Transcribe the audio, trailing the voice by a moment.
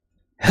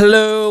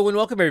Hello and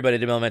welcome everybody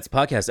to Melomancy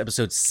Podcast,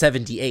 episode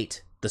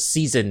 78, the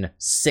season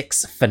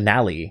 6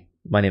 finale.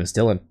 My name is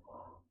Dylan.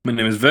 My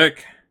name is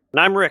Vic. And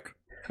I'm Rick.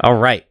 All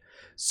right.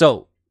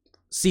 So,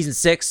 season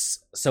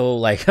 6,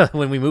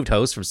 when we moved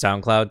hosts from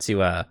SoundCloud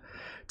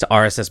to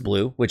RSS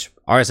Blue, which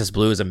RSS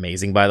Blue is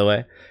amazing, by the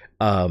way.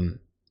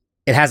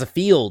 It has a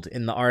field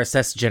in the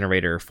RSS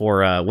generator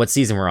for what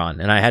season we're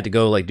on, and I had to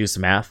go do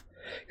some math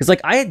because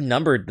I had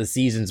numbered the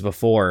seasons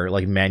before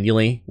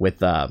manually with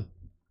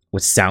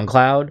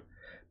SoundCloud,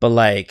 but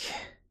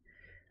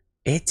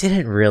it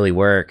didn't really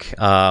work.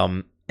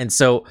 And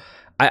so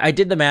I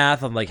did the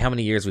math on how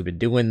many years we've been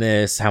doing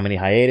this, how many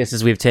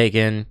hiatuses we've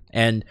taken,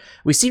 and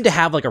we seem to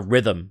have a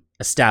rhythm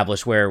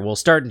established where we'll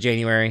start in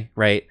January,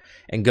 right,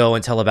 and go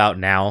until about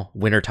now,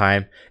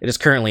 wintertime. It is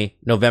currently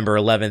November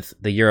 11th,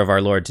 the year of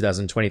our Lord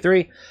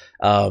 2023.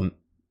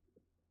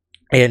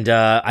 And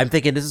I'm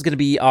thinking this is going to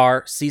be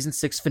our season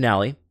 6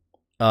 finale.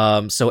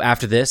 So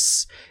after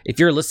this, if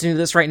you're listening to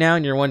this right now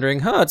and you're wondering,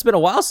 it's been a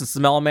while since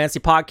the Melomancy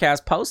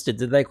Podcast posted,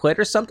 did they quit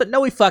or something?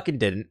 No, we fucking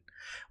didn't.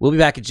 We'll be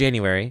back in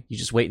January. You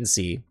just wait and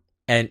see.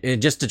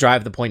 And just to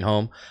drive the point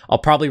home, I'll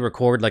probably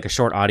record a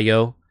short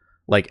audio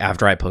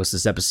after I post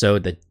this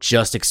episode that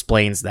just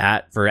explains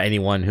that for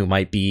anyone who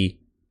might be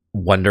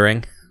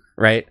wondering,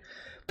 right?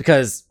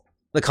 Because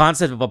the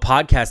concept of a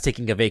podcast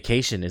taking a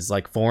vacation is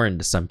foreign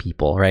to some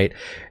people, right?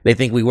 They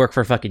think we work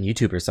for fucking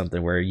YouTube or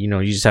something where, you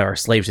just have our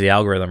slave to the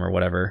algorithm or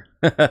whatever.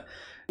 Not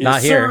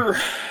Yes, here.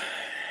 sir.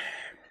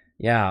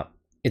 Yeah.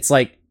 It's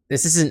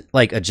this isn't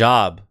a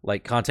job.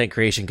 Content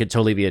creation could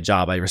totally be a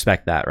job. I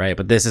respect that, right?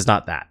 But this is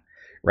not that,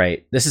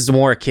 right? This is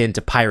more akin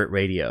to pirate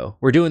radio.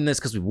 We're doing this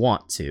because we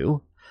want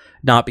to,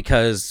 not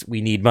because we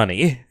need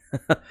money.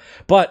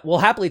 But we'll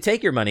happily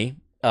take your money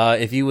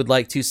if you would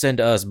like to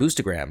send us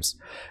boostograms.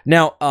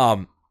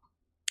 Now,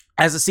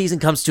 as the season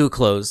comes to a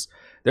close,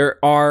 there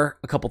are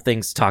a couple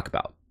things to talk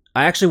about.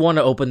 I actually want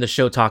to open the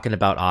show talking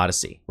about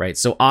Odyssey, right?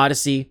 So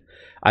Odyssey,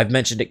 I've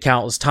mentioned it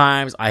countless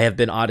times. I have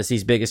been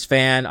Odyssey's biggest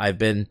fan. I've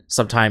been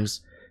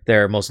sometimes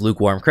their most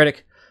lukewarm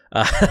critic.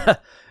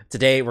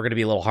 Today, we're going to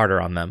be a little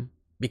harder on them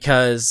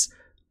because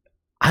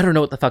I don't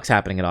know what the fuck's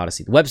happening at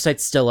Odyssey. The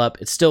website's still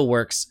up. It still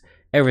works.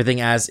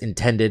 Everything as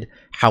intended.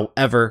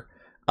 However,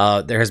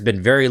 there has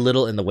been very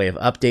little in the way of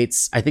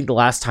updates. I think the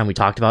last time we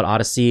talked about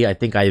Odyssey, I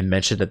think I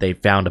mentioned that they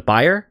found a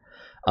buyer,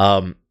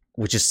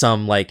 which is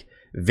some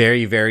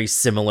very, very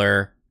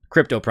similar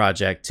crypto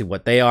project to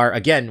what they are.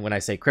 Again, when I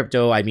say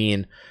crypto, I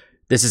mean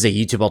this is a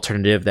YouTube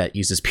alternative that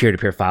uses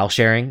peer-to-peer file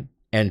sharing,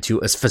 and to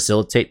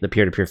facilitate the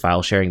peer-to-peer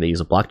file sharing, they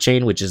use a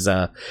blockchain, which is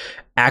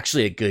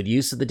actually a good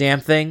use of the damn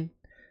thing.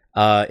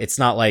 It's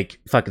not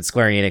fucking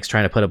Square Enix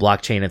trying to put a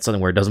blockchain in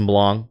something where it doesn't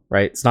belong,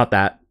 right? It's not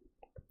that.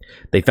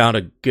 They found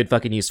a good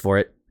fucking use for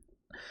it.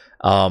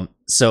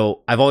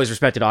 So I've always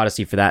respected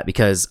Odyssey for that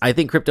because I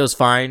think crypto's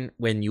fine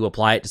when you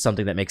apply it to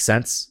something that makes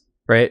sense,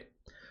 right?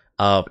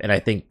 And I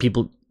think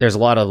there's a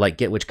lot of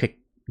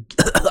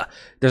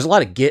there's a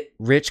lot of get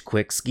rich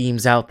quick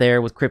schemes out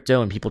there with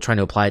crypto and people trying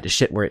to apply it to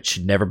shit where it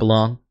should never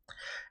belong.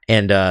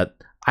 And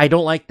I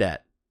don't like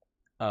that.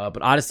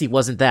 But Odyssey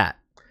wasn't that.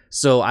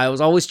 So I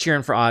was always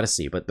cheering for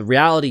Odyssey, but the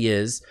reality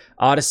is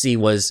Odyssey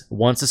was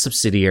once a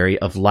subsidiary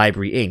of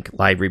LBRY Inc.,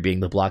 LBRY being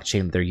the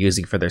blockchain that they're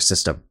using for their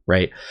system,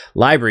 right?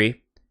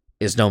 LBRY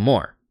is no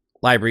more.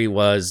 LBRY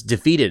was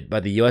defeated by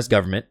the US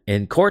government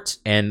in court,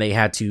 and they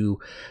had to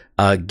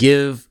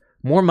give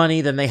more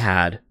money than they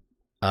had,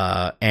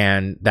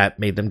 and that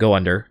made them go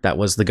under. That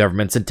was the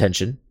government's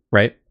intention,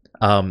 right?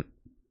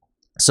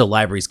 So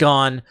LBRY's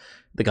gone.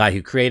 The guy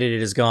who created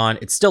it is gone.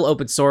 It's still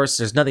open source.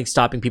 There's nothing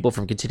stopping people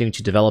from continuing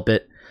to develop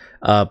it.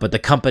 But the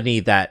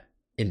company that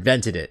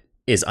invented it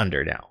is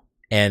under now.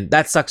 And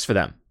that sucks for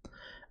them.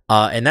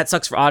 And that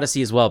sucks for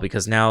Odyssey as well,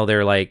 because now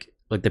they're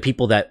the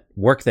people that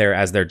work there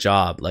as their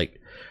job,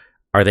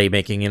 are they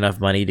making enough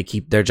money to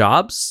keep their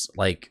jobs?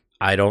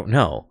 I don't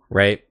know,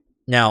 right?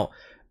 Now,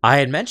 I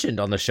had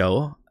mentioned on the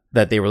show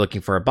that they were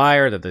looking for a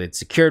buyer, that they'd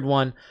secured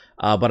one.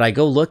 But I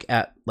go look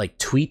at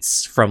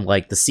tweets from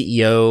the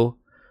CEO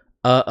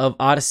of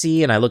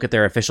Odyssey, and I look at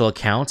their official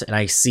account, and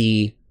I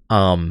see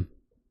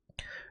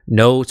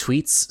no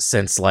tweets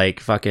since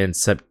fucking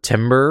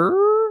September.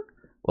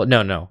 Well,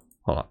 no,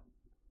 hold on,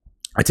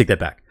 I take that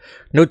back.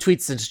 No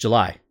tweets since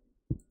July.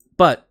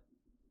 But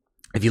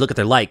if you look at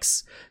their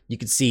likes, you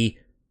can see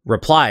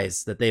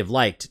replies that they've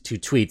liked to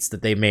tweets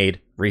that they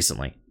made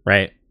recently,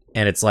 right?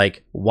 And it's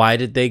why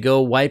did they go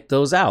wipe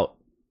those out?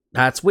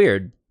 That's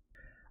weird.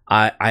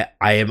 I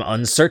am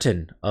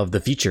uncertain of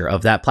the future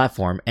of that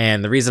platform.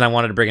 And the reason I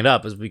wanted to bring it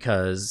up is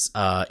because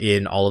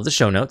in all of the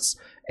show notes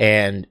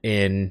and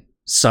in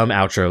some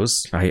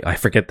outros, I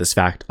forget this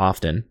fact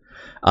often,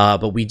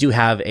 but we do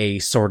have a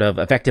sort of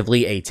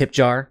effectively a tip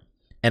jar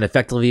and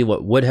effectively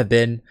what would have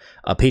been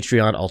a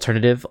Patreon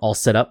alternative all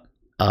set up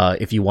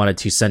if you wanted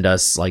to send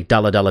us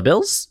dollar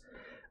bills,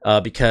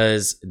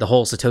 because the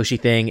whole Satoshi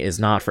thing is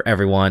not for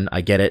everyone.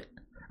 I get it,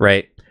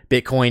 right?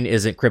 Bitcoin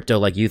isn't crypto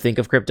like you think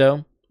of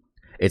crypto.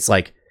 It's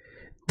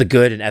the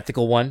good and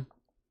ethical one,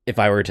 if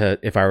I were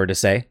to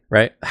say,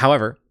 right?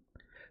 However,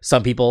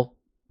 some people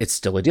it's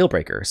still a deal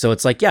breaker. So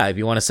it's like, yeah, if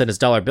you want to send us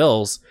dollar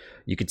bills,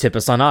 you could tip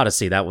us on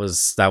Odyssey. That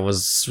was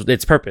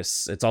its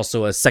purpose. It's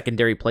also a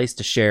secondary place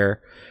to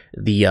share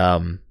the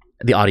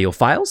audio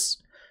files,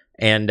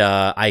 and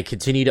I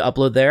continue to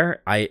upload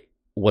there. I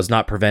was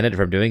not prevented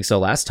from doing so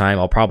last time.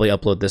 I'll probably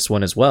upload this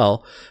one as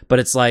well. But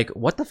it's like,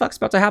 what the fuck's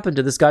about to happen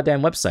to this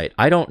goddamn website?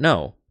 I don't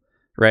know,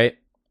 right?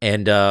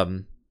 And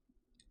I'm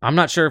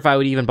not sure if I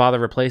would even bother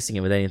replacing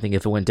it with anything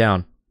if it went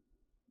down.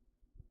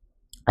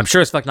 I'm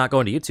sure as fuck not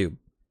going to YouTube.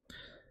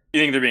 You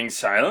think they're being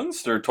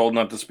silenced or told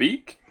not to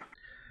speak?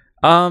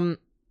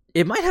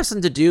 It might have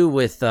something to do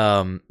with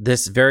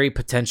this very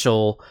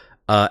potential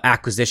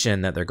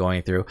acquisition that they're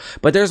going through.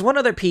 But there's one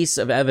other piece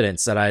of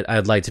evidence that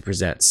I'd like to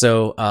present.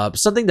 So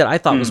something that I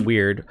thought was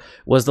weird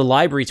was the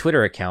LBRY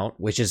Twitter account,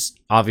 which is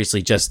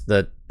obviously just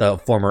the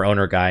former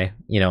owner guy.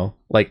 You know,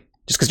 like,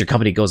 just because your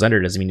company goes under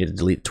doesn't mean you need to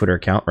delete the Twitter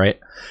account, right?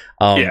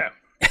 Yeah.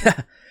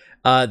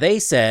 They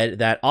said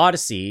that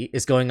Odyssey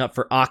is going up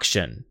for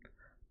auction,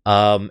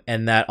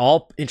 and that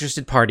all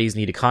interested parties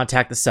need to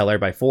contact the seller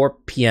by 4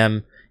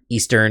 p.m.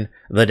 Eastern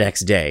the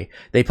next day.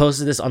 They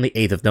posted this on the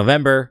 8th of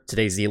November.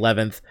 Today's the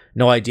 11th.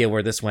 No idea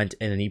where this went.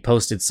 And then he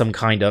posted some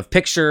kind of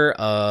picture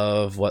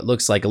of what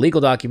looks like a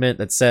legal document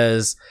that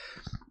says,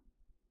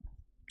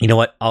 you know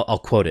what? I'll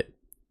quote it.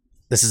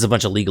 This is a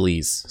bunch of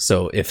legalese.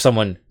 So if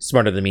someone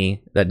smarter than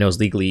me that knows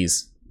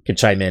legalese can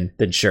chime in,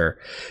 then sure.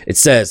 It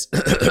says,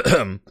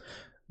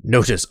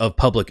 notice of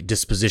public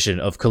disposition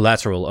of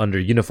collateral under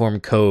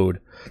Uniform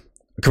Code,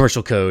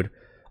 Commercial Code,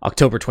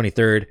 October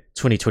 23rd,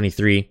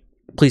 2023.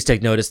 Please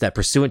take notice that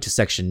pursuant to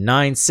Section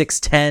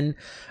 9610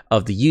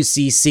 of the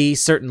UCC,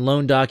 certain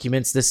loan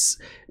documents, this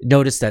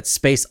notice that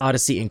Space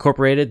Odyssey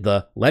Incorporated,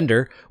 the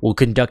lender, will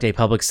conduct a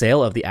public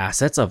sale of the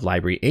assets of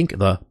LBRY Inc.,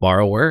 the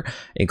borrower,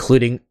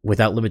 including,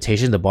 without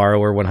limitation, the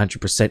borrower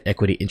 100%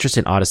 equity interest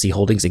in Odyssey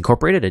Holdings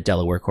Incorporated, a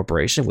Delaware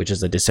corporation, which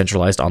is a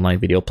decentralized online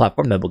video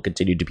platform that will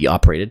continue to be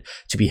operated,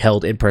 to be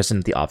held in person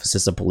at the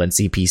offices of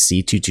Palensi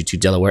PC, 222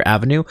 Delaware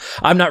Avenue.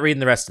 I'm not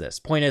reading the rest of this.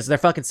 Point is, they're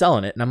fucking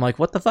selling it, and I'm like,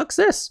 what the fuck's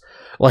this?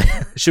 Like,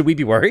 should we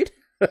be worried?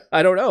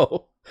 I don't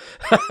know.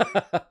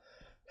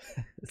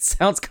 It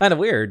sounds kind of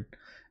weird.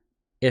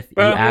 If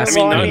you ask,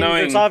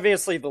 it's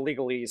obviously the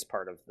legalese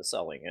part of the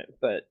selling it,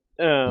 but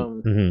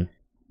the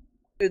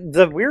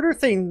weirder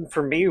thing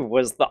for me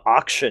was the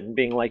auction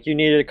being like, you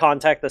needed to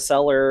contact the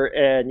seller,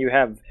 and you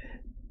have,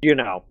 you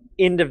know,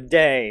 end of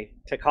day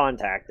to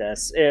contact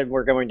us, and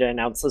we're going to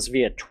announce this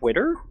via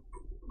Twitter.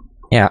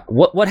 Yeah,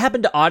 what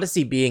happened to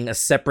Odyssey being a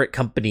separate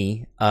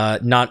company,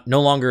 no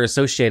longer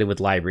associated with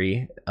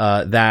LBRY,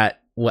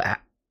 that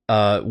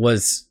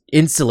was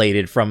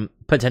insulated from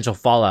potential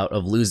fallout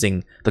of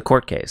losing the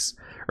court case,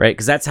 right?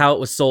 Because that's how it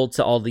was sold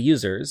to all the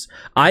users.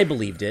 I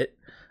believed it.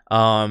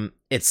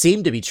 It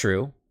seemed to be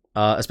true,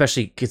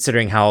 especially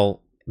considering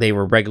how they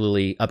were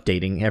regularly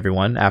updating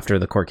everyone after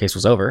the court case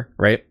was over,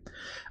 right?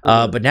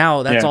 But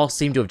now that's all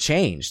seemed to have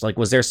changed. Like,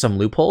 was there some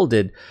loophole?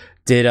 Did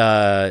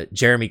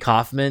Jeremy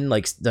Kauffman,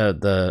 like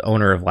the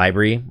owner of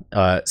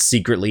LBRY,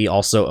 secretly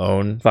also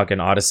own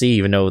fucking Odyssey,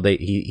 even though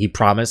he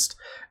promised,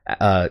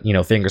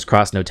 fingers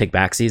crossed, no take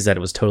backsies, that it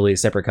was totally a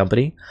separate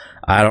company?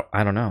 I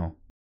don't know.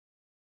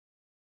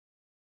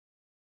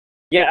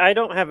 Yeah, I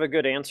don't have a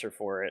good answer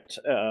for it,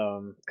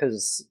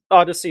 because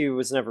Odyssey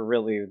was never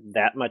really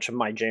that much of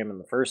my jam in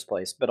the first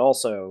place, but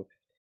also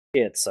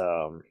it's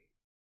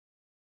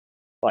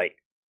like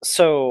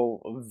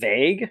so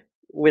vague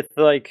with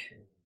like,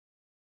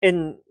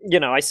 and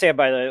I say it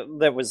by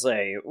that was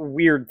a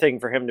weird thing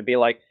for him to be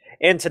like,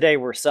 and today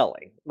we're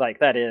selling. Like,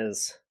 that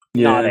is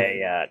not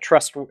a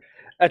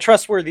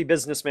trustworthy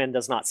businessman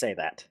does not say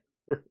that.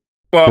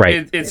 Well,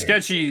 right. It's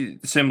sketchy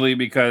simply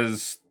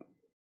because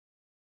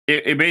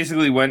it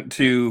basically went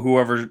to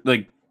whoever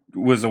like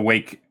was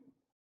awake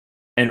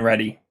and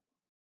ready.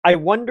 I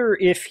wonder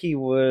if he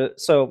was.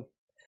 So,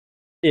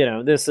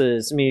 this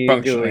is me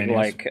doing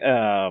like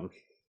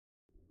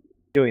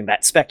doing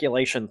that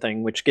speculation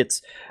thing, which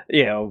gets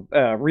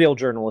real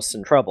journalists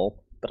in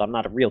trouble. But I'm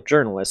not a real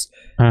journalist.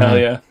 Hell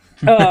yeah.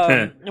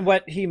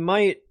 What he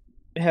might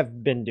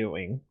have been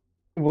doing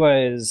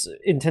was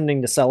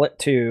intending to sell it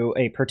to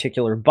a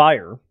particular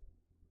buyer.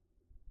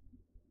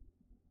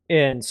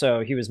 And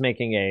so he was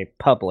making a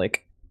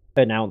public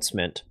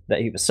announcement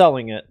that he was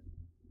selling it.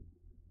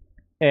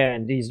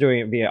 And he's doing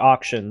it via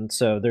auction,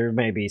 so there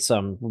may be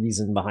some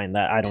reason behind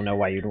that. I don't know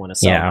why you'd want to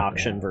sell an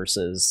auction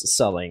versus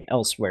selling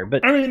elsewhere.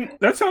 But I mean,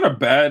 that's not a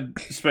bad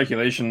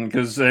speculation,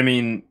 because, I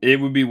mean,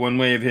 it would be one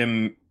way of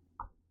him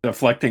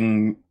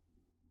deflecting,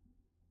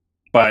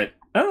 but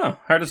I don't know.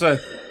 Hard to say.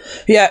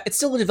 Yeah, it's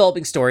still a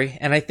developing story,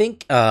 and I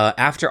think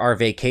after our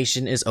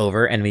vacation is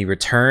over and we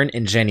return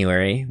in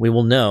January, we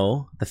will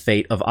know the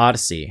fate of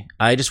Odyssey.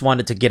 I just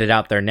wanted to get it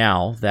out there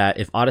now that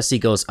if Odyssey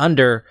goes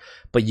under,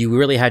 but you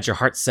really had your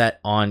heart set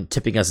on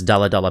tipping us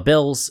dollar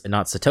bills and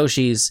not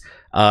Satoshis,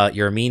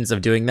 your means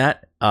of doing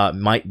that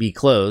might be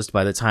closed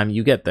by the time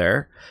you get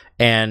there.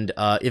 And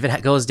if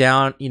it goes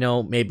down,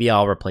 maybe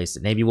I'll replace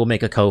it. Maybe we'll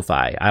make a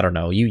Ko-Fi. I don't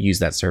know. You use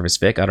that service,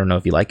 Vic. I don't know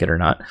if you like it or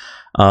not.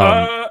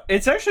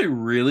 It's actually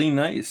really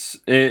nice.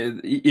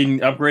 In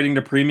upgrading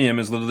to premium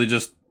is literally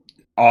just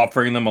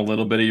offering them a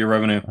little bit of your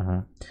revenue.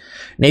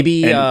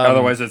 Maybe and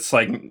otherwise it's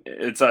like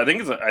I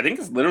think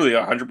it's literally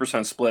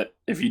 100% split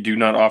if you do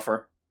not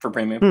offer for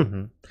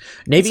premium.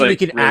 Maybe we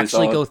can really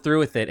actually go through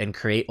with it and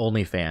create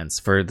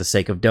OnlyFans for the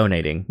sake of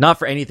donating, not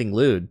for anything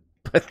lewd,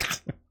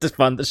 but to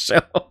fund the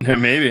show.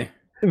 Maybe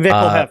Vic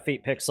will have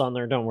feet pics on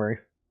there. Don't worry.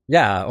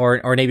 Yeah,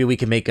 or maybe we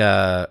can make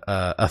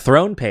a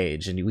throne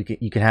page, and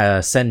you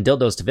can send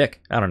dildos to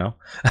Vic. I don't know.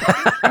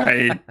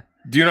 I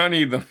do not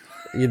need them.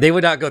 They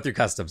would not go through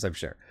customs, I'm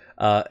sure.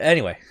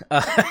 Anyway,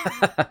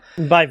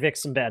 buy Vic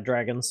some bad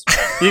dragons.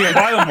 You can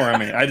buy them for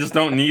me. I just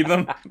don't need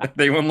them.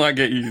 They will not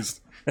get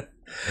used.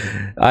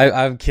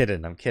 I'm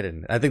kidding.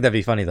 I think that'd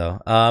be funny though.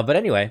 But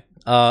anyway,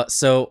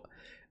 so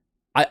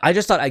I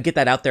just thought I'd get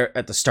that out there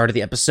at the start of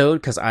the episode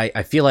because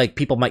I feel like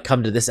people might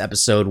come to this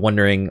episode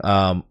wondering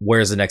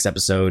where's the next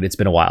episode. It's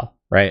been a while,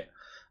 right?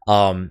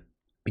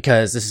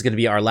 Because this is going to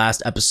be our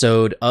last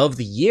episode of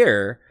the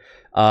year.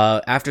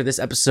 After this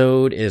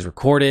episode is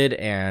recorded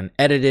and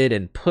edited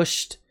and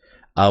pushed,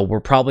 we're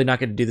probably not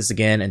going to do this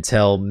again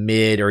until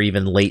mid or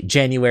even late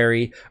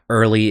January,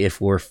 early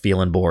if we're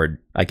feeling bored,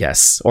 I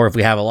guess, or if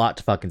we have a lot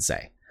to fucking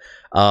say.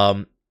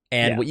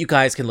 What you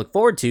guys can look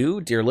forward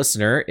to, dear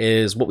listener,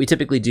 is what we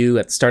typically do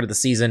at the start of the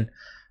season.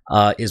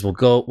 Is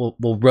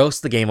we'll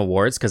roast the Game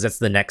Awards because that's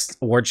the next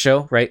award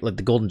show, right? Like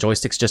the Golden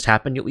Joysticks just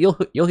happened.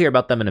 You'll hear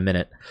about them in a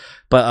minute,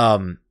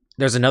 but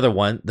there's another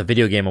one, the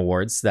Video Game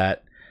Awards,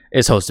 that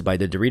is hosted by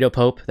the Dorito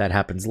Pope. That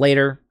happens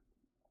later.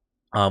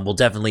 We'll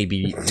definitely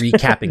be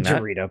recapping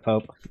that. Dorito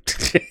Pope.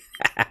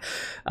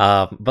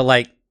 But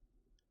like,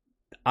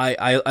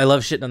 I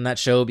love shitting on that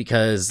show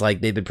because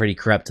like they've been pretty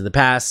corrupt to the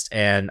past,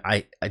 and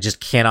I just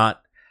cannot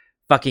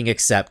fucking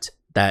accept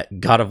that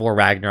God of War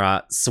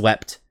Ragnarok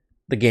swept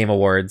the Game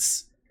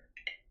Awards,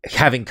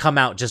 having come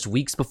out just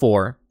weeks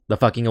before the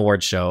fucking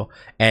awards show,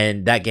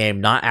 and that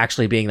game not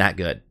actually being that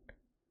good,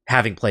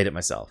 having played it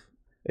myself.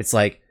 It's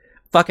like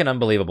fucking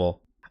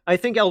unbelievable. I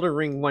think Elden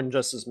Ring won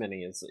just as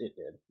many as it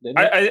did. Didn't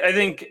it? I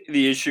think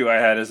the issue I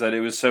had is that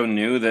it was so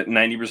new that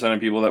 90% of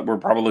people that were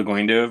probably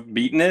going to have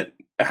beaten it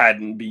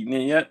hadn't beaten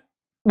it yet.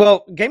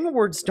 Well, Game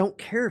Awards don't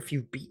care if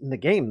you've beaten the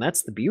game.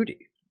 That's the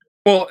beauty.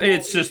 Well,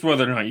 it's just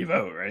whether or not you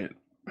vote, right?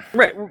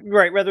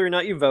 Right. Whether or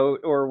not you vote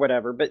or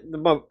whatever. But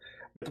the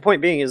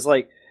point being is,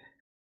 like,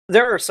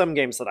 there are some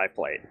games that I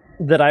played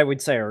that I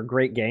would say are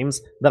great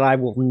games that I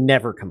will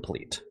never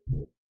complete.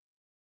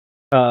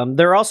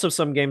 There are also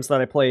some games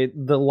that I play,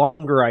 the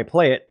longer I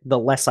play it, the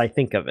less I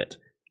think of it.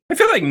 I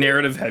feel like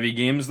narrative heavy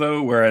games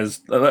though,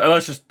 whereas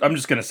I'm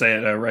just gonna say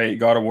it, right?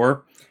 God of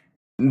War,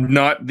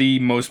 not the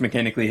most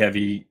mechanically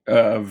heavy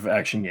of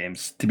action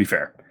games, to be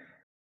fair.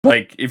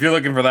 Like if you're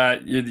looking for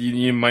that,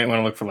 you might want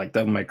to look for like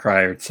Devil May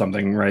Cry or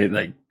something, right?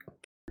 Like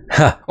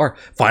or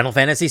Final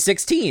Fantasy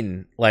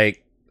 16.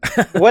 Like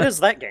what is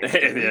that game?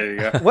 There you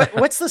go.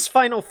 What's this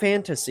Final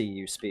Fantasy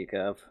you speak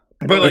of?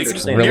 But like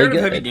really narrative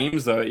good. heavy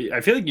games though,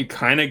 I feel like you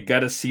kind of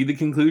got to see the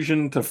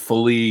conclusion to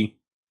fully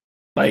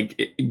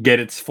like get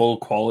its full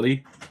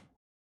quality.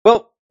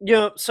 Well,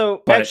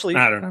 so But actually,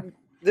 I don't know.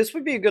 this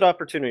would be a good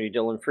opportunity,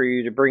 Dylan, for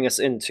you to bring us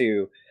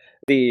into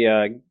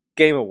the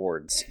Game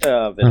Awards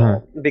of it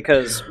all,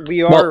 because we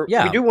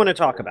do want to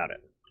talk about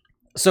it.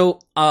 So,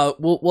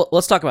 well,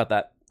 let's talk about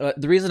that.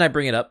 The reason I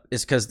bring it up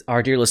is because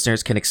our dear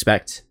listeners can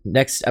expect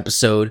next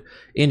episode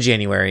in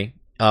January.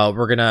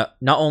 We're gonna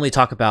not only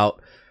talk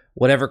about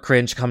whatever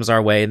cringe comes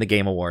our way in the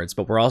Game Awards,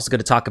 but we're also going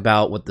to talk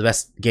about what the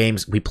best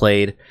games we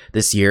played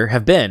this year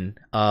have been.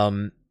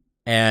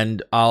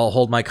 And I'll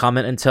hold my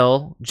comment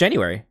until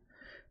January.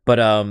 But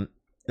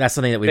that's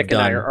something that we've Vic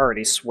done. and I are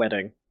already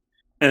sweating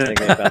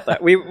thinking about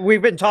that.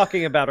 We've been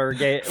talking about our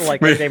game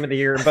of the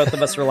year, and both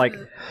of us were like,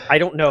 I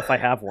don't know if I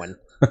have one.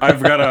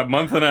 I've got a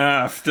month and a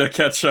half to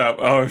catch up.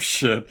 Oh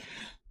shit!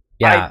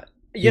 Yeah,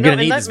 you're gonna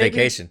need this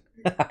vacation.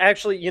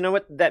 Actually, you know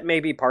what? That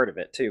may be part of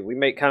it too. We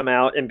may come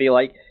out and be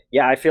like,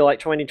 yeah, I feel like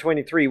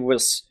 2023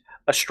 was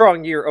a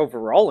strong year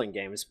overall in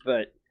games,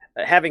 but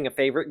having a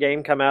favorite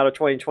game come out of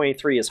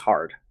 2023 is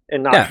hard,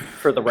 and not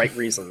for the right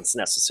reasons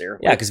necessarily.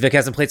 Yeah, because Vic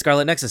hasn't played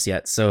Scarlet Nexus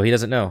yet, so he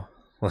doesn't know.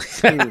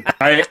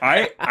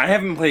 I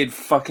haven't played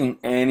fucking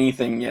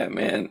anything yet,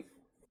 man.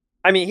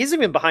 I mean, he's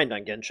even behind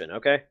on Genshin,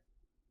 okay?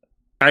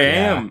 I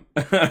am.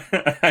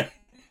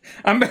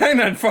 I'm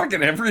behind on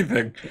fucking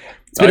everything.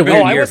 It's been a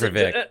weird year for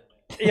Vic.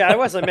 Yeah, I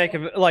wasn't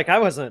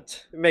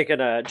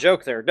making a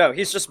joke there. No,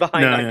 he's just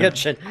behind on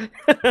Genshin.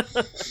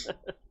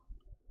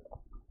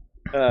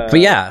 But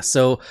yeah,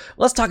 so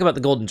let's talk about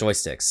the Golden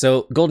Joysticks.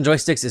 So Golden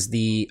Joysticks is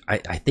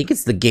I think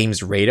it's the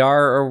Games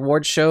Radar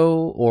award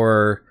show,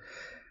 or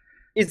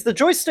is the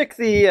joystick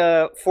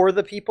the For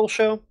the People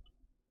show?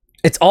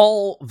 It's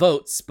all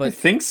votes, but I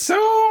think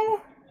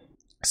so.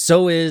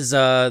 So is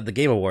the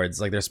Game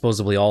Awards. Like they're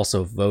supposedly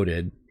also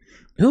voted.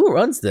 Who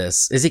runs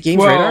this? Is it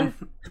Games Radar?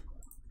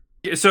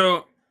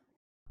 So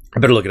I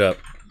better look it up.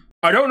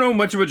 I don't know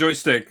much about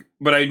joystick,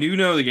 but I do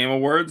know the Game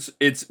Awards.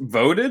 It's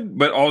voted,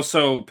 but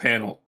also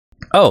panel.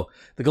 Oh,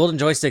 the Golden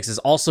Joysticks is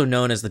also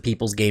known as the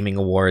People's Gaming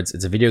Awards.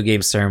 It's a video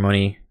game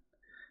ceremony,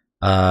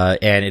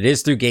 and it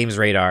is through Games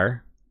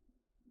Radar,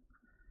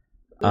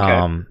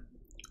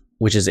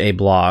 which is a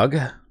blog,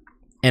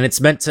 and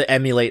it's meant to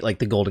emulate like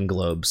the Golden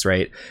Globes,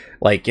 right?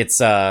 Like it's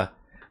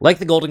like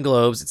the Golden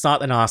Globes. It's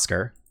not an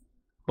Oscar,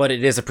 but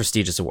it is a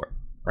prestigious award,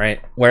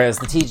 right? Whereas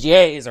the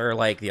TGAs are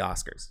like the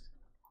Oscars.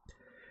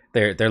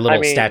 Their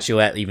little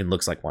statuette even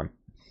looks like one.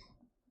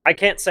 I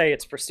can't say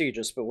it's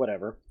prestigious, but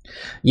whatever.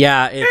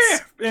 Yeah,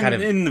 it's kind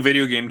of in the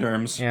video game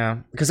terms. Yeah,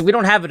 because we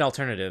don't have an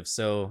alternative,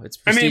 so it's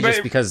prestigious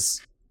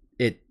because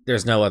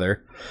there's no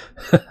other.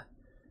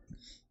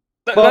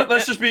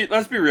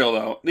 Let's be real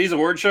though. These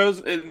award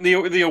shows,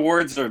 the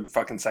awards are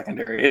fucking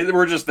secondary.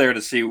 We're just there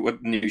to see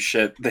what new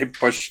shit they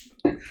push,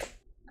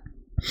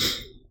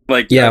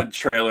 like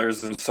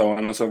trailers and so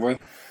on and so forth.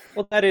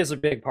 Well, that is a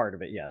big part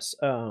of it, yes.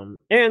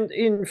 And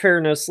in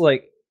fairness,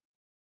 like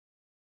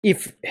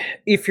if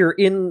you're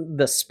in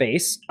the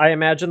space, I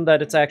imagine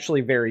that it's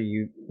actually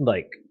very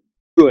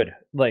good.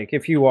 Like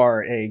if you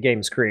are a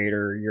games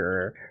creator,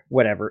 you're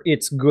whatever,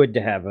 it's good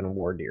to have an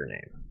award to your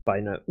name.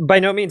 By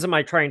no means am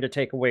I trying to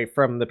take away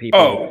from the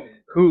people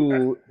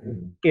who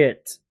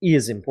it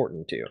is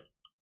important to.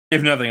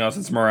 If nothing else,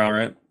 it's morale,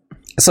 right?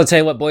 So I'll tell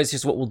you what, boys,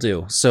 here's what we'll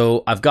do.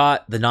 So I've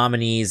got the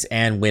nominees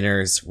and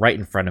winners right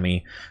in front of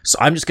me. So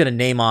I'm just going to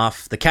name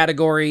off the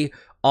category,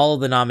 all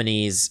of the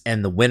nominees,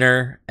 and the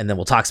winner, and then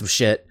we'll talk some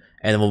shit,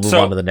 and then we'll move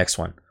on to the next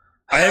one.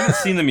 I haven't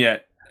seen them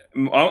yet.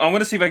 I'm going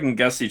to see if I can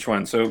guess each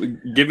one. So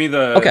give me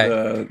the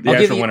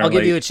actual winner. I'll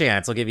give you a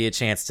chance. I'll give you a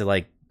chance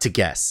to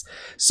guess.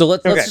 So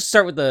let's just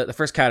start with the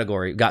first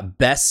category. We've got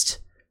Best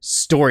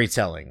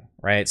Storytelling,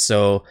 right?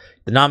 So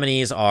the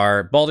nominees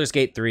are Baldur's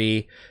Gate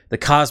 3, The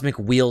Cosmic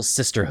Wheel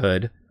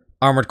Sisterhood,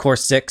 Armored Core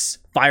 6,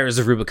 Fires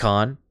of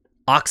Rubicon,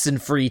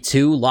 Oxenfree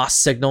 2,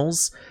 Lost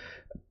Signals,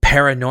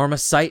 Paranorma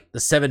Sight, The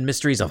Seven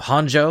Mysteries of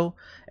Hanjo,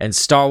 and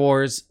Star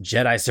Wars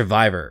Jedi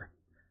Survivor.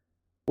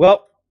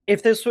 Well,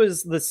 if this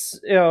was the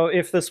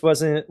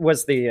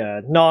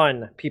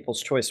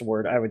non-People's Choice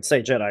Award, I would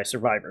say Jedi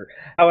Survivor.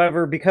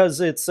 However,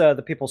 because it's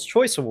the People's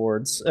Choice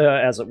Awards,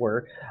 as it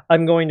were,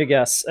 I'm going to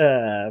guess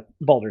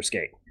Baldur's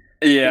Gate.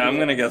 Yeah, I'm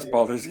going to guess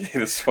Baldur's Gate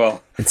as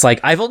well. It's like,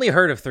 I've only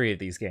heard of 3 of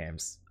these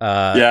games.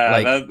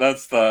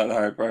 That's the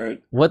hard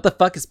part. What the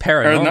fuck is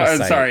Paranormal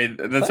Sight? Sorry,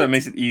 that's what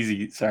makes it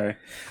easy. Sorry.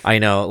 I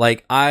know.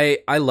 Like, I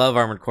love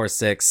Armored Core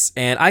 6,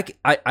 and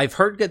I've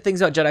heard good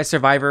things about Jedi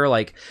Survivor.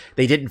 Like,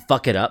 they didn't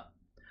fuck it up,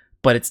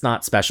 but it's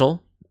not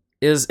special,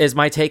 is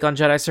my take on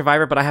Jedi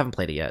Survivor, but I haven't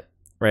played it yet,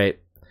 right?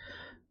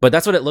 But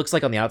that's what it looks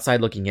like on the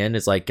outside looking in.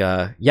 Is like,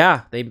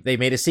 they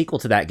made a sequel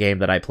to that game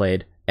that I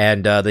played,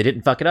 and they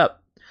didn't fuck it up.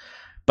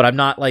 But I'm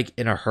not, like,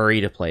 in a hurry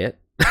to play it.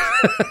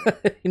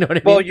 You know what I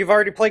mean? Well, you've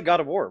already played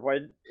God of War.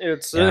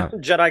 It's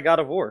Jedi God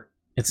of War.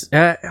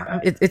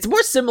 It's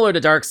more similar to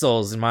Dark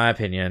Souls, in my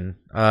opinion.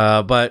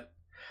 But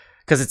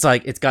because it's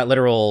like, it's got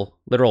literal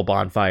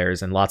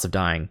bonfires and lots of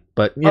dying.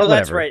 But whatever.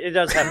 That's right. It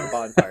does have the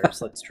bonfires.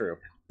 That's true.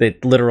 The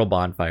literal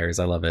bonfires.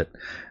 I love it.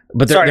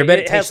 But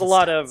it has a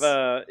lot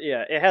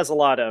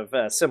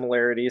of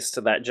similarities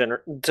to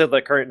to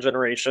the current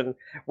generation.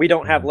 We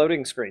don't have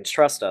loading screens.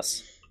 Trust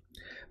us.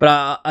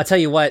 But I'll tell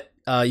you what,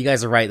 you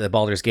guys are right that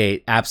Baldur's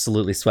Gate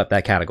absolutely swept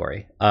that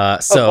category.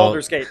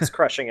 Baldur's Gate is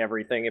crushing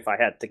everything, if I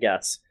had to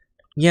guess.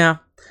 Yeah.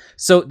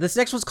 So this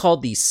next one's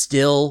called the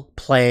Still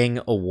Playing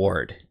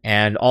Award,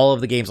 and all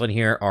of the games on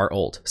here are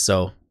old.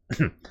 So.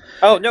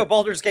 Oh no,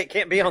 Baldur's Gate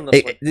can't be on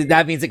this one.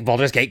 That means that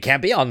Baldur's Gate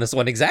can't be on this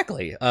one,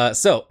 exactly.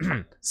 So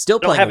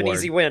Still Playing Award. Don't have an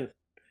easy win.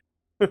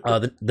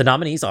 The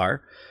nominees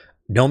are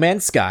No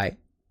Man's Sky,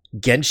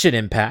 Genshin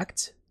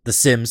Impact, The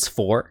Sims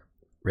 4.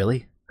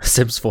 Really?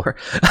 Sims 4,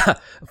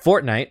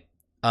 Fortnite,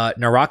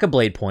 Naraka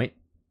Blade Point.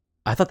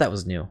 I thought that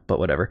was new, but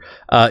whatever.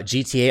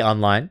 GTA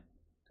Online,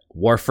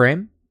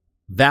 Warframe,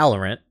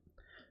 Valorant,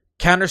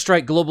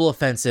 Counter-Strike Global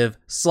Offensive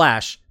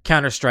 /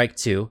 Counter-Strike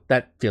 2.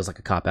 That feels like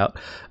a cop-out.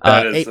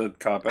 That is a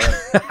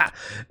cop-out.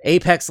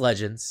 Apex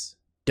Legends,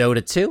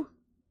 Dota 2,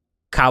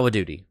 Call of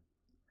Duty.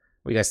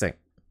 What do you guys think?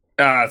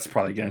 It's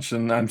probably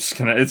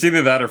Genshin. It's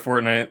either that or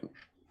Fortnite.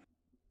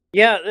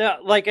 Yeah,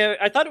 like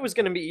I thought it was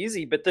going to be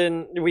easy, but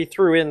then we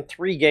threw in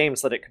 3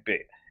 games that it could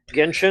be: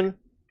 Genshin,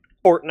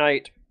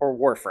 Fortnite, or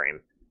Warframe.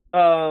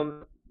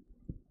 I'm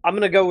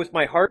going to go with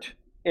my heart,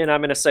 and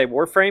I'm going to say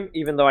Warframe,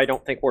 even though I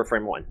don't think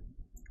Warframe won.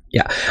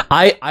 Yeah,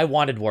 I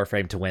wanted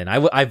Warframe to win.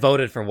 I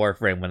voted for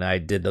Warframe when I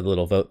did the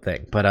little vote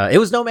thing, but it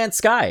was No Man's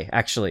Sky,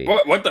 actually.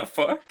 What the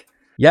fuck?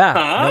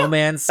 Yeah, No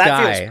Man's Sky.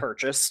 That feels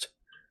purchased.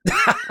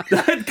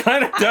 That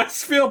kind of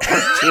does feel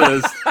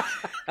purchased.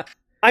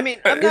 I mean,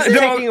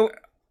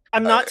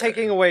 I'm not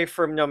taking away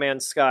from No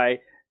Man's Sky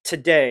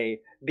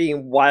today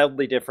being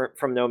wildly different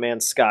from No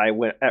Man's Sky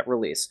at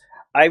release.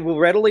 I will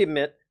readily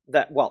admit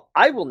that,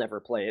 I will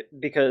never play it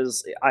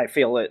because I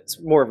feel it's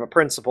more of a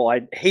principle.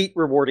 I hate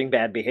rewarding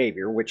bad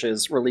behavior, which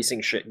is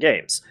releasing shit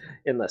games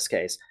in this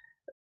case.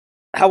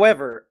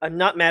 However, I'm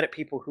not mad at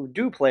people who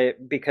do play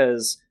it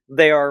because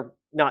they are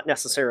not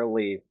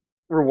necessarily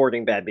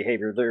rewarding bad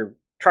behavior. They're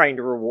trying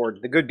to reward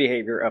the good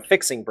behavior of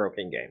fixing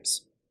broken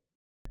games.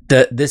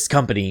 This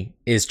company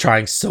is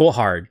trying so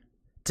hard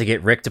to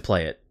get Rick to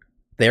play it.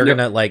 They're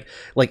gonna like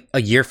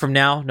a year from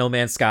now, No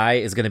Man's Sky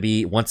is gonna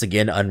be once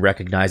again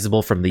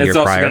unrecognizable from the year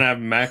prior. It's also gonna have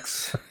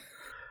mechs.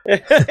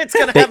 It's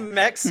gonna have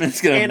mechs,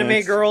 It's gonna have anime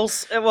mechs.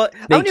 girls. Well,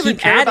 I don't even keep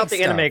care adding about the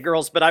stuff. anime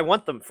girls, but I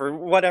want them for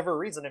whatever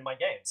reason in my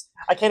games.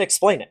 I can't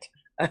explain it.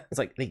 It's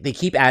like they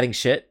keep adding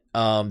shit.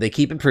 They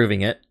keep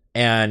improving it,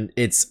 and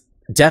it's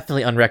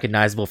definitely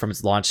unrecognizable from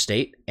its launch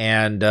state.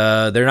 And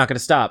they're not gonna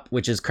stop,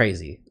 which is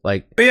crazy.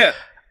 Like, But yeah,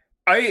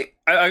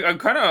 I'm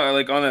kind of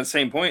like on that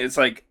same point. It's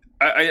like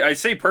I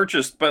say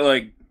purchased, but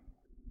like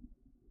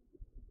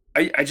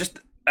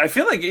I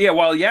feel like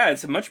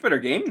it's a much better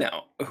game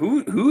now.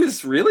 Who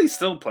is really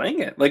still playing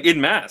it like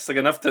in mass, like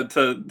enough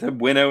to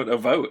win out a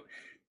vote?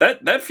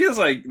 That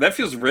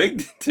feels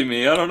rigged to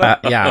me. I don't know.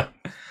 yeah.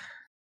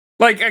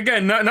 Like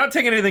again, not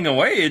taking anything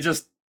away. It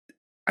just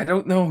I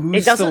don't know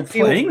who's It doesn't still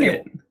feel playing real.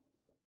 it.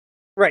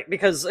 Right,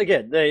 because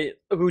again,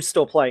 who's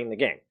still playing the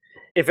game?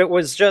 If it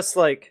was just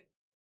like,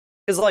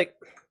 because like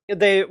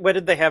what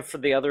did they have for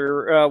the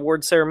other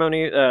award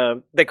ceremony?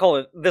 They call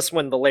it this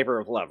one the Labor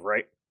of Love,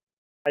 right?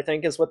 I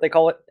think is what they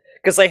call it,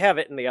 because they have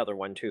it in the other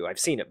one too. I've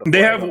seen it before.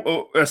 They have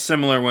a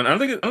similar one. I don't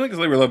think it's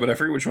Labor Love, but I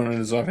forget which one it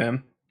is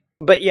offhand.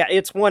 But yeah,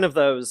 it's one of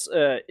those.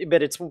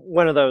 But it's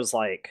one of those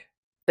like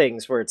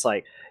things where it's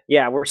like,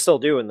 yeah, we're still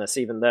doing this,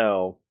 even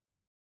though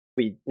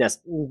we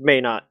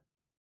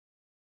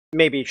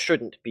maybe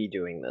shouldn't be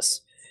doing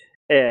this.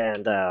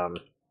 And I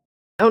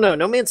don't know.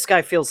 No Man's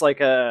Sky feels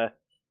like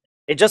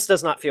it just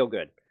does not feel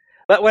good.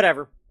 But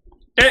whatever.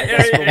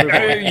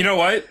 You know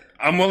what?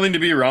 I'm willing to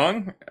be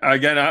wrong.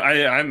 Again,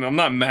 I'm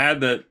not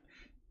mad that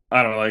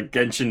I don't know, like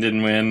Genshin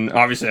didn't win.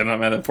 Obviously, I'm not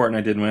mad that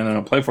Fortnite didn't win. I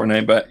don't play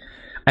Fortnite, but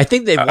I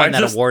think they've won I that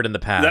just- award in the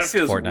past. that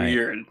feels Fortnite.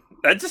 weird.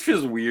 That just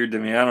feels weird to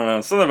me. I don't know.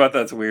 Something about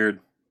that's weird.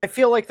 I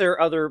feel like there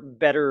are other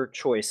better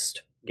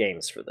choiced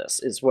games for this,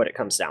 is what it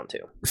comes down to.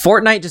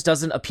 Fortnite just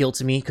doesn't appeal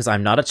to me because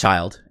I'm not a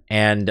child,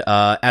 and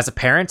as a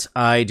parent,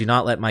 I do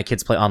not let my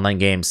kids play online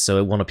games, so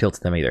it won't appeal to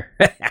them either.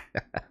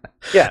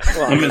 Yeah, I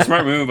well, mean,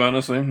 smart move,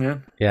 honestly. Yeah.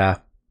 Yeah.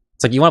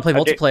 It's like, you want to play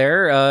I do-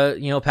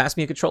 multiplayer, pass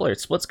me a controller.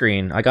 It's split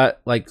screen. I got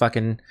like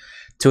fucking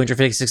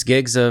 256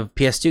 gigs of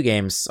PS2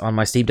 games on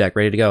my Steam Deck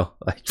ready to go.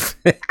 Like,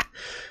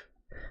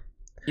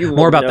 you more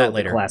will about know that the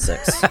later.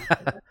 Classics.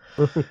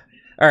 all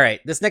right,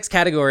 this next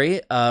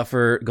category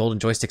for Golden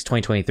Joysticks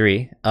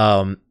 2023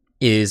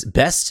 is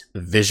Best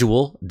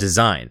Visual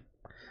Design.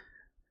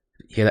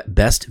 You hear that?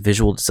 Best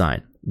Visual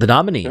Design. The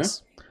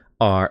nominees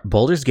are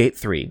Baldur's Gate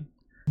 3,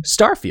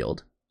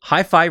 Starfield,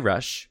 Hi-Fi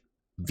Rush,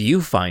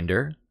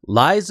 Viewfinder,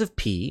 Lies of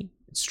P,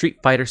 Street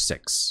Fighter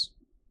 6.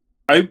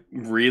 I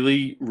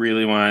really,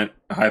 really want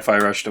Hi-Fi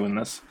Rush to win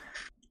this.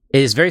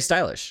 It is very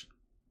stylish.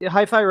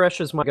 Hi-Fi Rush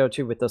is my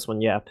go-to with this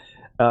one, yeah.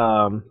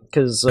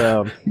 Because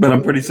But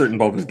I'm pretty certain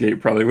Baldur's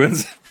Gate probably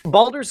wins.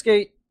 Baldur's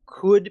Gate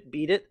could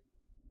beat it,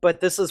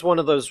 but this is one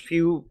of those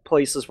few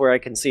places where I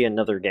can see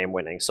another game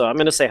winning. So I'm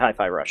going to say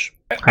Hi-Fi Rush.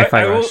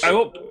 Hi-Fi Rush.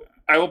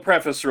 I will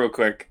preface real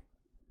quick.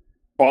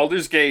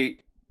 Baldur's Gate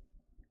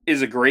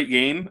is a great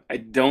game. I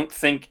don't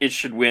think it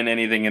should win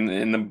anything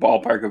in the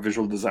ballpark of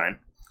visual design.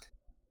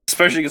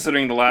 Especially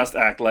considering the last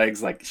act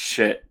lags like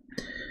shit.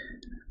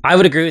 I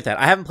would agree with that.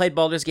 I haven't played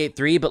Baldur's Gate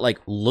 3, but like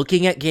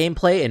looking at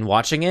gameplay and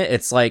watching it,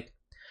 it's like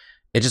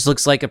it just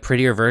looks like a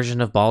prettier version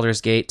of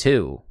Baldur's Gate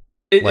 2.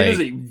 It Like- is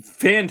a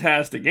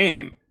fantastic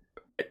game.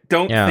 I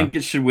don't think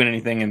it should win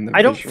anything in the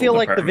I don't visual feel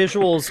like the department.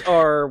 visuals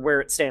are where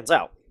it stands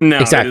out. No,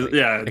 Exactly.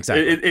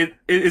 Exactly. It's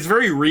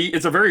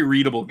it's a very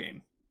readable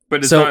game, but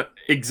it's So- not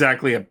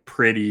exactly a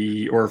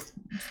pretty or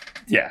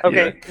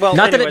Okay, well,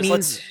 Not that it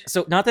anyways,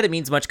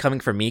 means much coming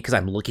from me because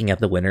I'm looking at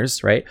the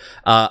winners, right?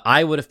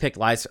 I would have picked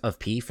Lies of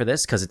P for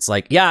this because it's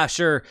like, yeah,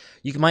 sure,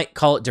 you might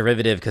call it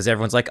derivative because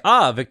everyone's like,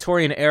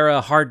 Victorian era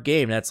hard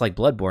game, that's like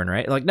Bloodborne,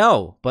 right? Like,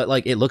 no, but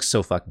like it looks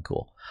so fucking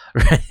cool,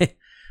 right?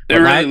 They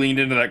But really leaned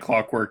into that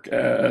clockwork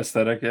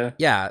aesthetic, yeah.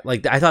 Yeah,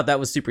 like I thought that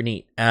was super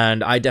neat,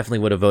 and I definitely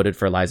would have voted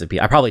for Lies of P.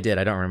 I probably did.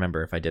 I don't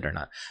remember if I did or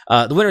not.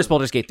 The winner is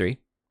Baldur's Gate 3.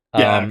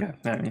 Yeah,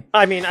 okay.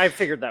 I mean, I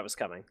figured that was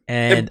coming.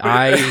 And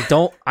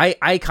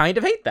I kind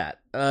of hate that.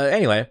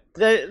 Anyway.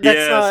 That's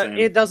Yeah, not. same.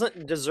 It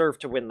doesn't deserve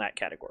to win that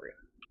category.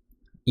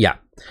 Yeah.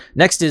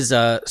 Next is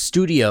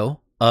Studio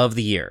of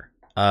the Year.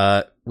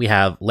 We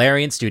have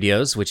Larian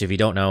Studios, which if you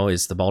don't know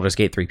is the Baldur's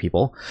Gate 3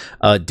 people.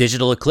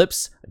 Digital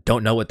Eclipse,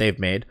 don't know what they've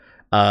made.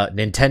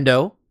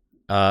 Nintendo,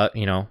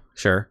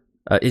 sure.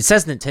 It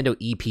says Nintendo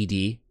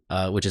EPD,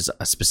 which is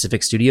a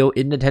specific studio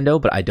in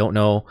Nintendo, but I don't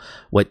know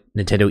what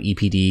Nintendo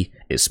EPD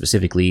is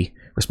specifically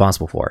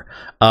responsible for.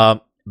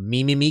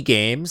 Me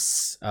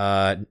Games,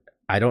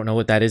 I don't know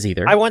what that is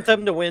either. I want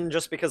them to win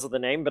just because of the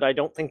name, but I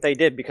don't think they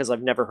did because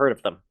I've never heard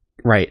of them.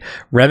 Right.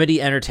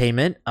 Remedy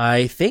Entertainment,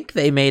 I think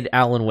they made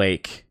Alan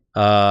Wake.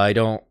 I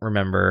don't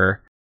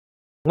remember.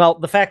 Well,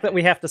 the fact that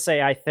we have to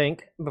say "I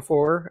think"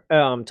 before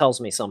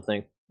tells me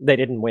something. They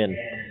didn't win.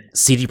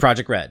 CD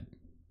Projekt Red.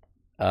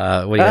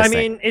 What do you guys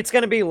think? mean, it's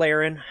going to be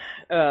Larian.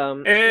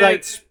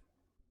 It's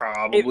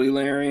probably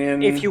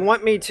Larian. If you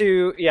want me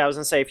to, I was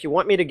going to say, if you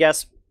want me to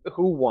guess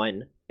who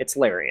won, it's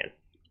Larian.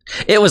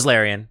 It was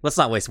Larian. Let's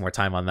not waste more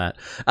time on that.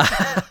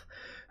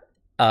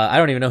 I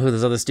don't even know who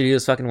those other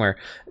studios fucking were.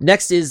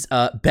 Next is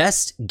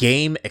Best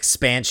Game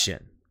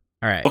Expansion.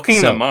 All right.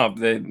 Looking them up,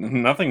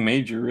 nothing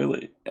major,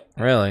 really.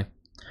 Really?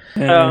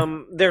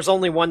 There's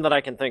only one that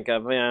I can think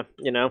of,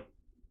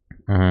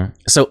 Mm-hmm.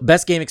 So,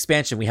 Best Game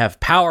Expansion, we have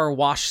Power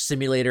Wash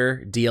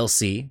Simulator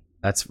DLC.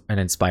 That's an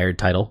inspired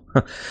title.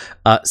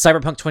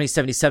 Cyberpunk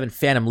 2077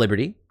 Phantom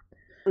Liberty.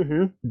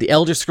 Mm-hmm. The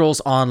Elder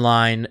Scrolls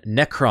Online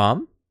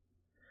Necrom.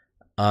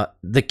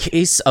 The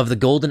Case of the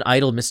Golden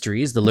Idol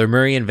Mysteries, the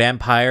Lemurian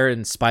Vampire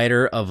and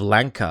Spider of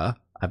Lanka.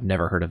 I've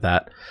never heard of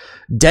that.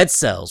 Dead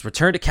Cells,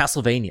 Return to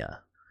Castlevania.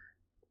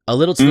 A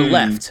Little to the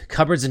Left,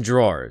 Cupboards and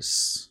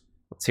Drawers.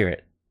 Let's hear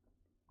it.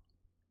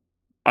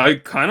 I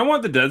kind of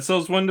want the Dead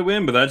Cells one to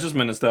win, but that's just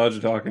my nostalgia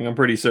talking. I'm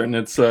pretty certain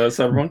it's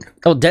Cyberpunk.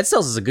 Oh, Dead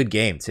Cells is a good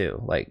game,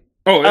 too.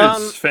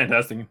 It's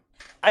fantastic.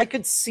 I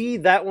could see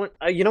that one.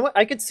 You know what?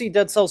 I could see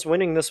Dead Cells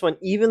winning this one,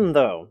 even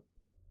though.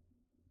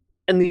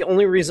 And the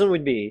only reason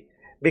would be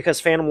because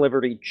Phantom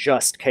Liberty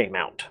just came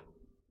out.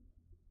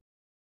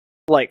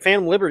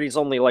 Phantom Liberty's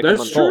only a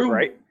month old,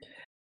 right?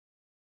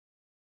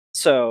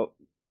 So,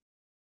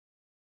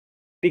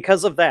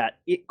 because of that,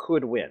 it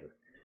could win.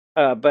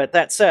 But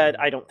that said,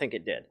 I don't think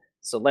it did.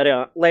 So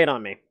lay it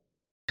on me.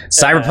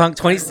 Cyberpunk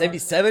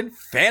 2077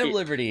 Phantom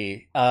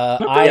Liberty.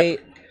 I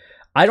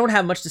don't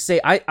have much to say.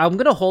 I'm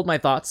gonna hold my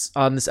thoughts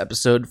on this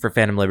episode for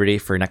Phantom Liberty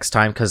for next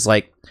time because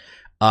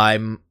I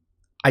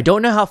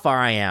don't know how far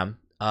I am.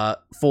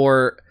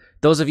 For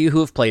those of you who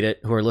have played it,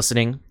 who are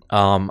listening,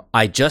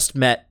 I just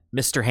met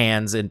Mr.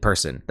 Hands in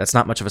person. That's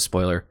not much of a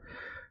spoiler.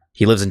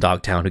 He lives in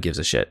Dogtown. Who gives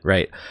a shit,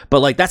 right?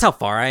 But that's how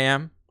far I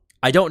am.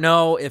 I don't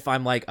know if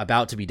I'm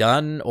about to be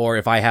done or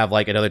if I have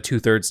another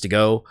 2/3 to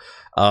go.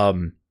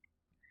 The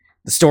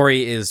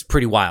story is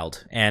pretty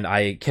wild, and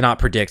I cannot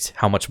predict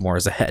how much more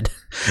is ahead.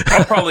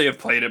 I'll probably have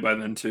played it by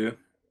then too.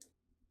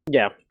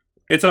 Yeah,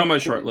 it's on my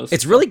short list.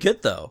 It's really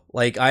good though.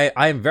 I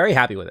am very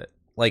happy with it.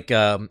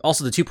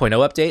 Also the 2.0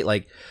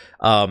 update.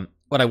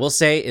 What I will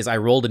say is I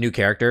rolled a new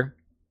character.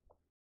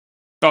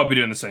 I'll be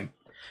doing the same.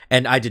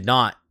 And I did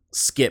not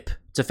skip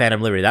to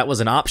Phantom Liberty. That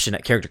was an option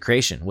at character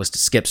creation, was to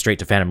skip straight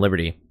to Phantom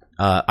Liberty.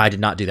 I did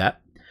not do that.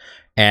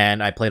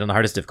 And I played on the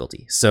hardest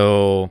difficulty.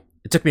 So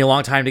it took me a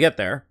long time to get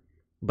there,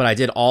 but I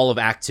did all of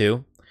Act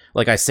 2.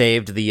 I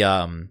saved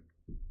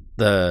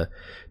the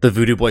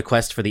Voodoo Boy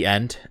quest for the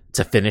end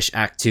to finish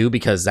Act 2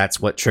 because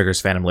that's what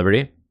triggers Phantom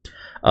Liberty.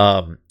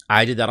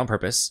 I did that on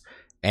purpose.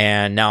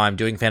 And now I'm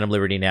doing Phantom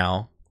Liberty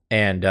now.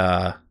 And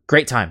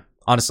great time,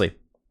 honestly.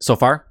 So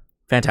far,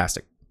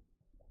 fantastic.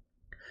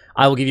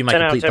 I will give you my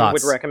complete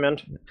thoughts. Would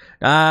recommend?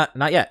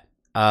 Not yet.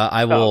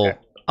 I will. Okay.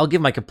 I'll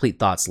give my complete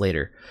thoughts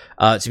later.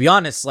 To be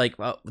honest,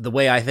 the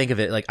way I think of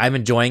it, I'm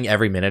enjoying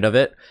every minute of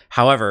it.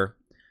 However,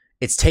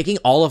 it's taking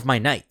all of my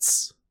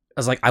nights. I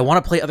was I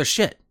want to play other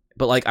shit,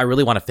 but I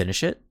really want to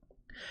finish it,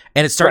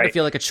 and it's starting to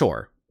feel like a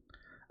chore.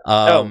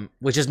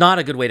 Which is not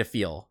a good way to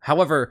feel.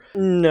 However,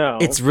 no,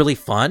 it's really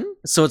fun.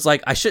 So it's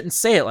I shouldn't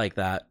say it like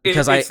that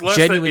because I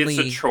genuinely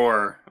it's a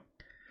chore.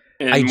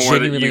 I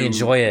genuinely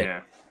enjoy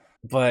it,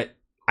 but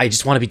I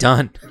just want to be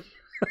done.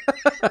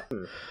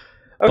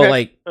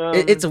 Okay. But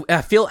I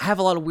have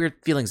a lot of weird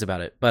feelings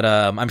about it. But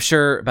I'm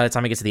sure by the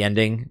time I get to the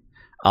ending,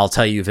 I'll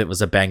tell you if it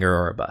was a banger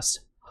or a bust.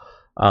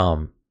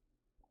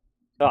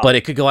 But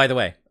it could go either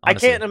way.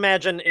 Honestly. I can't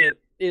imagine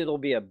it'll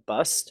be a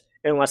bust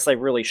unless they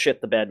really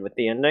shit the bed with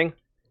the ending.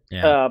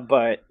 Yeah.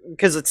 But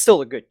because it's still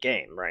a good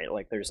game, right?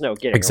 There's no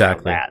getting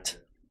around that.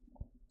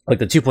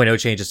 The 2.0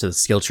 changes to the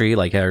skill tree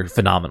are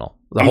phenomenal.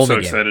 I'm so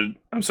excited.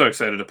 I'm so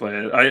excited to play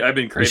it. I've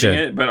been craving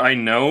it, but I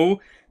know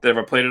that if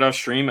I played it off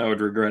stream, I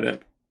would regret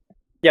it.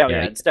 Yeah,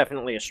 it's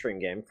definitely a stream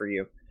game for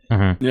you.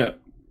 Mm-hmm. Yeah.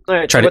 All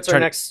right, what's our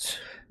next?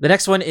 The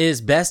next one is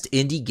Best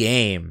Indie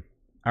Game.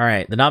 All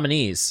right, the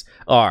nominees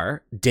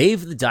are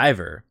Dave the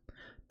Diver,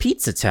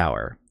 Pizza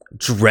Tower,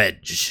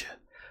 Dredge,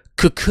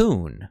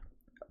 Cocoon,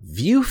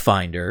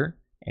 Viewfinder,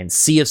 and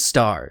Sea of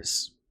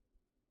Stars.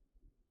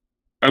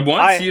 I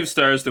want Sea of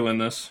Stars to win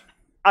this.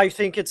 I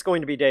think it's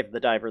going to be Dave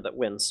the Diver that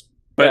wins.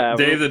 But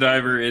Dave the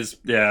Diver is,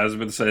 I was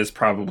about to say, is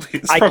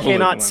probably. I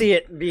cannot see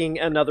it being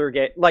another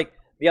game.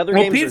 The other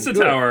games Pizza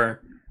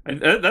Tower.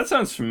 That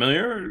sounds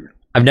familiar.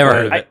 I've never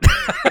heard of it.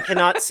 I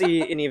cannot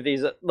see any of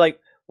these.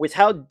 With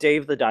how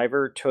Dave the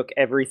Diver took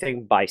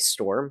everything by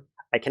storm,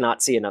 I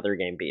cannot see another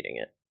game beating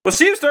it. Well,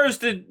 Sea of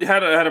Stars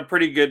had a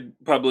pretty good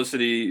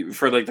publicity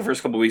for the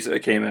first couple of weeks that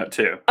it came out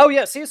too. Oh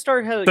yeah, Sea of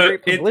Stars had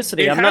great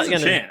publicity. I'm not gonna.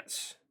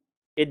 Chance.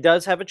 It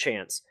does have a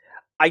chance.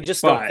 I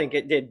just don't think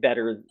it did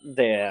better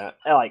than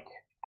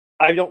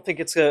I don't think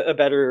it's a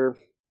better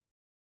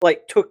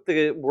took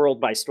the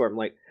world by storm.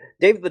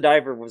 Dave the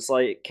Diver was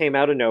came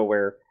out of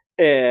nowhere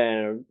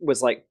and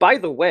was by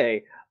the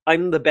way,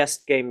 I'm the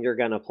best game you're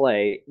gonna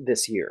play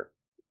this year.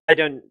 I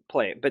didn't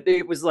play it, but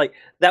it was like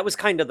that was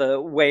kind of the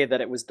way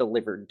that it was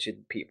delivered to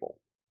people.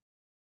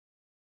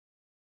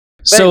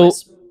 But So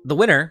anyways, the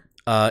winner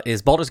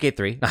is Baldur's Gate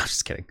 3. No, I'm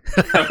just kidding.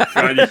 Oh,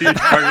 God, you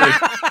totally-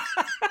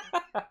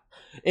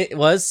 It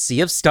was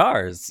Sea of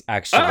Stars,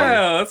 actually.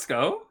 Oh, let's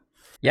go.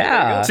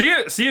 Yeah.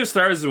 Sea of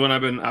Stars is one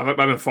I've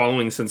been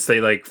following since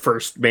they like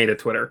first made a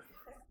Twitter,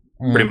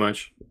 pretty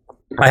much.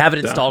 I have it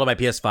installed on my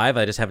PS5.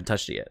 I just haven't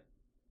touched it yet.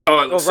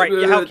 Oh, right.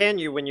 How can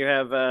you when you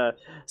have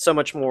so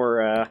much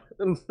more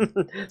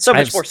so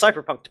much more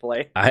Cyberpunk to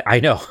play? I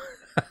know.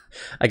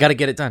 I got to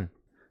get it done.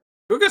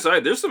 Look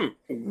aside, there's some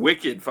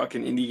wicked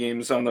fucking indie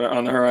games on the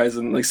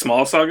horizon. Like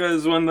Small Saga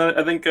is one that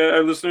I think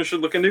our listeners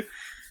should look into.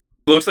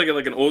 Looks like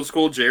an old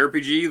school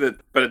JRPG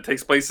but it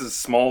takes place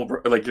as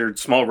your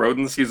small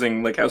rodents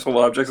using like household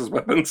objects as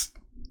weapons.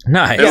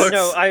 Nice.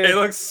 It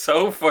looks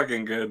so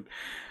fucking good.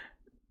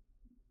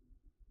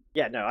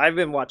 Yeah, no, I've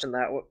been watching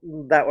that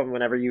one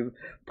whenever you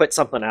put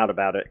something out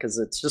about it because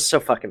it's just so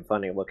fucking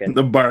funny looking.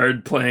 The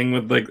bard playing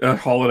with like a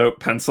hollowed out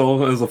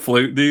pencil as a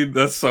flute, dude.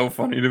 That's so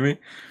funny to me.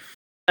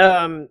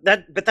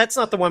 But that's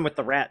not the one with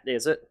the rat,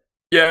 is it?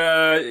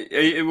 Yeah,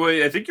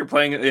 I think you're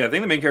playing. Yeah, I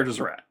think the main character's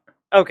a rat.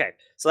 Okay,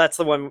 so that's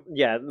the one,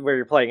 yeah, where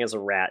you're playing as a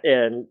rat,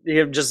 and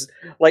he just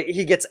like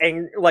he gets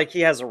angry, like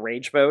he has a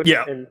rage mode.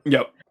 Yeah, and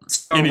yep.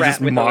 a And he rat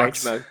just with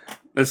mocks. a rage mode.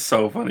 That's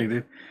so funny,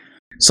 dude.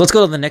 So let's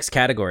go to the next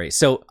category.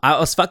 So I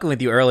was fucking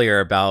with you earlier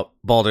about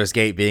Baldur's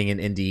Gate being an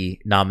indie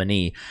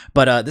nominee,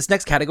 but this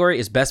next category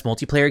is Best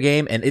Multiplayer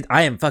Game, and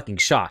I am fucking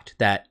shocked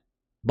that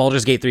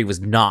Baldur's Gate 3 was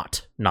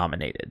not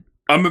nominated.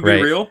 I'm gonna be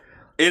Right. real.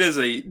 It is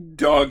a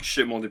dog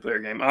shit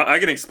multiplayer game. I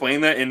can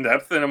explain that in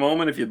depth in a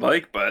moment if you'd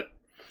like, but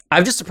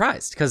I'm just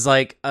surprised because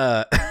like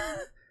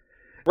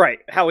Right?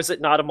 How is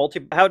it not a multi?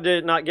 How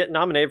did it not get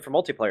nominated for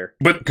multiplayer?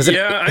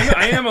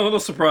 I am a little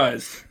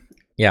surprised.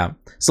 yeah.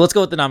 So let's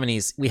go with the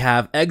nominees. We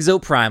have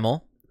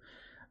Exoprimal,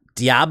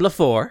 Diablo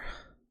 4,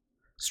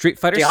 Street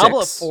Fighter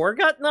Diablo 6. 4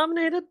 got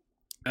nominated.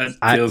 That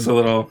feels a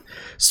little.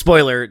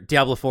 Spoiler: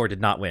 Diablo 4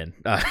 did not win.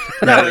 No,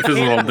 It feels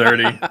a little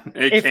dirty.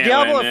 If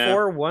Diablo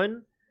 4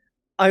 won,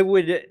 I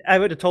would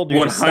have told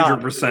you to stop.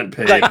 100%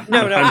 paid. Like,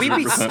 no, we'd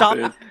be 100%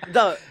 stopped.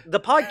 paid. The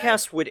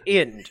podcast would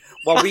end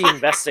while we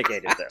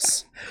investigated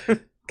this.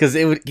 Because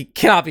it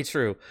cannot be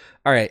true.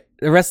 All right,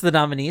 the rest of the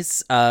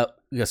nominees: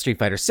 we got Street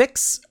Fighter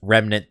 6,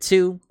 Remnant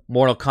 2,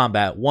 Mortal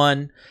Kombat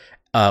 1,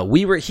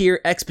 We Were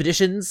Here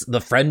Expeditions: The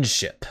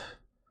Friendship.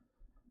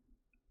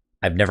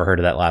 I've never heard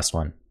of that last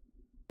one.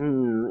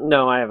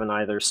 No, I haven't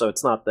either. So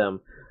it's not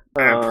them.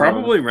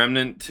 Probably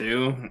Remnant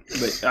 2,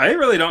 but I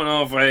really don't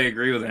know if I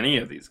agree with any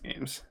of these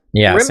games.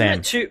 Yeah,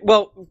 Remnant same. 2.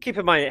 Well, keep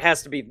in mind it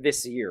has to be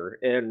this year,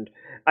 and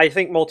I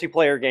think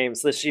multiplayer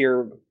games this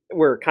year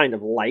were kind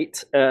of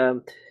light.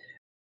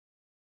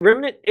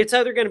 Remnant. It's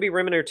either going to be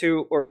Remnant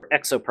 2 or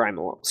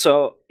Exoprimal.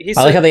 So he's.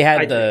 I like how they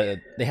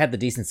had the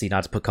decency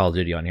not to put Call of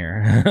Duty on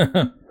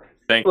here.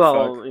 Thank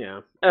Well, fuck.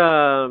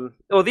 yeah.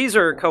 Well, these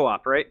are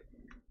co-op, right?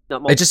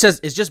 Not It just says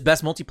it's just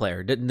best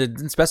multiplayer.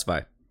 Didn't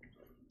specify.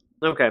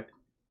 Okay.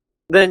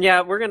 Then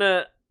yeah, we're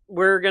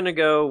gonna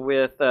go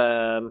with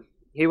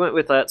he went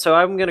with that, so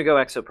I'm gonna go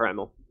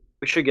Exoprimal.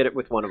 We should get it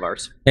with one of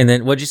ours. And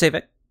then what'd you say,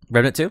 Vic?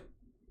 Remnant 2?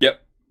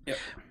 Yep.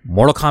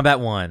 Mortal Kombat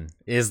 1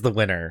 is the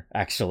winner,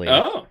 actually.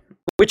 Oh.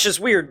 Which is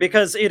weird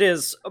because it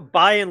is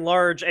by and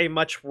large a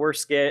much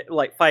worse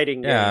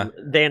fighting Yeah. game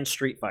than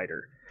Street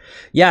Fighter.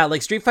 Yeah,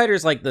 like Street Fighter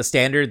is like the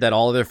standard that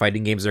all other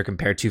fighting games are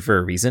compared to for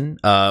a reason.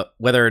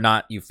 Whether or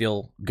not you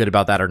feel good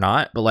about that or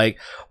not, but like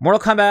Mortal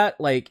Kombat,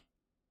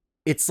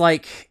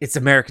 it's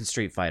American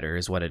Street Fighter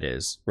is what it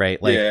is,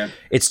 right? Like Yeah.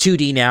 it's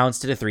 2D now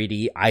instead of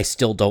 3D. I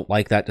still don't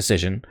like that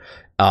decision.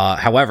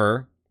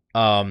 However,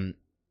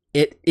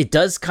 it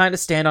does kind of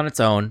stand on its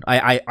own.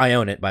 I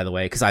own it, by the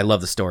way, because I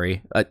love the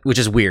story, which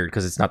is weird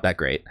because it's not that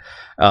great.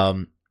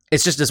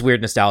 It's just this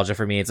weird nostalgia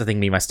for me. It's a thing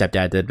me and my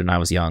stepdad did when I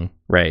was young,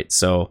 right?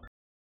 So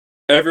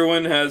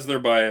Everyone has their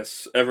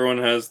bias. Everyone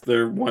has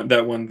their one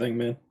thing,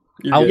 man.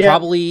 You're I'll good.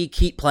 probably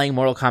keep playing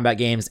Mortal Kombat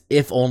games,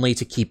 if only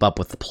to keep up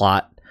with the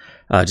plot,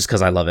 just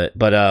because I love it.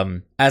 But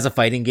as a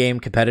fighting game,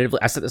 competitively,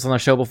 I said this on the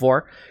show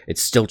before.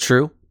 It's still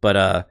true,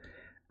 but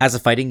as a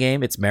fighting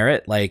game, it's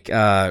merit. Like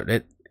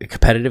a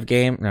competitive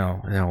game,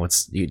 no,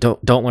 it's you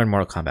don't learn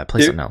Mortal Kombat.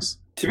 Play something else.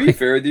 To be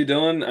fair with you,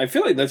 Dylan, I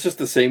feel like that's just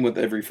the same with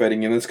every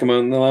fighting game that's come out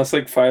in the last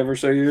 5 or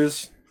so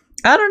years.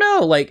 I don't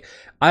know. Like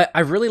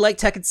I really like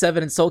Tekken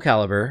 7 and Soul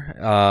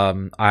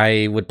Calibur.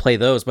 I would play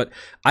those, but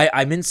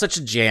I'm in such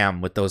a jam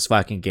with those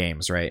fucking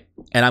games, right?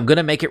 And I'm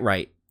gonna make it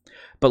right.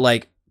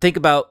 But think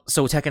about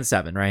Tekken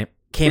 7, right?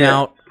 Came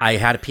out. I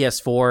had a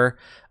PS4.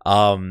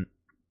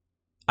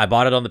 I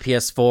bought it on the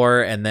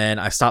PS4, and then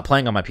I stopped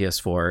playing on my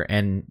PS4,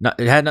 and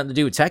it had nothing to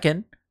do with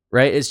Tekken,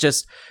 right? It's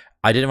just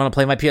I didn't want to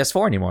play my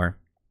PS4 anymore.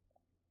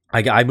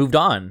 I moved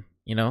on.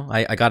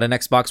 I got an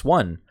Xbox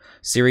One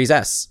Series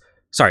S.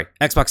 Sorry,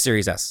 Xbox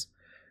Series S,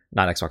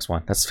 not Xbox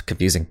One. That's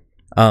confusing.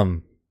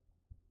 And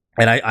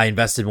I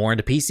invested more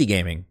into PC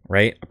gaming,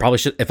 right? I probably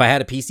should, if I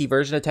had a PC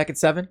version of Tekken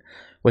 7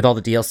 with all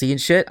the DLC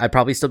and shit, I'd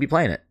probably still be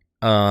playing it.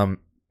 And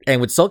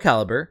with Soul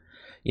Calibur,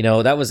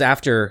 that was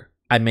after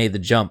I made the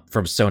jump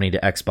from Sony to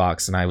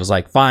Xbox, and I was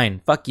like,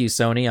 fine, fuck you,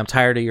 Sony. I'm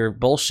tired of your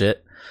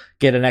bullshit.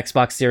 Get an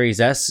Xbox Series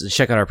S.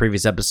 Check out our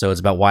previous episodes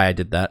about why I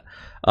did that,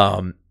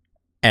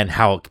 and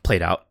how it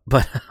played out.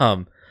 But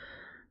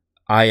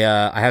I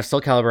have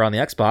Soul Calibur on the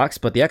Xbox,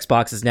 but the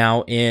Xbox is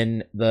now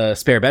in the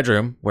spare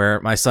bedroom where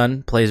my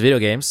son plays video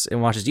games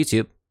and watches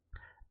YouTube,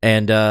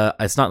 and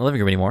it's not in the living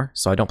room anymore,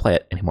 so I don't play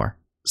it anymore.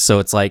 So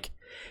it's like,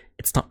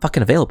 it's not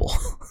fucking available.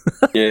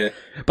 Yeah,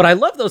 but I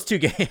love those two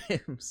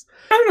games.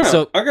 I don't know.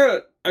 So I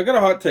got a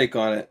hot take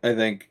on it. I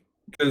think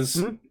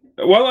because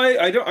well,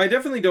 I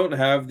definitely don't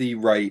have the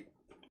right,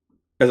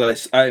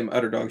 because I'm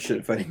utter dog shit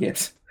at fighting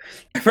games.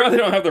 I probably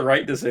don't have the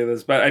right to say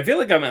this, but I feel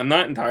like I'm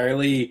not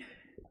entirely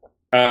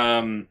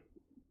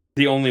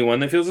the only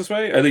one that feels this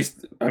way. At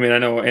least, I mean, I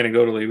know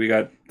anecdotally we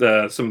got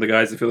some of the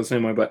guys that feel the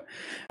same way, but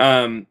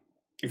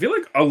I feel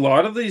like a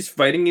lot of these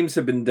fighting games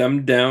have been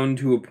dumbed down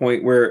to a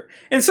point where,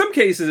 in some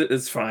cases,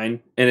 it's fine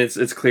and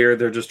it's clear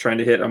they're just trying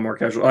to hit a more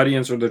casual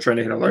audience, or they're trying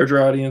to hit a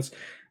larger audience,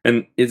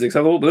 and it's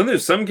acceptable. But then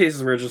there's some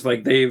cases where it's just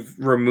like they've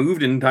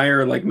removed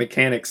entire like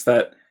mechanics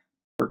that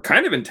were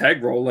kind of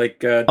integral,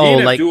 like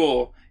DNF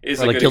Duel is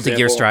like Guilty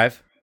Gear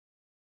Strive.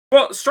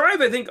 Well,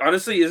 Strive, I think,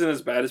 honestly, isn't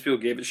as bad as people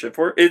gave it shit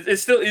for. It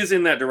still is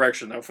in that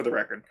direction, though, for the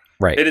record.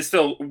 Right. It is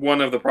still one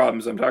of the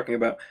problems I'm talking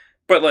about.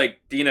 But, like,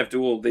 DNF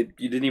Duel,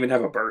 you didn't even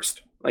have a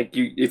burst. Like,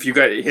 if you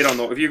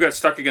got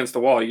stuck against the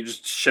wall, you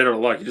just shit out of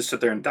luck. You just sit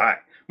there and die.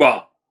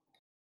 Well,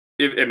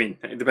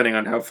 depending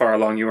on how far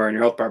along you are in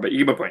your health bar, but you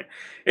get my point.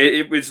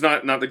 It's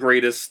not the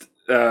greatest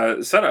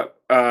setup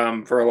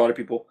for a lot of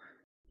people.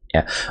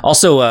 Yeah.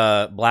 Also,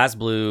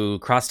 BlazBlue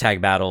Cross Tag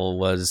Battle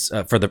was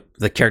for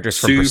the characters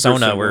from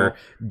Persona were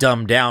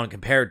dumbed down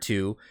compared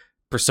to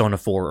Persona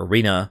 4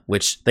 Arena,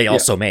 which they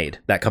also made,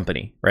 that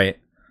company, right?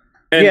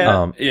 And,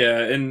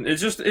 and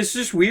it's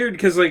just weird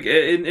because, like,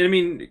 and I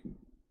mean,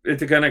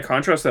 to kind of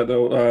contrast that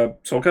though,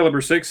 Soul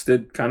Calibur 6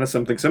 did kind of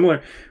something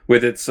similar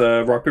with its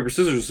rock paper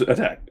scissors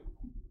attack.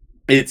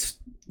 You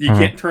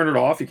can't turn it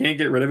off. You can't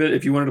get rid of it.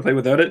 If you wanted to play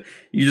without it,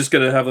 you just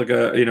gotta have like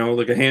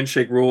a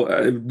handshake rule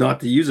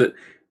not to use it.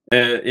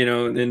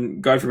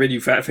 And God forbid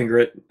you fat finger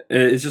it.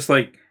 It's just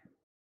like,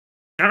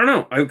 I don't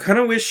know. I kind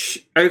of wish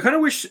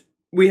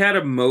we had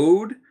a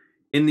mode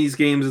in these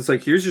games. It's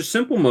like, here's your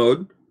simple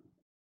mode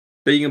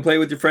that you can play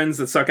with your friends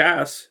that suck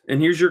ass,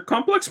 and here's your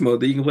complex mode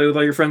that you can play with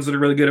all your friends that are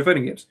really good at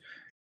fighting games.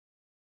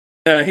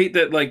 I hate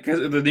that, like,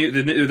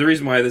 the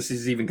reason why this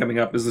is even coming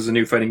up is there's a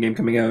new fighting game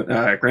coming out,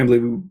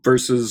 Granblue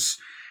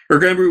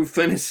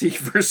Fantasy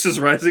versus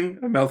Rising,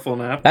 a mouthful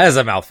nap. That is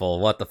a mouthful.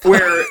 What the fuck?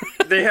 Where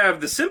they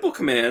have the simple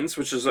commands,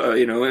 which is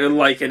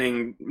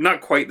likening, not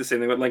quite the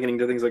same thing, but likening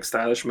to things like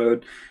stylish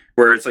mode,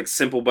 where it's like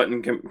simple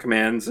button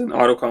commands and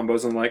auto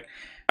combos and like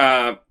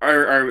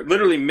are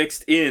literally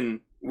mixed in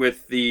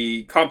with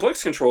the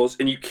complex controls,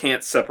 and you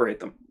can't separate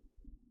them.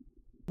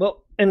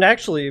 Well, and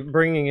actually,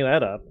 bringing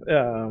that up,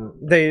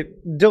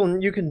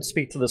 Dylan, you can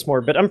speak to this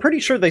more, but I'm pretty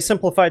sure they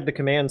simplified the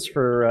commands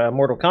for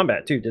Mortal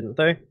Kombat too, didn't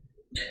they?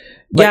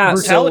 Like,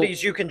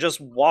 brutalities you can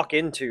just walk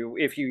into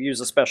if you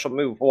use a special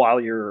move while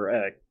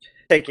you're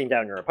taking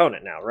down your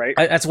opponent now, right?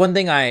 That's one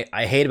thing I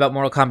hate about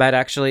Mortal Kombat,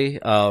 actually,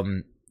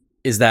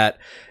 is that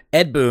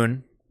Ed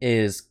Boon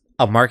is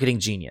a marketing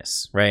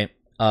genius, right?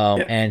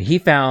 And he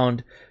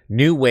found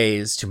new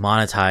ways to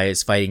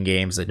monetize fighting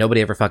games that nobody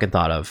ever fucking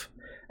thought of.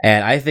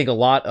 And I think a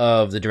lot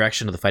of the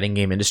direction of the fighting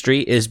game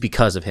industry is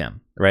because of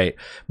him, right?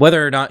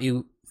 Whether or not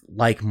you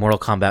like Mortal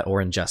Kombat or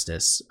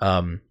Injustice,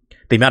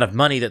 the amount of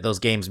money that those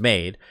games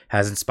made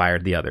has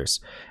inspired the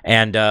others.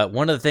 And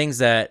one of the things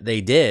that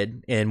they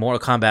did in Mortal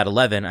Kombat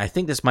 11, I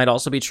think this might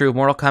also be true of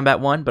Mortal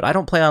Kombat 1, but I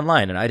don't play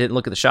online and I didn't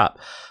look at the shop.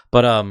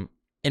 But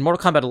in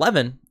Mortal Kombat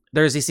 11,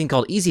 there's this thing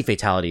called easy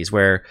fatalities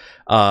where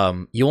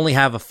you only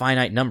have a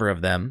finite number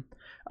of them,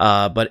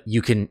 but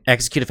you can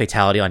execute a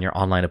fatality on your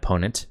online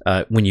opponent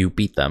when you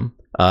beat them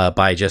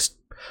by just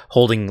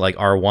holding like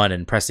R1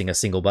 and pressing a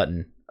single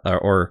button.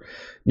 Or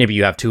maybe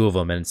you have two of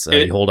them and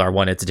you hold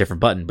R1, it's a different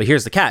button. But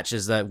here's the catch,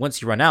 is that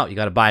once you run out, you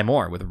got to buy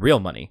more with real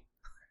money.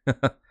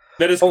 That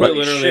is quite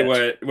literally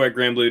what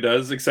Granblue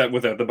does, except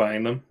without the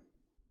buying them.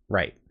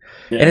 Right.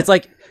 Yeah. And it's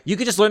like, you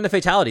could just learn the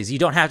fatalities. You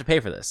don't have to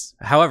pay for this.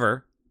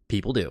 However,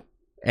 people do.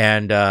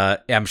 And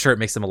I'm sure it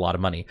makes them a lot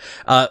of money.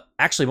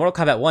 Actually,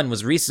 Mortal Kombat 1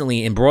 was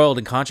recently embroiled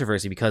in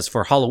controversy because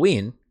for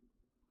Halloween,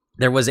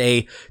 there was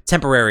a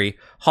temporary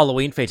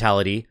Halloween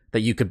fatality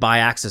that you could buy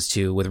access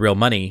to with real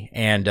money,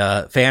 and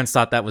fans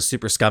thought that was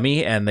super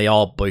scummy, and they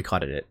all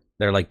boycotted it.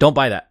 They're like, don't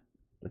buy that.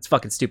 It's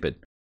fucking stupid.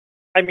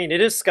 I mean,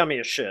 it is scummy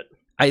as shit.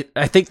 I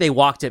think they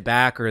walked it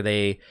back, or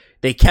they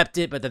kept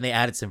it, but then they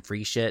added some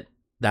free shit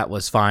that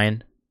was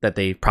fine, that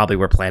they probably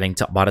were planning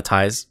to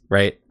monetize,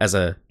 right, as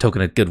a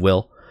token of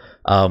goodwill.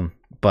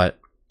 But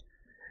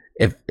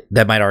if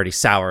that might already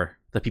sour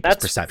the people's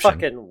perception.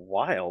 That's fucking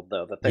wild,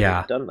 though, that they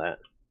have done that.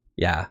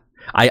 Yeah.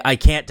 I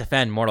can't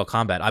defend Mortal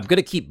Kombat. I'm going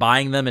to keep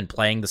buying them and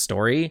playing the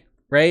story,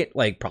 right?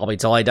 Like, probably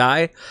till I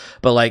die.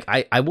 But, like,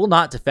 I will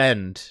not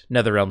defend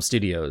NetherRealm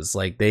Studios.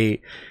 Like,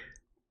 they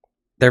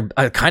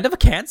they're kind of a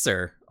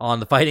cancer on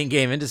the fighting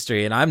game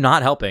industry, and I'm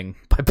not helping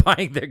by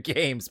buying their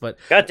games. But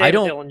God damn I it,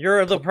 don't. Dylan,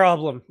 you're the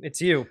problem. It's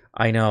you.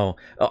 I know.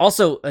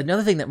 Also,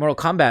 another thing that Mortal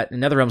Kombat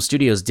and NetherRealm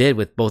Studios did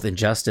with both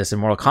Injustice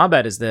and Mortal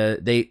Kombat is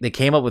they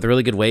came up with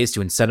really good ways to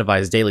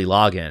incentivize daily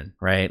login,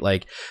 right?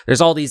 Like there's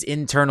all these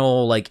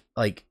internal like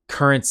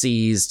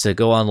currencies to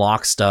go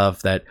unlock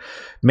stuff that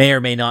may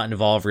or may not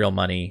involve real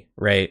money,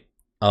 right?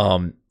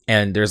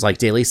 And there's like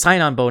daily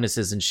sign-on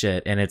bonuses and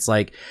shit, and it's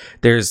like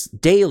there's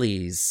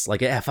dailies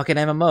like a fucking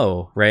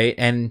MMO, right?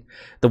 And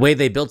the way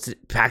they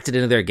packed it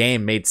into their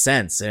game made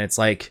sense, and it's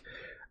like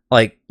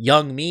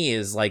young me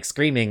is like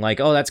screaming like,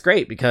 oh, that's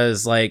great,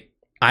 because like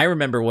I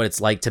remember what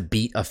it's like to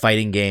beat a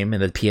fighting game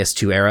in the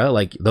PS2 era.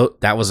 Like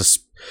that was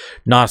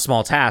not a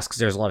small task because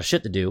there's a lot of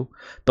shit to do.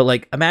 But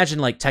like imagine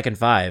like Tekken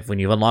 5 when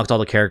you've unlocked all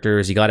the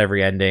characters, you got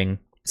every ending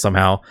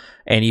somehow,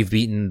 and you've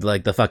beaten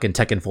like the fucking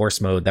Tekken Force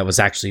mode that was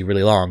actually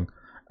really long.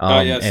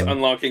 Yes,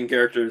 unlocking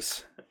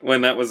characters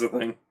when that was a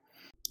thing.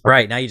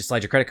 Right, now you just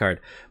slide your credit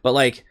card. But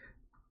like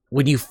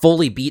when you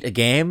fully beat a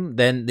game,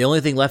 then the only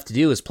thing left to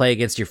do is play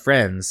against your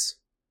friends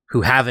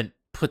who haven't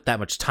put that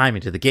much time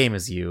into the game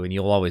as you, and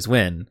you'll always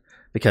win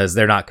because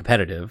they're not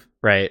competitive,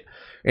 right?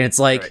 And it's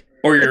like... Right.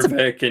 Or you're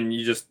Vic and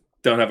you just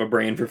don't have a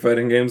brain for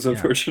fighting games,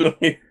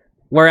 unfortunately. Yeah.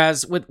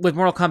 Whereas with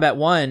Mortal Kombat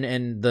 1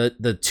 and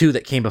the 2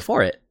 that came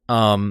before it,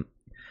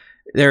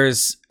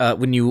 there's...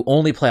 when you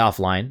only play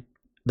offline,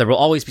 there will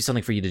always be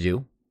something for you to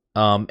do,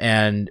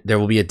 and there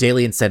will be a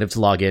daily incentive to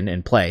log in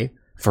and play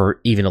for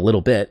even a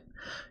little bit.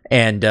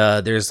 And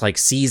there's like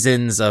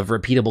seasons of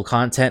repeatable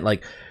content,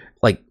 like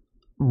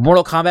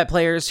Mortal Kombat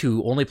players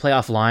who only play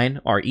offline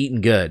are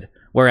eating good.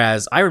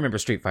 Whereas I remember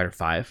Street Fighter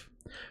 5,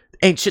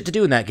 ain't shit to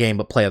do in that game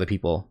but play other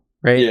people,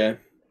 right? Yeah.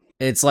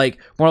 It's like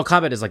Mortal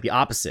Kombat is like the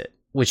opposite,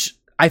 which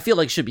I feel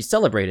like should be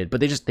celebrated, but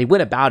they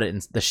went about it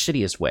in the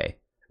shittiest way,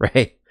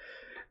 right?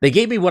 They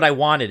gave me what I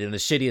wanted in the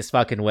shittiest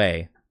fucking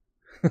way.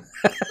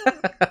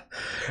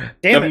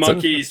 Damn the it.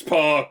 monkey's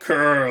paw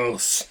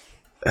curls.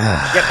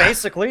 Yeah,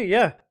 basically,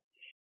 yeah.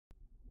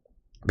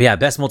 But yeah,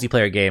 best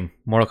multiplayer game,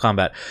 Mortal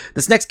Kombat.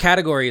 This next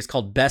category is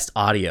called Best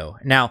Audio.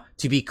 Now,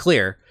 to be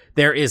clear,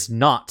 there is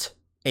not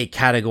a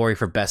category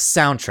for Best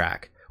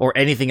Soundtrack or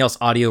anything else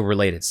audio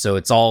related, so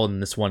it's all in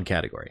this one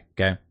category,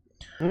 okay?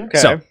 Okay.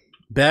 So,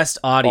 Best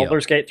Audio.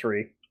 Baldur's Gate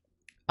 3.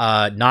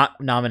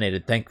 Not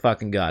nominated, thank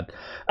fucking God.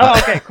 Oh,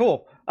 okay,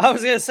 cool. I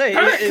was gonna say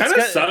It kind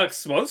of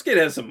sucks. Baldur's Gate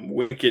has some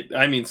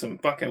some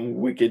fucking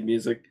wicked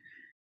music.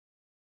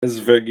 It's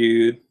very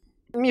good.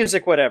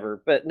 Music,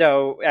 whatever, but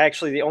no,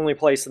 actually the only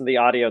place in the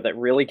audio that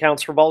really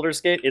counts for Baldur's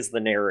Gate is the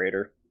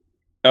narrator.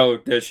 Oh,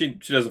 yeah, she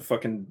does a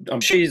fucking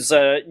She's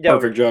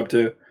perfect job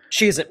too.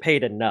 She isn't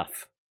paid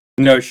enough.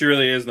 No, she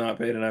really is not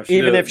paid enough.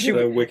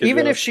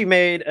 If she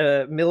made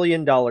 $1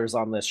 million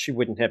on this, she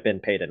wouldn't have been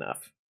paid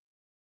enough.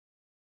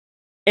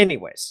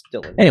 Anyways,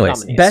 Dylan.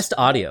 Nominees. Best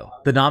Audio.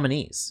 The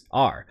nominees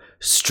are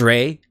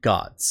Stray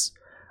Gods,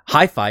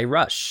 Hi-Fi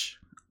Rush,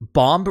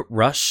 Bomb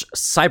Rush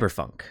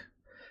Cyberpunk,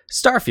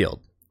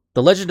 Starfield,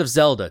 The Legend of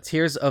Zelda: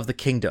 Tears of the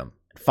Kingdom,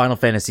 Final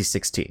Fantasy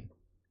 16.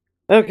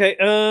 Okay,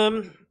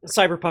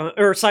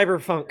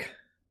 Cyberpunk.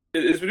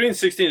 It's between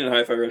 16 and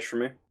Hi-Fi Rush for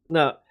me.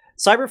 No,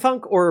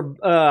 Cyberpunk or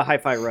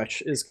Hi-Fi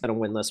Rush is gonna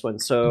win this one.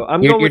 So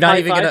I'm You're going with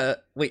not Hi-Fi.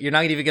 you're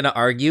not even gonna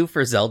argue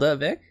for Zelda,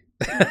 Vic?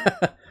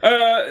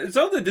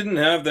 Zelda didn't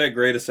have that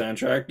great a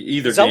soundtrack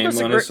either. Zelda's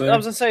game, honestly. I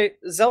was gonna say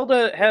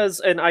Zelda has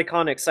an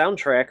iconic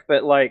soundtrack,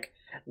 but like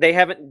they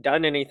haven't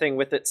done anything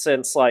with it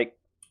since like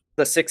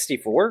the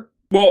 64.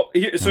 Well,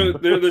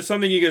 there's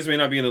something you guys may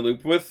not be in the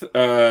loop with.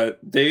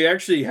 They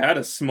actually had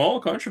a small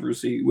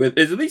controversy with,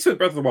 at least with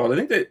Breath of the Wild. I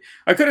think that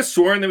I could have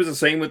sworn there was the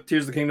same with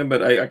Tears of the Kingdom,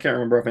 but I can't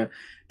remember offhand.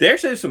 They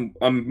actually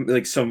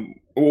have some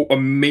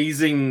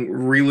amazing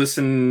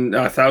re-listen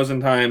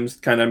 1,000 times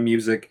kind of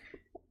music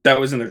that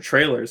was in their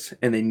trailers,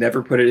 and they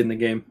never put it in the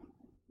game.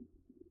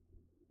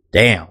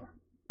 Damn.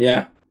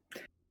 Yeah,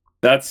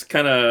 that's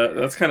kind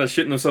of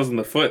shitting themselves in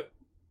the foot.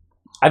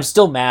 I'm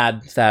still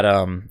mad that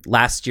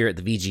last year at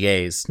the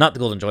VGAs, not the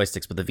Golden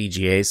Joysticks, but the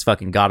VGAs,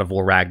 fucking God of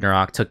War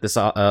Ragnarok took this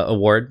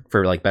award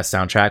for like best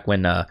soundtrack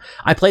when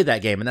I played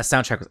that game and that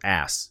soundtrack was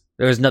ass.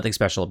 There was nothing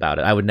special about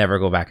it. I would never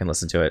go back and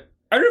listen to it.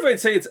 I don't know if I'd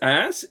say it's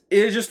ass.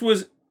 It just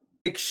was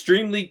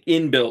extremely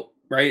inbuilt,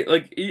 right?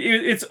 Like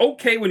it's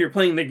okay when you're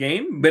playing the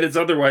game, but it's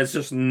otherwise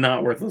just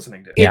not worth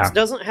listening to. Yeah. It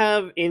doesn't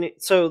have any.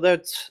 So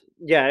that's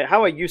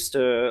how I used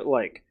to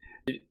like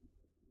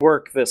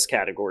work this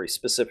category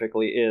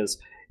specifically is.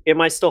 Am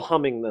I still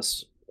humming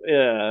this?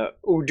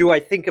 Or do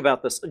I think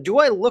about this? Do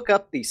I look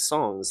up these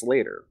songs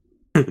later?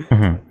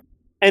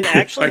 And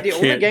actually, the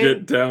only game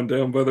get down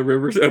by the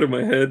rivers out of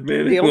my head,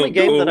 man. The only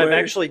game that I've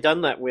actually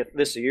done that with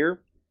this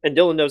year, and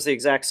Dylan knows the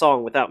exact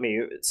song without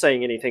me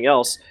saying anything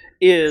else,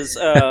 is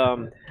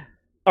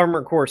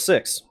Armored Core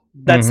 6.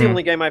 That's the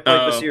only game I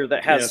played this year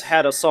that has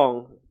had a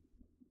song.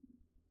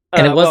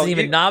 And it wasn't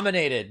even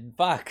nominated.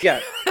 Fuck. Yeah.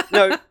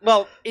 No.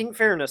 Well, in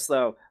fairness,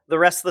 though, the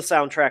rest of the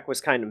soundtrack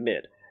was kind of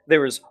mid.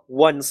 There was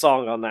one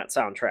song on that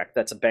soundtrack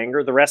that's a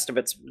banger. The rest of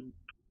it's...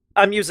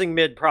 I'm using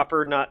mid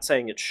proper, not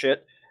saying it's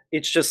shit.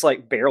 it's just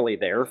like barely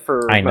there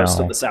for I most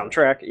know. of the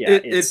soundtrack. Yeah,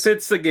 It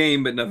fits the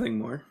game, but nothing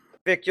more.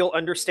 Vic, you'll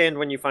understand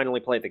when you finally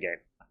play the game.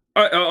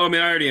 I mean,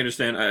 I already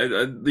understand.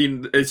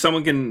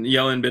 Someone can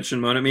yell and bitch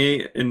and moan at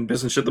me and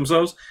piss and shit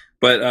themselves,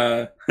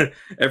 but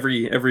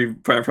every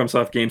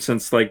FromSoft game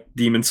since like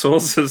Demon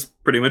Souls has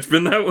pretty much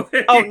been that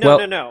way. Oh no,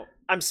 Well- no.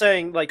 I'm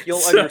saying like you'll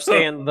So-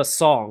 understand the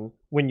song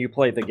when you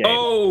play the game.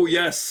 Oh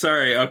yes,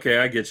 sorry. Okay,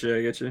 I get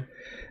you.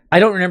 I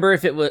don't remember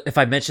if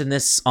I mentioned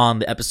this on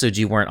the episode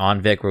you weren't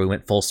on, Vic, where we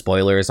went full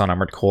spoilers on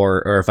Armored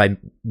Core, or if I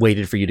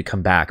waited for you to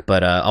come back.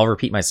 But I'll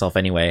repeat myself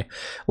anyway.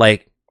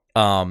 Like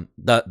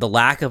the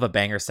lack of a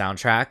banger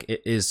soundtrack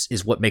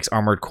is what makes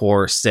Armored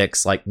Core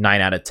 6 like 9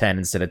 out of 10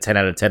 instead of 10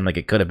 out of 10 like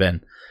it could have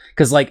been.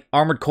 Because like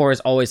Armored Core has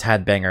always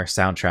had banger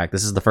soundtrack.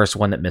 This is the first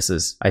one that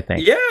misses, I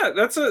think. Yeah,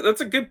 that's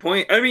a good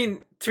point. I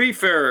mean, to be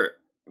fair,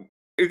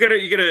 you gotta.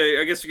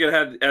 I guess you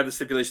gotta add the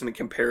stipulation that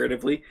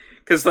comparatively,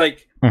 because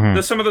like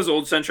Mhm. some of those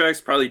old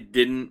soundtracks probably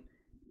didn't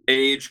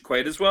age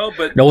quite as well.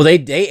 But No, they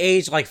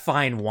age like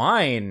fine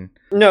wine.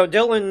 No,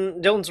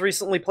 Dylan's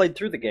recently played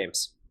through the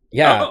games.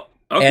 Yeah.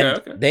 Oh, okay, and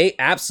okay. they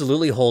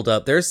absolutely hold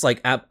up. There's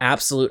like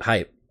absolute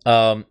hype.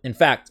 In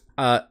fact,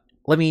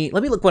 let me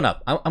look one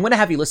up. I'm gonna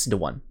have you listen to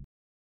one.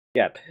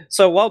 Yeah.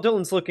 So while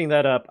Dylan's looking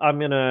that up, I'm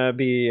gonna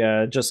be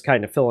just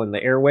kind of filling the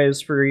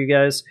airwaves for you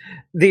guys.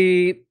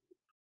 The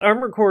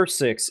Armored Core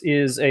 6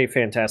 is a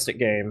fantastic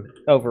game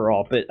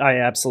overall, but I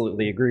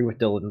absolutely agree with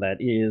Dylan that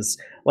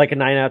is like a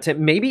 9 out of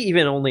 10, maybe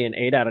even only an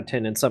 8 out of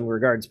 10 in some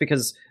regards,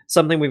 because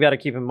something we've got to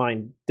keep in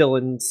mind,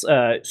 Dylan's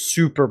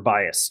super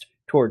biased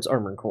towards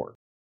Armored Core.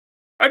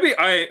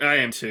 I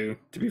am too,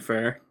 to be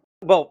fair.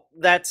 Well,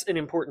 that's an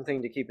important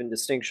thing to keep in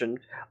distinction.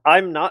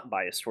 I'm not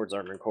biased towards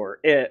Armored Core,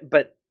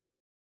 but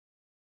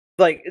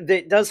like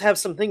it does have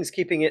some things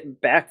keeping it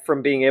back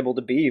from being able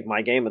to be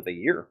my game of the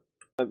year.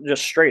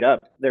 Just straight up,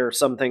 there are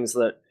some things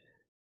that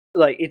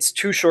like it's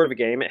too short of a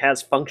game. It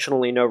has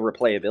functionally no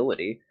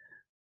replayability.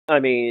 I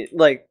mean,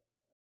 like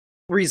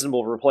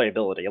reasonable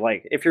replayability.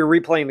 Like if you're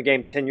replaying the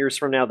game 10 years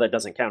from now, that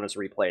doesn't count as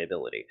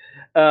replayability.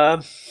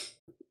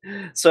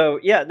 So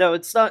yeah, no,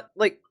 it's not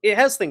like it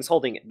has things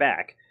holding it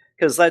back,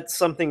 because that's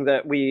something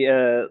that we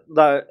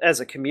as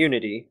a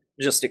community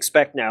just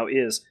expect now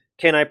is,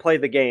 can I play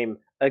the game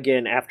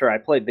again after I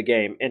played the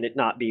game and it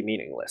not be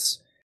meaningless?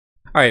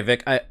 All right,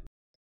 Vic.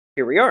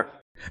 Here we are.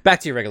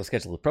 Back to your regular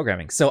schedule of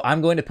programming. So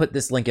I'm going to put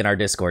this link in our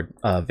Discord,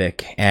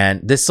 Vic.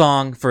 And this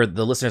song, for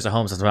the listeners at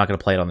home, since we're not going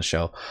to play it on the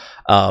show,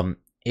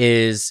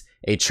 is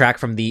a track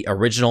from the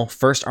original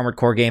first Armored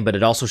Core game, but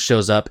it also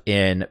shows up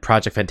in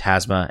Project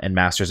Phantasma and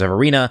Masters of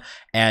Arena.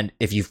 And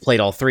if you've played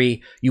all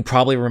three, you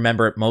probably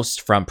remember it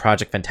most from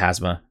Project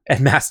Phantasma and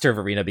Master of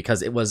Arena,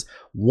 because it was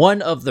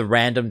one of the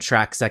random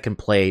tracks that can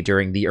play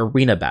during the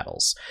arena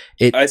battles.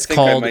 I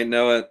might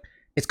know it.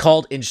 It's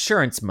called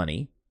Insurance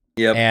Money.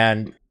 Yep.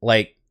 And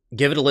like,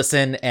 give it a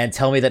listen and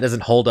tell me that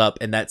doesn't hold up,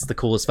 and that's the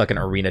coolest fucking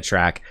arena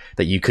track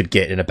that you could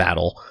get in a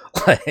battle.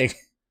 Like,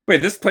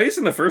 Wait, this plays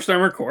in the first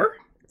Armored Core?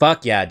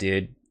 fuck yeah,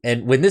 dude.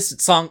 And when this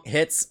song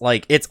hits,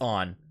 like, it's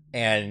on,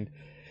 and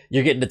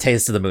you're getting the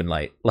taste of the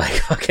moonlight. Like,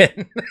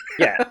 fucking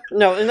Yeah,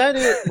 no, and that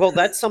is, well,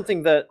 that's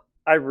something that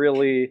I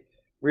really,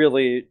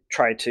 really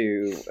try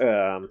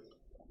to.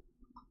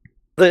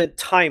 The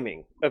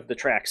timing of the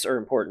tracks are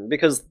important,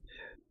 because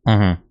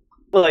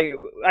like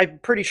I'm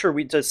pretty sure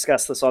we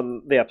discussed this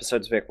on the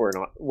episodes Vic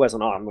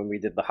wasn't on when we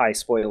did the high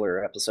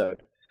spoiler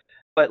episode,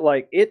 but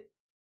like it,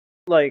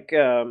 like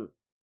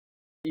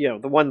you know,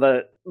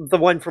 the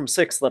one from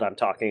 6 that I'm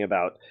talking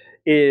about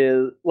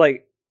is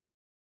like,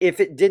 if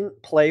it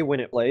didn't play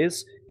when it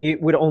plays,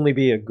 it would only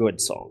be a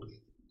good song.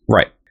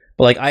 Right.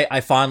 But like,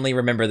 I fondly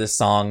remember this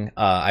song.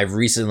 I've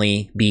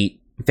recently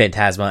beat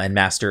Phantasma and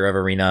Master of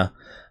Arena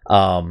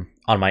on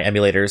my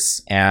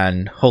emulators,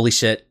 and holy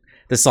shit,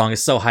 this song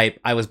is so hype.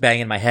 I was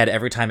banging my head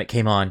every time it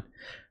came on.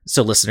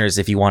 So listeners,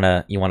 if you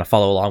wanna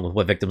follow along with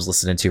what Victim's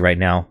listening to right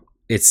now,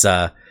 it's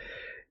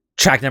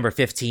track number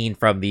 15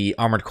 from the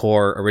Armored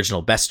Core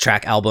original Best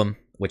Track album,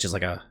 which is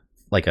like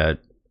a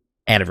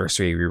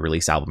anniversary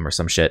re-release album or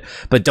some shit.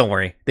 But don't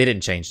worry, they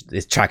didn't change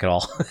this track at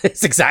all.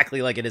 It's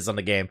exactly like it is on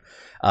the game.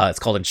 It's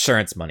called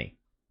Insurance Money,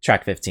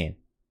 track 15.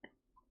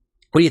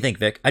 What do you think,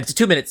 Vic? It's a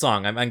 2-minute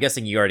song. I'm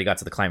guessing you already got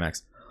to the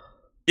climax.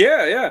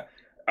 Yeah.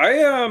 I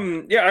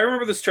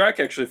remember this track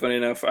actually. Funny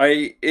enough,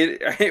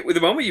 the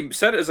moment you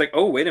said it, it's like,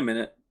 oh, wait a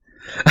minute.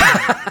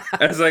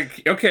 I was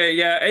like, okay,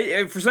 yeah.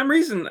 I for some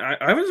reason,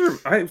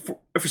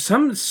 for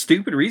some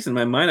stupid reason, in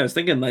my mind, I was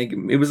thinking like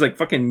it was like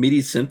fucking MIDI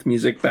synth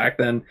music back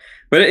then,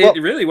 but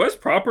it really was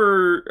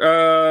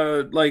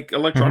proper like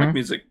electronic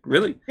music,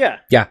 really. Yeah,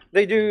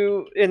 they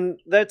do, and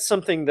that's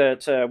something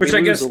that Which we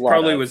I lose guess a lot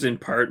probably of. was in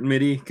part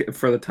MIDI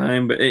for the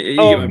time, but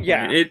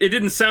it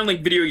didn't sound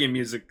like video game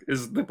music.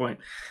 Is the point?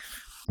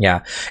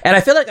 Yeah, and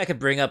I feel like I could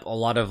bring up a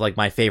lot of like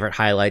my favorite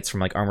highlights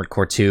from like Armored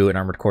Core 2 and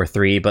Armored Core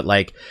 3, but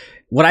like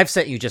what I've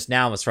sent you just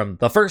now was from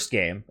the first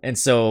game, and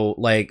so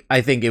like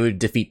I think it would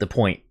defeat the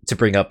point to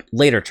bring up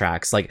later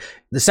tracks. Like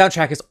the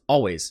soundtrack has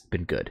always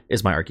been good,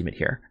 is my argument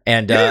here,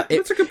 and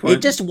That's a good point.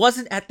 it just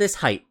wasn't at this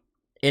height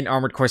in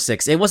Armored Core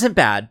 6. It wasn't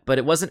bad, but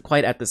it wasn't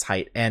quite at this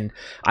height, and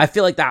I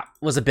feel like that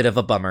was a bit of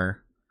a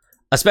bummer,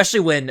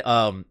 especially when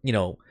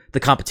the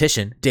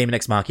competition, Daemon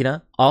X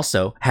Machina,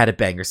 also had a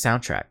banger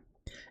soundtrack.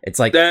 It's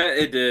like that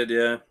it did,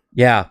 yeah.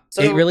 Yeah,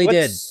 so it really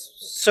did.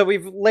 So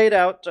we've laid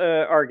out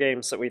our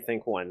games that we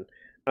think won.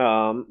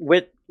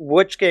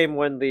 Which game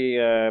won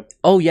the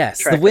oh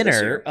yes, the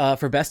winner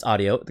for best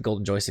audio at the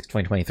Golden Joystick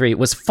 2023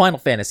 was Final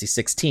Fantasy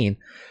 16.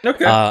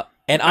 Okay.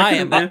 And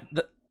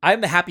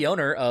I'm the happy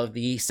owner of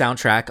the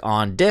soundtrack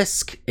on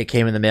disc. It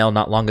came in the mail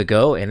not long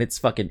ago, and it's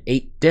fucking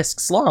 8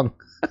 discs long.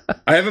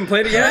 I haven't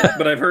played it yet,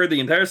 but I've heard the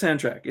entire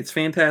soundtrack. It's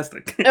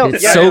fantastic. Oh,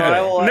 it's so good.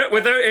 No,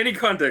 without any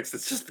context,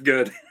 it's just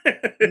good.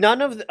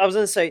 None of the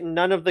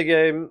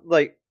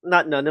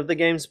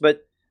games,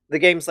 but the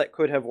games that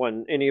could have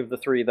won, any of the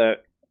 3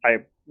 that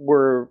I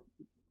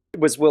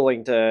was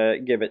willing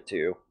to give it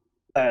to.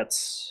 I'm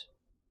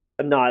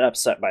not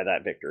upset by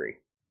that victory.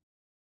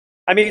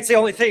 I mean, it's the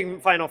only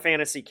thing Final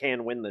Fantasy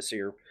can win this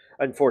year,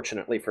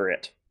 unfortunately for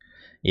it.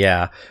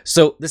 Yeah.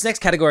 So this next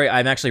category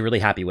I'm actually really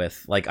happy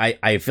with. Like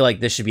I feel like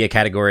this should be a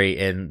category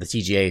in the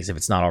TGAs if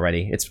it's not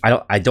already.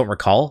 I don't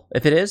recall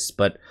if it is,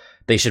 but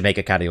they should make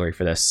a category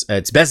for this.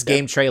 It's best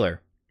game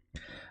trailer.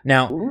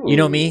 Now, you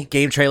know me,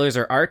 game trailers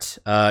are art.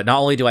 Not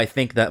only do I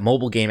think that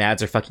mobile game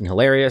ads are fucking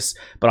hilarious,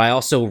 but I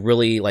also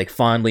really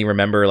fondly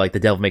remember the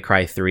Devil May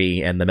Cry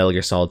 3 and the Metal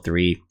Gear Solid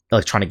 3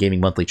 Electronic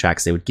Gaming monthly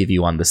tracks they would give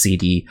you on the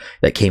CD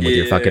that came with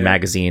your fucking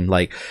magazine.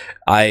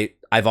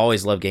 I've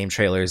always loved game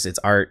trailers. It's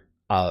art.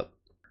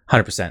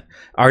 100%.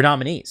 Our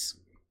nominees.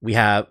 We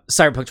have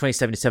Cyberpunk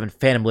 2077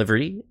 Phantom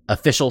Liberty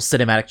official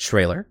cinematic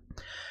trailer,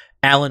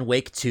 Alan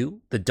Wake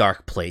 2 The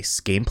Dark Place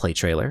gameplay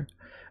trailer,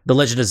 The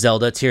Legend of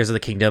Zelda Tears of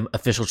the Kingdom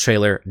official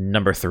trailer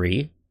number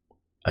 3.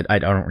 I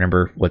don't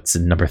remember what's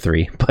in number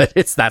 3, but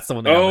that's the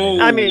one.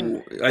 I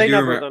mean, they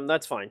number them.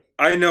 That's fine.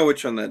 I know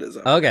which one that is.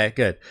 Okay,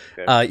 good.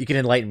 You can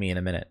enlighten me in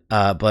a minute.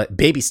 But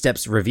Baby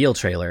Steps reveal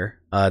trailer.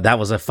 That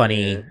was a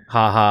funny,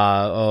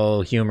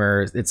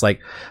 humor. It's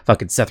like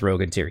fucking Seth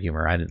Rogen tier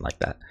humor. I didn't like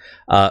that.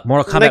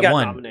 Mortal Kombat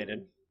 1.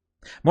 Nominated.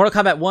 Mortal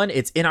Kombat 1.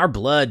 It's In Our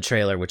Blood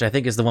trailer, which I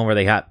think is the one where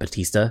they got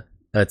Batista.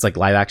 It's like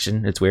live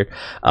action. It's weird.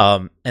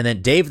 And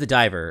then Dave the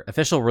Diver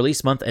official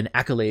release month and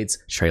accolades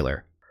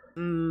trailer.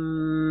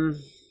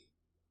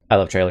 I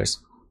love trailers.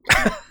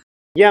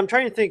 Yeah, I'm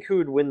trying to think who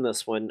would win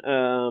this one.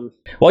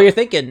 While you're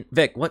thinking,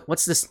 Vic,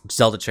 what's this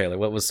Zelda trailer?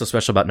 What was so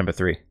special about number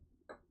 3?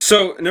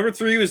 So number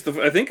 3 was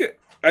I think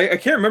I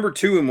can't remember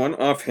 2 and 1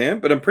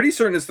 offhand, but I'm pretty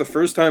certain it's the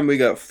first time we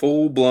got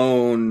full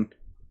blown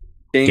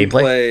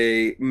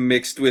gameplay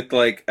mixed with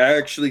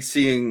actually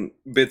seeing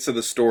bits of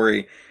the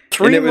story.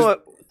 3 and it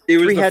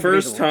was the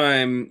first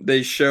time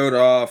they showed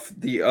off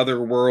the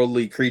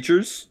otherworldly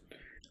creatures.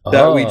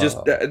 That we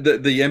just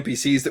the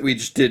NPCs that we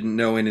just didn't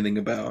know anything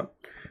about.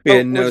 We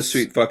had no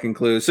sweet fucking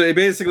clue. So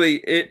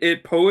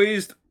it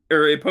posed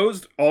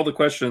all the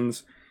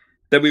questions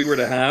that we were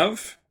to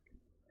have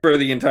for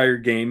the entire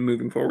game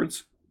moving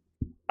forwards.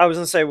 I was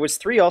gonna say, was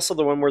 3 also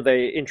the one where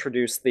they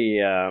introduced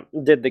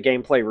did the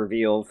gameplay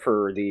reveal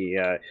for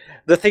the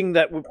thing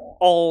that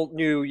all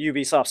new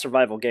Ubisoft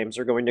survival games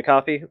are going to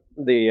copy?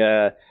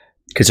 The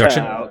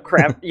construction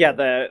craft. Yeah,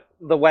 the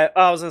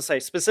I was gonna say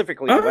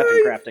specifically the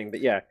weapon crafting,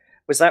 but yeah.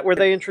 Was that where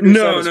they introduced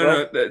that as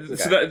well? No. Okay.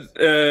 So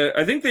that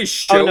I think they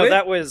show it.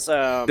 That was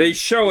they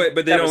show it,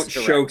 but they don't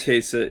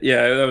showcase it.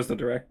 Yeah, that was the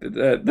directed.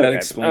 That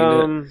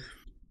explained it.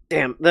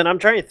 Damn. Then I'm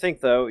trying to think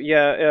though.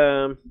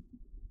 Yeah.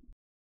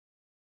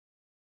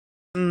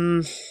 I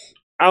don't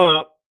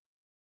know.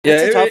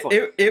 It's a tough one.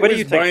 It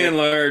was by and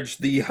large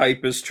the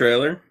hypest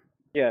trailer.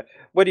 Yeah.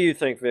 What do you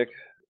think, Vic?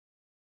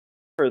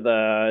 For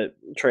the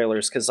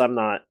trailers, because I'm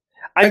not.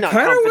 I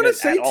kind of want to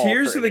say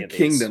Tears of the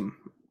Kingdom.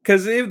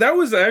 Because that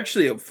was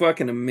actually a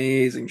fucking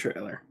amazing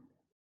trailer.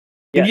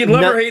 Yeah, if you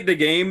love or hate the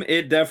game,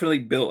 it definitely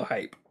built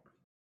hype.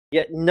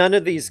 Yeah, none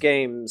of these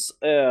games,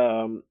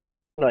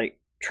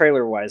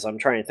 trailer-wise, I'm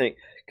trying to think.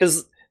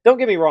 Because, don't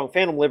get me wrong,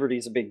 Phantom Liberty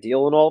is a big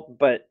deal and all,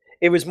 but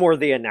it was more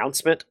the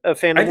announcement of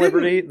Phantom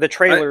Liberty. The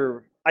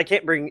trailer, I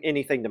can't bring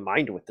anything to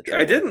mind with the trailer.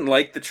 I didn't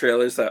like the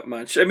trailers that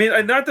much. I mean,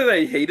 not that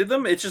I hated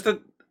them, it's just that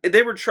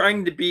they were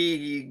trying to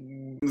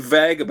be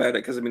vague about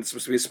it, because, it's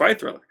supposed to be a spy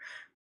thriller.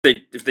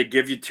 If they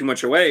give you too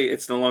much away,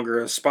 it's no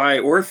longer a spy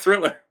or a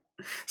thriller.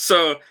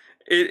 So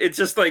it's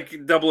just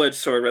double-edged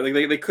sword,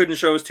 right? They couldn't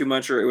show us too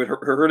much, or it would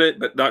hurt it.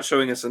 But not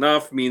showing us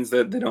enough means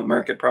that they don't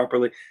market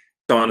properly,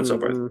 so on and so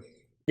forth.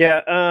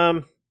 Yeah.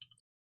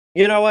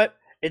 You know what?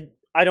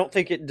 I don't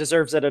think it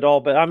deserves it at all.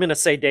 But I'm going to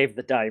say Dave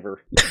the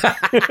Diver.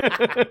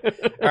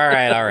 All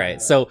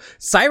right. So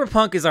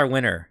Cyberpunk is our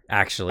winner,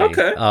 actually.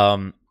 Okay.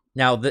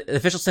 Now the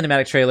official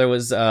cinematic trailer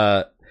was.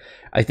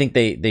 I think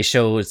they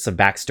showed some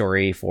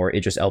backstory for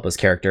Idris Elba's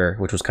character,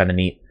 which was kind of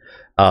neat.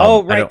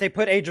 They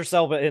put Idris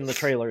Elba in the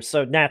trailer,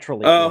 so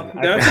naturally. Oh,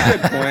 that's a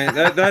good point.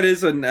 That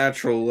is a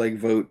natural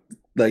vote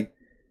magnet.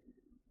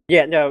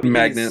 Yeah, no,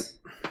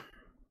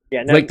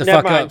 wake the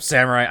fuck up,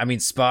 samurai. I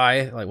mean,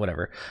 spy.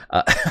 Whatever.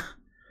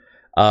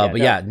 But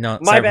yeah, no,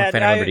 My Cyberpunk bad.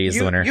 Phantom Liberty is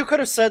the winner. You could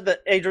have said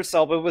that Idris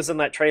Elba was in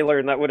that trailer,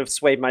 and that would have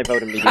swayed my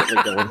vote immediately,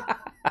 Dylan.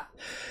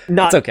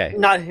 It's okay.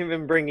 Not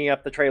even bringing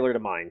up the trailer to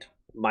mind.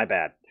 My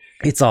bad.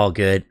 It's all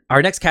good.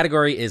 Our next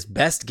category is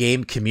Best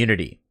Game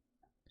Community.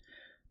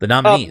 The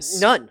nominees.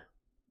 None.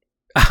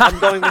 I'm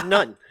going with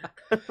none.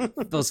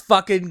 Those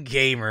fucking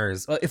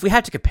gamers. If we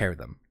had to compare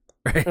them.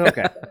 Right?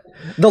 Okay.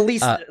 The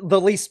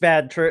least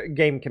bad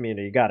game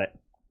community. Got it.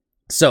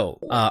 So,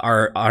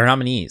 our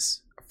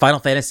nominees: Final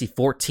Fantasy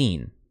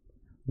XIV,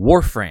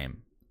 Warframe,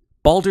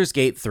 Baldur's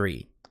Gate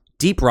 3,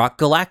 Deep Rock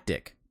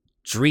Galactic,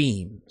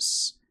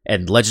 Dreams,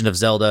 and Legend of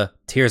Zelda: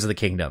 Tears of the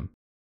Kingdom.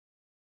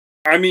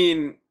 I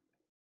mean,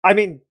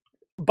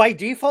 by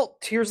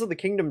default, Tears of the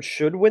Kingdom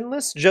should win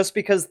this just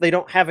because they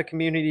don't have a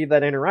community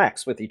that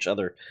interacts with each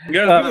other.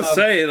 yeah, I was gonna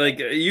say, like,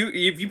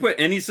 if you put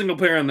any single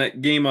player on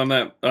that game on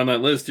that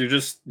list,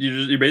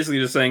 you're basically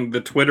just saying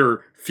the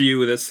Twitter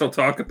few that still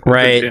talk about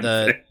Right,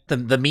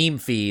 the meme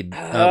feed.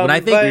 When I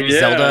think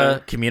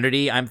Zelda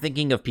community, I'm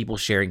thinking of people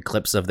sharing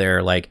clips of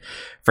their like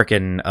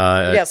freaking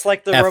yes,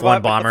 like the F1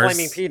 robot bombers. with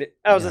the flaming penis.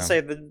 I was gonna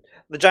say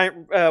the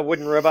giant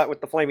wooden robot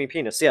with the flaming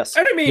penis. Yes.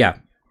 And I mean, Yeah.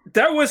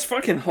 that was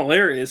fucking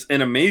hilarious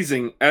and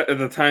amazing at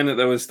the time that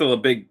was still a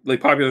big, like,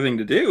 popular thing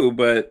to do.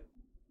 But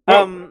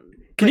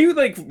can you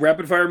like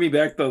rapid fire me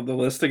back the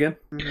list again?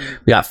 We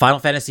got Final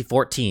Fantasy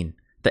XIV,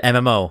 the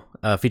MMO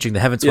featuring the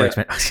Heavensward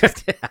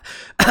expansion.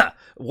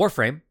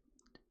 Warframe,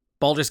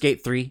 Baldur's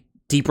Gate 3,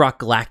 Deep Rock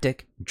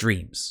Galactic,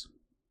 Dreams.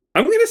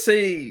 I'm gonna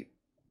say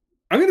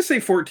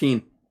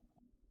 14.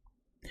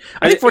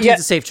 I think 14 is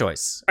a safe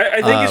choice.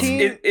 I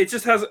think it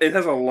just has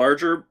a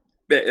larger,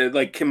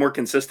 like, more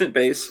consistent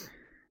base.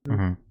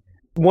 Mm-hmm.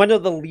 One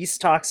of the least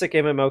toxic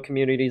MMO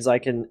communities I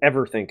can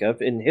ever think of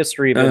in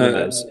history of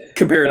MMOs.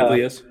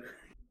 Comparatively, yes.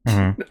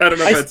 Mm-hmm. I don't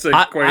know if I'd say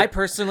quite. I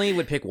personally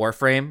would pick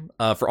Warframe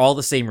for all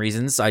the same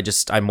reasons.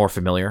 I'm more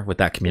familiar with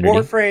that community.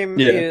 Warframe,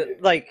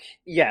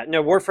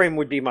 Warframe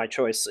would be my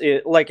choice.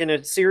 Like, in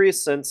a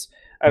serious sense,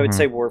 I would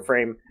say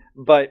Warframe.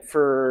 But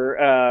for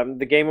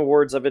the Game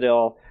Awards of it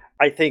all,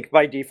 I think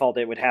by default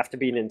it would have to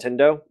be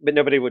Nintendo. But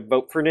nobody would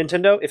vote for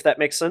Nintendo, if that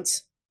makes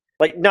sense.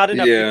 Like, not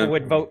enough people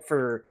would vote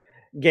for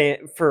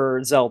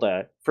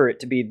Zelda for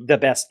it to be the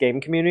best game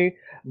community.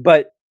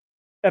 But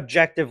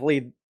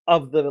objectively,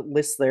 of the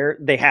list there,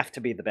 they have to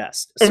be the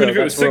best. I mean, if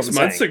it was 6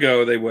 months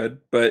ago, they would,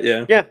 but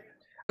yeah. Yeah.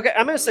 Okay,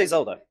 I'm going to say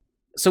Zelda.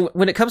 So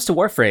when it comes to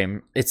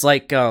Warframe, it's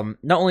like not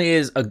only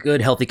is a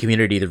good, healthy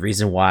community the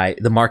reason why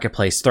the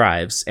marketplace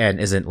thrives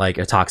and isn't like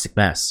a toxic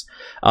mess,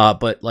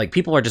 but like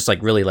people are just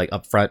like really like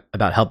upfront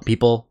about helping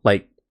people.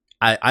 Like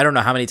I don't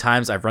know how many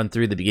times I've run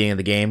through the beginning of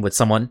the game with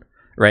someone,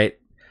 right?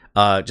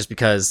 Just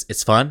because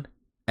it's fun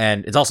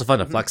and it's also fun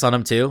to flex on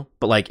them too,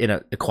 but like in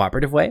a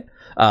cooperative way.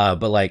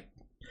 But like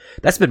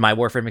that's been my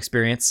Warframe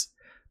experience.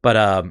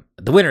 But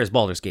the winner is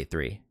Baldur's Gate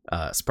 3.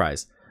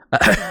 Surprise.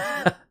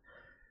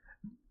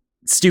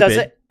 Stupid. Does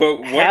it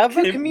But have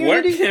a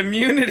community? What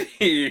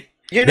community?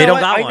 You know They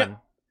don't what? got one.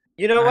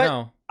 You know I what?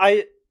 know.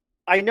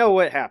 I know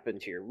what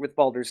happened here with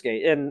Baldur's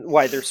Gate and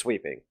why they're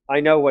sweeping. I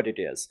know what it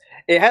is.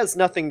 It has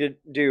nothing to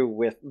do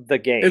with the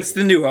game. It's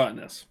the new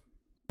hotness.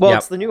 Well, Yep.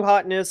 it's the new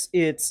hotness.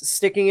 It's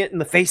sticking it in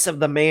the face of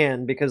the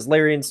man because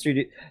Larian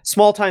Studio,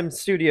 small-time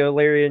studio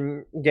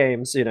Larian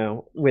Games,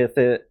 with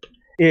it,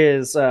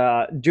 is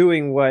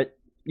doing what,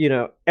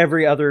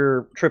 every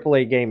other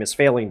AAA game is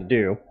failing to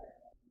do.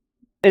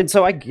 And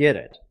so I get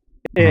it.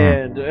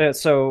 And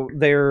so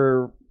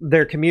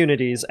their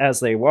communities, as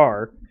they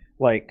are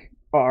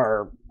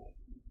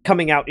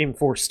coming out in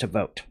force to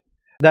vote.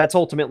 That's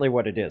ultimately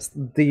what it is.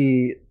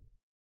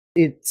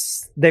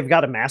 They've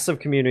got a massive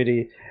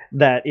community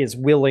that is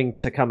willing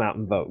to come out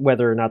and vote,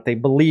 whether or not they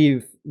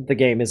believe the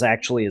game is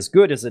actually as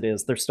good as it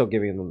is. They're still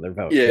giving them their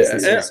vote. Yeah,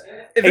 This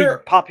is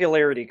a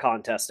popularity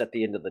contest at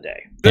the end of the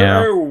day.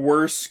 There are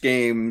worse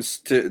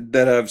games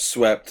that have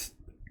swept.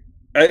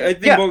 I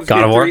think Baldur's God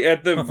Gate of War? 3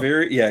 at the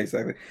very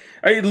exactly.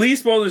 At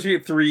least Baldur's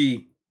Gate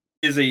 3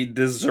 is a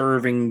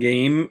deserving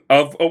game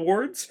of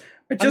awards.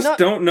 I just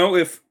don't know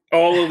if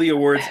all of the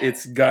awards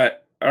it's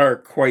got are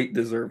quite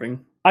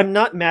deserving. I'm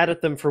not mad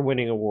at them for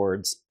winning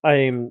awards.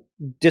 I'm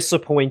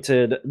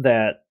disappointed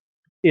that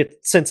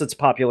since it's a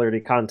popularity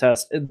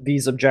contest,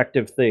 these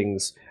objective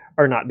things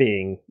are not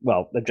being,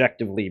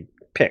 objectively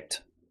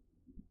picked.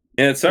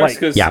 And it sucks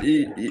because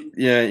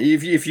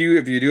if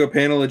you do a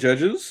panel of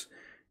judges,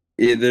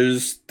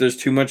 there's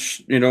too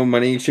much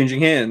money exchanging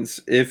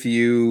hands. If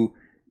you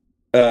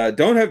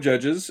don't have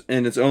judges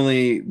and it's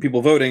only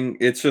people voting,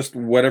 it's just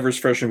whatever's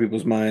fresh in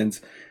people's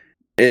minds.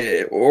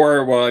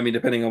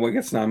 Depending on what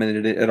gets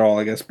nominated at all,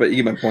 I guess. But you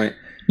get my point.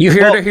 You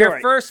heard it here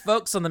right. first,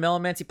 folks, on the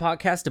Melomancy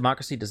podcast.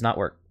 Democracy does not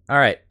work. All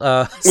right.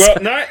 Well,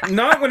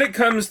 not when it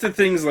comes to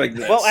things like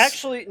this. Well,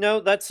 actually,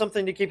 no, that's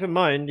something to keep in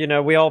mind.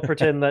 We all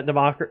pretend that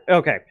democracy...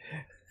 Okay.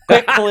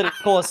 Quick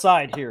political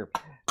aside here.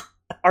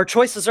 Our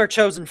choices are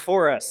chosen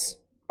for us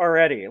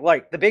already.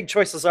 Like, the big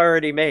choice is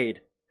already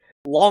made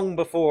long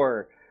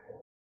before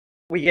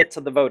we get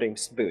to the voting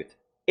booth.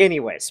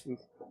 Anyways,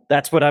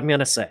 that's what I'm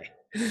going to say.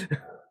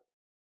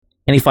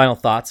 Any final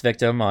thoughts,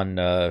 Victim, on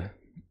the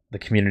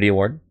community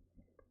award?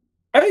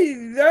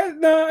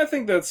 I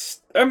think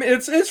that's. I mean,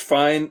 it's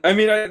fine. I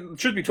mean,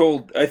 should be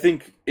told. I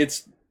think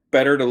it's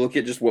better to look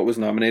at just what was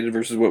nominated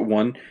versus what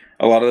won.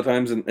 A lot of the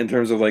times, in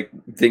terms of like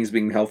things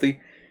being healthy.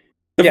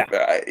 Yeah.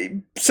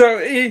 So,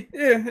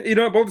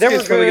 Baldur's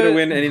Gate's probably going to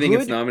win anything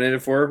it's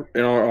nominated for.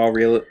 In all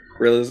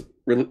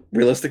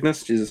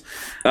realisticness, Jesus.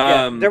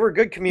 There were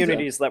good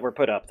communities that were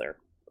put up there.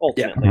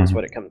 Ultimately, is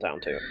what it comes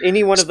down to.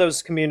 Any one of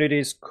those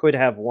communities could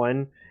have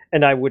won,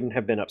 and I wouldn't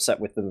have been upset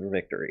with the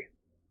victory.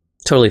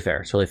 Totally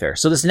fair.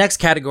 So this next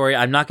category,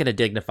 I'm not going to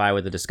dignify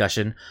with a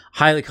discussion.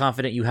 Highly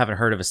confident you haven't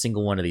heard of a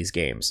single one of these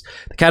games.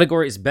 The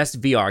category is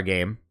Best VR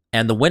Game,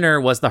 and the winner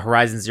was the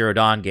Horizon Zero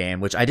Dawn game,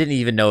 which I didn't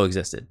even know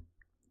existed.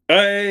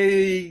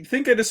 I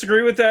think I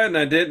disagree with that, and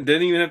I didn't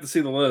even have to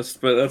see the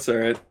list, but that's all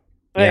right.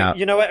 Yeah. Hey,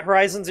 you know what?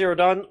 Horizon Zero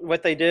Dawn,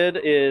 what they did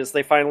is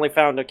they finally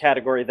found a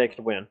category they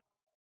could win.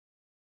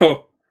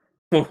 Oh.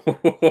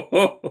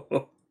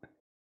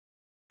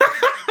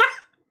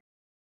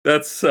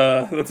 That's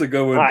a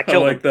good one. I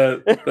like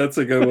that. That's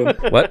a good one.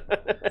 What?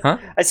 Huh?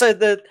 I said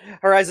that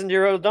Horizon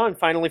Zero Dawn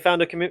finally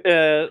found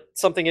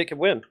something it could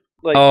win.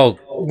 Like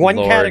one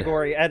Lord.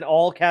 category and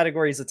all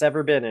categories it's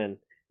ever been in.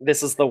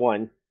 This is the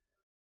one.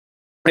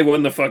 They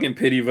won the fucking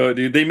pity vote,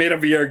 dude. They made a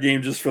VR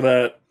game just for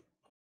that.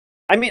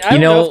 I mean, I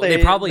don't know if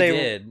they probably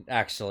did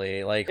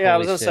actually. Like, yeah, I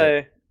was gonna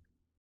say,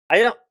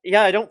 I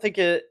don't think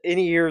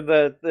any year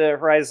the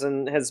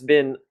Horizon has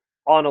been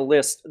on a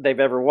list they've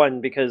ever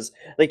won because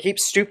they keep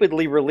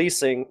stupidly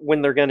releasing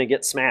when they're gonna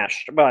get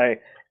smashed by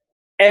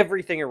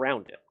everything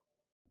around it.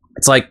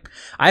 It's like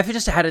I've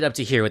just had it up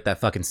to here with that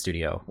fucking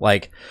studio.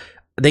 Like,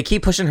 they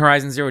keep pushing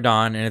Horizon Zero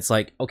Dawn, and it's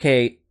like,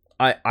 okay,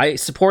 I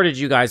supported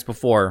you guys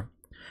before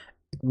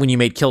when you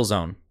made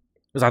Killzone,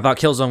 because I thought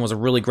Killzone was a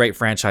really great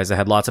franchise that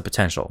had lots of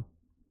potential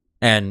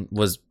and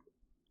was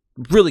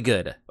really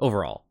good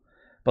overall.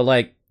 But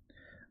like,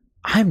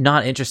 I'm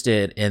not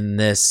interested in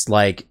this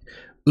like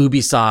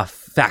Ubisoft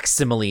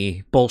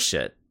facsimile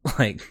bullshit.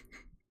 Like,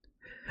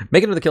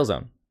 make it into the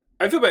Killzone.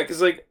 I feel bad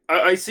because like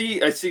I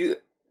see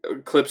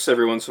clips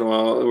every once in a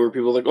while where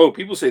people are like, oh,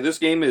 people say this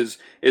game is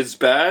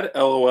bad,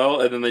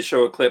 LOL, and then they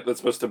show a clip that's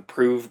supposed to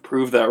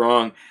prove that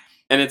wrong,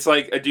 and it's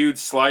like a dude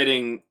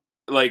sliding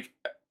like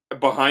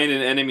behind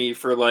an enemy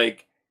for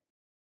like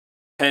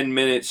 10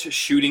 minutes,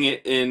 shooting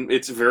it in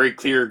its very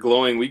clear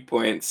glowing weak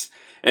points,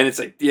 and it's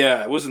like,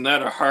 yeah, wasn't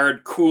that a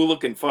hard, cool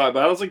looking fight?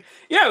 But I was like,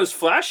 yeah, it was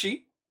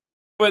flashy,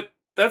 but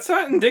that's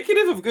not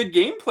indicative of good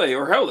gameplay,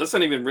 or hell, that's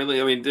not even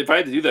really. I mean, if I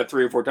had to do that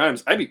 3 or 4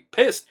 times, I'd be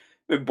pissed.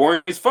 It'd be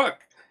boring as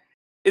fuck.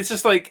 It's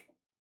just like,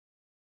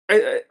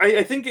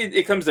 I think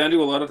it comes down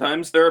to a lot of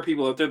times there are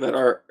people out there that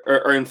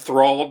are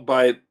enthralled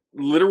by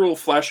literal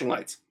flashing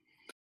lights.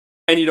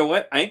 And you know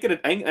what?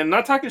 I'm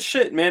not talking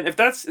shit, man. If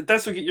that's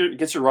what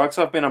gets your rocks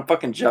off, man, I'm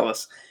fucking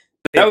jealous.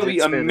 That would be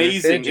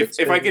amazing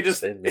if I could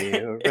just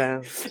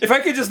if I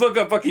could just look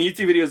up fucking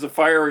YouTube videos of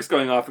fireworks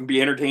going off and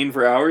be entertained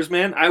for hours,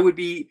 man. I would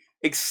be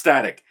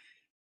ecstatic.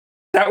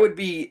 That would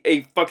be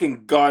a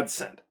fucking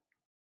godsend.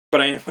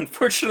 But I am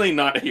unfortunately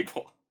not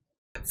able.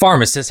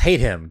 Pharmacists hate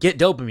him. Get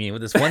dopamine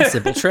with this one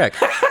simple trick.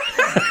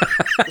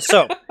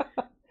 So,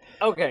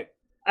 okay.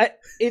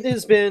 It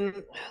has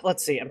been,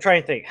 let's see, I'm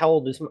trying to think. How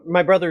old is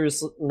my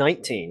brother's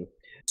 19.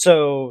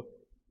 So,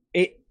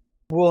 it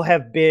will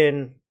have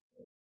been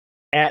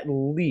at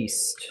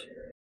least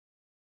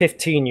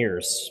 15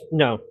 years.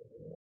 No.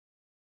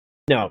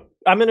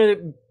 I'm going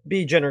to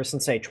be generous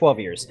and say 12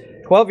 years.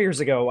 12 years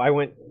ago, I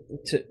went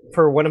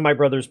for one of my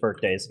brother's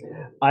birthdays,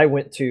 I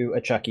went to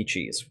a Chuck E.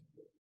 Cheese.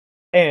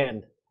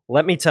 And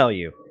let me tell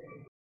you,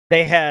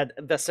 they had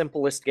the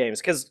simplest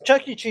games, because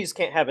Chuck E. Cheese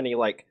can't have any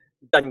like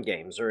gun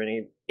games or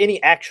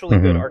any actually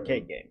good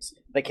arcade games.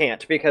 They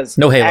can't, because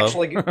no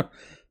Halo.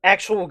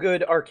 actual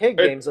good arcade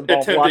games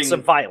involve lots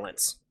of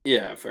violence.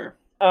 Yeah, fair.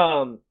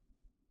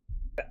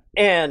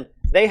 And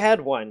they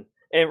had one,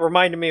 and it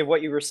reminded me of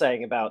what you were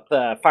saying about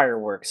the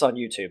fireworks on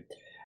YouTube.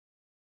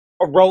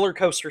 A roller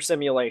coaster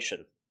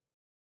simulation.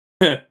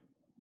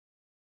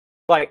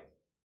 Like,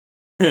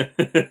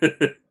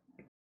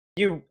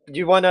 you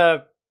want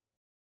to,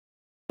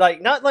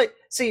 like, not like,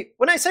 see,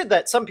 when I said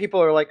that, some people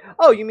are like,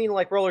 oh, you mean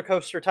like Roller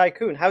Coaster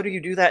Tycoon? How do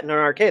you do that in an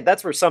arcade?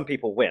 That's where some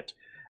people went.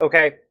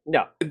 Okay?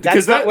 No.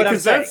 That's not what I'm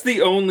saying. Because that's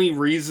the only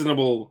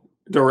reasonable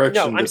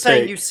direction. No, I'm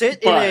saying you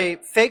sit in a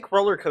fake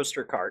roller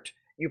coaster cart,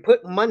 you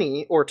put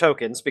money or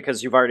tokens,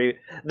 because you've already,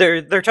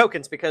 they're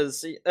tokens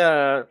because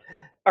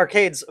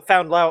arcades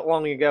found out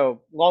long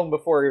ago, long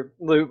before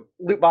loot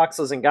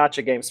boxes and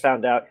gacha games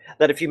found out,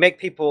 that if you make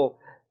people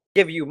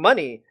give you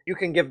money, you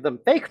can give them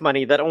fake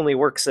money that only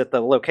works at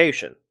the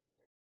location.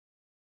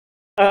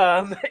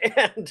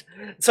 And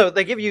so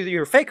they give you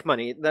your fake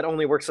money that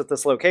only works at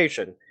this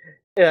location,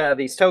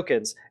 these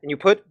tokens, and you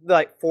put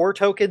like 4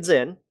 tokens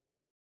in,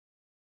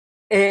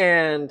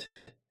 and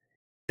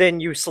then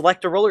you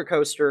select a roller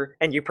coaster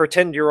and you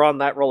pretend you're on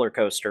that roller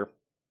coaster.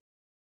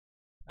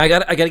 I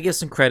gotta give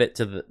some credit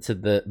to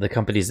the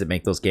companies that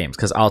make those games,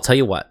 because I'll tell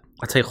you what.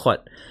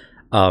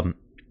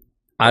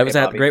 I was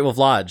at Bobby. Great Wolf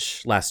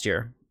Lodge last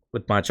year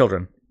with my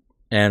children,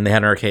 and they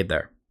had an arcade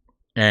there.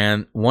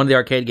 And one of the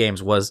arcade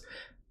games was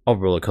a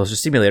roller coaster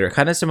simulator,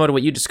 kind of similar to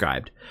what you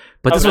described,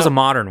 but this was a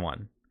modern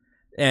one.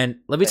 And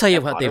let me tell you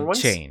what they've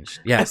changed.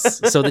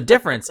 Yes. So the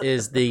difference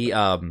is the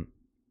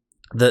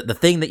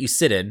thing that you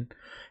sit in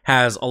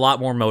has a lot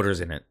more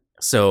motors in it.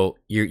 So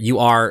you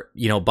are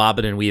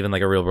bobbing and weaving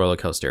like a real roller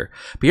coaster,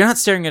 but you're not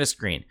staring at a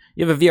screen.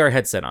 You have a VR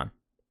headset on,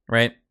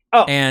 right?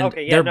 Oh, and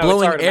okay, yeah, they're no,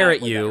 blowing it's air at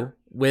automatically you better.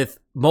 with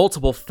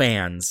multiple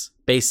fans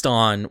based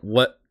on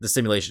what the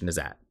simulation is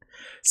at.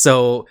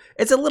 So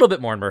it's a little bit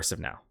more immersive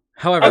now.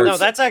 However, Oh no,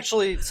 that's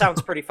actually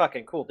sounds pretty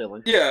fucking cool,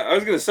 Dylan. Yeah, I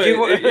was gonna say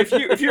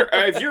if you're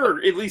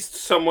at least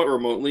somewhat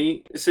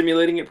remotely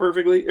simulating it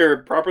perfectly or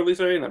properly,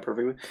 sorry, not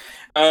perfectly.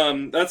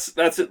 That's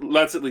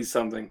at least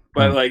something.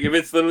 But like if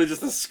it's literally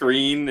just a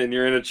screen and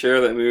you're in a chair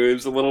that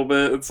moves a little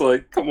bit, it's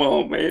like, come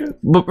on, man.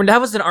 but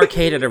that was an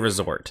arcade at a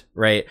resort,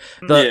 right?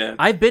 Yeah.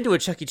 I've been to a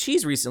Chuck E.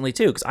 Cheese recently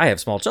too because I have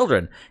small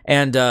children,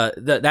 and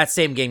that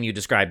same game you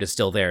described is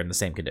still there in the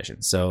same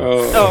condition. So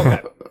Oh,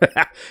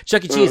 okay.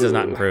 Chuck E. Cheese has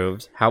not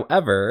improved.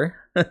 However,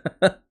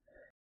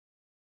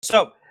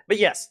 So, but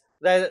yes,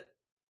 that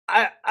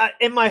I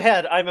in my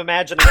head, I'm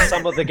imagining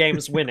some of the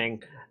games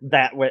winning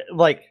that way,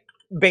 like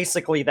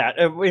basically that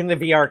in the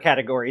VR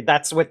category.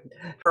 That's what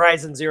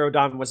Horizon Zero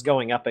Dawn was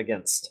going up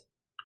against.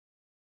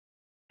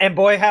 And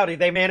boy, howdy,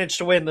 they managed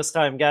to win this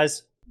time,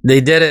 guys.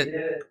 they did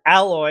it.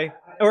 Aloy,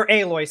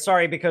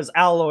 sorry, because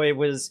Alloy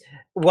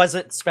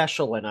wasn't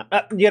special enough.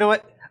 You know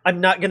what?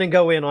 I'm not gonna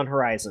go in on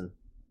Horizon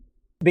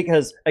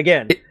because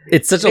again,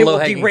 It's such a It will low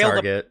hanging derail the-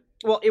 target.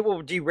 well, it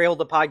will derail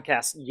the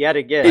podcast yet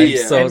again. I'm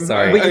Yeah. so And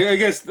sorry. we- I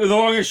guess the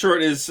long and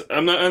short is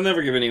I'm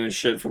never giving anyone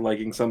shit for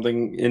liking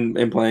something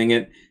in playing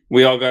it.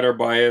 We all got our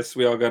bias.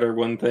 We all got our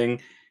one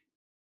thing.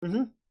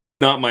 Mhm.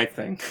 Not my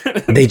thing.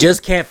 They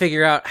just can't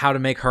figure out how to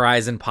make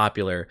Horizon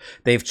popular.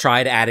 They've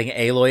tried adding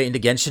Aloy into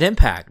Genshin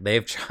Impact.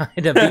 They've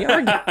tried a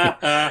VR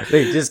game.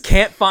 They just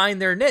can't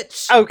find their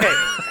niche. Okay,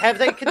 have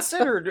they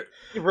considered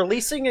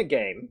releasing a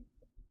game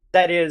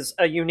that is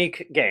a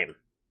unique game?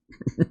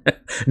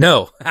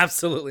 No,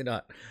 absolutely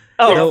not.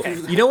 Oh, No, okay.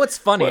 you know what's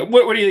funny?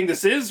 what do you think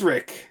this is,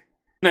 Rick?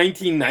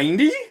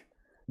 1990?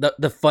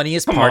 The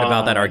funniest Come part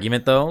about that on.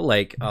 argument, though,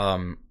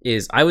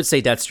 is I would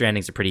say Death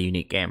Stranding's a pretty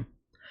unique game.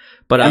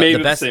 But Maybe the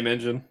the best same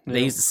engine.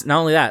 they use, not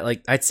only that,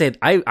 like I'd say,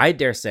 I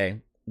dare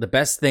say the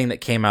best thing that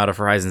came out of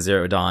Horizon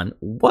Zero Dawn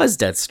was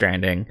Death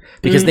Stranding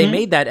because they Mhm.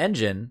 made that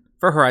engine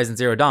for Horizon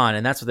Zero Dawn,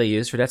 and that's what they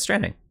used for Death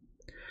Stranding.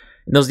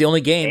 And those are the only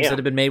games Damn. that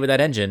have been made with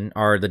that engine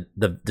are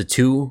the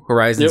two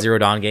Horizon Yep. Zero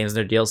Dawn games and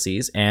their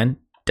DLCs and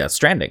Death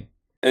Stranding,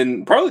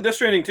 And probably Death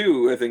Stranding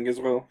 2, I think, as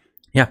well.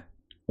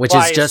 which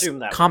Well, is I just assume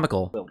that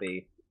comical. will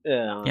be.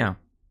 Yeah.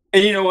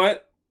 And you know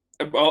what?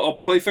 I'll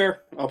play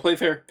fair.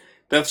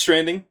 Death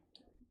Stranding,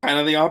 kind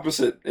of the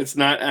opposite. It's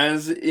not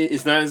as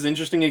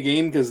interesting a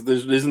game because there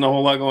isn't a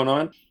whole lot going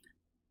on.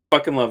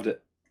 Fucking loved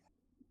it.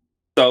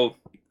 So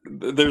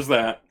there's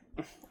that.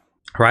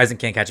 Horizon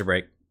can't catch a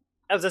break.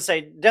 As I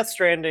say, Death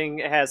Stranding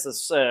has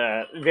this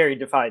very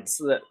divided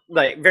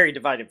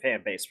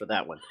fan base for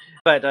that one.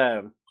 But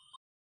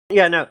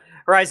yeah, no,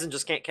 Horizon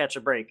just can't catch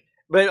a break.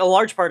 But a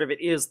large part of it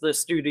is the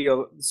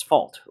studio's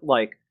fault,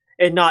 like,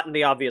 and not in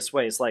the obvious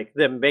ways, like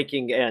them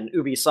making an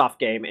Ubisoft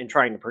game and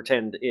trying to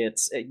pretend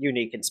it's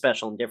unique and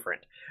special and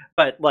different.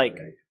 But like,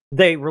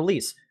 they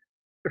release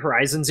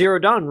Horizon Zero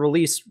Dawn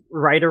released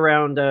right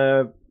around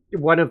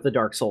one of the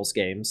Dark Souls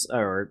games,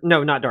 or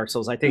no, not Dark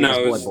Souls. I think No,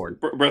 it it was was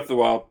Bloodborne. Breath of the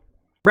Wild.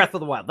 Breath of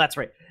the Wild, that's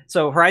right.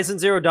 So Horizon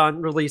Zero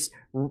Dawn released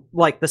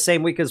like the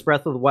same week as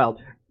Breath of the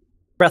Wild.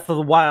 Breath of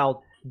the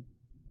Wild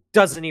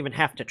doesn't even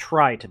have to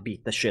try to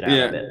beat the shit out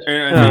Yeah, of it.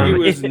 and I think it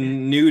was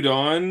New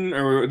Dawn,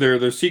 or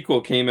their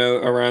sequel came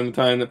out around the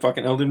time that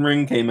fucking Elden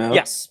Ring came out.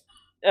 Yes.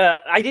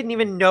 I didn't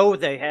even know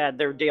they had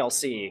their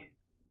DLC.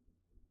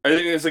 I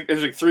think it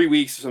was like 3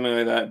 weeks or something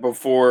like that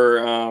before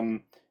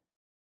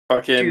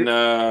fucking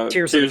Tears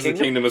Tears of of the the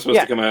Kingdom was supposed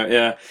Yeah. to come out.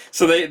 Yeah,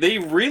 so they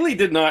really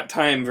did not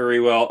time very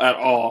well at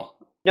all.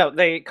 No,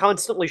 they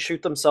constantly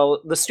shoot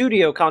themselves. The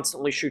studio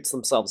constantly shoots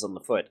themselves in the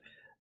foot.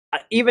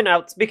 Even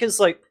out because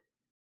like,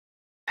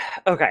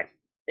 okay,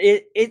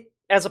 it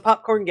as a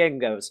popcorn game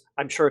goes,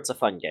 I'm sure it's a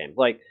fun game.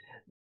 Like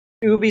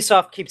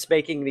Ubisoft keeps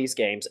making these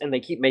games, and they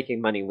keep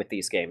making money with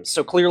these games.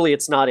 So clearly,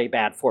 it's not a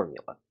bad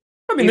formula.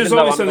 I mean, Even there's though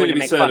always I'm something going to to be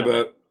make said fun of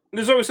about.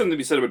 There's always something to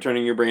be said about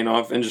turning your brain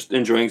off and just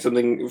enjoying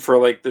something for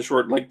like the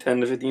short, like 10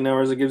 to 15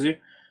 hours it gives you.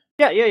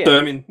 Yeah. So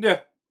I mean,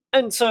 yeah.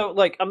 And so,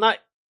 like, I'm not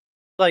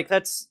like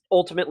that's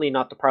ultimately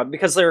not the problem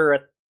because there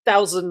are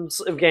thousands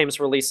of games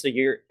released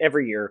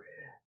every year,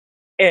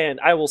 and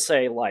I will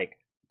say like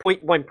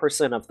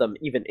 0.1% of them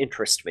even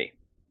interest me.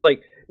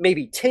 Like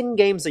maybe 10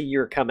 games a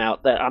year come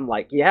out that I'm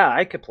like, yeah,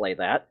 I could play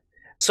that.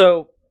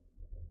 So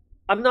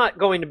I'm not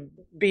going to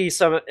be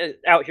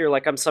out here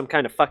like I'm some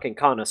kind of fucking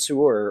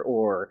connoisseur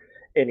or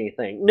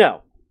anything.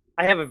 No,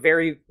 I have a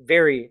very,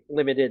 very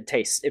limited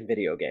taste in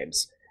video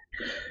games.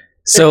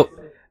 So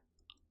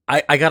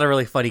I got a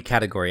really funny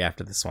category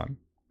after this one.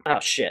 Oh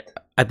shit!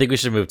 I think we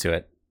should move to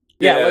it.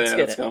 Yeah, let's get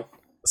let's it. go.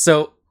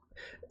 So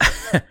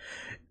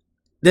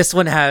This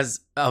one has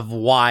a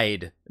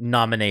wide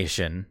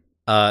nomination.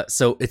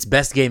 So it's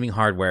best gaming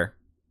hardware,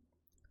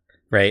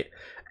 right?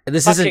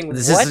 This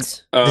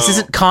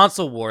isn't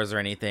console wars or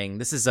anything.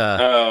 This is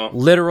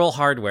literal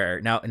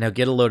hardware. Now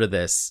get a load of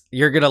this.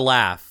 You're gonna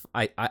laugh.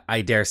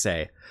 I dare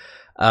say.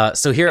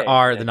 So here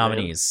are the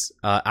nominees.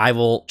 I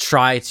will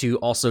try to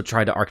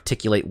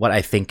articulate what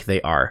I think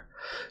they are.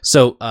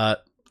 So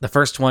the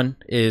first one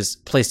is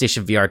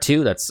PlayStation VR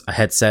 2. That's a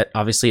headset,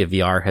 obviously a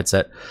VR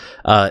headset.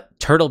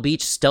 Turtle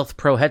Beach Stealth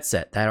Pro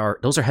headset.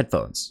 Those are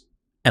headphones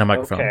and a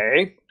microphone.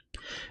 Okay.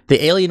 The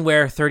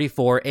Alienware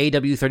 34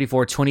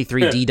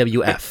 AW3423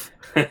 DWF.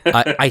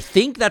 I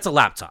think that's a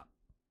laptop.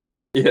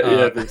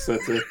 Yeah, I think so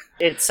too.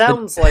 It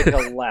sounds like a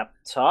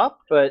laptop,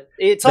 but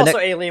it's also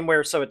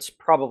Alienware, so it's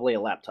probably a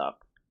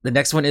laptop. The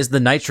next one is the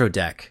Nitro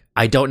Deck.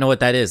 I don't know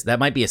what that is. That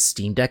might be a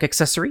Steam Deck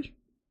accessory.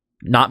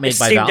 Not made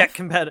by Valve.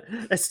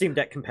 A Steam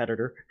Deck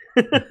competitor.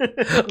 I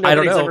don't know.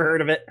 Nobody's ever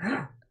heard of it.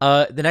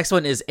 The next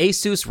one is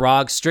Asus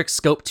ROG Strix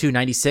Scope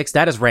 296.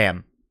 That is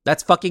RAM.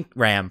 That's fucking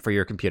RAM for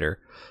your computer.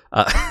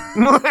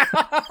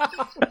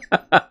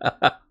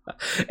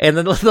 And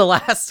then the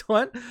last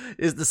one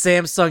is the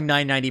Samsung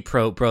 990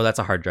 Pro. Bro, that's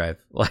a hard drive.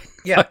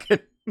 Yeah.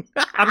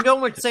 I'm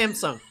going with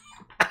Samsung.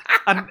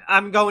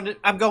 I'm going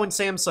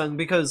Samsung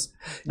because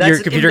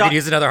your computer can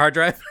use another hard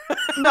drive.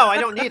 No, I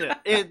don't need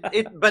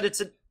it.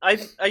 But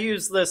I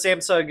use the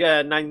Samsung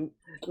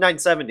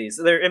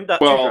 970s. They're M.2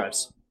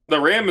 drives.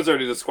 The RAM is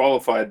already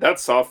disqualified.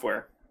 That's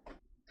software.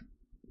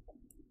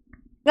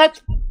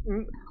 That's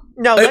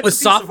it was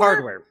software.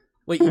 Hardware.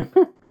 Wait,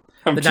 the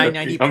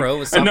 990 Pro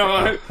was software.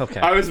 No,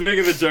 I was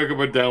making the joke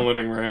about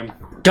downloading RAM.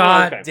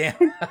 God damn.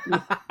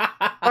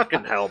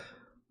 Fucking hell.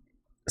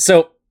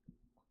 So,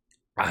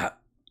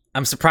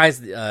 I'm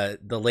surprised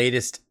the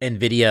latest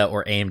NVIDIA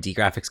or AMD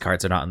graphics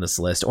cards are not on this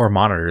list, or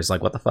monitors.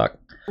 Like, what the fuck?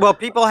 Well,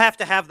 people have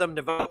to have them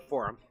to vote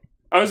for them.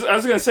 I was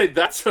gonna say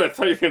that's what I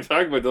thought you were gonna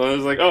talk about. Though I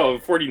was like, oh,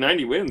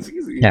 4090 wins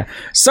easy. Yeah,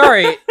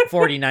 sorry,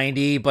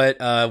 4090,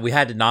 but we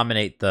had to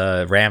nominate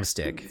the RAM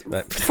stick.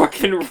 But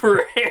fucking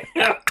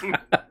RAM.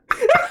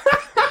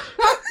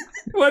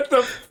 What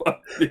the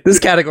fuck? Dude? This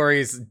category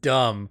is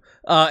dumb.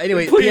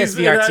 Anyway,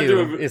 PSVR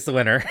 2 is the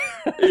winner.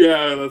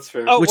 Yeah, that's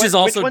fair. Oh, which is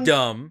also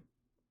dumb.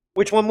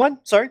 Which one won?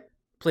 Sorry?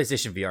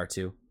 PlayStation VR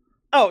 2.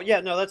 Oh,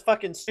 yeah, no, that's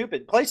fucking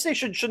stupid.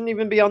 PlayStation shouldn't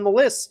even be on the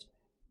list.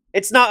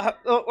 It's not...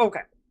 Oh,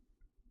 okay.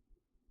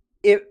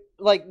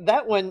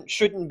 That one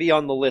shouldn't be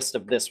on the list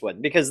of this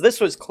one, because this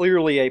was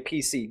clearly a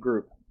PC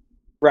group,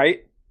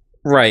 right?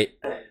 Right.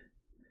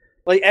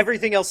 Like,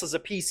 everything else is a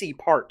PC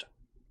part.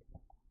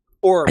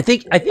 Or I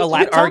think you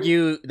could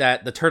argue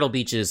that the Turtle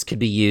Beaches could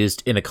be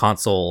used in a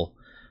console,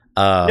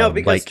 no,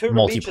 because like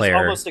Turtle multiplayer. Beaches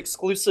almost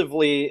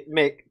exclusively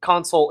make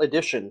console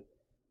edition.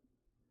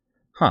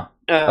 Huh.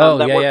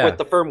 Work with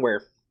the firmware.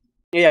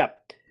 Yeah.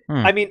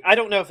 I mean, I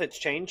don't know if it's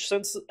changed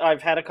since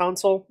I've had a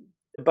console,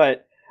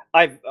 but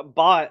I've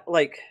bought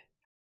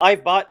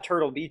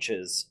Turtle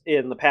Beaches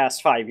in the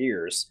past 5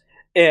 years,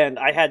 and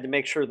I had to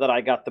make sure that I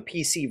got the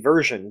PC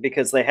version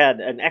because they had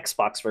an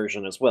Xbox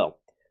version as well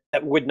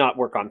that would not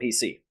work on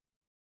PC.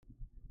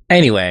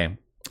 Anyway,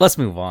 let's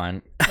move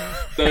on.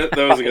 That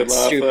was a good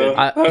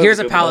laugh. Here's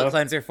a palate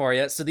cleanser for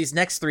you. So these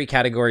next three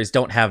categories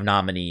don't have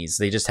nominees.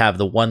 They just have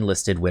the one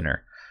listed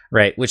winner,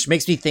 right? Which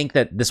makes me think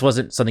that this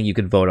wasn't something you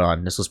could vote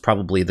on. This was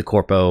probably the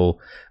Corpo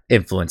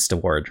Influenced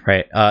Award,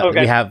 right?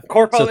 Okay. We have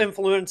Corpo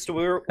Influenced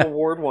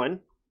Award 1.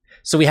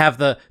 So we have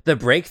the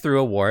Breakthrough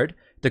Award,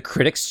 the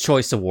Critics'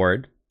 Choice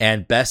Award,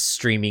 and Best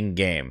Streaming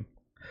Game.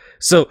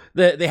 So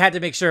they had to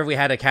make sure we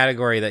had a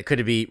category that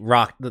could be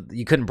rocked.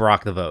 You couldn't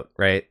rock the vote,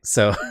 right?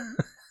 So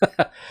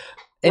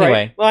anyway,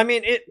 right. Well, I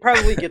mean, it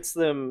probably gets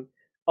them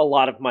a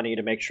lot of money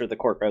to make sure the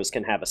corpos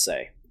can have a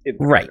say.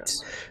 Right.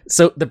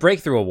 So the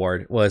Breakthrough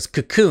Award was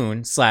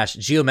Cocoon /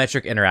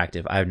 Geometric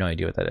Interactive. I have no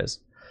idea what that is.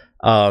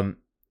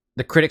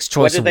 The Critics'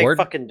 Choice Award. What did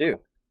they fucking do?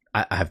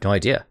 I have no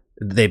idea.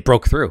 They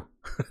broke through.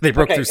 They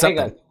broke through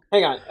something.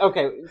 Hang on.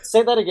 Okay,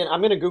 say that again. I'm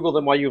going to Google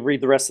them while you read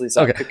the rest of these.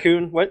 Okay.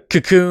 Cocoon, what?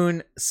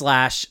 Cocoon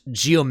 /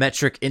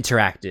 Geometric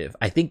Interactive.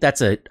 I think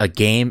that's a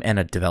game and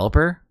a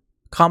developer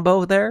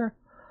combo there.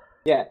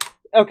 Yeah.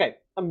 Okay,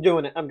 I'm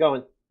doing it. I'm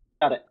going.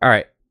 Got it. All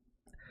right.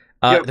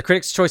 The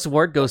Critics' Choice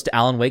Award goes to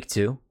Alan Wake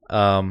 2.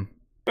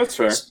 That's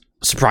fair.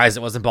 Surprised it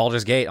wasn't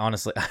Baldur's Gate,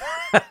 honestly.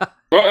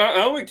 Well,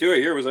 Alan Wake 2 I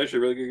hear was actually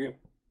a really good game.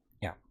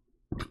 Yeah.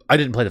 I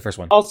didn't play the first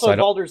one. Also, so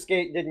Baldur's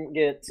Gate didn't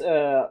get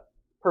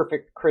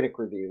perfect critic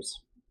reviews.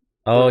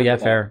 Oh, yeah,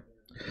 fair.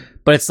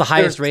 But it's the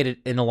highest rated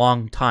in a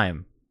long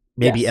time.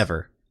 Maybe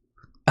ever.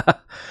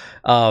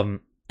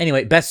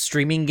 Anyway, best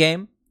streaming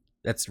game.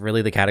 That's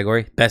really the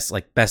category.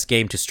 Best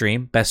game to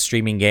stream. Best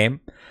streaming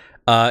game.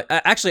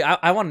 Actually,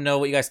 I want to know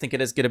what you guys think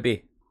it is going to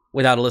be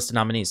without a list of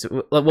nominees.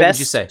 What would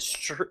you say?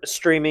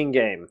 Streaming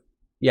game.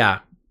 Yeah.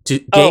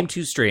 Game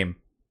to stream.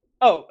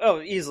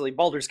 Oh, easily.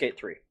 Baldur's Gate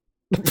 3.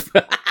 If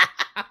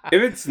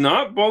it's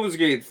not Baldur's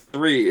Gate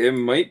 3, it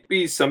might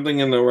be something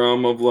in the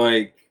realm of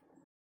like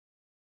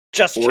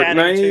Just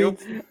Fortnite? Chatting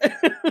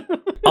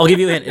 2. I'll give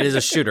you a hint. It is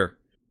a shooter.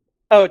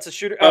 Oh, it's a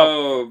shooter.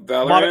 Oh,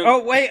 Valorant.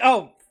 oh wait.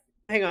 Oh,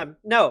 hang on.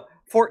 No,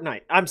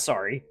 Fortnite. I'm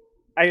sorry.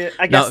 I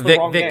guess No, the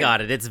wrong Vic game.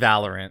 got it. It's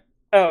Valorant.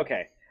 Oh,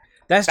 okay.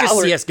 That's just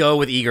Valorant. CS:GO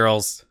with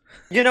e-girls.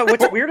 You know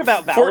what's weird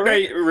about Valorant?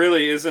 Fortnite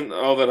really isn't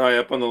all that high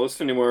up on the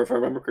list anymore, if I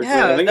remember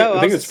correctly. Yeah,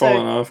 I think it's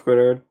fallen off quite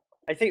hard.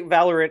 I think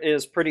Valorant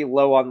is pretty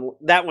low on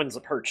that one's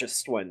a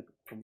purchased one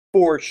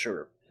for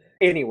sure.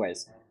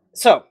 Anyways,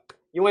 so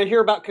you want to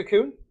hear about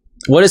Cocoon?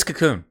 What is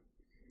Cocoon?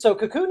 So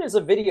Cocoon is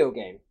a video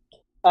game.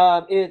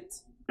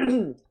 It's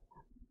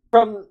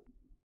from.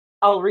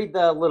 I'll read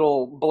the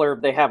little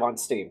blurb they have on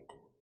Steam.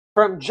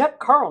 From Jet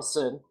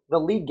Carlson, the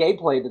lead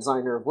gameplay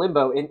designer of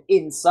Limbo and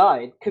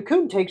Inside,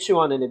 Cocoon takes you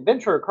on an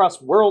adventure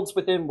across worlds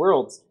within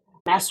worlds,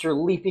 master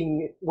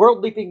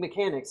world-leaping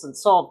mechanics, and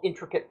solve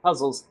intricate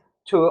puzzles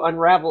to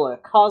unravel a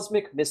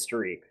cosmic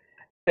mystery.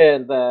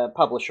 And the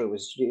publisher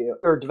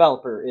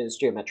developer is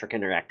Geometric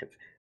Interactive.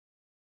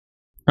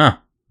 Huh.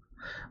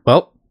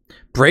 Well,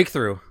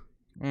 Breakthrough.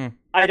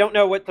 I don't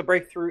know what the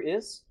breakthrough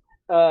is,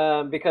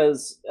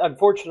 because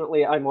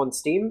unfortunately I'm on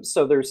Steam,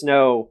 so there's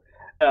no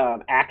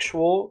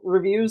actual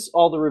reviews.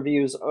 All the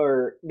reviews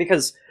are,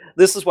 because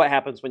this is what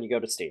happens when you go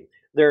to Steam.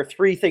 There are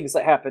three things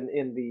that happen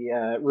in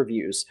the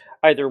reviews.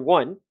 Either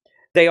one,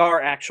 they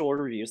are actual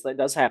reviews. That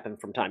does happen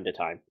from time to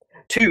time.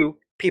 Two,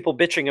 people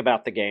bitching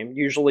about the game,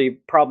 usually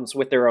problems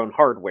with their own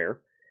hardware.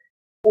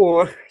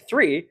 Or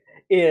three,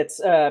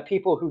 it's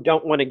people who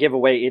don't want to give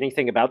away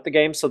anything about the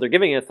game, so they're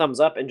giving it a thumbs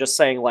up and just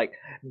saying like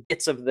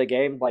bits of the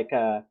game, like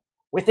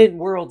within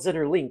worlds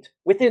interlinked,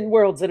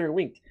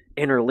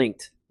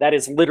 interlinked. That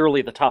is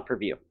literally the top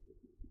review.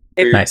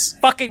 It Nice.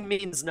 fucking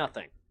means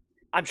nothing.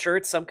 I'm sure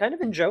it's some kind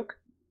of in-joke.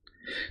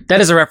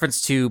 That is a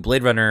reference to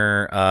Blade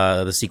Runner,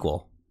 the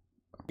sequel.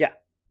 Yeah.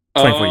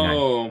 2049.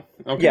 Oh,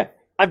 okay. Yeah.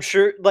 I'm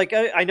sure, like,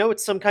 I know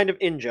it's some kind of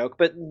in-joke,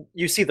 but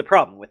you see the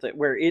problem with it,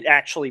 where it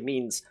actually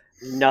means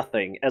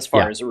nothing as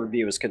far as a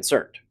review is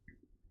concerned.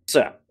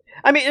 So,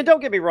 I mean, and don't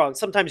get me wrong,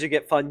 sometimes you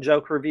get fun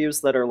joke reviews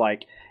that are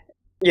like,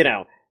 you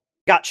know,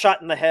 got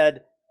shot in the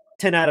head,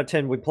 10 out of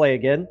 10 would play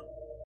again.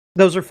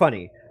 Those are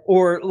funny.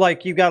 Or,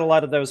 like, you got a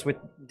lot of those with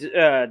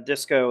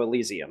Disco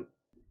Elysium.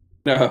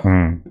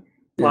 Yeah.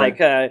 Like,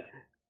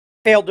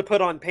 failed to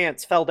put on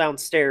pants, fell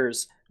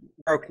downstairs,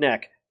 broke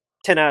neck,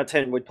 10 out of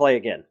 10 would play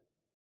again.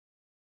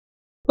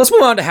 Let's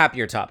move on to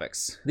happier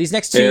topics. These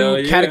next Hell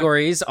two yeah.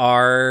 categories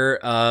are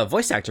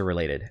voice actor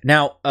related.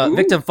 Now,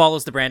 Victim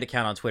follows the brand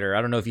account on Twitter.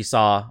 I don't know if you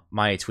saw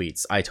my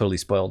tweets. I totally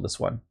spoiled this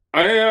one.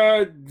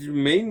 I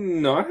may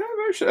not have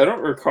actually. I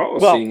don't recall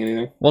seeing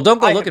anything. Well, don't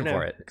go I looking have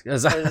for it.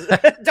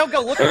 Don't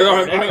go looking for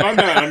it.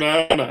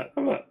 I'm not.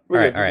 All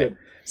right.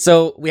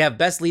 So we have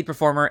Best Lead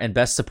Performer and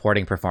Best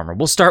Supporting Performer.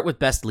 We'll start with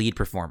Best Lead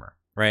Performer,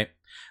 right?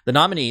 The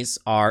nominees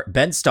are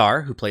Ben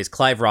Starr, who plays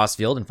Clive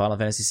Rossfield in Final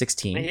Fantasy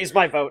 16. He's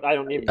my vote. I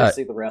don't need to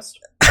see the rest.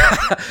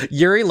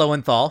 Yuri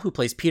Lowenthal, who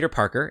plays Peter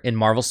Parker in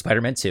Marvel's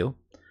Spider-Man 2.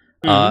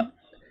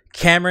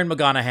 Cameron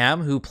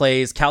McGonagall, who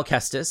plays Cal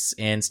Kestis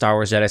in Star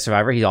Wars Jedi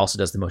Survivor. He also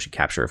does the motion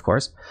capture, of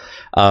course.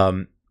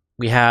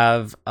 We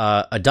have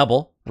a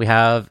double. We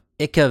have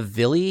Ika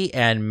Villi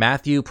and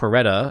Matthew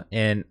Peretta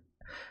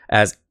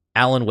as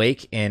Alan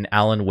Wake in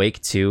Alan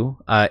Wake 2.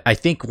 I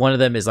think one of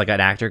them is like an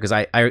actor, because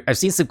I've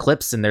seen some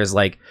clips and there's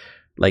like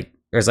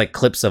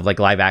clips of like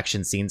live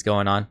action scenes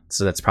going on.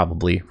 So that's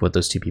probably what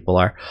those two people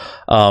are.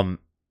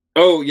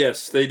 Oh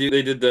yes, they do.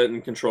 They did that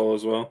in Control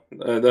as well.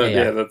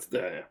 That's.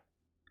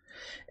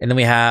 And then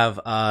we have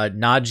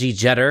Najee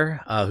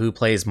Jeter, who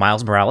plays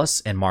Miles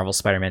Morales in Marvel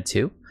Spider-Man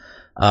 2.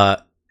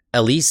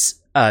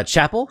 Elise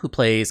Chappell, who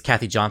plays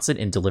Kathy Johnson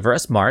in Deliver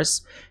Us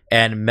Mars.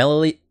 And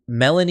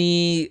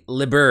Melanie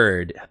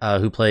Liberd,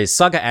 who plays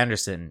Saga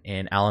Anderson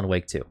in Alan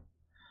Wake 2.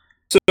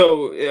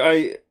 So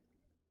I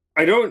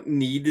don't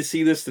need to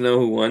see this to know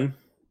who won.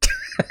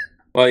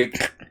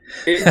 Like,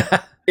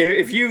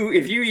 if you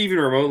even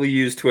remotely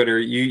use Twitter,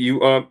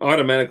 you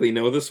automatically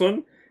know this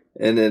one,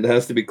 and it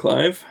has to be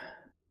Clive.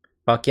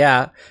 Fuck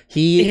yeah.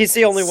 He's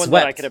the only one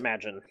that I could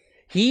imagine.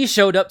 He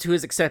showed up to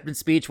his acceptance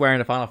speech wearing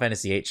a Final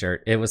Fantasy VIII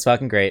shirt. It was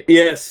fucking great.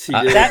 Yes, he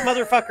did. That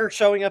motherfucker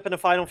showing up in a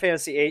Final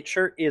Fantasy VIII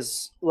shirt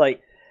is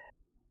like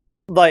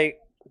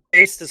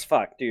based as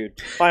fuck,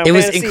 dude. It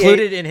was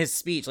included in his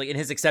speech, like in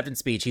his acceptance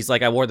speech. He's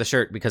like, I wore the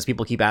shirt because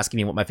people keep asking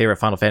me what my favorite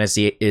Final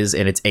Fantasy is,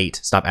 and it's 8.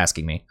 Stop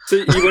asking me. So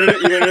you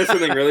want to know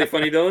something really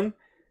funny, Dylan?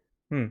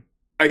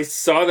 I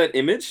saw that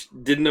image,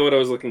 didn't know what I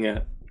was looking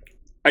at.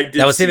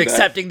 That was him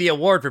accepting the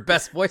award for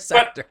best voice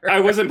actor. I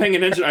wasn't paying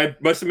attention. I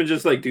must have been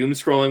just like doom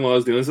scrolling while I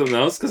was doing something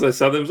else, because I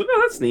saw them. I was like,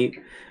 oh, that's neat,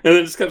 and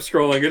then just kept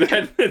scrolling,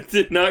 and it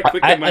did not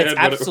click in my head.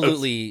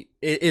 Absolutely,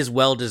 it is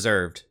well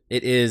deserved.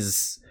 It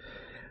is.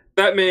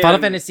 That man.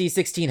 Final Fantasy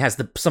 16 has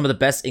some of the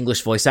best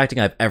English voice acting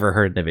I've ever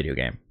heard in a video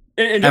game.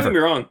 And don't get me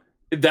wrong,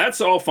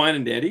 that's all fine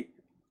and dandy.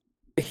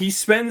 He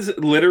spends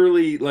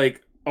literally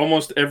like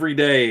almost every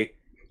day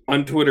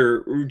on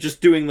Twitter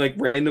just doing like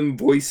random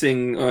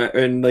voicing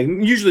and like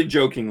usually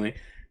jokingly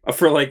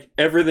for like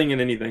everything and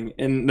anything,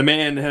 and the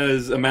man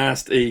has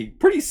amassed a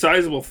pretty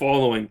sizable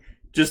following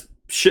just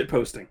shit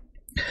posting.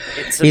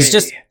 He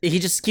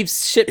just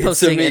keeps shit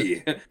posting.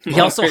 me. He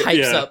also hypes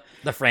Yeah. up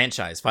the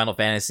franchise, Final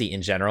Fantasy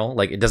in general.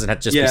 Like, it doesn't have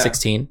to just be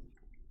 16.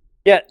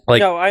 Yeah, Like-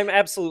 no, I'm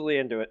absolutely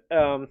into it.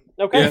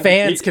 Okay. Yeah.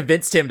 Fans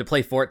convinced him to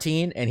play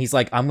 14, and he's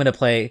like, I'm going to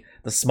play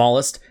the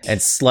smallest and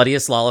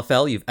sluttiest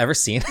Lalafell you've ever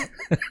seen.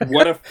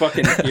 What a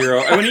fucking hero.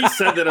 And when he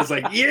said that, I was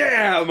like,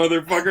 yeah,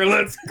 motherfucker,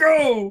 let's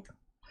go.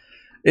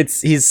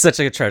 He's such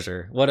a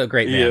treasure. What a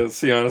great He man. is,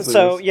 he honestly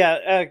So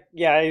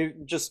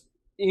is.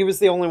 he was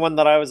the only one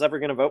that I was ever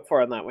going to vote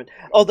for on that one.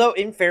 Although,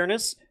 in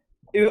fairness,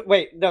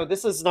 wait, no,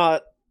 this is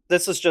not.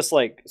 This is just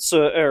like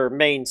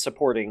main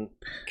supporting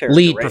character,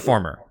 Lead right?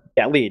 performer.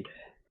 Yeah, lead.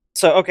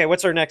 So, okay,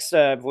 what's our next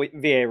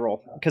VA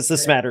role? Because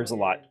this matters a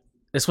lot.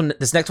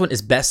 This next one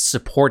is Best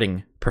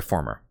Supporting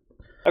Performer.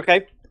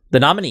 Okay. The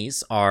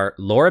nominees are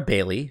Laura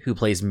Bailey, who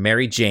plays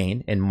Mary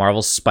Jane in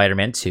Marvel's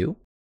Spider-Man 2.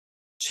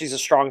 She's a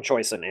strong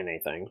choice in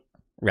anything.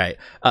 Right.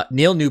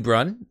 Neil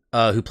Newbrun,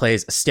 who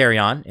plays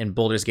Asterion in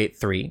Baldur's Gate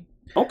 3.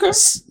 Okay.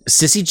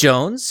 Sissy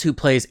Jones, who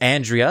plays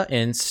Andrea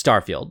in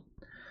Starfield.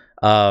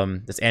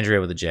 That's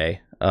Andrea with a J.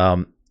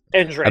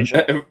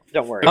 Andrasia.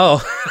 Don't worry.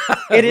 Oh.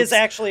 It is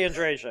actually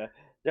Andrasia.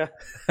 Yeah.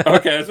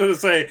 Okay, I was going to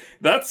say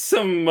that's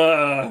some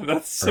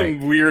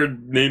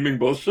weird naming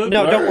bullshit.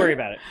 No, don't Alright. worry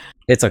about it.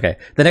 It's okay.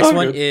 The next Oh,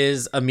 one good.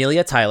 is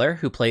Amelia Tyler,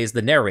 who plays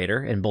the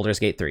narrator in Baldur's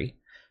Gate 3.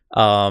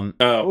 Oh,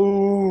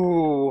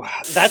 Ooh,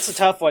 that's a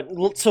tough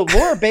one. So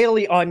Laura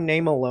Bailey on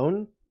name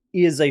alone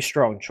is a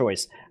strong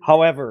choice.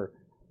 However,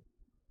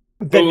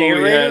 the Oh, yeah,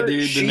 narrator,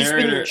 dude, the she's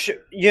narrator.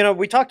 been,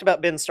 we talked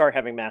about Ben Starr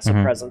having massive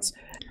Mhm. presence.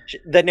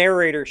 The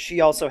narrator,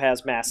 she also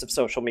has massive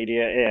social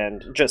media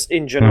and just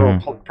in general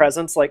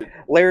presence. Like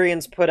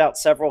Larian's put out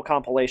several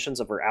compilations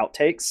of her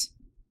outtakes.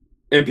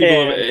 and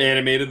people have and-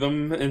 animated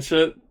them and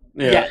shit.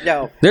 Yeah. Yeah,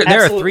 no, There are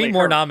absolutely 3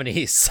 more her.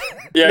 nominees.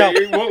 Yeah, No,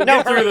 we'll no,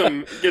 get through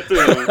them. Get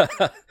through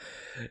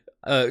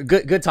them.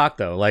 Good talk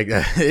though. Like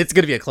it's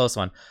gonna be a close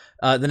one.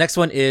 The next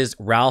one is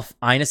Ralph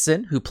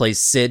Ineson, who plays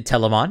Sid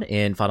Telemon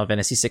in Final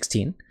Fantasy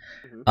 16.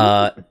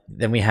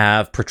 Then we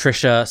have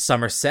Patricia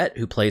Somerset,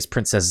 who plays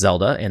Princess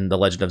Zelda in The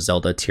Legend of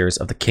Zelda: Tears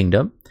of the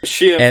Kingdom.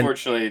 She And-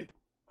 unfortunately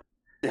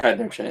had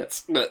no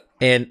chance. But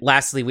And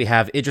lastly, we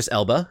have Idris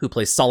Elba, who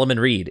plays Solomon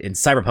Reed in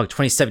Cyberpunk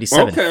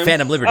 2077: Okay.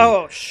 Phantom Liberty.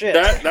 Oh shit!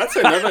 that's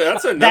another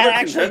that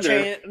actually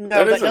contender. changed. No, That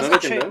that, is another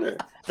doesn't change. contender.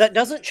 That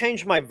doesn't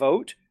change my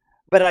vote,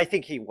 but I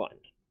think he won.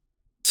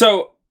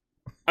 So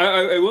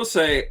I will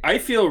say I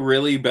feel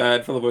really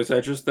bad for the voice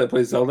actress that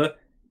plays Zelda.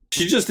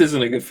 She just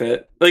isn't a good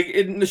fit. Like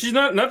she's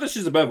not that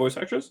she's a bad voice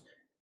actress.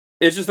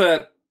 It's just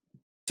that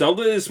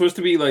Zelda is supposed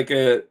to be like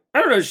I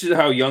don't know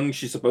how young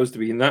she's supposed to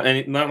be. Not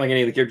like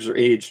any of the characters are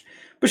aged,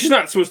 but she's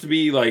not supposed to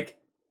be like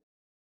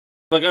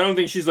I don't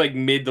think she's like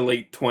mid to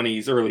late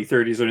 20s, early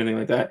 30s or anything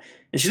like that.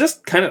 And she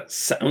just kind of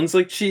sounds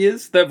like she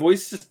is. That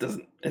voice just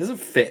doesn't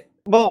fit.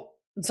 Well,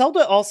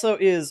 Zelda also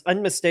is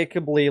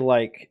unmistakably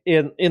like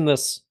in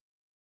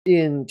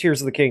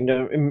Tears of the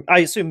Kingdom. and I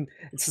assume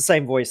it's the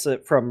same voice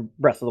from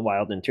Breath of the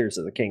Wild and Tears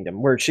of the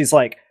Kingdom, where she's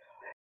like,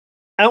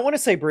 I don't want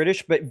to say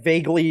British, but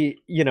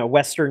vaguely,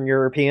 Western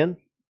European.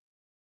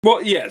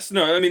 Well, yes,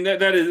 no, I mean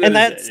that is, And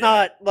that that's is it,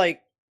 not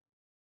like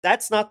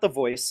that's not the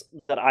voice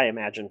that I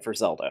imagine for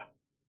Zelda.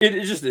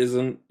 It just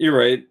isn't. You're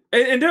right,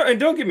 and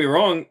don't get me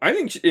wrong. I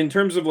think in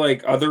terms of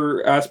like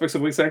other aspects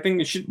of voice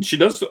acting, she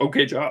does an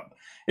okay job.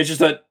 It's just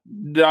that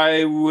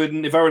I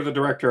wouldn't, if I were the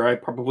director, I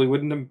probably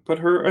wouldn't have put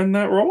her in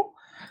that role.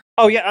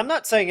 Oh yeah, I'm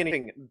not saying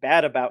anything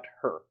bad about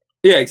her.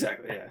 Yeah,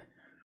 exactly.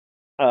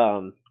 Yeah.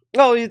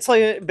 No, it's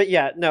like, but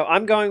yeah, no,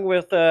 I'm going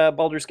with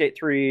Baldur's Gate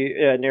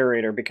 3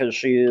 narrator because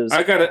she is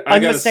I gotta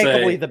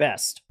unmistakably say, the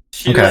best.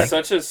 she Okay.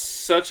 does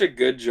such a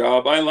good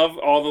job. I love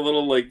all the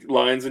little like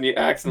lines when you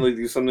accidentally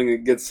do something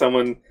that gets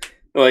someone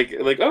like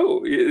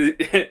oh.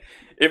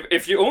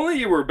 If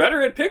you were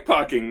better at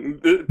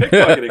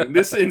pickpocketing,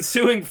 this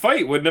ensuing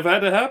fight wouldn't have had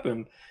to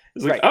happen.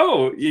 It's like, Right.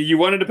 oh, you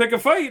wanted to pick a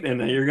fight, and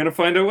now you're gonna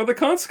find out what the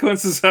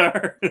consequences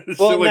are.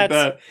 Well, Shit like that's-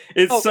 that.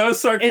 It's oh, so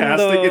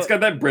sarcastic. the- It's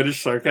got that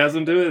British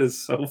sarcasm to it. It's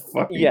so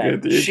fucking Yeah,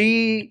 good,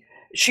 dude.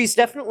 she's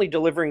definitely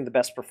delivering the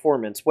best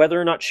performance.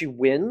 Whether or not she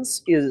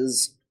wins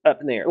is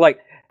up in the air. Like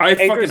I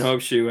fucking Idris-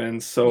 hope she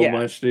wins so Yeah.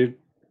 much, dude.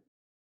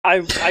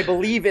 I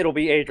believe it'll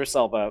be Idris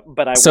Elba,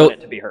 but I So, want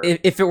it to be her.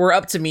 If it were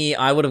up to me,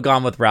 I would have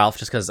gone with Ralph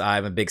just because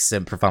I'm a big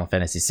simp for Final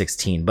Fantasy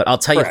 16. But I'll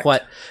tell you Correct.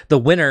 what, the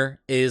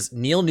winner is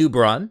Neil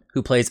Newbrun,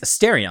 who plays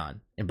Asterion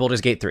in Baldur's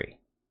Gate 3.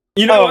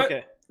 You know Oh, what?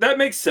 okay. That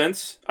makes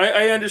sense.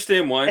 I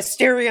understand why.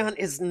 Asterion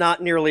is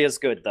not nearly as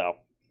good though.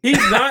 He's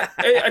not.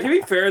 To be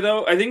fair,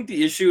 though, I think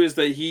the issue is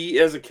that he,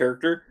 as a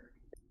character,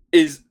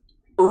 is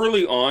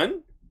early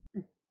on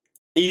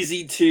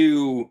easy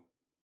to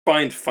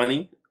find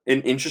funny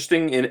and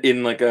interesting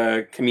in like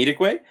a comedic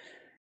way.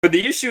 But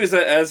the issue is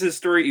that as his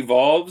story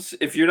evolves,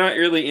 if you're not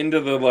really into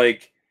the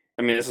like,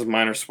 I mean, this is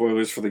minor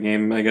spoilers for the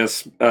game, I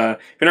guess. If you're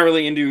not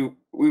really into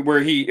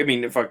where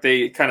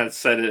they kind of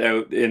set it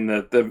out in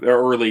the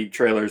early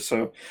trailers.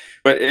 So,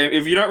 but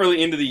if you're not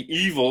really into the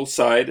evil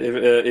side,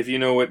 if you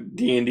know what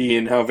D&D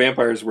and how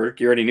vampires work,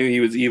 you already knew he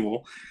was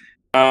evil.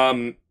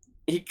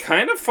 he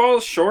kind of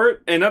falls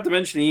short, and not to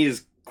mention he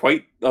is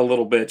quite a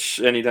little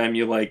bitch anytime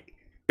you like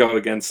go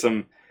against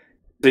him.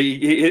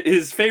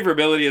 His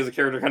favorability as a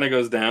character kind of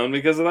goes down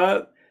because of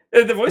that.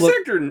 The voice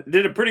actor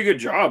did a pretty good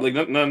job. Like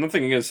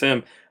nothing against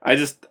him. I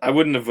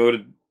wouldn't have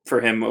voted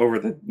for him over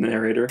the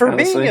narrator. For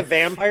honestly. being a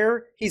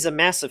vampire, he's a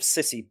massive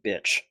sissy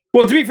bitch.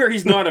 Well, to be fair,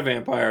 he's not a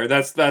vampire.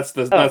 That's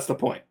the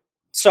point.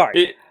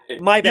 Sorry,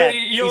 my bad.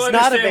 You'll he's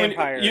not a understand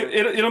vampire.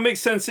 It'll make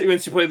sense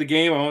once you play the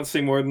game. I won't say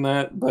more than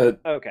that,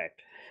 but Okay,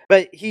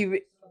 but he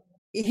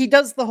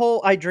does the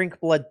whole "I drink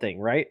blood"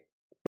 thing, right?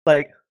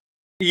 Like,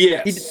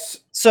 yes.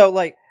 So,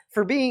 like,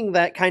 for being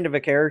that kind of a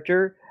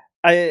character,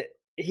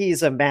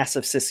 he's a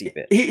massive sissy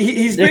bitch.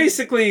 He's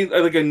basically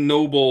like a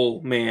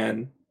noble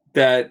man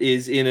that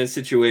is in a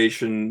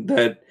situation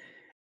that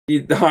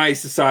the high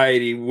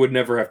society would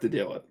never have to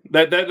deal with.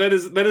 That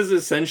is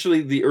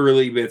essentially the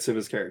early bits of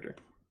his character.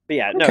 But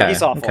yeah, no,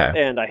 he's awful,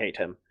 and I hate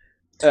him.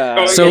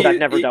 So I've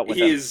never dealt with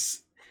him.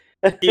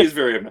 He is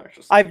very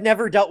obnoxious. I've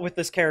never dealt with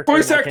this character.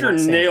 Voice actor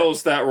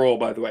nails that role,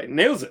 by the way.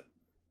 Nails it.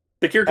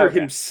 The character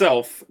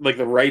himself, like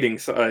the writing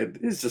side,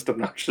 is just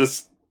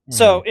obnoxious.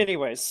 So,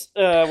 anyways,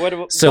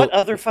 what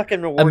other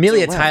fucking awards?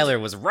 Amelia Tyler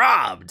was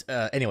robbed.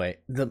 Anyway,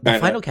 the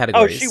final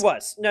categories. Oh, she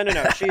was. No.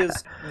 She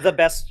is the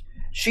best.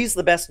 She's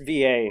the best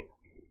VA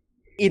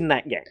in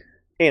that game,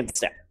 hands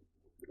down.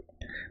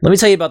 Let me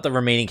tell you about the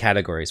remaining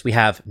categories. We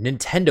have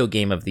Nintendo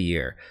Game of the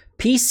Year,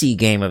 PC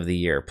Game of the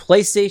Year,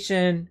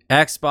 PlayStation,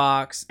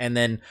 Xbox, and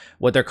then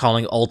what they're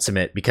calling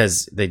Ultimate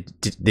because they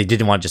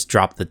didn't want to just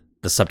drop the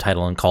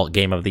subtitle and call it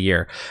Game of the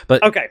Year.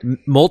 But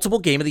multiple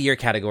Game of the Year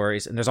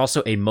categories, and there's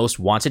also a Most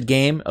Wanted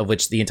game, of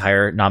which the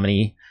entire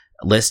nominee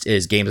list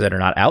is games that are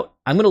not out.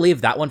 I'm going to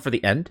leave that one for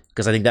the end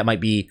because I think that might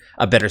be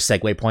a better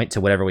segue point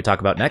to whatever we talk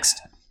about next.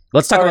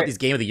 Let's talk about these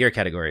Game of the Year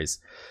categories.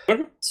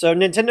 So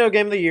Nintendo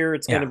Game of the Year,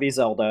 it's going to be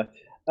Zelda.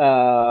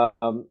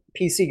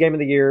 PC Game of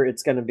the Year,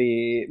 it's going to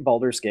be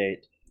Baldur's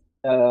Gate.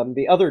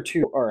 The other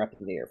two are up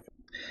in the air.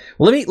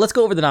 Well, let's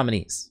go over the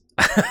nominees.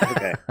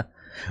 Okay.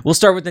 We'll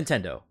start with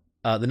Nintendo.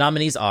 The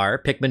nominees are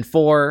Pikmin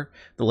 4,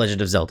 The Legend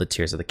of Zelda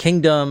Tears of the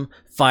Kingdom,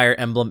 Fire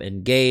Emblem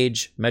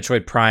Engage,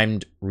 Metroid Prime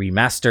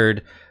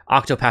Remastered,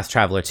 Octopath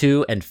Traveler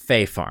 2, and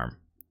Fae Farm.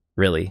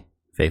 Really?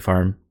 Fae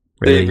Farm?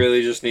 Really? They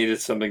really just needed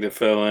something to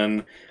fill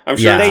in. I'm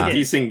sure it's a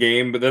decent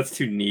game, but that's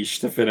too niche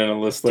to fit in a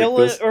list like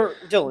this.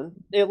 Dylan,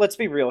 let's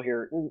be real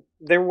here.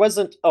 There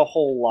wasn't a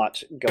whole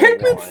lot going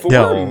Pikmin on.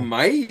 4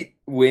 might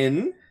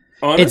win.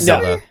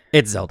 Honestly.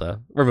 It's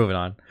Zelda. We're moving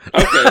on.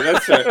 Okay,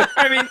 that's fair.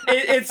 I mean,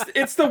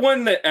 it's the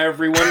one that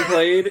everyone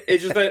played.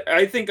 It's just that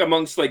I think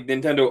amongst like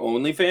Nintendo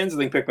only fans, I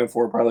think Pikmin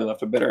 4 probably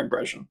left a better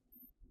impression.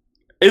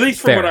 At least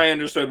from what I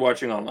understood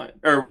watching online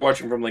or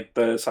watching from like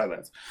the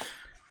sidelines.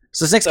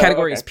 So this next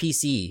category is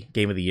PC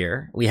Game of the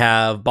Year. We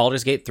have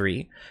Baldur's Gate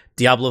 3,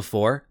 Diablo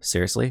 4,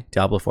 seriously,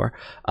 Diablo 4,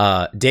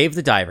 Dave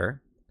the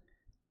Diver,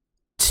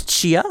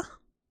 Tchia,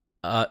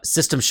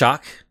 System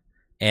Shock,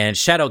 and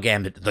Shadow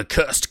Gambit: The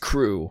Cursed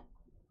Crew.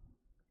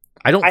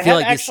 I feel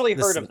like actually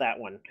heard of that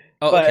one.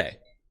 Oh, but, okay.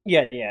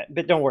 Yeah,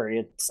 but don't worry,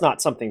 it's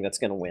not something that's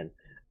going to win.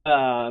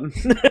 I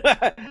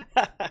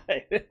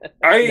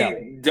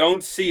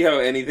don't see how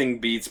anything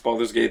beats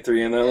Baldur's Gate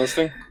 3 in that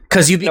listing.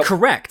 Because you'd be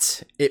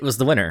correct. It was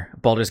the winner,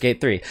 Baldur's Gate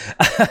 3.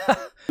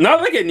 Not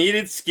like it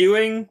needed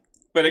skewing,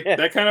 but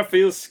that kind of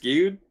feels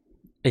skewed.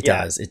 It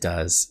does.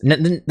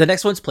 The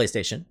next one's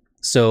PlayStation.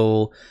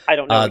 So I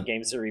don't know what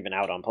games are even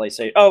out on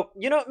PlayStation. Oh,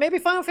 maybe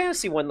Final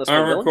Fantasy won this one.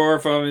 Armored Core,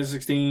 Final Fantasy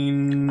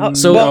 16.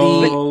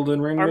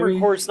 Golden Ring. Armored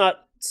Core's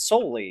not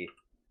solely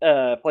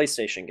a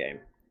PlayStation game.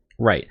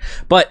 Right.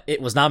 But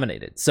it was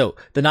nominated. So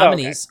the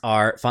nominees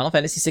are Final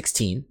Fantasy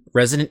 16,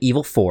 Resident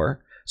Evil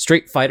 4,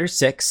 Street Fighter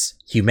 6,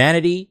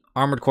 Humanity,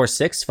 Armored Core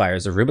 6,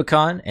 Fires of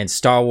Rubicon, and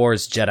Star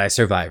Wars Jedi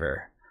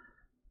Survivor.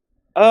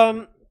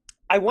 I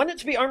want it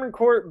to be Armored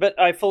Core, but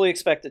I fully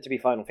expect it to be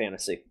Final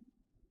Fantasy.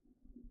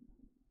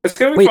 It's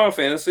going to be Final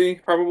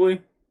Fantasy,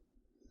 probably.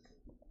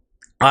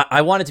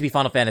 I want it to be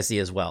Final Fantasy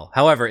as well.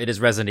 However, it is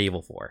Resident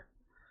Evil 4.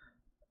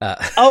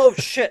 Oh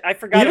shit! I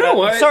forgot. You know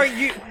what? Sorry,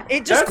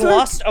 it just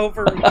glossed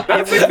over.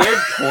 That's a good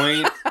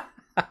point.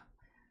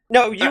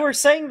 No, you were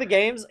saying the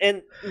games,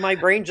 and my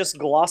brain just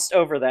glossed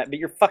over that. But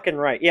you're fucking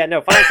right. Yeah,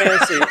 no, Final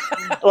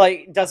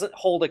Fantasy doesn't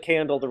hold a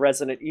candle to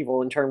Resident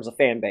Evil in terms of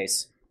fan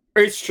base.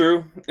 It's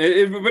true, but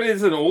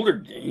it's an older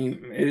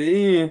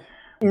game.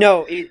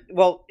 No,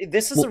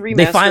 this is a remaster.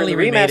 They finally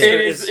remade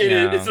it.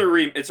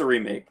 It's a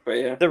remake, but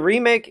yeah, the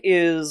remake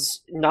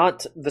is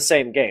not the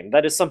same game.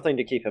 That is something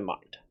to keep in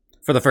mind.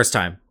 For the first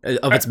time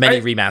of its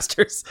many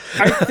remasters.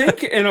 I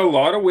think in a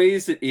lot of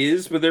ways it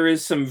is, but there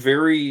is some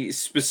very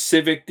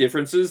specific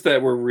differences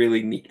that were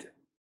really neat.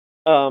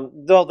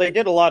 Though they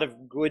did a lot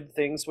of good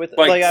things with it.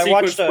 Like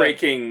sequence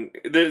breaking.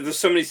 There's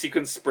so many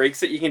sequence breaks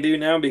that you can do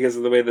now because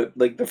of the way that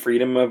like the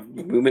freedom of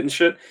movement and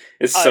shit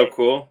is so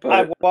cool. But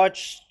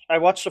I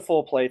watched a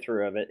full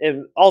playthrough of it,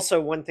 and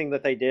also one thing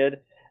that they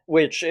did,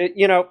 which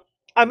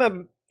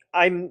I'm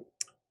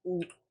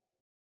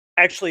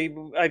actually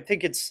I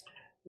think it's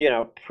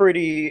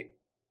pretty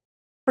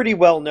pretty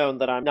well known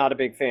that I'm not a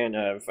big fan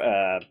of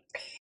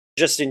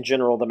just in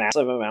general the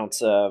massive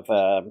amounts of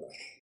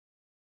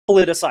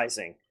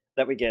politicizing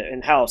that we get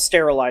and how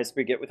sterilized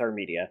we get with our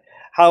media.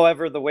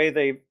 However, the way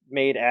they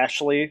made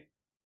Ashley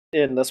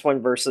in this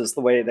one versus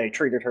the way they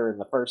treated her in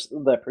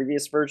the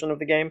previous version of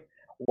the game,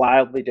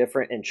 wildly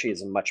different, and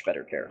she's a much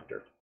better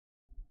character.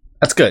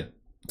 That's good.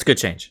 It's a good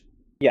change.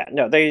 Yeah,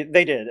 no, they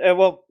did.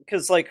 Well,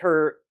 because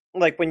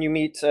when you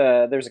meet,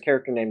 there's a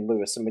character named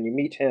Lewis, and when you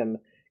meet him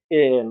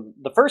in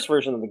the first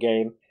version of the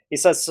game, he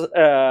says,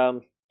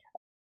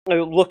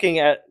 looking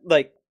at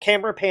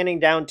camera panning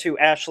down to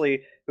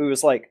Ashley, who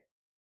is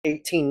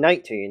 18,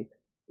 19,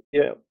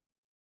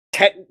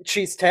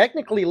 she's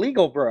technically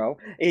legal, bro.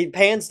 He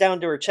pans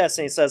down to her chest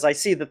and he says, I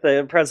see that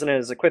the president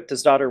has equipped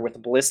his daughter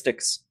with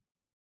ballistics.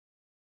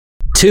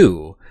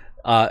 2,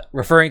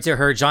 referring to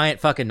her giant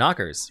fucking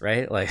knockers,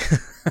 right? Well,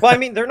 I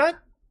mean,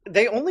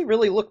 they only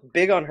really look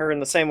big on her in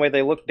the same way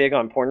they look big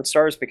on porn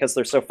stars because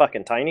they're so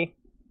fucking tiny.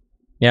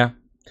 Yeah.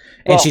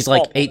 And she's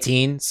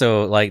 18,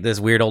 so this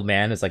weird old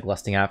man is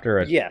lusting after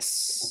a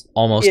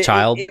almost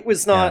child. It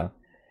was not.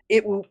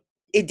 Yeah.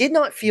 It did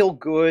not feel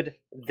good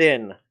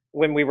then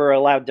when we were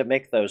allowed to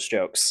make those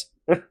jokes.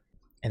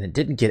 And it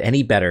didn't get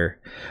any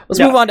better. Let's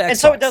move on to Xbox. And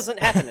so it doesn't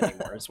happen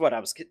anymore, is what I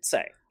was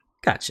saying.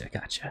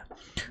 Gotcha.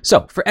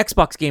 So, for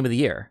Xbox Game of the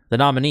Year, the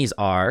nominees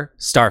are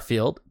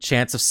Starfield,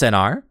 Chants of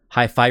Sennaar,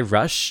 Hi-Fi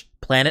Rush,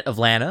 Planet of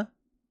Lana,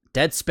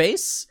 Dead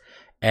Space,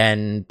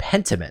 and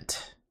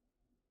Pentiment.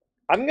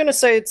 I'm going to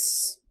say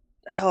it's...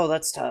 Oh,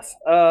 that's tough.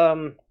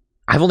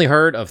 I've only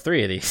heard of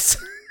 3 of these.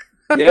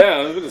 Yeah, I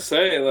was going to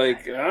say, I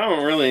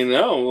don't really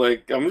know.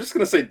 I'm just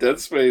going to say Dead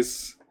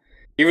Space.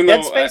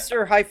 Dead Space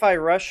or Hi-Fi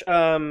Rush.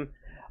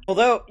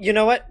 Although, you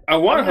know what? I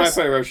want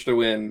Hi-Fi Rush to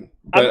win.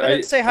 I'm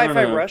going to say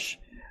Hi-Fi Rush.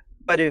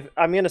 But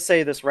I'm going to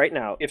say this right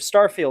now. If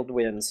Starfield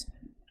wins,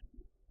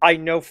 I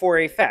know for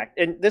a fact,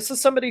 and this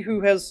is somebody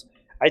who has,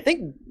 I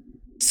think,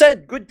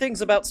 said good things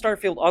about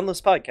Starfield on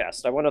this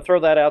podcast. I want to throw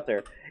that out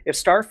there. If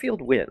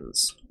Starfield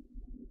wins,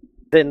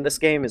 then this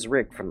game is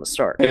rigged from the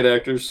start. Paid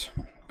actors.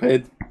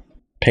 Paid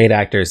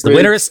actors. The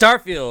winner is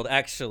Starfield,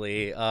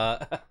 actually.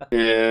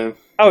 Yeah.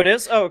 Oh, it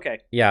is? Oh, okay.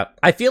 Yeah.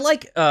 I feel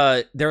like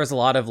there was a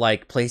lot of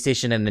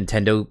PlayStation and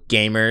Nintendo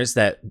gamers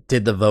that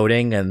did the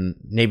voting, and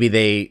maybe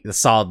they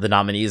saw the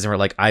nominees and were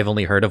like, I've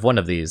only heard of one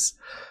of these.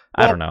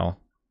 I don't know.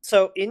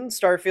 So in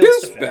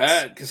Starfield's defense...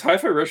 bad, because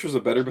Hi-Fi Rush was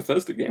a better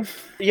Bethesda game.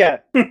 Yeah.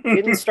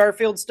 In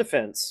Starfield's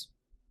defense,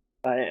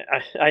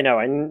 I know,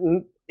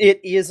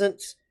 it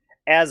isn't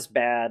as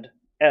bad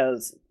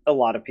as a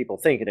lot of people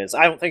think it is.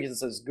 I don't think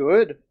it's as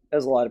good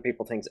as a lot of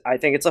people think. I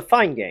think it's a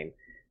fine game.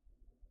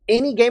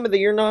 Any Game of the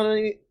Year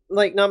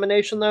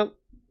nomination, though,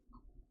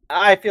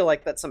 I feel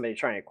like that's somebody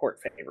trying to court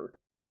favor.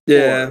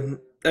 Yeah.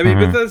 I mean,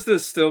 Bethesda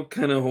still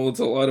kind of holds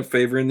a lot of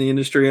favor in the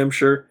industry, I'm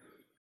sure.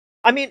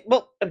 I mean,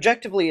 well,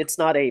 objectively, it's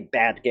not a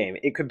bad game.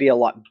 It could be a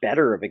lot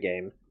better of a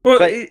game. Well,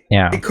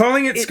 but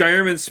calling it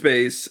Skyrim in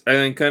space, I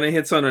think, kind of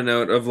hits on a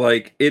note of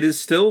it is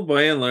still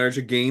by and large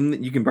a game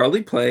that you can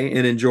probably play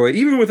and enjoy,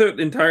 even without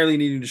entirely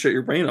needing to shut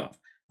your brain off.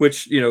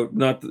 Which,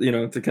 not,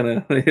 to kind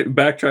of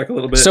backtrack a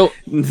little bit, so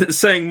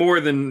saying more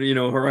than,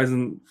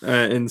 Horizon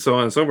and so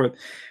on and so forth.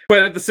 But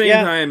at the same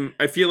time,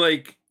 I feel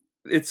like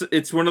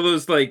it's one of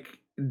those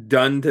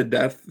done to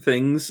death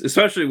things,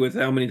 especially with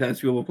how many times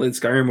people have played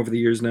Skyrim over the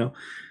years now.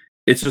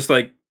 It's just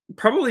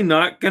probably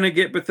not going to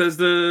get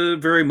Bethesda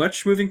very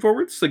much moving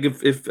forwards.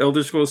 If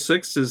Elder Scrolls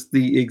 6 is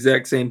the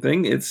exact same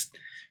thing, it's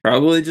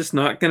probably just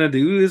not going to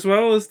do as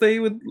well as they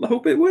would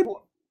hope it would.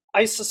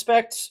 I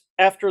suspect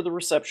after the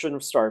reception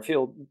of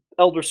Starfield,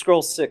 Elder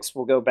Scrolls 6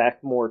 will go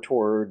back more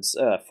towards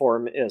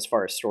form as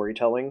far as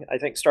storytelling. I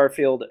think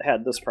Starfield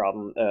had this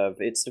problem of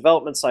its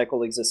development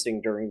cycle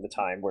existing during the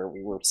time where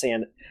we were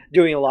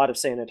doing a lot of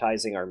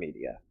sanitizing our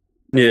media.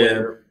 Yeah.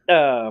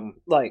 Where,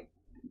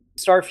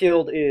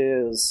 Starfield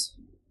is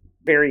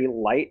very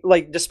light.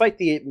 Despite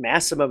the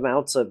massive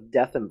amounts of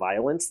death and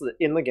violence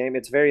in the game,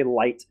 it's very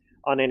light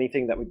on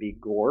anything that would be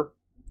gore.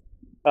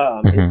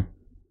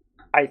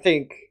 I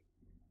think...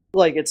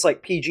 it's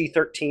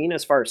PG-13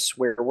 as far as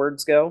swear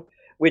words go,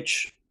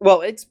 which, well,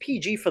 it's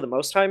PG for the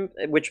most time,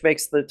 which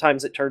makes the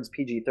times it turns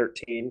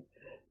PG-13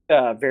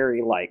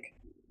 very,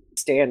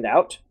 stand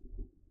out.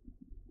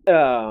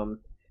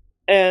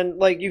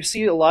 And, you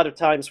see a lot of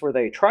times where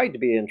they tried to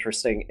be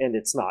interesting, and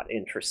it's not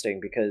interesting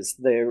because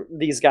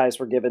these guys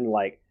were given,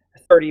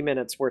 30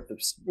 minutes worth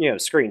of,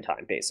 screen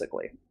time,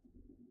 basically.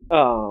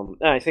 And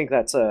I think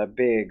that's a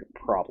big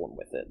problem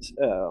with it.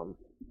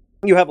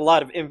 You have a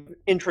lot of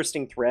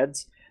interesting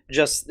threads,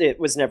 just it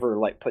was never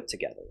put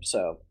together.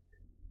 So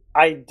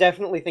I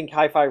definitely think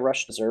Hi-Fi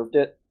Rush deserved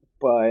it,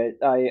 but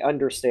I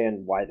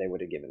understand why they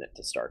would have given it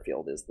to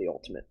Starfield is the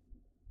ultimate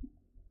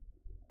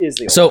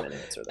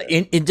answer there.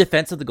 In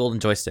defense of the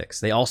Golden Joysticks,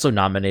 they also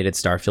nominated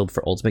Starfield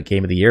for Ultimate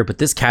Game of the Year, but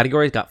this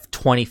category's got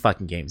 20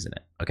 fucking games in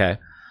it, okay?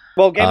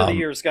 Well, Game of the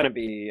Year is going to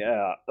be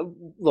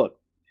look,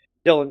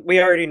 Dylan, we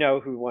already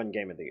know who won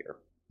Game of the Year.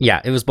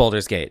 Yeah, it was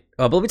Baldur's Gate.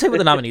 But let me tell you what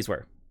the nominees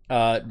were.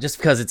 just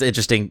because it's an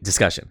interesting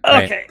discussion.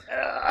 Right? Okay.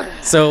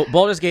 So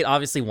Baldur's Gate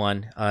obviously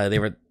won. They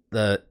were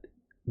the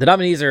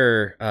nominees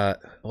are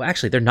well,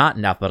 actually they're not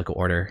in alphabetical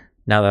order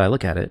now that I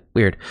look at it.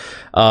 Weird.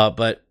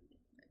 But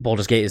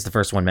Baldur's Gate is the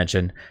first one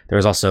mentioned. There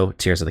was also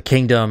Tears of the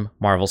Kingdom,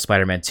 Marvel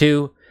Spider-Man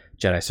 2,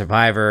 Jedi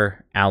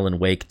Survivor, Alan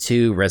Wake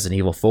 2, Resident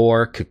Evil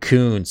 4,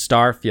 Cocoon,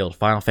 Starfield,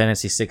 Final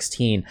Fantasy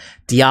 16,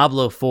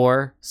 Diablo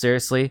 4,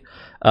 seriously,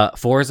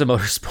 Forza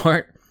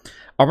Motorsport,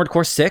 Armored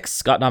Core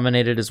 6 got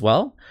nominated as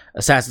well,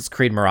 Assassin's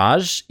Creed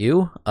Mirage,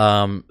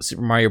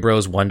 Super Mario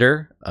Bros.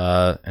 Wonder,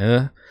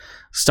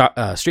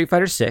 Street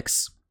Fighter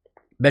 6,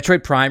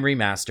 Metroid Prime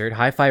Remastered,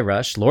 Hi-Fi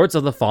Rush, Lords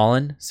of the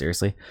Fallen,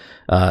 seriously,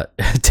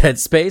 Dead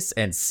Space,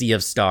 and Sea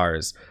of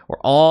Stars were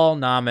all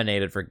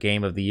nominated for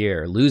Game of the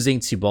Year, losing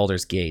to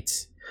Baldur's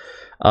Gate,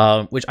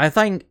 which I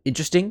find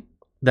interesting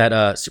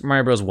that Super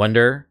Mario Bros.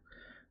 Wonder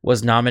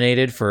was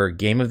nominated for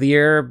Game of the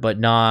Year, but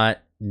not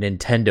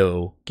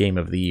Nintendo Game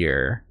of the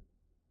Year.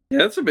 Yeah,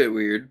 that's a bit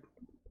weird.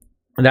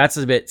 That's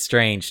a bit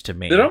strange to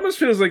me. It almost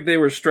feels like they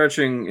were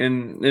stretching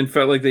and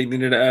felt like they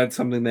needed to add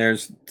something there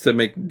to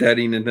make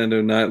Daddy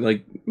Nintendo not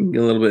like a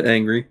little bit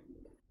angry.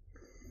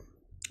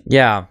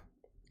 Yeah.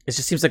 It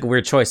just seems like a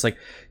weird choice. Like,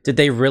 did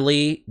they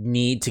really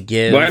need to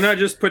give... Why not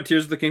just put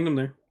Tears of the Kingdom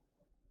there?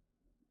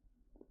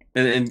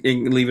 And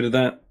leave it at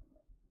that?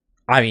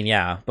 I mean,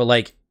 yeah. But,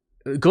 like,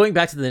 going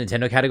back to the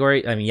Nintendo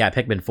category, I mean, yeah,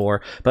 Pikmin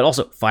 4, but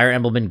also Fire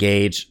Emblem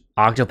Engage,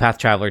 Octopath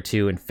Traveler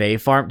 2, and Fae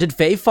Farm. Did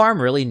Fae Farm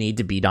really need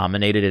to be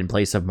nominated in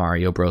place of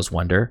Mario Bros.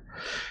 Wonder?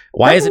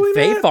 Why isn't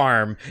Fae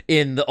Farm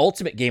in the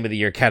Ultimate Game of the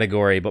Year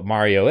category, but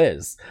Mario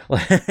is?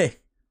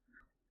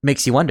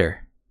 Makes you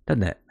wonder,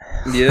 doesn't it?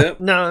 Yeah.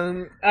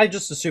 No, I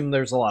just assume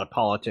there's a lot of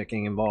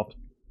politicking involved.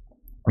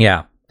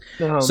 Yeah.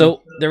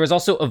 So there was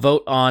also a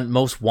vote on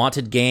Most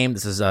Wanted Game.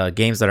 This is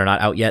games that are not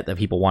out yet that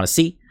people want to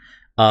see.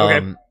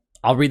 Okay.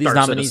 I'll read these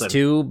Star nominees Citizen.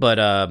 too,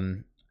 but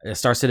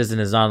Star Citizen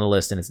is not on the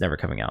list and it's never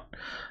coming out.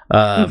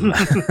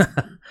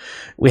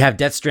 We have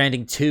Death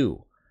Stranding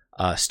 2,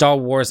 Star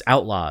Wars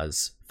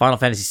Outlaws, Final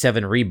Fantasy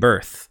VII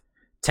Rebirth,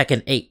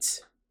 Tekken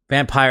 8,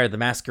 Vampire the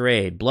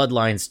Masquerade,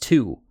 Bloodlines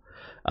 2,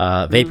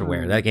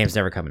 Vaporware. That game's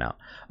never coming out.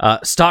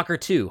 Stalker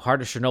 2,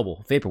 Heart of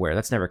Chernobyl, Vaporware.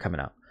 That's never coming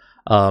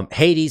out.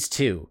 Hades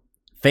 2,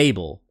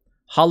 Fable,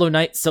 Hollow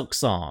Knight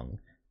Silksong,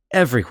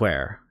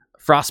 Everywhere,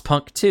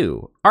 Frostpunk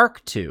 2,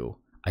 Ark 2.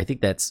 I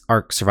think that's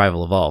Ark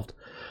Survival Evolved.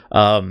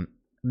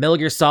 Metal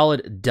Gear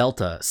Solid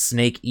Delta,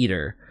 Snake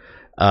Eater,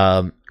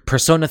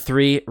 Persona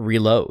 3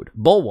 Reload,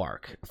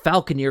 Bulwark,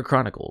 Falconeer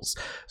Chronicles,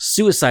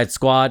 Suicide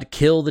Squad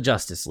Kill the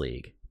Justice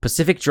League,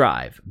 Pacific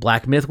Drive,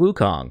 Black Myth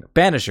Wukong,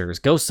 Banishers,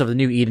 Ghosts of the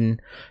New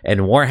Eden,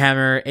 and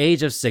Warhammer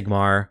Age of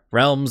Sigmar,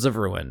 Realms of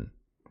Ruin.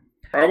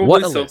 Probably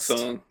What a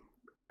Silksong.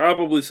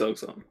 Probably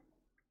Silksong.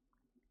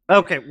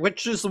 Okay,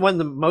 which is the one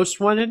the most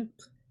wanted?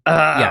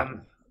 Yeah.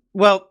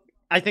 Well,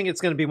 I think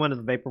it's going to be one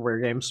of the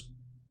Vaporware games.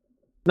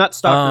 Not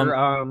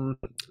Stalker.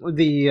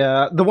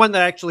 The one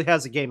that actually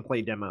has a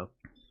gameplay demo.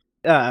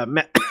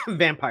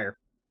 Vampire.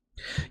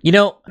 You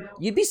know,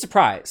 you'd be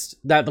surprised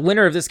that the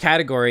winner of this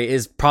category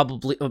is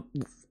probably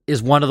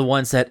is one of the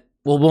ones that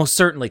will most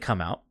certainly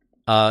come out.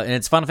 And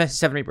it's Final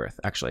Fantasy VII Rebirth,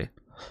 actually.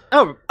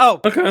 Oh,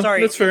 Okay,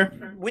 sorry. that's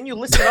fair. When you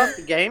listed off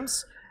the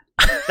games,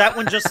 that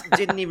one just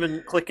didn't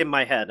even click in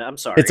my head. I'm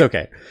sorry. It's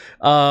okay.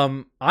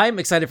 I'm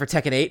excited for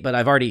Tekken 8, but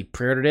I've already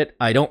pre-ordered it.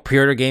 I don't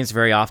pre-order games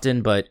very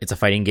often, but it's a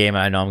fighting game,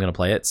 and I know I'm going to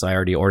play it, so I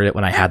already ordered it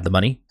when I had the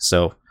money.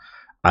 So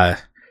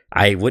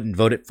I wouldn't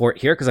vote it for it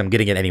here because I'm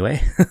getting it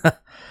anyway.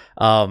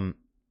 But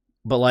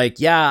like,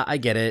 yeah, I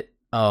get it.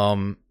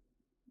 I'm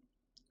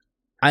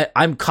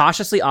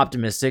cautiously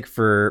optimistic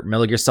for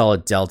Metal Gear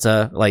Solid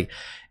Delta. Like,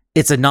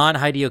 it's a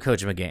non-Hideo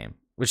Kojima game,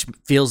 which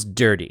feels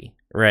dirty,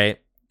 right?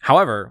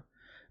 However,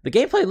 the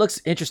gameplay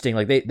looks interesting.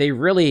 Like they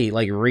really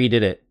like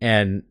redid it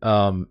and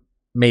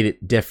made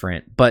it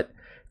different, but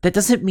that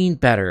doesn't mean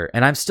better.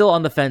 And I'm still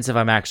on the fence if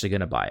I'm actually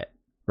going to buy it,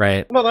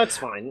 right? Well, that's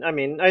fine. I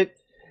mean,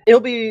 it'll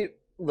be.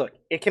 Look,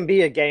 it can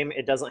be a game.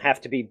 It doesn't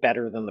have to be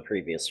better than the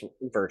previous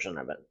version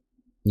of it.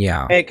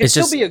 Yeah, It could it's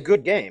still just be a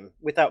good game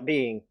without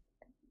being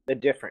a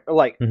different,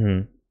 like,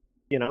 Mhm.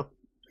 you know.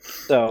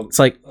 So It's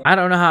like, I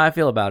don't know how I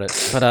feel about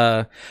it,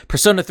 but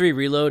Persona 3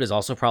 Reload is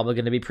also probably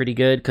going to be pretty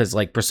good because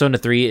like Persona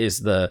 3 is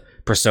the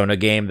Persona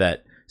game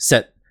that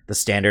set the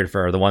standard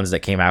for the ones that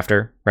came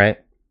after, right?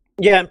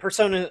 yeah, and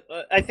Persona.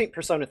 I think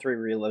Persona 3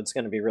 Reload's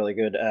going to be really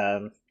good.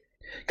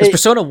 Because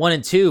Persona 1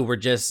 and 2 were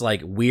just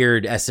like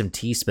weird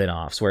SMT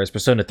spin-offs, whereas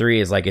Persona 3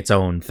 is like its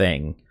own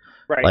thing,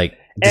 right, like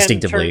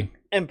distinctively.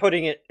 and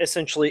putting it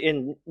essentially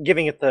in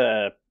giving it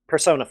the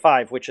Persona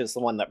 5, which is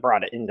the one that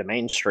brought it into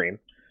mainstream.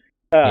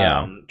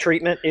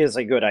 Treatment is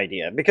a good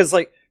idea because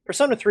like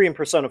Persona 3 and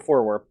Persona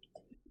 4 were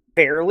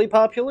fairly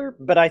popular,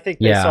 but I think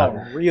they saw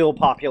real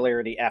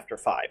popularity after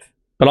 5.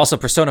 But also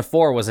Persona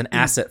 4 was an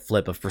asset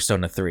flip of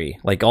Persona 3.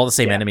 Like all the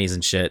same enemies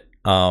and shit.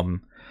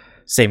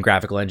 Same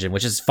graphical engine,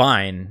 which is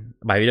fine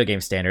by video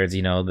game standards,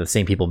 you know, the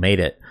same people made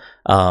it.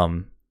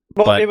 Well,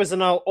 but it was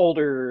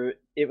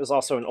it was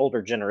also an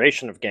older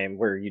generation of game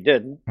where you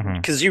did,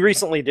 Mhm. because you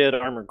recently did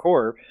Armored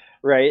Core,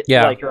 right?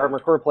 Yeah. Like your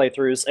Armored Core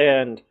playthroughs,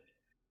 and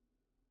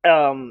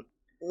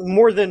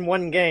more than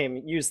one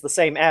game use the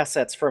same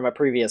assets from a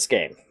previous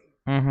game.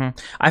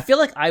 I feel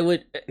like I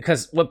would,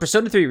 because what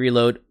Persona 3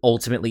 Reload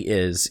ultimately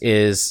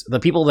is the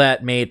people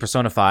that made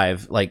Persona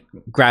 5, like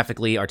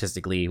graphically,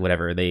 artistically,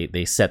 whatever,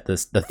 they set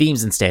the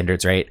themes and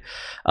standards, right?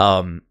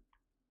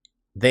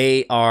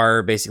 They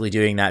are basically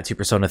doing that to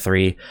Persona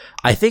 3.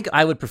 I think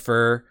I would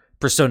prefer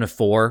Persona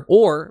 4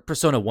 or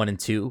Persona 1 and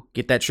 2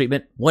 get that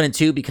treatment. 1 and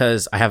 2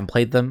 because I haven't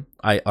played them.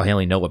 I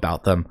only know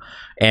about them.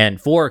 And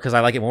 4 because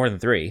I like it more than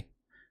 3.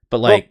 But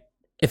like,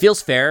 it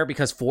feels fair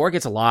because 4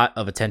 gets a lot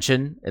of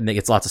attention and it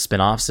gets lots of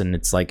spin-offs and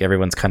it's like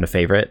everyone's kind of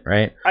favorite,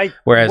 right?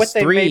 Whereas what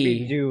they 3 may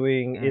be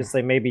doing is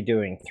they may be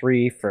doing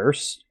 3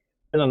 first,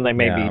 and then they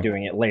may be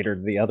doing it later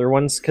to the other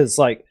ones. Because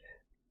like,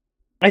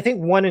 I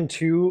think 1 and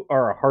 2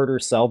 are a harder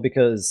sell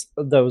because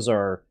those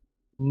are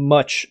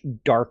much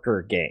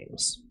darker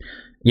games.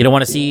 You don't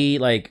want to see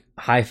like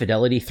high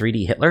fidelity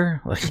 3D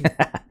Hitler?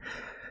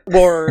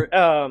 Or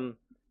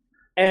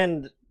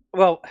and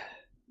well,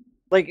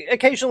 like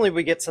occasionally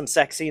we get some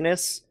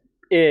sexiness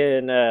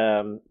in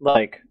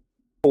like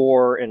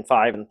 4 and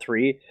 5 and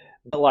 3,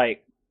 but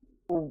like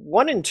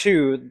 1 and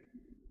 2,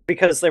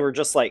 because they were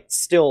just like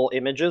still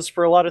images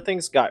for a lot of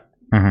things, got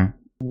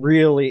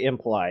really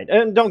implied.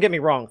 And don't get me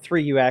wrong,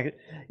 3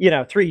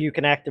 you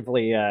can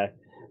actively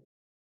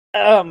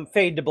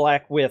fade to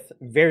black with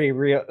very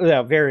real,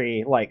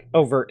 very like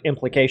overt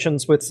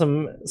implications with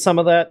some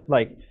of that.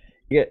 Like,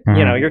 you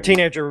know, your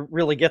teenager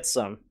really gets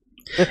some.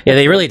 Yeah,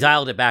 they really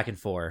dialed it back in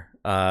 4.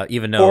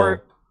 Even though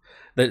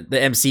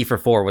the MC for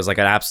 4 was like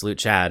an absolute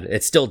Chad,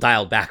 it's still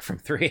dialed back from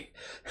 3.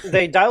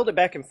 They dialed it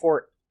back in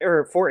 4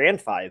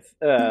 and 5.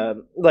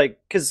 Like,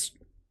 because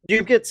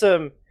you get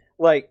some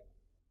like,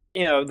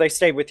 you know, they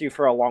stay with you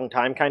for a long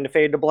time kind of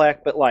fade to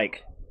black, but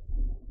like.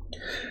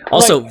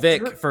 Also, like,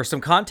 Vic, for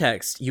some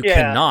context, you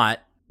cannot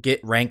get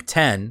rank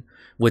 10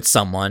 with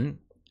someone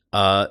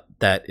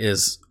that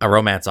is a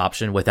romance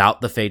option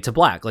without the fade to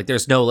black. Like,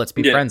 there's no let's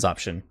be friends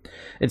option.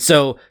 And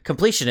so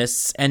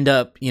completionists end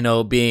up, you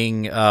know,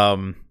 being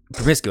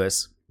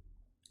promiscuous,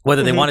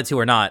 whether they wanted to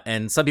or not.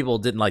 And some people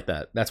didn't like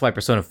that. That's why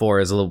Persona 4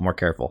 is a little more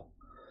careful.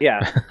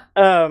 Yeah.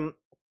 I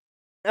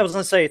was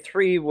going to say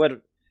 3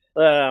 would...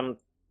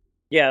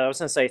 yeah, I was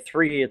going to say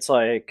 3, it's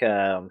like...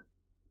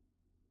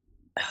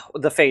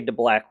 the fade to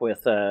black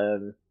with...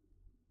 who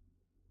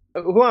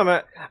am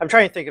I? I'm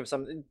trying to think of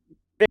something.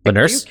 The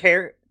nurse? Do you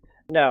care?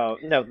 No.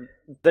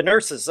 The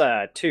nurse is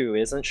 2,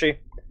 isn't she?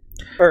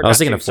 Or I was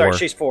thinking of 4.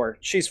 Sorry,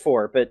 she's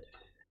 4, but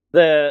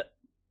the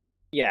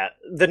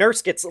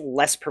nurse gets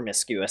less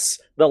promiscuous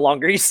the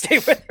longer you stay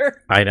with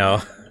her. I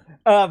know.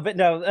 But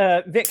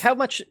no, Vic, how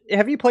much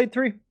have you played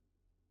 3?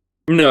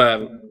 No, I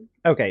haven't.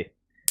 Okay.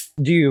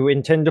 Do you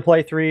intend to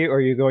play 3, or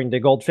are you going to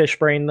goldfish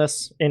brain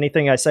this?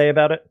 Anything I say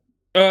about it?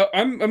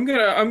 I'm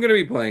gonna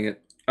be playing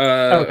it.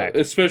 Okay.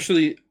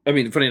 Especially, I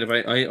mean, funny enough,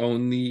 I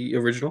own the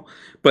original,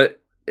 but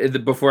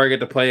before I get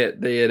to play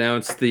it, they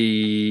announced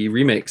the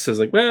remakes. So I was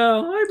like,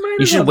 well, I might.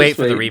 You should wait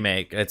for the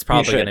remake. It's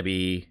probably going to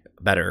be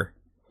better.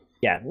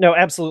 Yeah, no,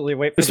 absolutely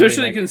wait for especially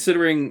the remake.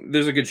 Considering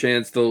there's a good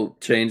chance they'll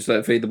change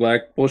that fade to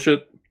black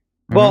bullshit.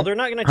 Well, they're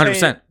not going to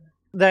change.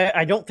 100%.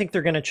 I don't think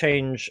they're going to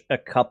change a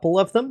couple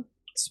of them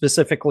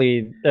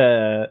specifically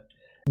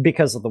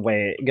because of the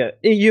way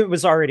it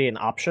was already an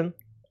option.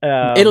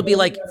 It'll be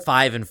like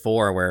 5 and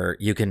 4 where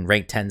you can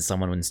rank 10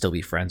 someone and still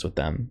be friends with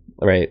them,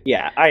 right?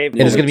 Yeah,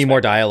 there's going to be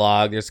more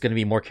dialogue. There's going to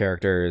be more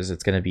characters.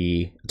 It's going to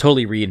be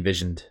totally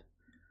re-envisioned.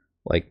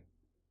 Like,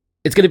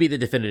 it's going to be the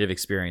definitive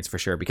experience for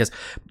sure, because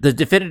the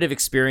definitive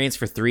experience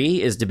for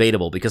 3 is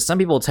debatable, because some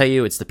people will tell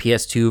you it's the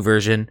PS2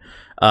 version,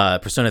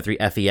 Persona 3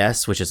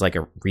 FES, which is like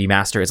a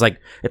remaster. It's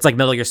like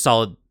Metal Gear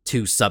Solid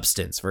 2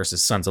 Substance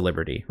versus Sons of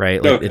Liberty,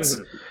 right? Like,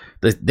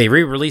 they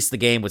re-released the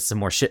game with some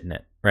more shit in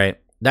it, right?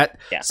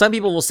 Some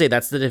people will say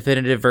that's the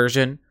definitive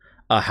version.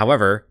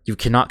 However, you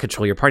cannot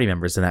control your party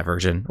members in that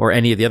version or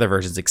any of the other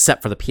versions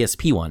except for the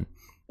PSP one.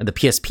 And the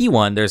PSP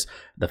one, there's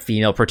the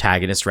female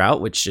protagonist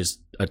route, which is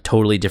a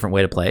totally different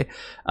way to play.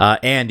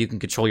 And you can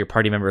control your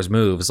party members'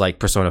 moves like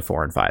Persona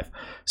 4 and 5.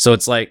 So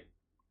it's like,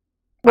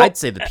 I'd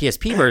say the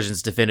PSP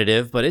version's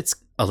definitive, but it's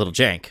a little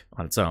jank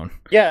on its own.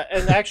 Yeah,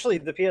 and actually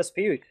the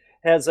PSP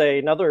has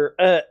another...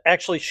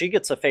 actually, she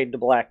gets a fade to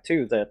black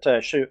too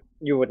that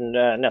you wouldn't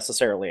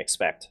necessarily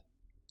expect.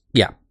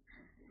 Yeah.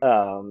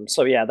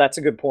 So yeah, that's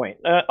a good point.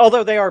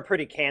 Although they are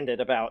pretty candid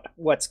about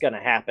what's going to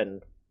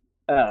happen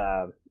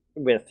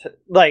with,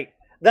 like,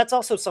 that's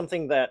also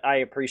something that I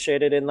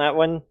appreciated in that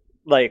one,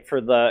 like,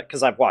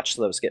 because I've watched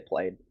those get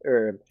played,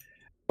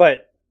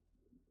 but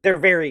they're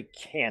very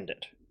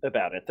candid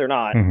about it. They're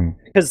not,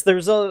 because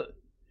there's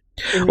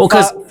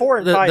because 4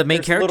 and 5, the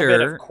main character, a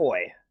little bit of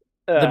coy.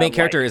 The main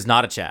character is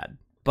not a Chad,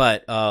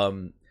 but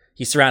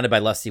he's surrounded by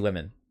lusty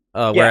women.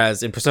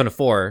 Whereas in Persona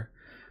 4,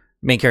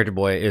 main character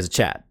boy is a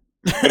Chad.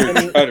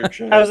 I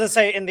was gonna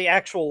say, in the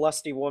actual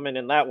lusty woman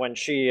in that one,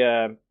 she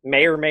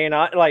may or may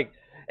not, like,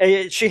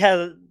 she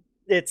has,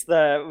 it's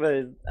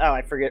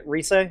I forget,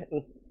 Rise?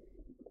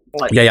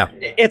 Like, yeah.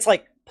 It's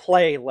like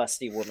play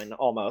Lusty Woman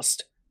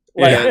almost.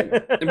 Yeah,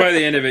 and by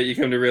the end of it, you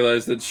come to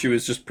realize that she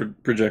was just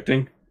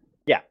projecting.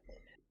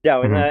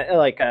 No,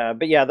 and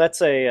but yeah,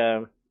 that's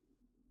a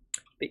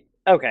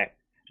okay.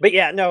 But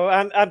yeah, no,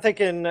 I'm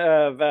thinking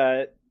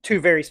of two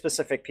very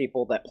specific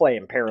people that play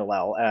in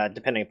parallel,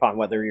 depending upon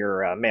whether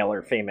you're male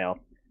or female.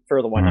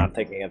 For the one I'm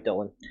thinking of,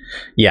 Dylan.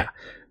 Yeah.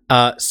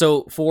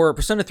 So for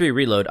Persona 3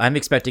 Reload, I'm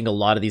expecting a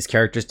lot of these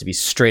characters to be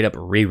straight up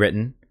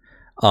rewritten,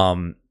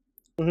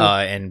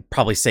 and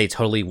probably say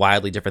totally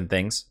wildly different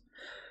things.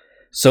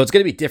 So it's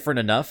going to be different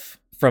enough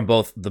from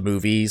both the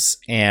movies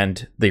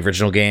and the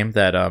original game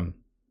that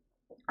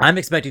I'm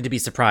expecting to be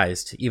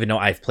surprised, even though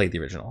I've played the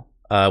original.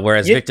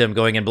 Whereas Victim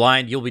going in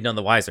blind, you'll be none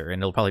the wiser,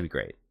 and it'll probably be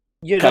great.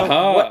 You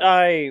know, what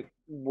I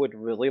would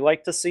really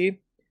like to see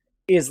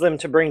is them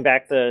to bring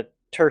back the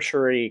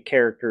tertiary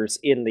characters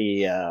in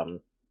the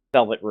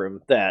Velvet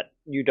Room that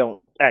you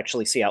don't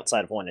actually see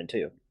outside of 1 and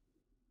 2.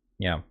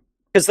 Yeah.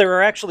 Because there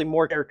are actually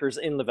more characters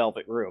in the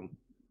Velvet Room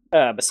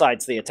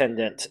besides the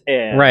attendant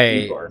and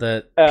Igor.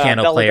 The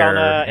piano player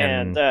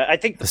and I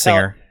think the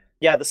singer.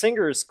 The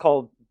singer is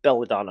called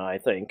Belladonna, I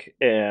think,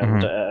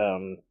 and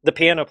the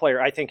piano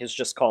player I think is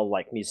just called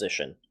like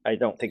musician. I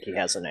don't think he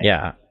has a name.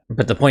 Yeah,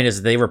 but the point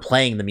is they were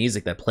playing the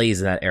music that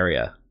plays in that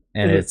area,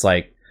 and it's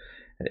like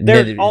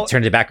then it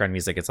turned to background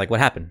music. It's like, what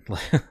happened?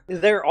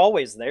 They're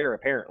always there,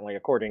 apparently,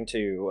 according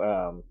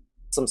to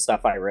some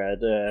stuff I read,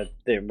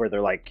 where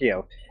they're like, you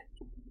know,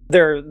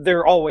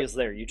 they're always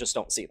there. You just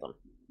don't see them.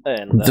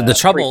 And the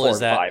trouble is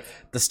that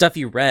the stuff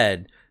you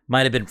read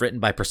might have been written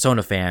by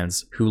Persona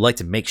fans who like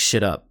to make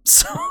shit up.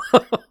 So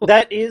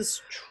that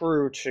is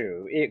true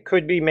too. It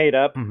could be made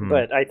up,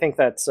 but I think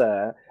that's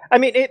I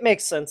mean, it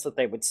makes sense that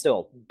they would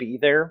still be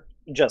there,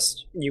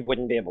 just you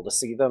wouldn't be able to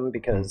see them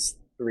because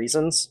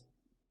reasons.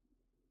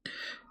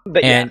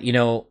 But you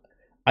know,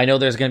 I know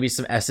there's going to be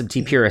some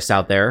SMT purists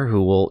out there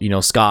who will, you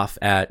know, scoff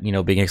at, you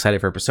know, being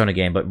excited for a Persona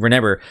game, but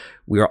remember,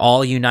 we are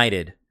all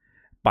united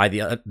by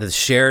the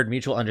shared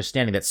mutual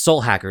understanding that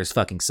Soul Hackers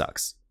fucking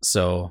sucks.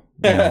 So,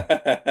 you know,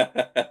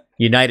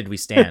 united we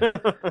stand.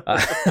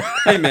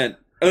 Hey man,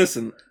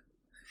 listen,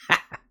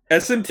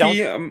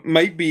 SMT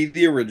might be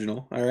the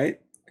original, all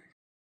right,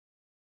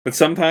 but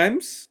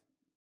sometimes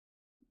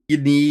you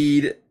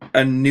need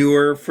a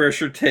newer,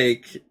 fresher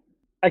take.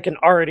 I can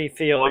already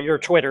feel your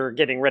Twitter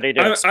getting ready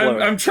to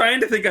explode. I'm trying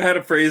to think of how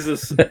to phrase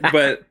this,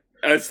 but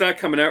it's not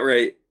coming out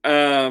right.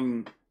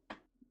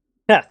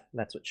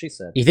 That's what she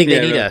said. You think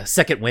they need a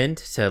second wind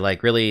to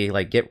like really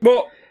like get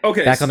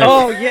back on their...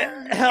 Oh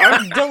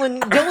yeah,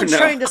 Dylan's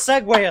trying to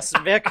segue us,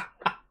 Vic.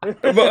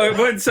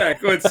 One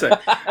sec.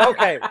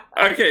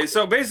 Okay.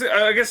 So basically,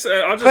 I guess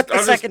I'll just put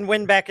the second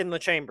wind back in the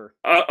chamber.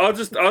 I'll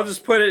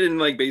just put it in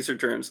like baser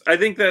terms. I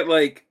think that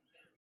like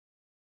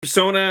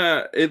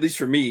Persona, at least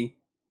for me,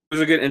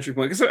 was a good entry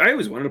point because I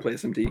always wanted to play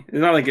SMT. It's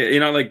not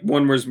like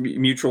one was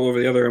mutual over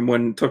the other and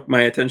one took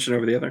my attention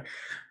over the other.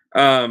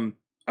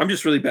 I'm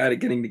just really bad at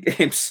getting the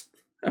games.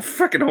 I'm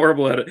fucking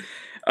horrible at it.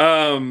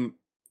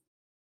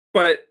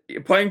 But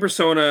playing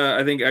Persona,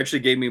 I think, actually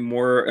gave me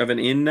more of an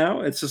in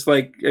now. It's just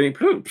like, I mean,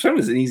 Persona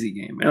is an easy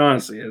game. It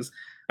honestly is.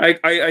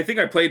 I think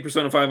I played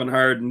Persona 5 on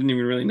hard and didn't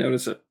even really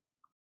notice it.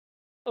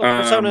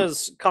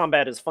 Persona's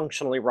combat is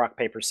functionally rock,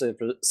 paper,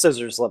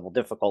 scissors level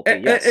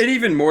difficulty. Yes. And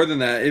even more than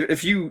that,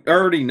 if you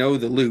already know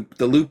the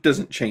loop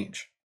doesn't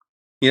change.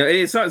 You know,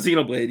 it's not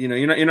Xenoblade. You know,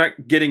 you're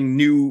not getting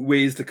new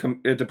ways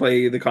to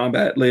play the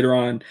combat later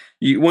on.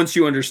 Once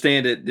you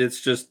understand it,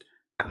 it's just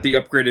the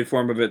upgraded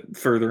form of it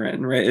further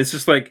in, right? It's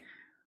just like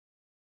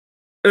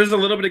there's a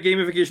little bit of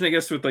gamification, I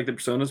guess, with like the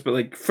Personas, but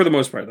like for the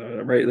most part,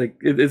 though, right? Like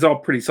it's all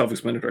pretty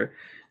self-explanatory.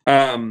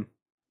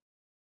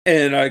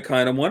 And I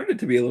kind of wanted it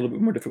to be a little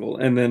bit more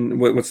difficult. And then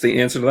what's the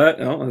answer to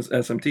that? Oh, it's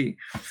SMT.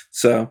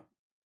 So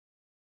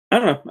I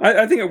don't know.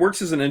 I think it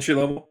works as an entry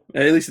level.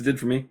 At least it did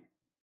for me.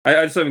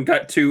 I just haven't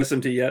got to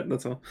SMT yet.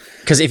 That's all.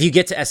 Because if you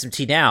get to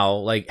SMT now,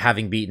 like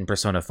having beaten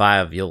Persona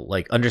 5, you'll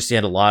like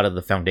understand a lot of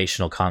the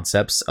foundational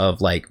concepts of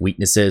like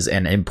weaknesses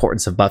and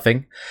importance of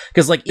buffing.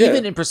 Because like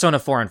even in Persona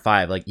 4 and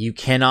 5, like you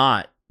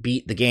cannot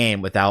beat the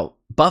game without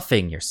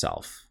buffing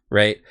yourself,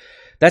 right?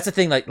 That's the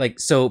thing. Like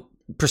so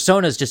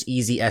Persona is just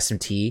easy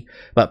SMT,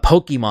 but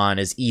Pokemon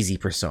is easy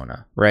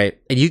Persona, right?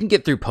 And you can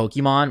get through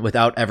Pokemon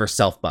without ever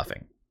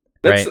self-buffing.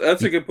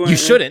 That's a good point. You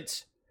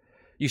shouldn't.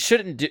 You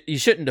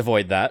shouldn't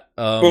avoid that.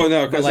 Well,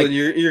 no, because like,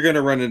 you're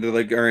gonna run into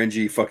like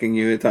RNG fucking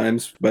you at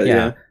times. But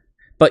yeah.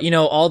 But you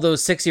know, all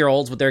those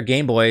 6-year-olds with their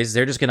Game Boys,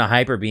 they're just gonna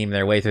hyper beam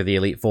their way through the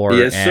Elite Four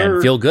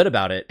and feel good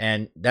about it,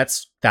 and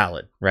that's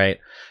valid, right?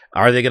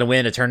 Are they gonna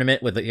win a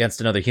tournament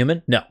against another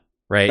human? No,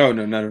 right? Oh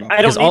no, not at all.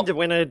 I don't need to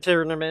win a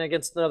tournament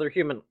against another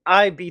human.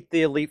 I beat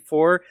the Elite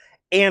Four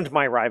and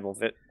my rival,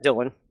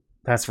 Dylan.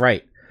 That's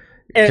right.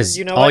 Because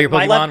you know, all your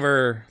Pokemon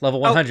were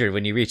level 100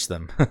 when you reached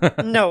them.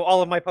 No,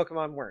 all of my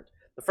Pokemon weren't.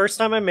 The first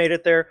time I made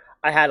it there,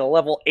 I had a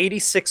level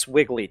 86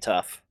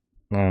 Wigglytuff.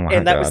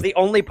 And that was the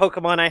only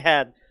Pokemon I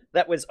had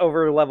that was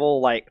over level,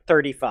 like,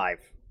 35.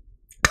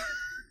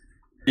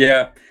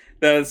 Yeah,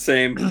 that's the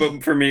same.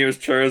 But for me, it was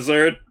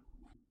Charizard.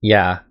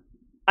 Yeah.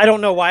 I don't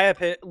know why I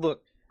picked...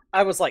 Look,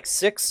 I was like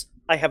 6.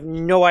 I have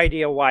no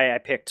idea why I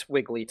picked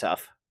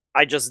Wigglytuff.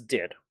 I just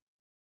did.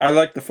 I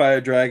like the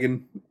fire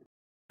dragon.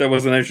 That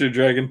wasn't actually a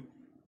dragon.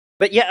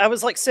 But yeah, I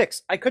was like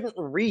 6. I couldn't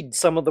read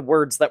some of the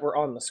words that were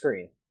on the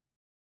screen.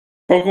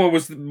 Pokemon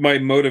was my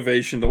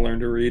motivation to learn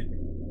to read.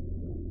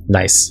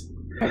 Nice.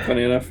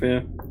 Funny enough,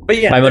 yeah. But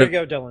yeah, there you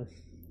go, Dylan.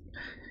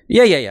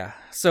 Yeah.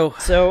 So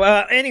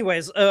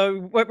anyways,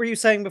 what were you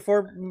saying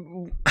before?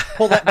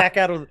 Pull that back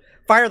out of...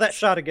 Fire that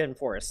shot again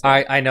for us.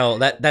 I know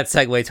that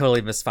segue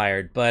totally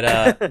misfired,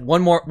 but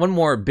one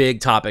more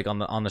big topic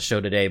on the show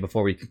today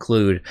before we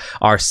conclude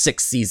our 6th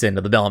season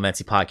of the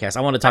Bellamancy podcast.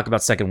 I want to talk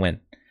about Second Wind.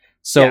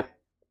 So, Yeah.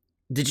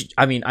 did you?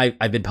 I mean,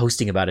 I've been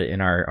posting about it in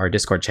our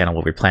Discord channel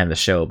where we plan the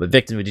show. But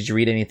Victor, did you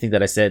read anything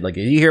that I said? Like,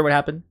 did you hear what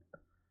happened?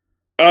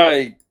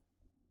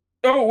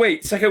 Oh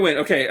wait, Second Wind.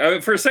 Okay,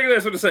 for a second I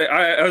was going to say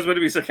I was going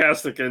to be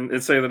sarcastic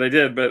and say that I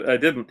did, but I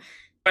didn't.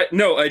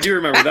 No, I do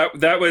remember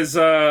that was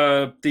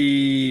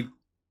the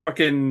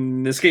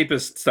fucking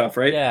escapist stuff,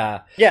 right?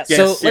 Yeah. Yes.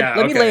 So Yeah,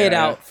 let me okay, lay it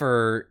yeah. out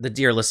for the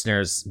dear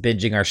listeners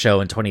binging our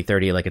show in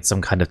 2030 like it's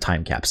some kind of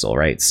time capsule,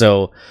 right?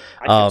 So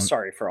I feel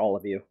sorry for all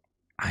of you.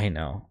 I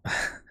know.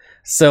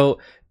 So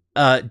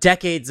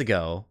decades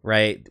ago,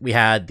 right, we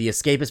had the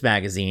Escapist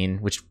magazine,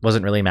 which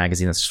wasn't really a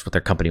magazine, that's just what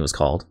their company was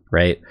called,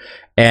 right?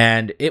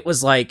 And it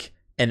was like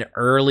an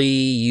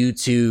early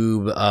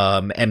YouTube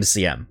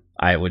MCM,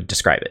 I would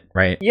describe it,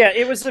 right? Yeah,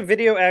 it was a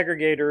video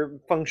aggregator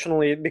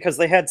functionally because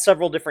they had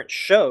several different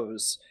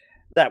shows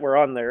that were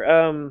on there.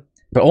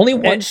 But only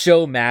one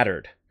show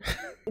mattered.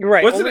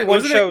 Right, Wasn't only it- one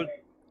wasn't show it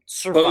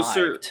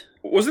survived.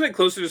 Wasn't it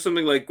closer to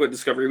something like what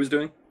Discovery was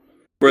doing?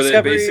 Where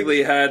Discovery- they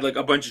basically had like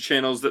a bunch of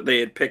channels that they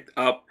had picked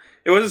up.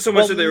 It wasn't so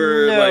much that they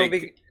were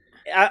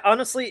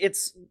honestly,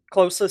 its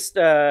closest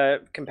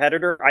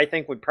competitor, I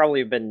think, would probably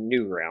have been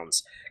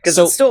Newgrounds because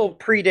So- it still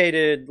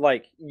predated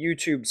like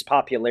YouTube's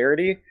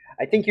popularity.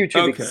 I think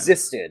YouTube Okay.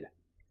 existed,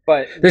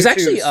 but There's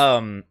actually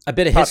YouTube's a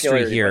bit of history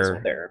popularity wasn't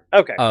here there.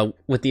 Okay,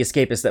 with the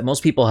Escapist that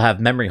most people have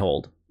memory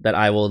hold that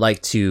I will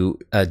like to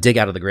dig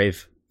out of the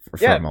grave for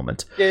Yeah. a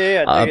moment.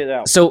 yeah, dig it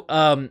out. So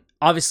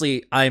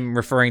obviously I'm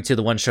referring to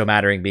the one show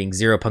mattering being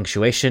Zero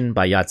Punctuation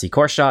by Yahtzee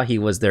Korshaw. He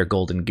was their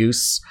golden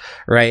goose,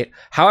 right?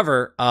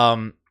 However,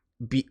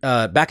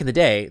 back in the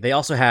day, they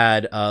also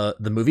had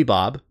the movie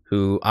Bob,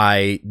 who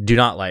I do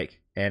not like,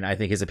 and I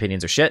think his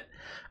opinions are shit.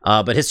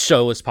 But his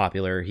show was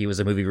popular. He was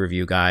a movie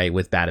review guy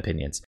with bad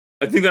opinions.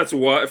 I think that's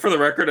why, for the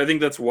record, I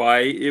think that's why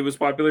it was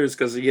popular, is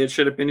because he had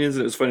shit opinions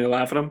and it was funny to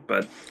laugh at him.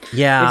 But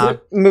Yeah. Is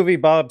it movie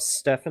Bob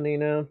Stephanie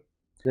now?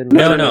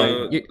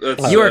 No.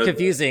 that's, You are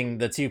confusing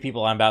the two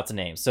people I'm about to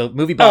name. So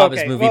movie Bob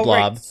is movie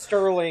Blob. Right,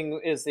 Sterling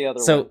is the other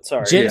So one.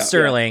 Sorry. Jim Yeah.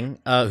 Sterling,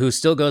 who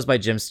still goes by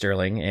Jim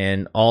Sterling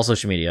in all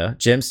social media,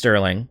 Jim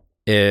Sterling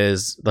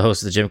is the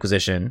host of the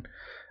Jimquisition,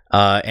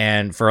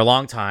 and for a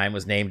long time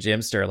was named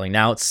Jim Sterling.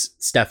 Now it's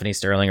Stephanie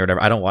Sterling or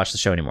whatever. I don't watch the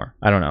show anymore.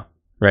 I don't know.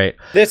 Right?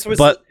 This was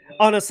But-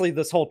 honestly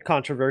this whole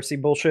controversy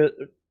bullshit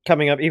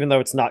coming up, even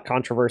though it's not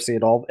controversy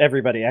at all.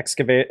 Everybody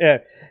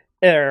exodusing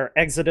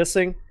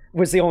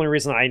was the only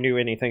reason I knew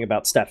anything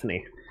about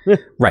Stephanie.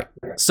 Right.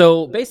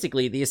 So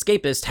basically, the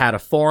Escapist had a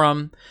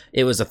forum.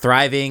 It was a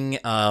thriving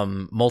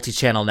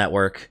multi-channel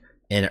network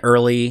in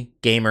early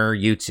gamer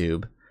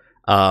YouTube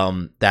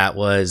that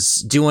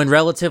was doing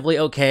relatively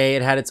okay.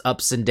 It had its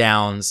ups and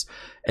downs,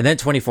 and then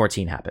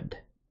 2014 happened.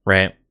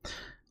 Right.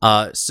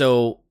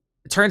 So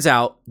it turns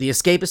out the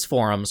Escapist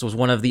forums was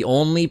one of the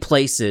only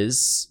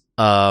places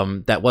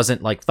that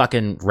wasn't like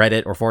fucking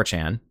Reddit or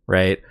 4chan,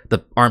 right?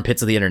 The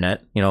armpits of the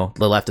internet, you know,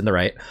 the left and the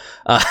right.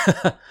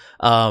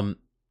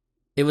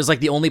 It was like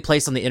the only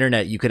place on the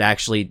internet you could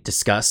actually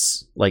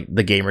discuss like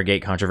the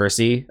Gamergate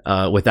controversy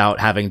without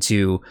having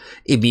to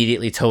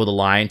immediately toe the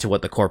line to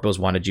what the corpos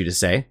wanted you to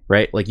say,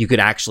 right? Like you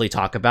could actually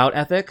talk about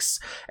ethics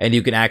and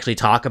you can actually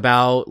talk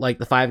about like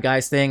the Five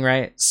Guys thing,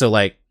 right? So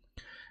like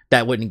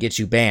that wouldn't get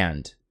you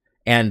banned.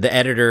 And the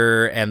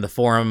editor and the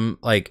forum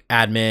like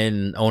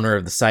admin owner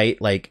of the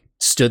site like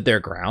stood their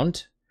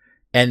ground,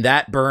 and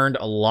that burned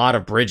a lot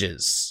of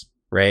bridges,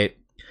 right?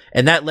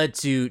 And that led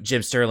to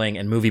Jim Sterling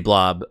and Movie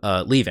Blob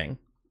leaving,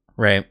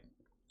 right?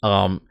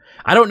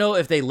 I don't know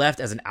if they left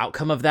as an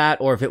outcome of that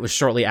or if it was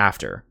shortly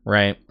after,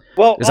 right?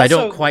 Well, Because I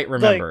don't also, quite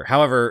remember. like,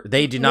 However,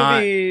 they do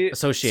not movie-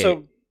 associate.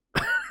 So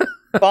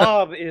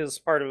Bob is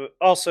part of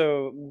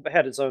also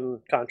had his own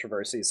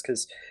controversies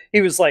because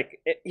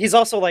he's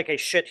also like a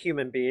shit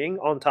human being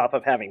on top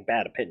of having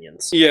bad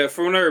opinions. Yeah,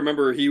 from what I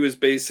remember, he was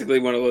basically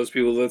one of those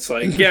people that's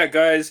like, yeah,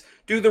 guys,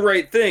 do the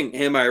right thing.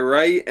 Am I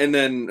right? And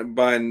then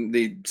behind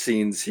the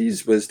scenes, he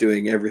was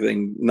doing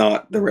everything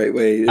not the right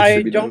way.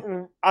 I By don't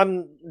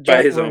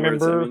his own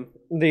words, I remember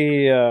mean.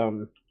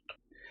 the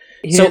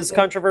So- his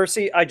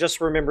controversy. I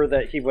just remember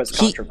that he was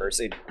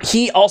controversied.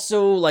 He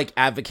also like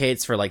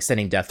advocates for like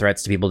sending death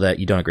threats to people that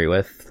you don't agree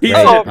with. He's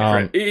right? a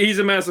hypocrite. He's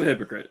a massive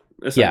hypocrite,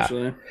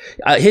 essentially.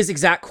 His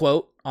exact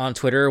quote on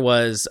Twitter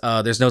was,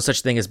 "There's no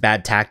such thing as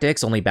bad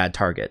tactics, only bad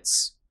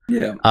targets."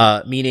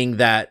 Yeah. Meaning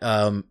that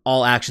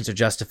all actions are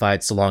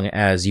justified so long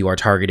as you are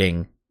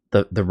targeting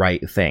the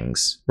right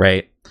things,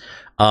 right?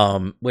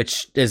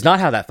 which is not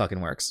how that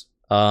fucking works.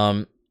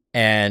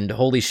 And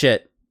holy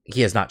shit,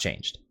 he has not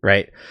changed,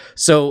 right?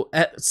 So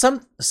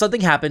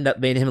something happened that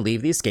made him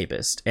leave The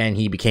Escapist, and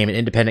he became an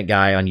independent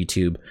guy on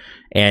YouTube,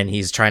 and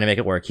he's trying to make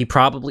it work.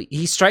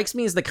 He strikes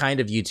me as the kind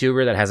of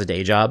YouTuber that has a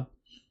day job,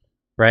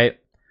 right?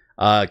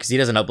 Because he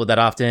doesn't upload that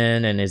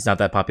often and is not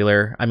that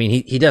popular. I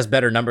mean, he does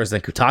better numbers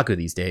than Kotaku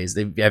these days.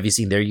 Have you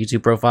seen their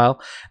YouTube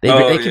profile?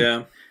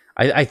 Yeah.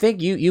 I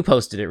think you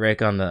posted it,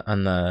 Rick, on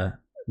the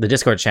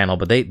Discord channel,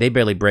 but they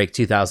barely break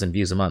 2,000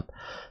 views a month.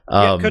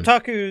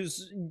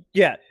 Kotaku's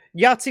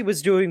Yahtzee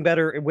was doing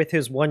better with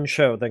his one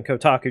show than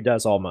Kotaku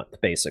does all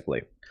month,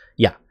 basically.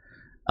 Yeah,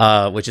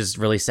 which is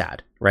really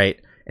sad, right?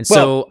 And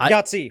well, so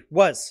Yahtzee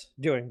was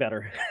doing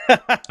better.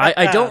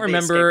 I don't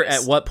remember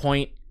at what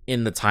point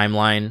in the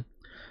timeline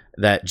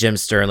that Jim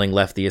Sterling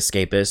left The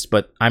Escapist,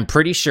 but I'm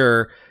pretty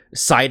sure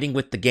siding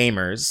with the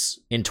gamers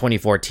in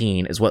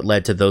 2014 is what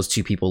led to those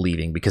two people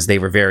leaving, because they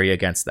were very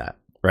against that,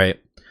 right?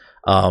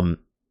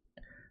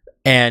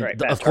 And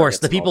right, of course,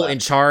 the people in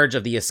charge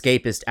of The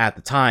Escapist at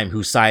the time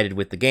who sided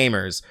with the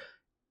gamers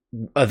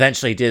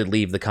eventually did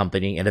leave the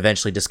company, and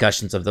eventually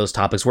discussions of those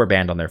topics were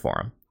banned on their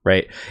forum,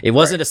 right? It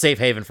wasn't a safe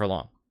haven for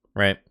long,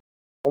 right?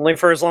 Only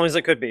for as long as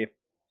it could be.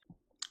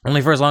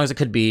 Only for as long as it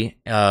could be,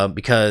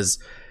 because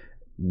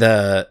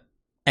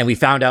and we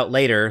found out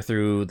later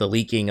through the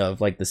leaking of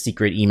like the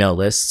secret email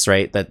lists,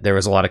 right, that there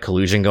was a lot of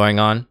collusion going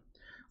on.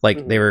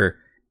 Like they were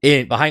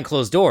behind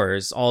closed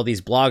doors, all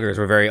these bloggers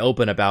were very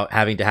open about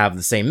having to have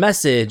the same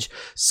message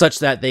such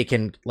that they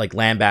can like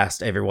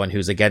lambast everyone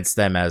who's against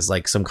them as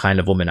like some kind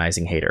of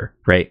womanizing hater,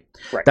 right?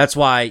 That's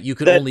why you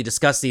could only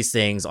discuss these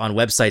things on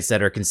websites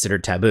that are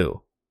considered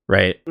taboo,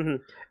 right?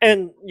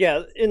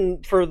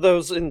 And for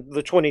those in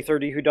the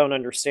 2030 who don't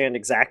understand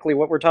exactly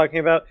what we're talking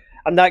about,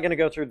 I'm not going to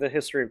go through the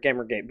history of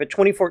Gamergate, but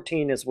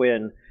 2014 is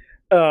when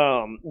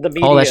the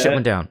media, all that shit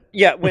went down.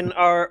 Yeah,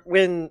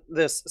 when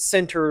this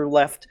center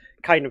left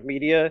kind of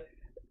media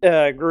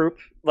group,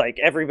 like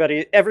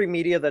every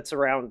media that's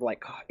around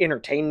like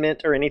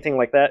entertainment or anything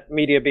like that,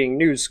 media being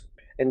news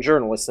and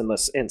journalists in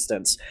this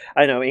instance.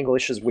 I know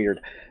English is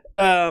weird.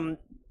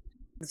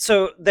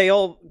 So they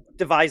all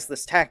devised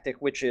this tactic,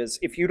 which is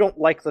if you don't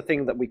like the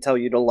thing that we tell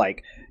you to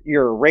like,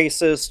 you're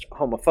racist,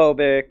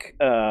 homophobic,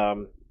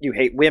 you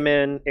hate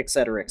women,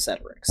 etc.,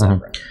 etc.,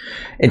 etc.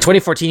 In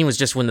 2014 was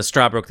just when the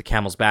straw broke the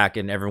camel's back,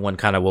 and everyone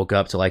kind of woke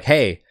up to like,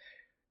 hey,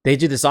 they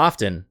do this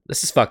often.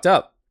 This is fucked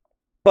up.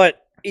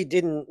 But it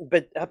didn't.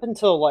 But up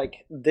until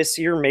like this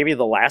year, maybe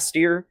the last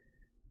year,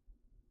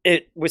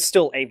 it was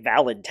still a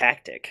valid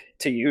tactic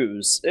to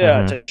use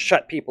to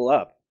shut people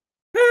up.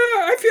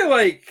 I feel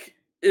like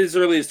as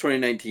early as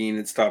 2019,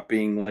 it stopped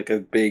being like a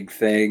big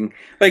thing.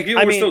 Like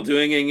people were still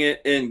doing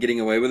it and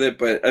getting away with it,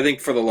 but I think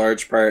for the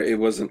large part, it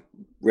wasn't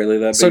really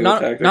that big of a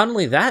tactic. Not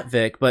only that,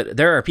 Vic, but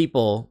there are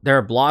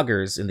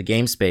bloggers in the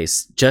game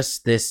space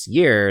just this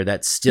year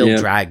that still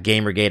drag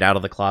Gamergate out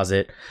of the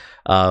closet,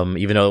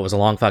 even though it was a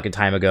long fucking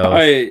time ago,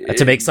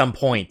 to make some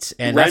point.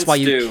 And that's why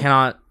you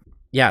cannot.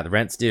 Yeah, the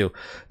rents do.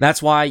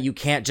 That's why you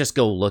can't just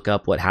go look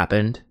up what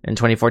happened in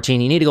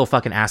 2014. You need to go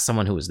fucking ask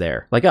someone who was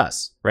there, like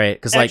us, right?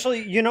 Because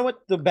actually, you know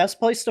what? The best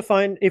place to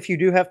find, if you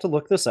do have to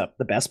look this up,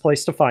 the best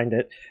place to find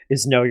it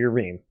is Know Your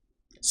Meme.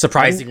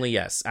 Surprisingly,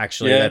 yes.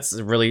 Actually, that's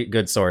a really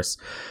good source.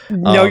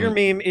 Know Your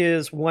Meme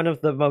is one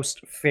of the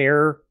most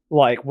fair.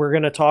 Like, we're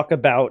going to talk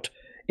about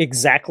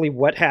exactly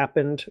what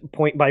happened,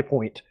 point by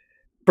point,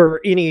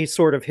 for any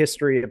sort of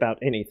history about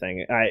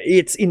anything.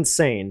 It's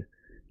insane.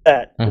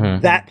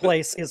 That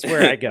place is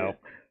where I go.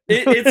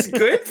 It's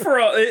good for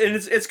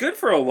it's good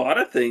for a lot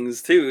of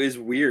things too. It's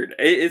weird.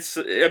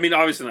 I mean,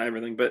 obviously not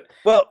everything, but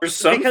for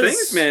some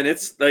things, man,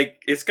 it's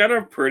like it's got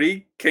a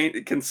pretty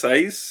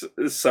concise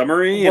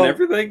summary and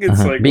everything.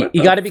 It's like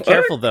you got to be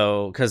careful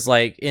though, because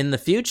like in the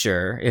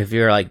future, if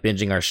you're like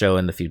binging our show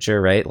in the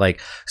future, right?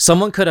 Like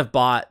someone could have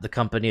bought the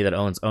company that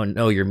owns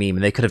Know Your Meme,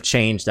 and they could have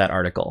changed that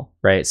article,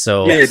 right?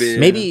 So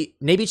maybe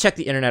check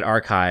the Internet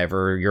Archive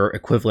or your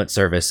equivalent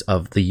service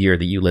of the year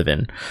that you live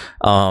in.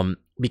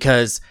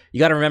 Because you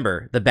got to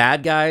remember, the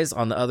bad guys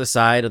on the other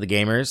side of the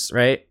gamers,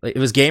 right? Like, it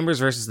was gamers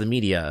versus the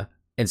media.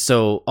 And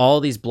so all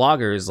these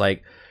bloggers,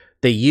 like,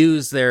 they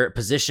use their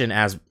position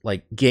as,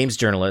 like, games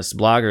journalists,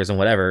 bloggers, and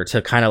whatever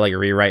to kind of, like,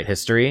 rewrite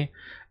history.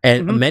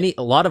 And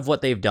a lot of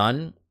what they've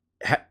done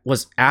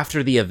was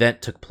after the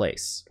event took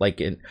place,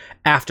 like,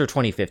 after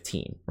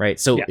 2015, right?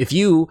 So if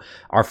you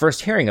are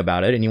first hearing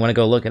about it and you want to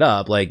go look it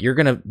up, like, you're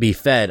going to be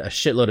fed a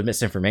shitload of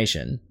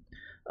misinformation.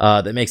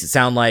 That makes it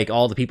sound like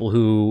all the people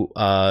who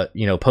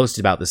posted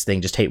about this thing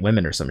just hate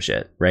women or some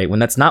shit, right? When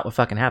that's not what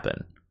fucking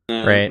happened,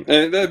 right?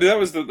 And that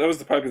was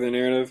the popular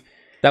narrative.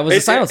 That was the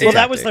silence. Well,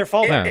 that was their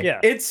fault.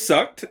 It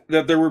sucked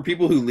that there were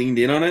people who leaned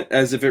in on it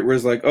as if it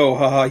was like, oh,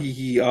 haha, hee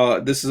hee,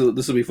 this will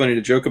be funny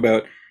to joke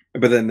about,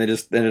 but then they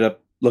just ended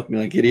up looking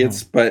like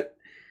idiots. But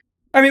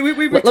I mean,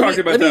 we've talked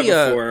about that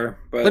before.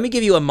 But let me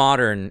give you a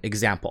modern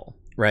example,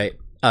 right?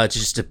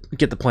 Just to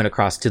get the point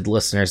across to the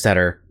listeners that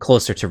are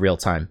closer to real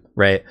time,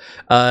 right?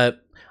 I'm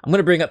going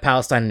to bring up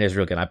Palestine and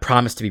Israel again. I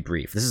promise to be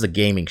brief. This is a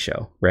gaming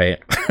show, right?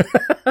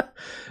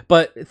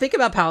 But think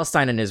about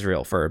Palestine and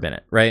Israel for a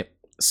minute, right?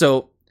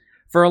 So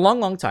for a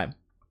long time,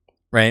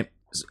 right?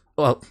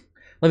 Well,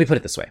 let me put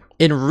it this way.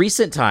 In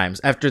recent times,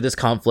 after this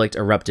conflict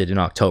erupted in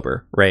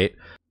October, right?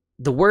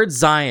 The word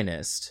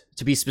Zionist,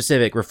 to be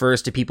specific,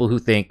 refers to people who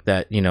think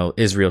that,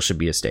 Israel should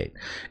be a state.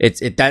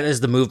 That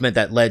is the movement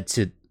that led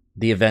to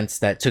the events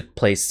that took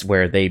place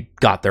where they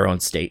got their own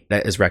state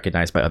that is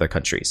recognized by other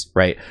countries,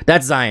 right?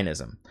 That's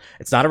Zionism.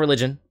 It's not a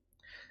religion.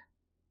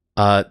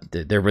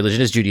 Their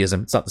religion is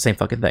Judaism. It's not the same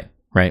fucking thing,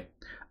 right?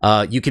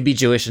 You can be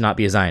Jewish and not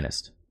be a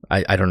Zionist.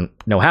 I don't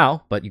know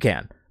how, but you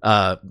can.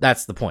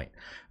 That's the point.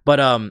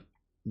 But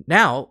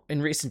now,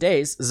 in recent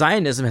days,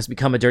 Zionism has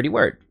become a dirty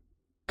word,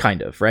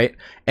 kind of, right?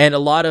 And a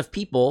lot of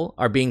people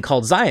are being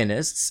called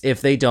Zionists if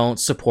they don't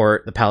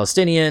support the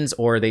Palestinians,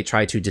 or they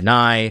try to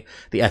deny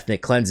the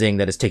ethnic cleansing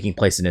that is taking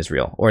place in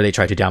Israel, or they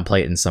try to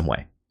downplay it in some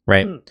way,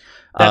 right?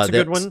 That's a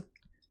good one.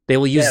 They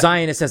will use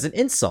Zionist as an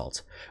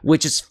insult,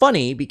 which is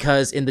funny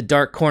because in the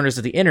dark corners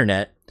of the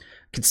internet,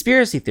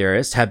 conspiracy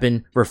theorists have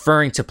been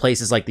referring to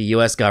places like the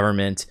US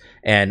government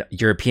and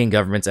European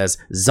governments as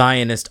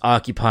Zionist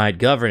occupied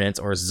governance,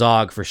 or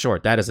ZOG for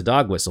short. That is a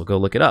dog whistle. Go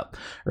look it up,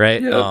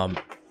 right? Yep.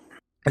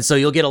 And so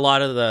you'll get a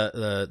lot of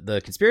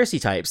the conspiracy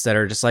types that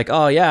are just like,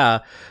 oh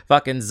yeah,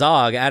 fucking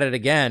Zog at it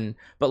again.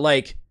 But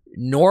like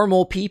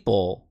normal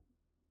people,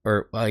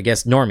 or I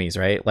guess normies,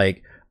 right?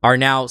 Like are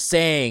now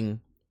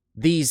saying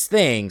these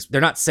things. They're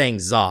not saying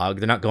Zog,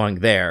 they're not going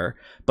there,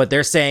 but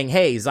they're saying,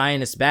 hey,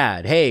 Zionists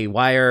bad. Hey,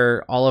 why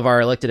are all of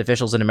our elected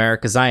officials in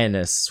America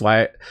Zionists?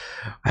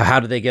 How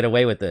do they get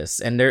away with this?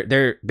 And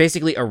they're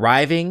basically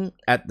arriving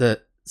at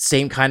the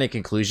same kind of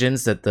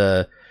conclusions that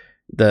the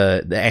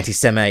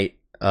anti-Semite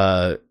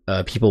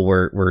people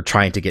were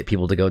trying to get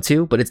people to go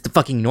to, but it's the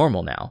fucking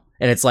normal now.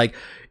 And it's like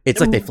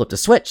they flipped a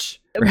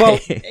switch. Right? Well,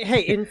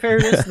 hey, in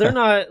fairness, they're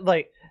not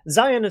like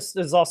Zionist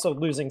is also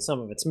losing some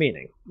of its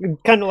meaning.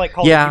 Kind of like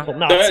calling people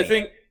Nazi. I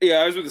think,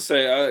 I was going to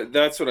say,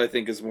 that's what I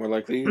think is more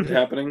likely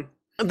happening.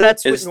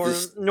 That's what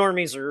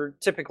normies are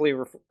typically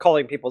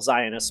calling people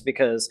Zionists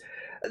because,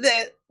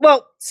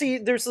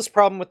 there's this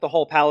problem with the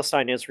whole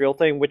Palestine-Israel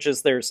thing, which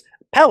is there's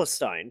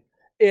Palestine,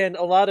 and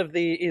a lot of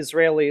the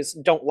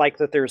Israelis don't like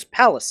that there's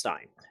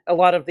Palestine. A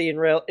lot of the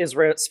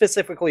Israel,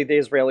 specifically the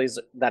Israelis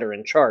that are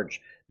in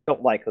charge,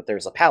 don't like that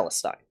there's a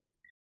Palestine.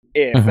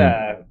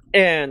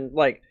 And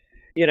like,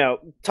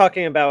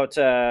 talking about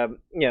Jim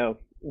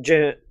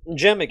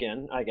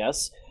again, I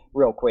guess,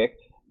 real quick.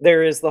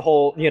 There is the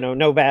whole,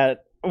 no bad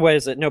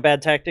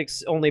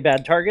tactics, only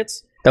bad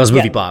targets. That was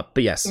movie Bob,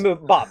 but yes.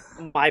 Bob,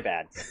 my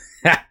bad.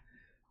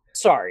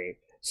 Sorry.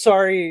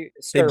 They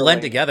Sterling.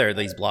 blend together,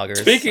 these bloggers.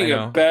 Speaking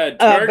of bad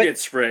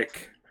targets,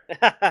 Rick.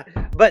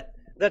 But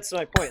that's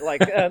my point. Like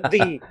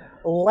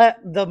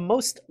the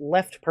most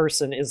left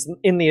person is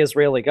in the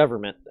Israeli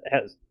government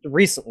has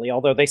recently,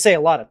 although they say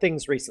a lot of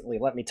things recently,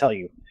 let me tell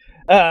you.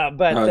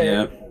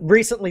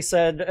 Recently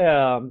said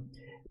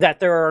that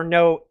there are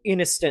no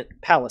innocent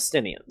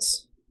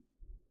Palestinians.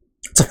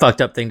 It's a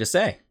fucked up thing to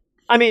say.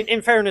 I mean,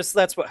 in fairness,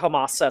 that's what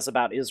Hamas says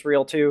about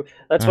Israel, too.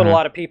 That's what a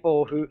lot of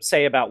people who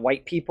say about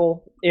white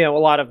people, a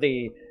lot of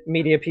the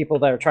media people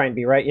that are trying to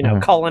be right,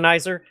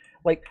 colonizer.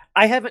 Like,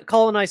 I haven't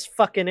colonized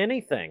fucking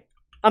anything.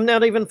 I'm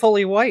not even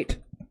fully white.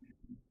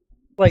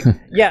 Like,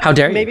 yeah, how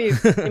dare you?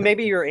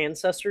 Maybe your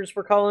ancestors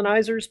were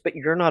colonizers, but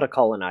you're not a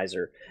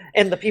colonizer.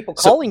 And the people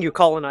calling you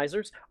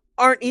colonizers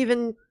aren't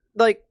even,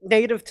 like,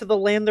 native to the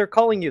land they're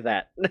calling you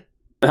that.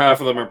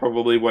 Half of them are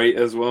probably white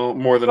as well,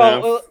 more than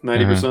half,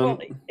 90%. Well,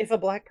 if a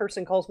black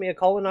person calls me a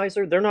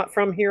colonizer, they're not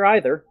from here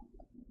either.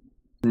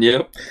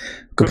 Yep.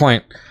 Good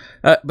point.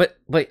 But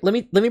let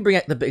me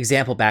bring the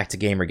example back to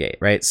Gamergate,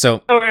 right?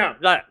 So,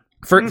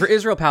 for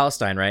Israel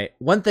Palestine, right?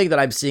 One thing that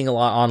I'm seeing a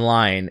lot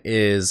online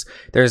is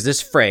there's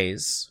this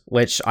phrase,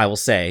 which I will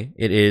say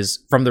it is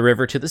from the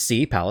river to the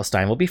sea,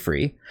 Palestine will be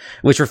free,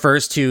 which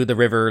refers to the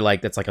river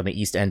that's on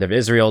the east end of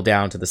Israel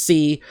down to the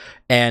sea,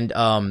 and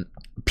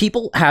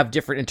people have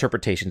different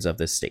interpretations of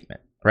this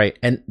statement, right?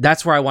 And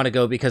that's where I want to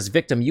go because,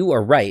 Victim, you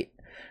are right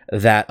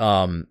that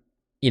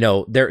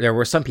there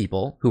were some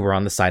people who were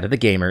on the side of the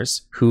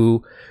gamers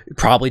who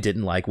probably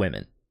didn't like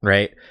women,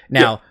 right?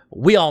 Now,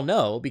 we all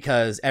know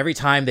because every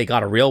time they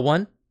got a real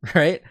one,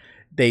 right,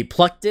 they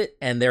plucked it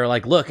and they're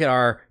like, look at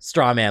our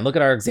straw man, look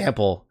at our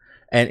example.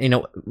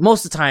 And,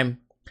 most of the time,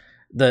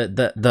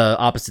 the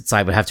opposite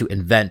side would have to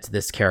invent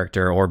this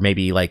character or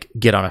maybe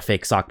get on a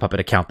fake sock puppet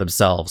account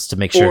themselves to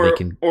make sure they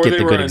can get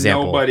the good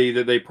example. Or nobody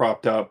that they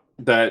propped up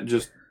that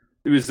just,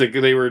 it was like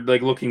they were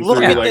looking through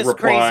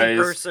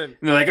replies. And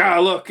they're like,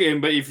 look.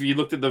 But if you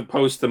looked at the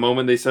post the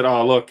moment they said,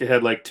 look, it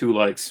had 2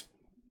 likes.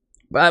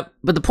 But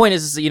the point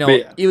is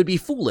it would be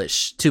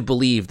foolish to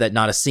believe that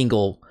not a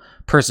single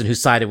person who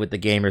sided with the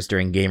gamers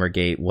during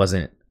Gamergate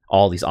wasn't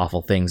all these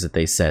awful things that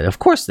they said. Of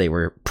course they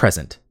were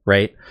present,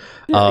 right?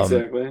 Yeah,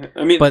 exactly.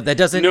 I mean, but that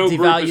doesn't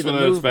devalue the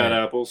movement. Bad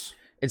apples.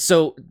 And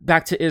so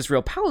back to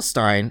Israel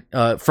Palestine,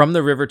 from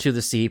the river to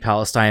the sea,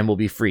 Palestine will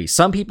be free.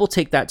 Some people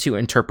take that to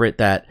interpret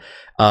that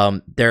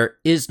there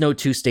is no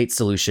 2-state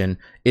solution.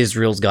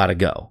 Israel's got to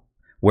go.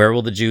 Where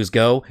will the Jews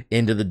go?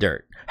 Into the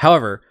dirt.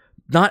 However,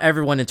 not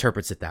everyone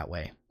interprets it that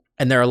way.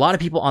 And there are a lot of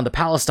people on the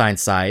Palestine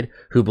side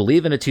who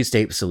believe in a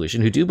two-state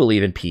solution, who do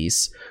believe in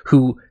peace,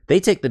 who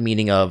they take the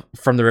meaning of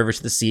from the river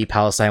to the sea,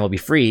 Palestine will be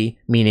free,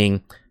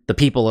 meaning the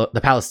people,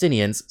 the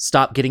Palestinians,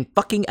 stop getting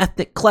fucking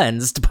ethnic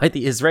cleansed by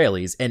the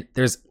Israelis. And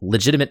there's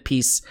legitimate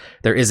peace.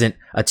 There isn't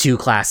a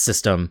two-class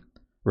system,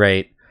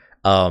 right?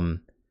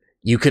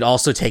 You could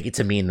also take it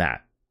to mean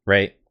that,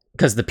 right?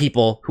 Because the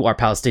people who are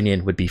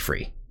Palestinian would be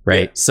free.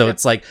 Right. Yeah. So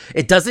it's like,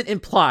 it doesn't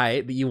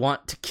imply that you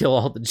want to kill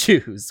all the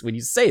Jews when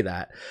you say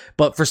that.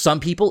 But for some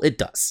people, it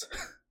does.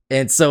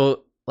 And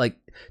so, like,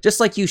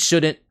 just like you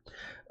shouldn't,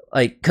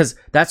 like, because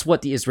that's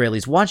what the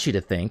Israelis want you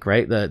to think,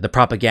 right? The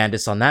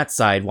propagandists on that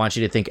side want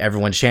you to think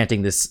everyone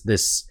chanting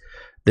this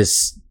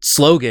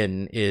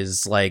slogan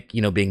is like,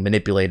 you know, being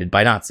manipulated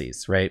by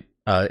Nazis, right?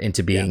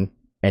 Into being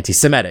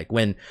anti-Semitic,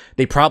 when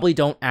they probably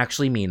don't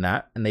actually mean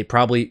that. And they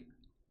probably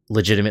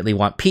legitimately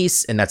want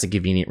peace, and that's a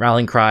convenient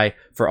rallying cry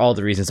for all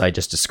the reasons I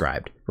just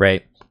described,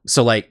 right?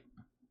 So, like,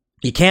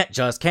 you can't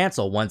just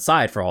cancel one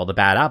side for all the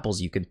bad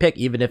apples you can pick,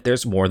 even if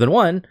there's more than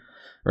one,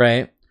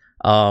 right?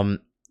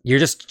 You're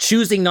just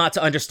choosing not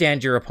to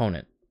understand your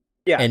opponent.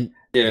 Yeah. And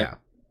yeah.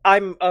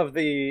 I'm of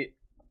the,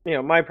 you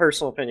know, my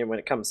personal opinion when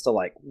it comes to,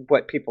 like,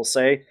 what people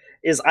say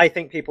is I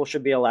think people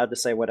should be allowed to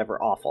say whatever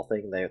awful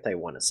thing they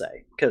want to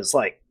say. Because,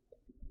 like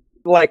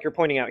you're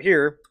pointing out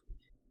here,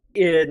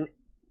 in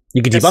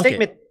you can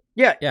debunk it.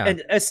 Yeah,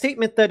 and a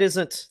statement that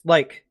isn't,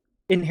 like,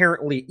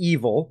 inherently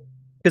evil,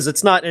 because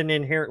it's not an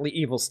inherently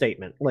evil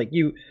statement. Like,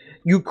 you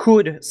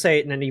could say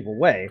it in an evil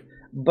way,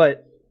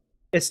 but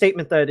a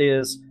statement that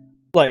is,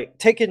 like,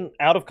 taken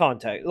out of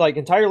context, like,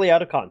 entirely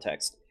out of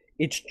context,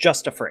 it's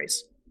just a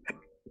phrase.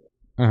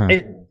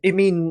 It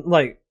mean,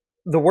 like,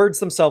 the words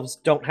themselves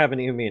don't have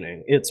any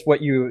meaning. It's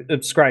what you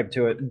ascribe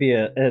to it, be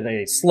it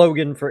a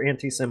slogan for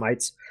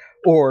anti-Semites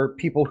or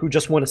people who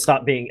just want to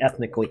stop being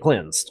ethnically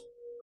cleansed.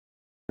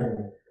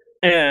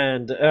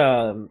 And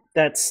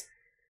that's,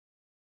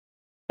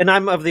 and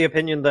I'm of the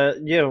opinion that,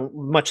 you know,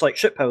 much like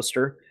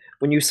shitposter,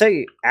 when you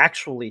say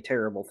actually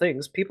terrible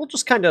things, people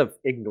just kind of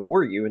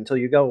ignore you until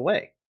you go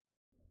away.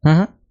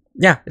 Yeah,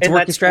 it's a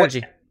working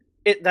strategy.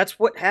 That's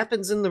what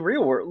happens in the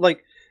real world.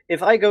 Like,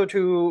 if I go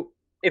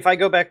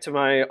back to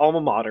my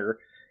alma mater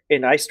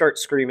and I start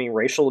screaming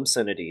racial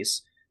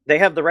obscenities, they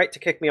have the right to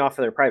kick me off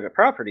of their private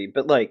property,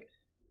 but, like,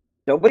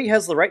 nobody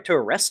has the right to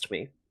arrest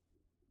me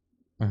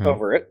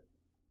over it.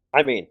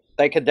 I mean,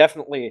 they could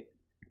definitely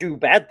do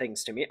bad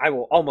things to me. I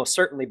will almost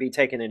certainly be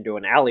taken into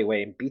an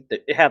alleyway and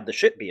have the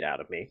shit beat out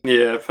of me.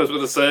 Yeah, I was about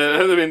to say,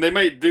 I mean, they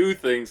might do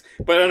things,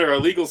 but under a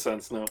legal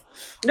sense, no.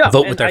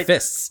 Vote with their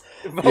fists.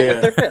 Vote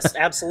with their fists,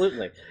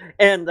 absolutely.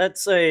 And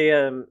that's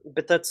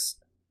but that's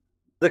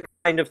the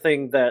kind of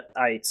thing that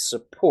I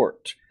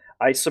support.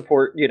 I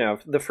support, you know,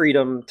 the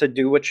freedom to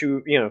do what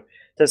you know,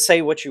 to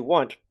say what you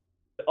want.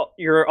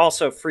 You're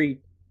also free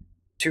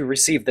to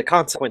receive the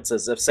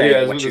consequences of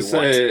saying what you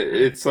want.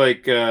 It's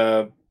like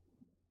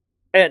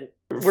and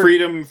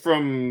freedom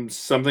from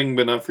something,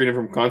 but not freedom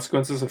from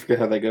consequences. I forget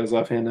how that goes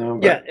offhand now.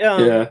 But,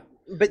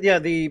 but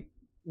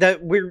that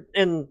we're,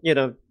 and, you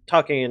know,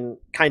 talking in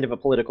kind of a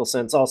political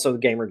sense, also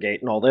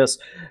Gamergate and all this.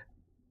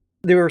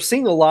 They were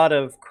seeing a lot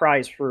of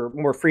cries for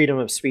more freedom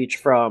of speech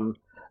from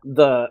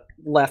the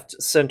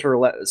left, center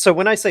left. So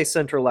when I say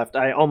center left,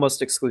 I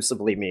almost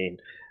exclusively mean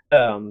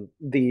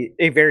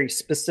a very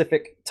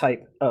specific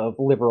type of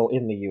liberal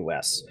in the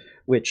U.S.,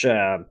 which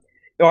are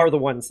the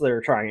ones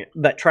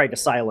that try to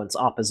silence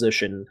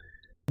opposition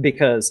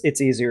because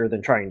it's easier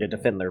than trying to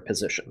defend their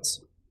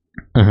positions.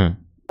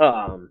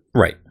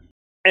 Right.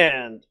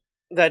 And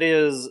that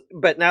is,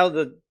 but now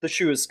the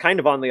shoe is kind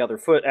of on the other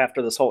foot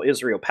after this whole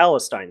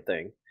Israel-Palestine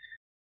thing,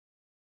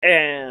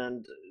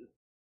 and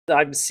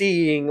I'm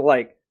seeing,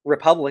 like,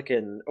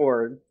 Republican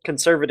or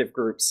conservative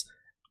groups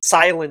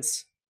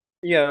silencing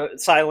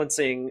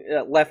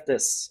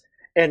leftists,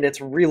 and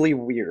it's really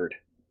weird.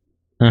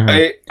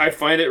 I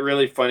find it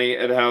really funny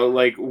at how,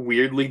 like,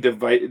 weirdly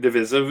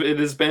divisive it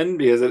has been,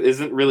 because it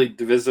isn't really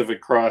divisive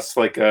across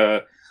like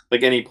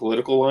any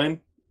political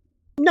line.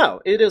 No,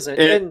 it isn't.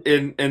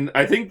 And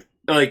I think,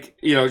 like,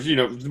 you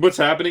know what's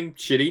happening,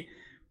 shitty.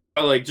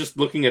 Like, just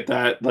looking at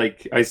that,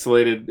 like,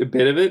 isolated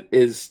bit of it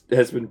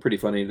has been pretty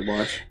funny to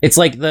watch. It's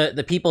like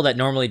the people that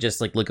normally just,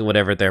 like, look at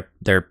whatever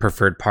their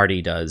preferred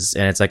party does,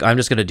 and it's like, I'm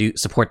just gonna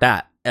support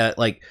that.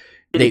 Like,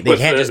 they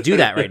can't just do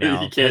that right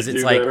now, because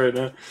it's like,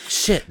 right,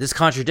 shit, this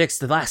contradicts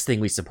the last thing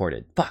we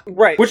supported. Fuck.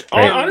 Right. Which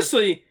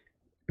honestly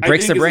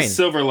breaks their brain. Is a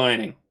silver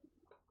lining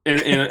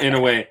in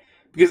a way,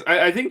 because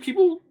I think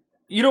people,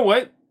 you know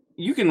what,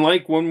 you can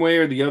like one way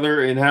or the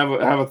other and have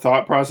a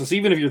thought process,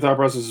 even if your thought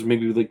process is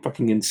maybe, like,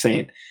 fucking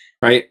insane,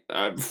 right?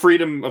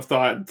 Freedom of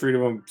thought,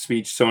 freedom of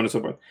speech, so on and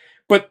so forth.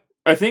 But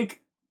I think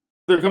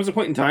there comes a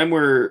point in time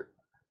where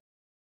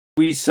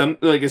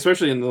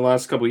especially in the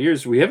last couple of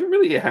years, we haven't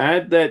really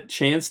had that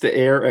chance to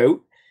air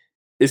out,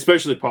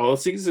 especially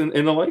policies and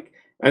the like.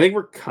 I think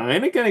we're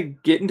kind of going to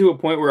get into a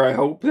point where I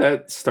hope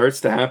that starts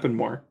to happen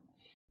more.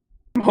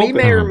 We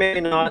may or may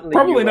not. In the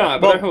Probably US.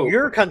 not, but well, I hope.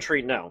 your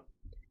country, no.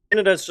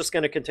 Canada's just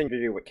going to continue to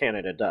do what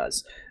Canada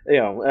does. You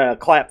know,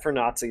 clap for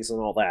Nazis and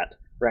all that,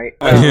 right?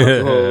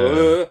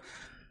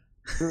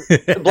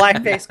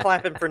 Blackface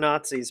clapping for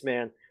Nazis,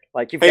 man.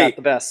 Like, you've got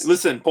the best.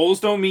 Listen, polls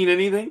don't mean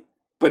anything,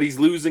 but he's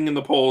losing in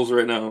the polls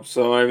right now.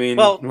 So I mean,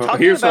 Well, talking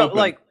here's about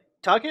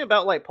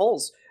hoping.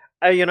 polls,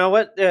 you know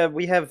what?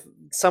 We have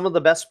some of the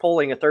best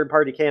polling a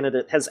third-party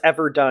candidate has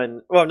ever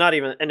done. Well, not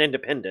even an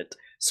independent.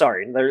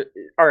 Sorry,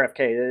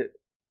 RFK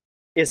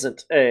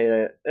isn't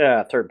a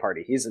third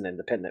party. He's an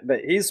independent, but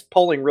he's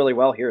polling really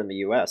well here in the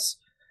U.S.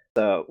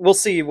 So we'll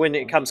see when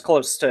it comes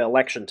close to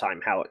election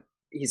time how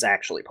he's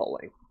actually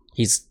polling.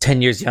 He's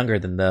 10 years younger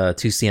than the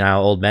two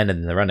senile old men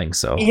in the running,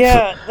 so...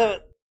 Yeah,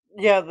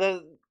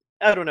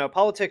 I don't know.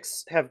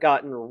 Politics have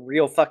gotten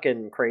real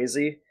fucking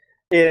crazy.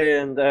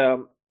 And,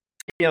 you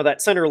know,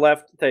 that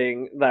center-left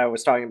thing that I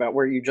was talking about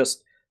where you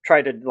just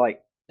try to,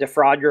 like,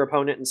 defraud your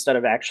opponent instead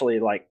of actually,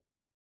 like,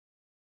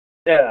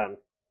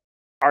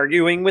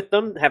 arguing with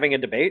them, having a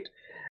debate.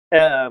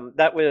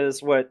 That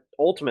was what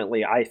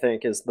ultimately I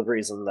think is the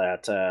reason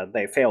that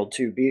they failed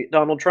to beat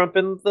Donald Trump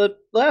in the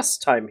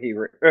last time he.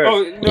 When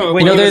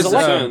he was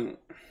elected.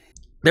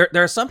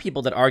 There are some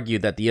people that argue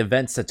that the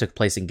events that took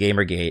place in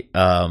Gamergate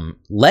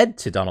led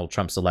to Donald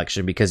Trump's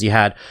election because you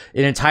had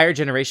an entire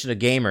generation of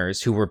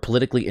gamers who were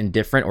politically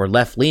indifferent or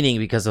left-leaning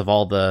because of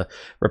all the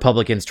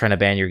Republicans trying to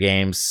ban your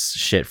games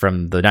shit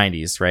from the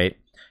 90s, right?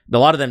 A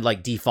lot of them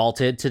like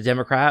defaulted to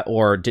Democrat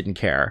or didn't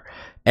care.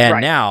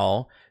 And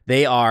now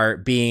they are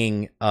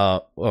being,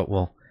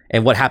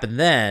 and what happened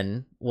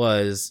then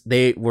was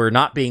they were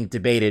not being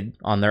debated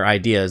on their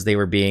ideas. They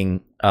were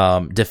being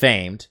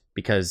defamed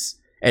because,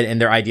 and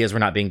their ideas were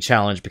not being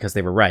challenged because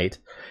they were right.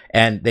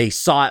 And they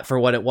saw it for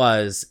what it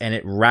was, and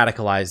it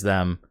radicalized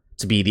them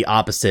to be the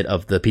opposite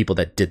of the people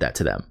that did that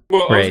to them.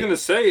 Well, right? I was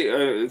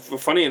going to say,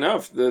 funny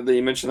enough that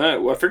you mentioned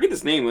that. Well, I forget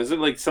his name. Was it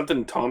like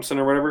something Thompson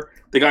or whatever?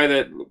 The guy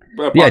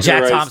that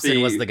Jack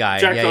Thompson was the guy.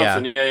 Jack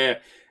Thompson. Yeah.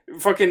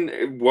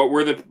 Fucking, what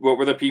were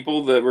the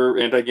people that were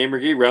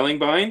anti-Gamergate rallying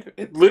behind?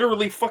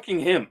 Literally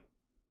fucking him.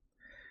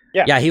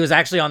 Yeah, he was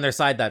actually on their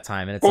side that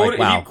time, and it's like,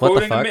 wow,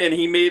 what the fuck? Him, and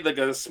he made like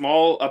a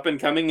small up and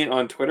coming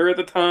on Twitter at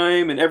the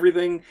time, and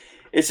everything.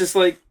 It's just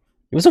like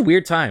it was a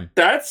weird time.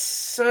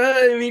 That's,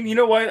 I mean, you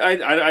know what?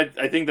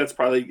 I think that's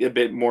probably a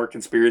bit more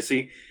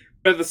conspiracy,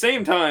 but at the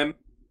same time,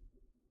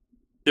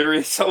 there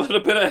is a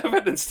little bit of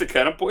evidence to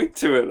kind of point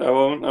to it. I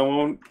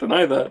won't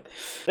deny that.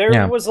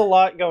 There was a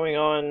lot going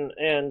on,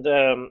 and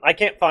I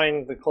can't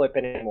find the clip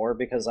anymore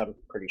because I'm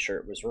pretty sure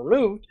it was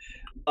removed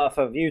off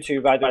of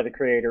YouTube either by the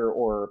creator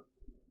or,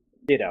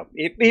 you know,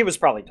 he was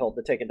probably told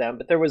to take it down.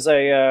 But there was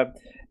a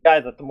guy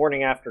that the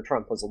morning after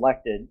Trump was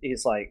elected,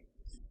 he's like,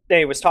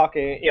 he was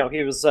talking, you know,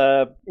 he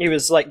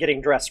was like getting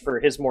dressed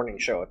for his morning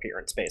show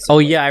appearance, basically. Oh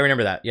yeah, I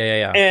remember that.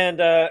 Yeah.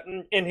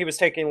 And he was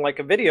taking like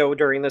a video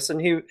during this, and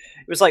he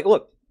was like,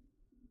 "Look,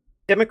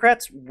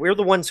 Democrats, we're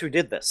the ones who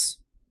did this,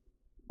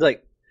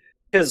 like,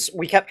 because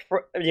we kept,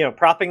 you know,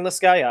 propping this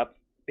guy up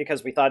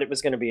because we thought it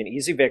was going to be an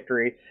easy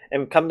victory,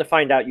 and come to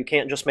find out, you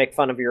can't just make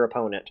fun of your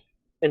opponent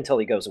until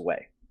he goes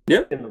away.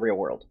 Yeah, in the real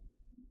world,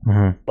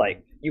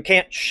 like you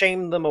can't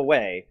shame them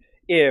away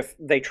if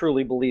they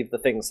truly believe the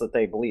things that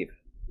they believe."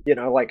 You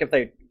know, like if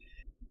they,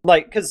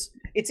 like, because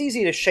it's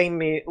easy to shame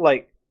me,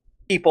 like,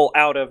 people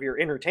out of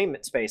your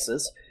entertainment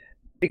spaces,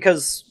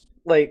 because,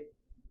 like,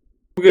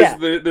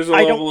 there's a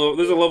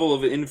level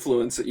of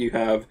influence that you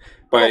have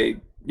by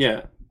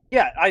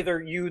either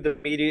you, the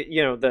media,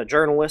 you know, the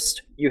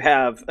journalist,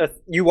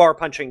 you are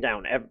punching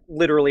down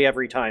literally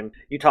every time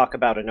you talk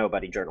about a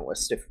nobody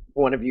journalist. If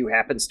one of you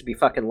happens to be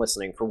fucking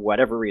listening for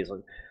whatever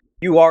reason,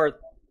 you are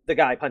the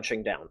guy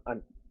punching down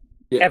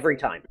every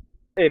time.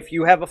 If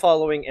you have a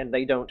following and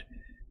they don't,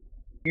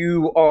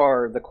 you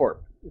are the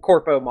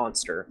corpo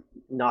monster,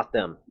 not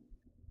them.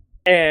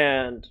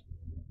 And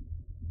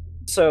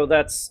so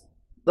that's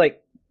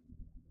like,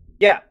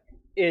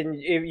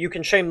 you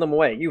can shame them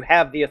away. You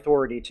have the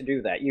authority to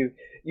do that.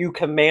 You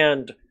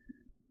command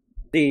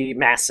the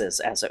masses,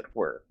 as it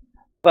were.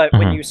 But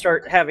when you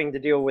start having to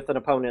deal with an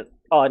opponent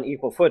on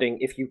equal footing,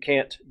 if you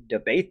can't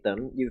debate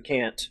them, you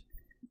can't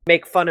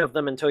make fun of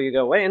them until you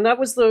go away. And that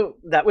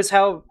was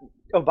how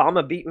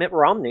Obama beat Mitt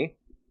Romney.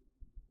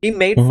 He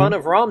made fun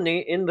of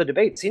Romney in the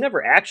debates. He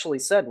never actually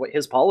said what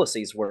his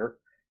policies were.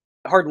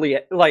 Hardly,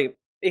 like,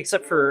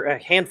 except for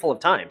a handful of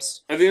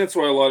times. I think that's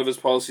why a lot of his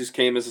policies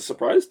came as a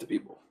surprise to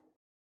people.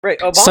 Right.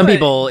 Obama, some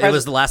people, it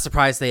was the last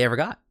surprise they ever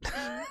got.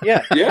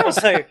 Yeah. I'll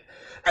say,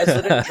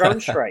 President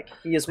Drone Strike.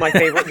 He is my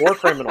favorite war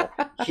criminal.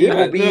 He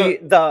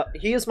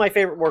is my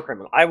favorite war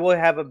criminal. I will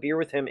have a beer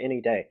with him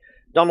any day.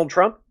 Donald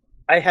Trump,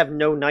 I have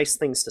no nice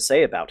things to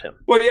say about him.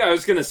 Well, yeah, I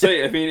was going to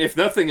say, I mean, if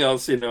nothing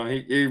else, you know,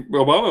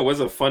 Obama was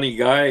a funny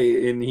guy,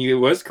 and he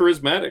was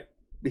charismatic.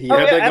 He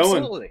had that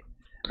absolutely.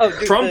 going.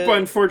 Trump,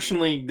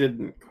 unfortunately,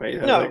 didn't quite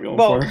have that going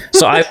for him.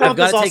 So I've got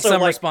to take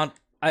some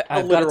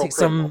I've got to take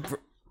some.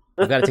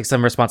 I've got to take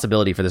some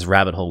responsibility for this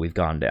rabbit hole we've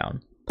gone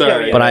down.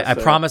 But I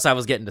promise I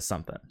was getting to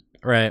something,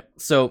 right?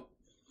 So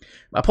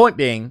my point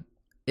being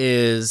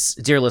is,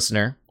 dear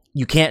listener,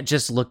 you can't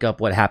just look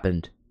up what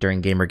happened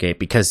during Gamergate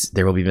because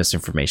there will be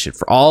misinformation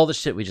for all the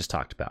shit we just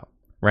talked about,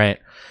 right?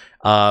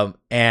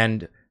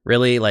 And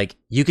really, like,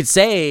 you could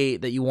say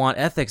that you want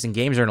ethics in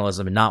game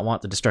journalism and not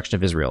want the destruction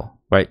of Israel,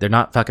 right? They're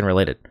not fucking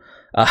related.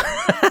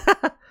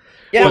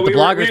 Yeah, but the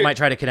bloggers might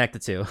try to connect the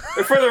two.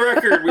 For the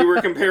record, we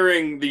were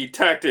comparing the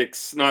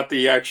tactics, not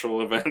the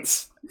actual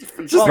events.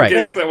 Just Well, in right.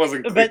 case that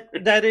wasn't clear.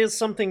 But that is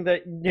something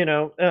that, you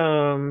know,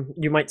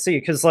 you might see,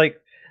 because,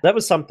 like, that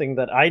was something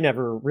that I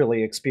never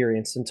really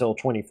experienced until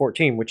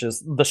 2014, which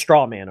is the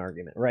straw man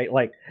argument, right?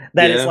 Like,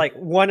 that is Yeah. like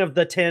one of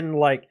the 10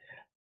 like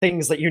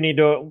things that you need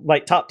to,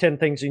 like, top 10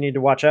 things you need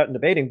to watch out in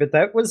debating. But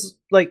that was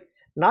like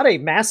not a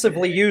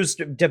massively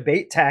used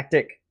debate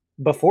tactic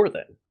before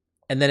then.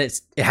 And then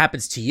it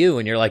happens to you,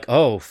 and you're like,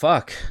 oh,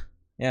 fuck.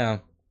 Yeah.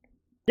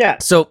 Yeah.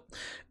 So,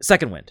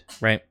 Second Wind,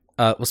 right?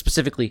 Well,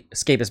 specifically,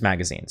 Escapist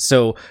Magazine.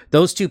 So,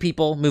 those two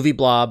people, Movie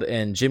Blob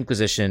and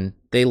Jimquisition,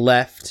 they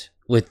left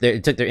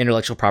took their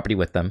intellectual property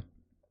with them.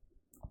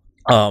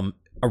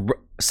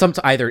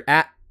 Either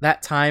at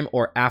that time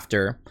or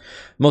after,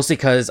 mostly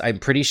because I'm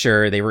pretty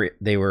sure they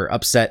were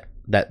upset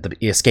that the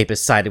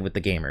Escapists sided with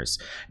the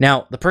gamers.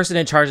 Now, the person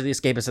in charge of the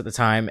Escapists at the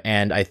time,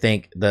 and I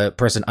think the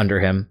person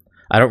under him,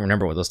 I don't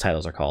remember what those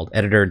titles are called,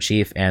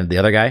 editor-in-chief and the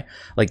other guy,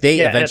 like,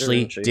 they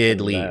eventually did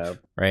leave,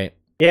 right?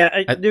 Yeah,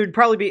 it would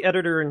probably be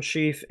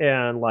editor-in-chief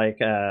and, like,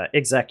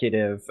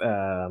 executive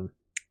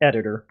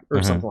editor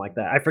or something like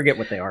that. I forget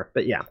what they are,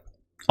 but yeah.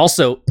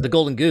 Also, the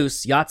Golden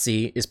Goose,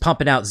 Yahtzee, is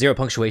pumping out zero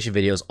punctuation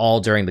videos all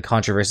during the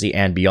controversy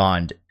and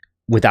beyond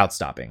without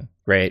stopping,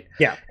 right?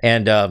 Yeah.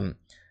 And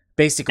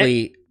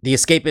basically, the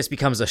Escapist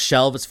becomes a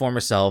shell of its former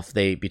self.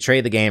 They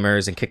betray the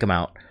gamers and kick them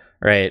out,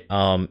 right?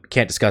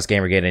 Can't discuss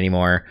Gamergate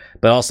anymore.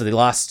 But also, they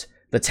lost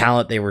the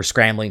talent they were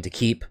scrambling to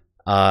keep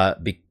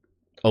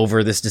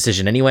over this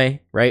decision anyway,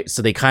 right?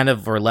 So they kind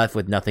of were left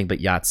with nothing but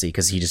Yahtzee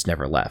because he just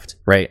never left,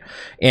 right?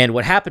 And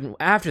what happened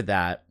after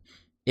that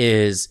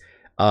is...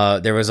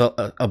 there was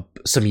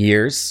some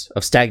years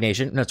of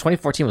stagnation. No,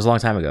 2014 was a long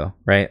time ago,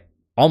 right?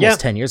 Almost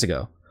 10 years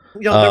ago.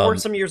 You know, there were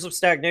some years of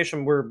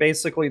stagnation where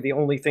basically the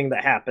only thing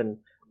that happened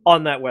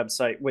on that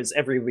website was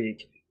every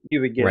week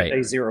you would get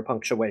a zero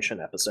punctuation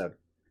episode.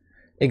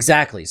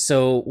 Exactly.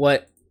 So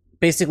what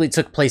basically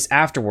took place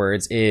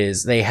afterwards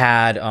is they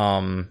had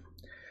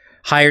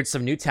hired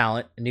some new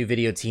talent, a new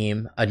video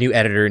team, a new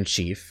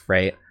editor-in-chief,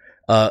 right?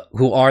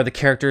 Who are the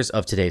characters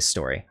of today's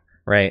story,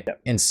 right?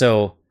 Yep. And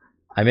so...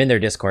 I'm in their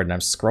Discord and I'm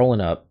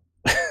scrolling up.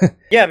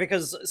 Yeah,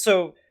 because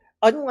so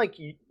unlike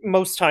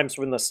most times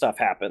when this stuff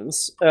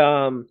happens,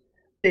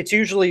 it's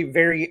usually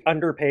very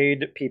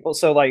underpaid people.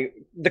 So like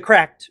the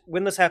Cracked,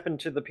 when this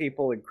happened to the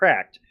people in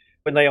Cracked,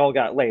 when they all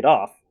got laid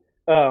off,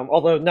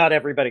 although not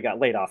everybody got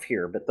laid off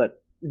here, but that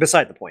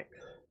beside the point.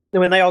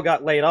 When they all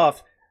got laid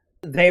off,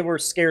 they were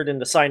scared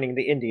into signing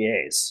the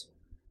NDAs.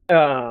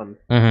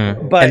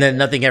 But and then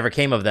nothing ever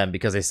came of them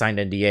because they signed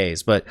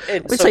NDAs. But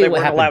let me so tell they you what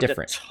weren't happened allowed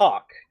different. To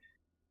talk.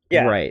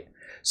 Yeah. Right.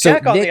 So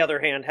Jack, on the other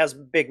hand, has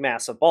big,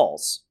 massive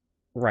balls.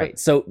 Right.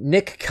 So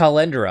Nick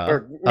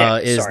Calendra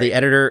is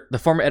the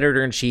former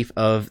editor-in-chief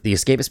of the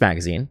Escapist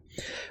magazine.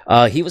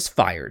 He was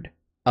fired.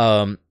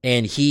 And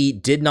he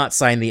did not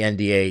sign the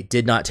NDA,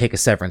 did not take a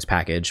severance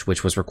package,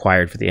 which was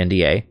required for the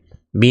NDA.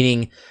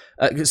 Meaning,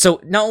 so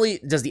not only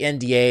does the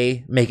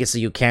NDA make it so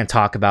you can't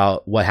talk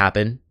about what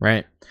happened,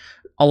 right?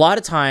 A lot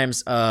of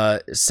times,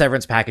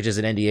 severance packages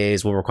and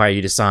NDAs will require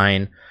you to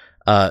sign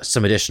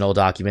some additional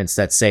documents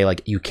that say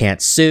like you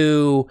can't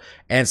sue,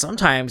 and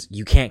sometimes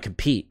you can't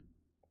compete,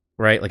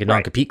 right? Like a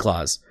non-compete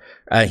clause.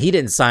 He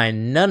didn't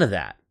sign none of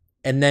that.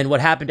 And then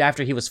what happened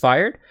after he was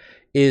fired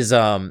is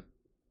so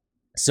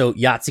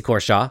Yahtzee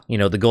Korshaw, you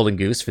know, the Golden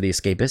Goose for the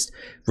Escapist,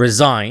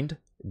 resigned,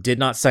 did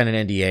not sign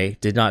an NDA,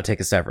 did not take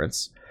a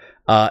severance.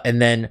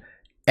 And then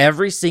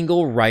every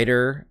single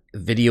writer,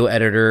 video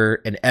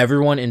editor, and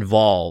everyone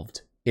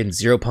involved in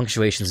Zero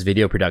Punctuation's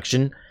video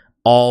production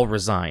all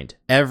resigned.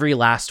 Every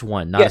last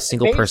one. Not a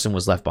single person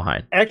was left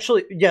behind.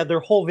 Actually, yeah, their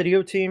whole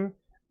video team.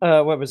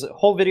 What was it?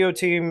 Whole video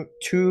team,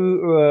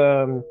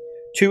 two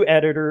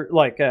editor,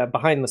 like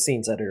behind the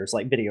scenes editors,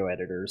 like video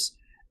editors,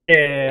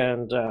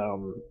 and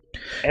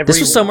this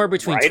was somewhere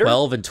between writer?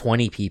 12 and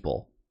 20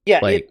 people.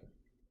 Yeah, like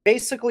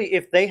basically,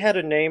 if they had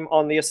a name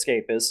on the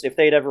Escapist, if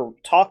they'd ever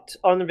talked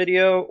on the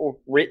video or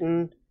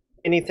written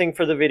anything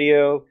for the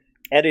video,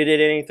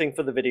 edited anything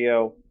for the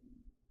video,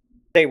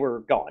 they were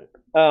gone.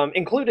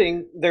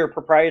 Including their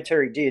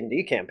proprietary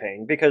D&D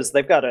campaign, because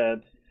they've got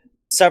a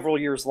several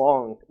years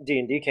long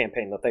D&D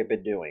campaign that they've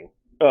been doing.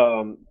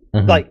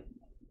 Like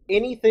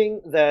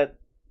anything that's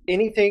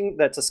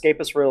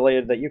Escapist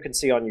related that you can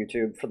see on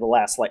YouTube for the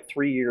last like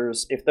 3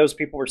 years, if those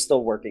people are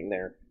still working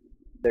there,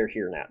 they're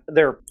here now.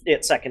 They're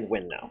at Second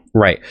Wind now.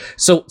 Right.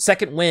 So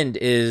Second Wind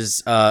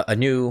is a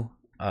new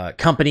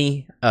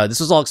company. This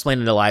was all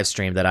explained in a live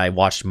stream that I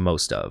watched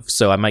most of,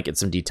 so I might get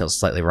some details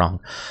slightly wrong.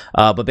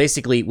 But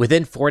basically,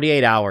 within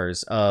 48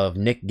 hours of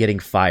Nick getting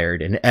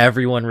fired and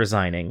everyone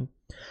resigning,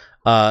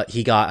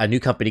 He got a new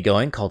company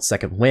going called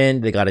Second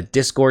Wind. They got a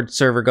Discord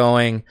server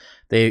going.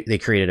 They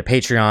created a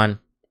Patreon.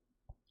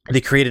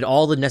 They created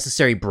all the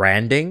necessary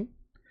branding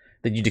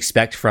that you'd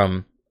expect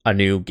from a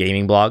new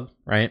gaming blog,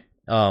 right?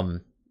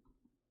 And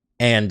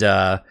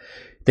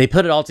they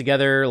put it all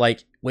together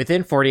like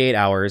within 48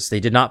 hours. They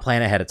did not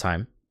plan ahead of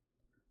time.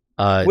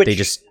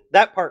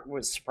 That part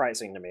was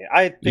surprising to me.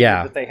 I think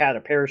that they had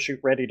a parachute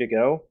ready to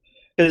go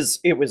because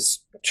it was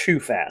too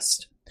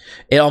fast.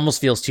 It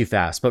almost feels too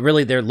fast, but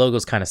really their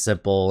logo's kind of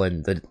simple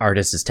and the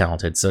artist is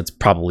talented, so it's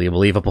probably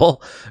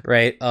believable,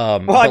 right?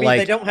 Well, I mean,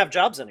 they don't have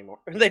jobs anymore.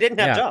 They didn't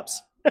have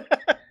jobs.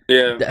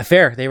 Yeah,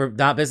 fair. They were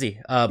not busy.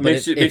 But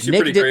makes you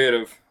pretty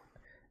creative.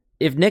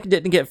 If Nick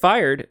didn't get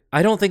fired,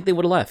 I don't think they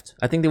would have left.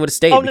 I think they would have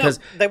stayed because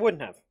they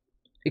wouldn't have.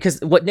 Because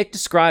what Nick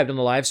described on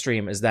the live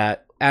stream is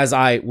that, as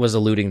I was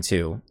alluding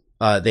to,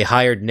 they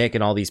hired Nick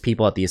and all these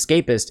people at the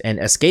Escapist, and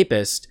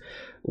Escapist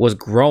was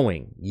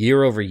growing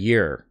year over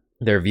year.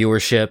 Their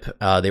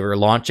viewership, they were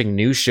launching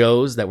new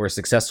shows that were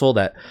successful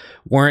that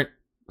weren't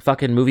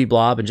fucking Movie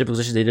Blob and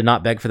Jimposition. They did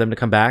not beg for them to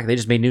come back. They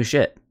just made new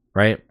shit,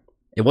 right?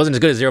 It wasn't as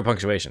good as Zero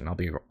Punctuation. I'll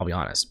be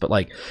honest, but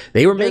like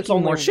they were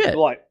making more shit.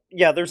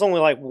 There's only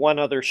like one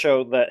other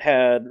show that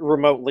had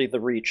remotely the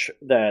reach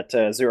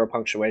that Zero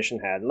Punctuation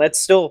had, and that's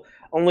still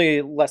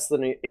only less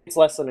than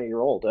a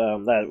year old.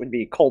 That would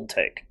be Cold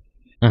Take,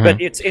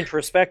 but it's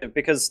introspective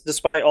because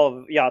despite all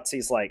of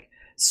Yahtzee's like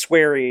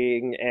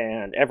swearing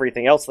and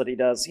everything else that he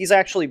does, he's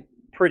actually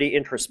pretty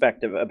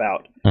introspective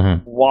about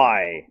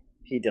why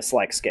he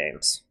dislikes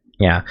games.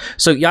 Yeah.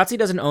 So Yahtzee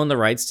doesn't own the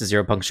rights to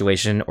Zero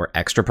Punctuation or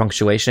Extra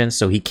Punctuation,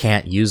 so he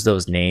can't use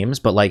those names.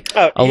 But like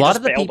a lot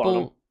of the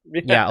people,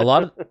 a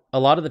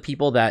lot of the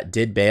people that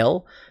did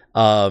bail,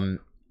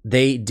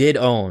 they did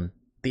own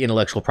the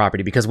intellectual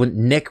property because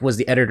when Nick was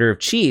the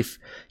editor-in-chief,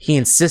 he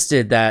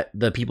insisted that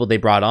the people they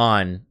brought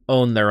on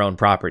own their own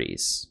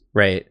properties,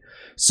 right?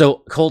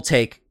 So Cold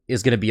Take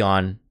is going to be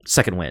on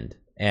Second Wind,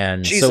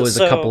 and so is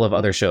a couple of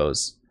other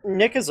shows.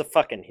 Nick is a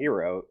fucking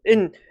hero.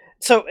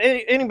 So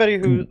anybody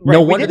who...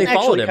 No wonder they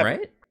followed him,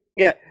 right?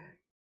 Yeah.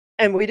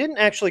 And we didn't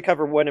actually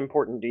cover one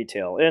important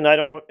detail,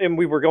 and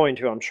we were going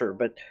to, I'm sure,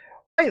 but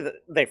why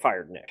they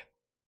fired Nick.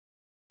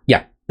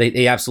 Yeah,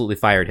 they absolutely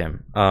fired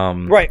him.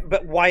 Right,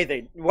 but why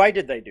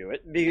did they do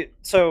it? The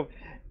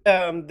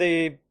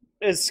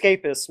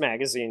Escapist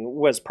magazine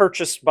was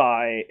purchased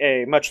by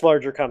a much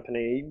larger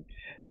company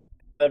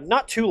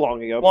not too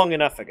long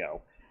enough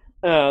ago.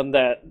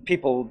 That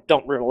people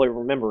don't really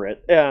remember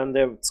it, and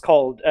it's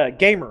called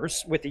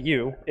Gamers with a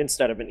U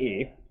instead of an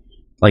E,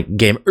 like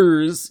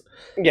Gamers.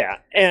 Yeah,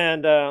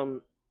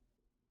 and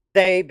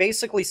they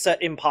basically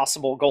set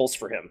impossible goals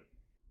for him.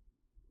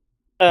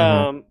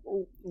 And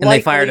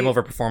they fired him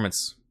over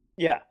performance.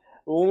 Yeah,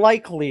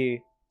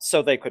 likely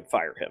so they could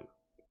fire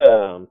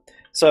him.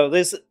 So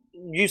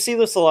you see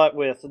this a lot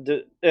with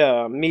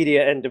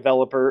media and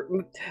developer.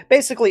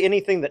 Basically,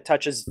 anything that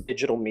touches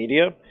digital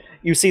media,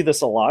 you see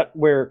this a lot,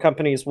 where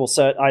companies will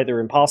set either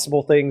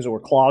impossible things or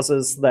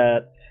clauses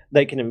that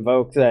they can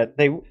invoke that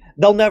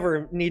they'll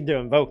never need to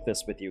invoke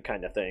this with you,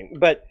 kind of thing.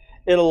 But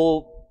they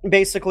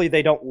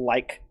don't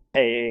like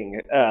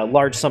paying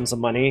large sums of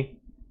money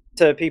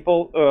to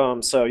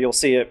people. So you'll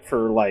see it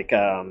for like,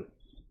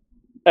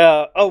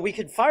 we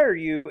could fire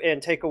you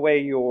and take away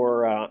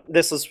your.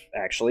 This is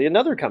actually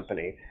another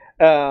company.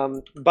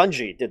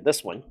 Bungie did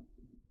this one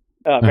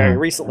very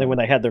recently when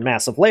they had their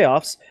massive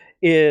layoffs.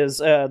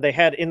 They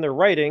had in their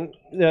writing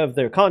of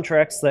their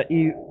contracts that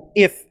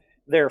if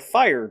they're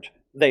fired,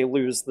 they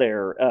lose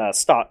their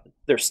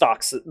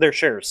stocks, their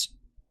shares.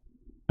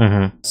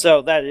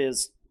 So that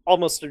is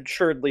almost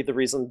assuredly the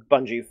reason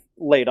Bungie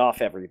laid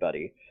off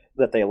everybody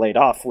that they laid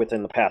off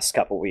within the past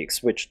couple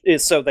weeks, which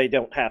is so they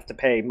don't have to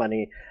pay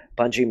money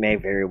Bungie may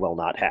very well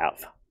not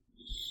have.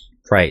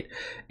 Right.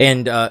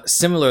 And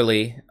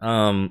similarly,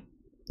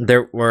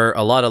 there were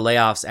a lot of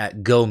layoffs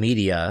at Go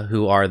Media,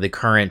 who are the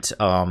current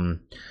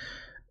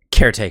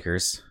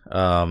caretakers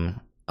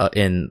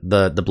in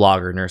the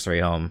blogger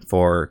nursery home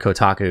for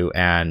Kotaku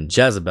and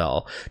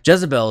Jezebel.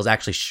 Jezebel is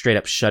actually straight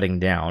up shutting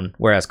down,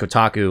 whereas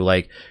Kotaku,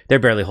 like, they're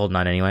barely holding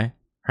on anyway.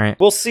 Right.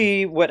 We'll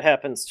see what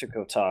happens to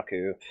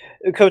Kotaku.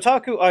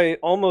 Kotaku, I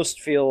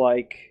almost feel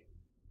like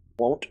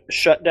won't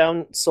shut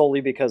down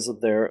solely because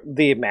of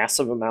the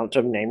massive amount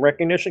of name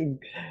recognition,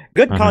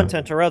 good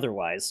content or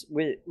otherwise.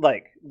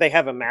 They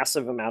have a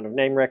massive amount of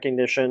name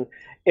recognition,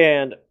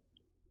 and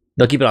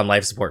they'll keep it on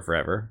life support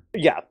forever.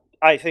 Yeah,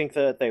 I think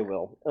that they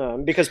will,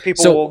 because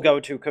people will go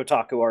to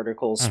Kotaku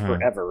articles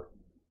forever.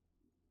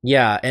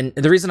 Yeah, and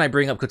the reason I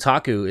bring up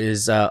Kotaku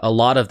is a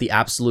lot of the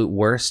absolute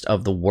worst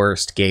of the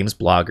worst games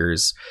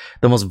bloggers,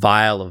 the most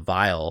vile of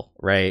vile,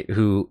 right,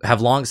 who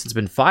have long since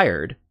been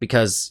fired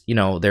because,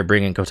 they're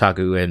bringing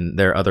Kotaku and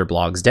their other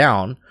blogs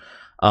down.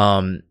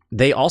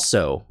 They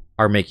also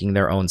are making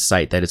their own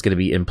site that is going to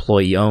be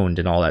employee owned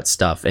and all that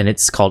stuff, and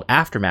it's called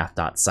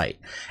Aftermath.site.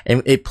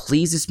 And it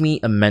pleases me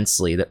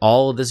immensely that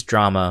all of this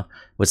drama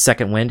with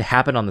Second Wind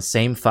happened on the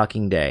same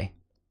fucking day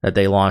that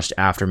they launched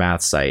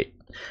Aftermath site.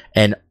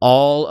 And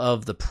all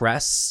of the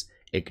press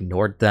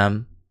ignored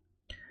them.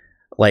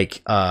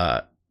 Like,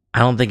 I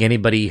don't think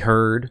anybody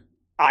heard.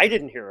 I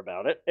didn't hear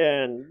about it,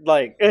 and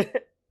like,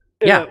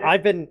 Yeah.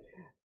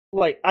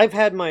 I've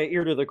had my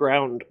ear to the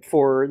ground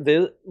for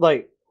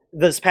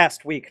this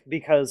past week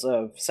because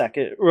of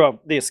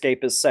The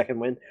Escapist second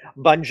win.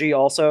 Bungie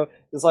also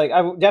is like,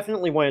 I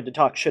definitely wanted to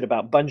talk shit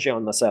about Bungie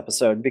on this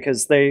episode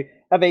because they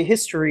have a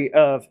history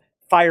of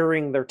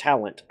firing their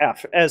talent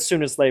as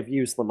soon as they've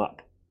used them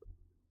up.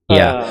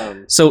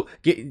 Yeah. So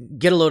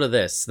get a load of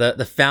this.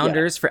 The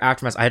founders for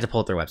Aftermath, I had to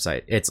pull up their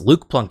website. It's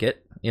Luke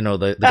Plunkett,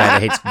 the guy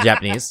that hates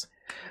Japanese.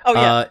 Oh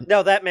yeah,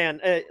 no, that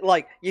man.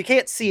 You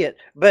can't see it,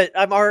 but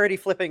I'm already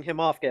flipping him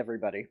off to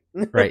everybody.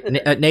 Right,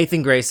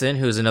 Nathan Grayson,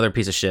 who's another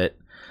piece of shit.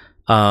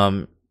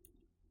 And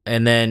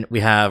then we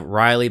have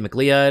Riley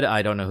McLeod.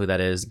 I don't know who that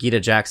is. Gita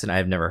Jackson.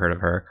 I've never heard of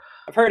her.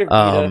 I've heard of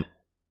Gita.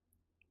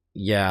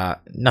 Yeah,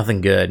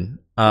 nothing good.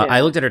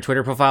 I looked at her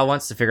Twitter profile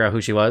once to figure out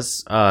who she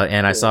was,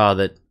 and I saw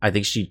that I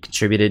think she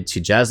contributed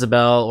to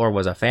Jezebel or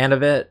was a fan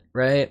of it,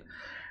 right?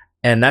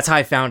 And that's how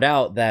I found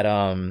out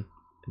that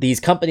these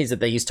companies that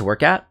they used to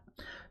work at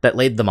that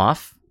laid them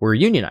off were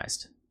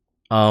unionized.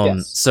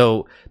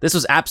 So this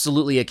was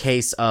absolutely a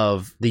case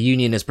of the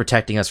union is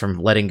protecting us from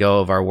letting go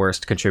of our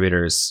worst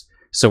contributors.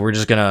 So we're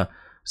just gonna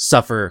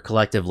suffer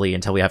collectively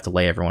until we have to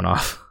lay everyone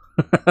off.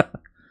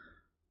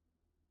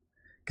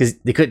 Because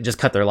they couldn't just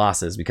cut their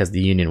losses because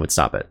the union would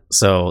stop it.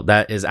 So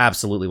that is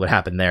absolutely what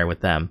happened there with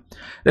them.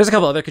 There's a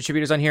couple other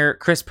contributors on here.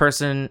 Chris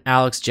Person,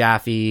 Alex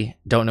Jaffe.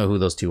 Don't know who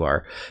those two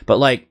are. But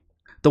like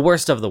the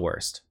worst of the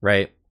worst,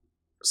 right?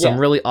 Some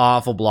really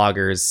awful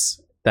bloggers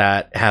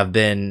that have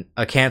been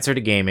a cancer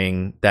to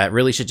gaming that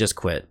really should just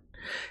quit.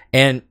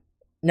 And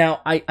now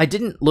I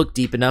didn't look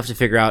deep enough to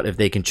figure out if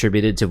they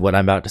contributed to what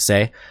I'm about to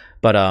say,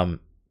 but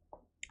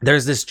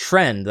there's this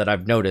trend that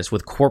I've noticed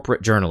with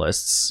corporate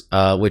journalists,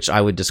 which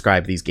I would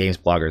describe these games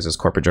bloggers as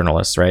corporate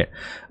journalists, right?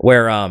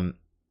 Where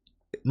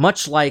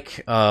much like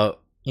in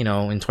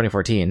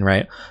 2014,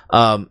 right?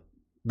 They'll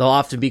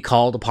often be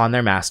called upon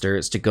their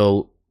masters to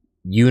go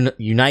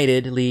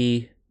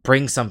unitedly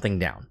bring something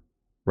down.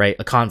 Right,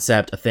 a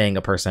concept, a thing,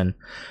 a person,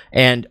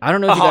 and I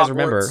don't know if you guys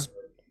remember.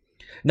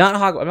 Not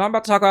Hogwarts. I'm not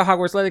about to talk about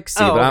Hogwarts Legacy,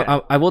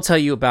 but I will tell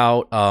you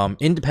about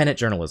independent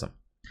journalism.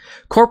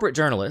 Corporate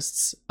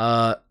journalists,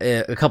 a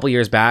couple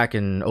years back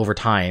and over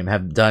time,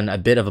 have done a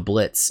bit of a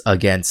blitz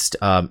against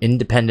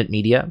independent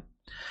media.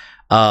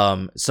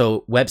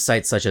 So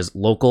websites such as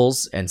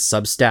Locals and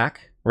Substack,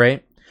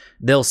 right?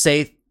 They'll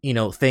say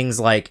things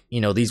like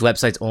these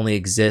websites only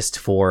exist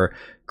for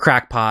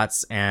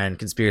crackpots and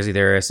conspiracy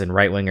theorists and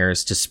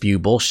right-wingers to spew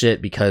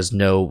bullshit because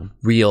no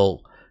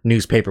real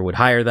newspaper would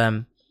hire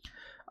them.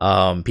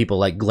 People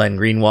like Glenn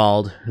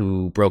Greenwald,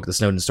 who broke the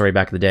Snowden story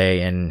back in the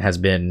day and has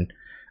been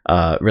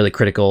really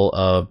critical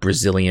of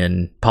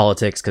Brazilian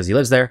politics because he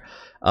lives there.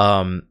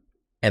 And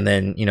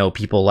then,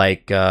 people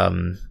like,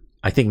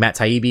 I think Matt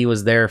Taibbi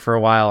was there for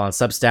a while on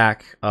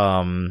Substack.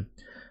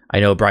 I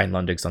know Brian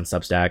Lundig's on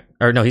Substack.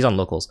 Or no, he's on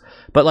Locals.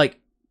 But like,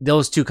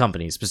 those two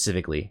companies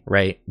specifically,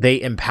 right? They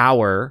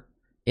empower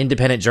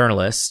independent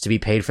journalists to be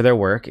paid for their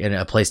work in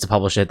a place to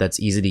publish it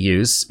that's easy to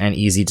use and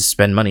easy to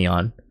spend money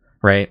on,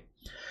 right?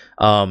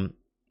 And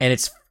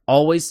it's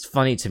always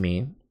funny to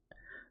me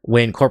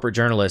when corporate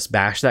journalists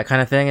bash that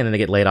kind of thing and then they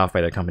get laid off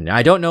by their company.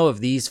 I don't know if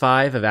these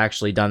 5 have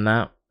actually done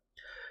that,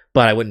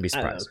 but I wouldn't be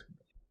surprised.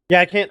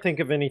 I can't think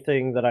of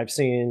anything that I've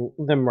seen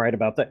them write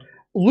about that.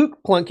 Luke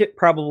Plunkett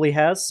probably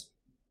has,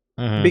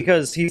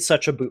 because he's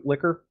such a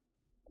bootlicker.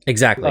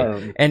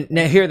 Exactly. And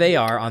now here they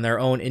are on their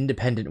own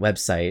independent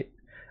website.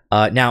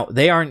 Now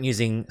they aren't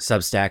using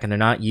Substack and they're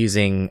not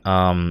using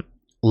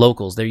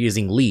Locals. They're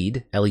using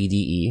Lead,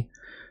 L-E-D-E,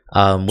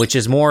 which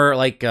is more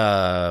like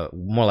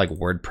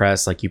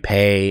WordPress. Like you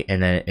pay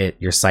and then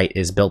your site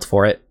is built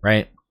for it,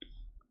 right?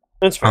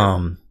 That's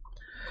fair.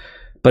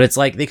 But it's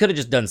like they could have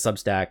just done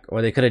Substack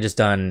or they could have just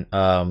done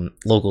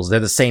Locals. They're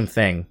the same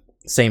thing.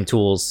 Same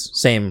tools,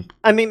 same.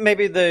 I mean,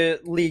 maybe the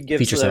League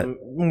gives them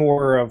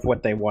more of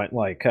what they want,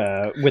 like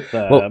with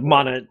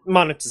the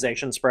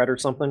monetization spread or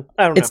something.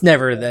 I don't know. It's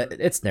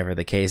never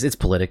the case. It's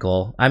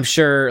political. I'm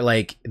sure,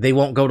 like they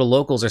won't go to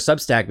Locals or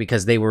Substack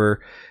because they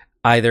were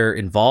either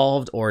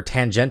involved or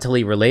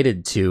tangentially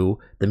related to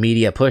the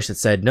media push that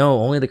said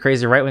no, only the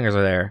crazy right wingers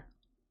are there.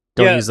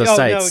 Don't use those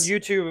sites. No,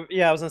 YouTube.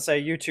 Yeah, I was gonna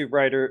say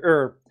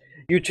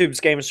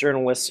YouTube's games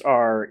journalists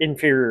are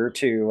inferior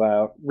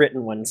to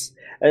written ones.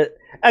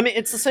 I mean,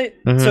 it's the same.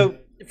 So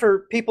for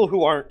people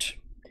who aren't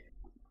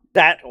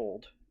that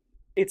old,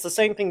 it's the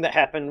same thing that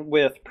happened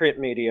with print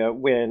media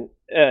when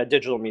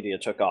digital media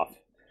took off,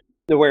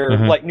 where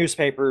like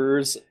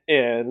newspapers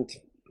and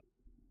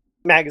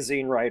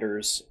magazine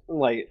writers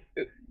would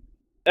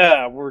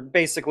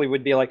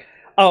be like,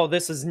 oh,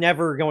 this is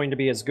never going to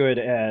be as good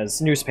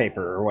as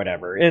newspaper or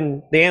whatever.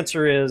 And the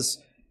answer is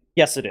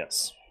yes, it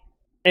is.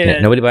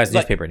 And nobody buys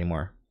newspaper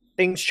anymore.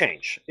 Things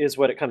change is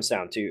what it comes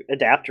down to.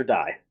 Adapt or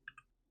die.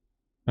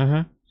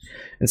 And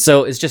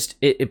so it's just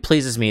it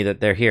pleases me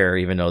that they're here,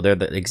 even though they're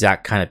the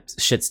exact kind of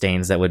shit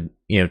stains that would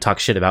talk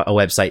shit about a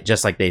website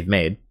just like they've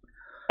made.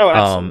 Oh,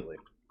 absolutely.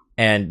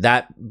 and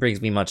that brings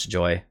me much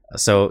joy.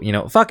 So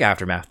fuck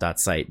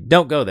Aftermath.site.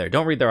 Don't go there.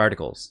 Don't read their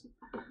articles.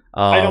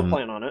 I don't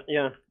plan on it.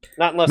 Yeah,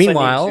 not unless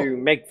meanwhile, I need to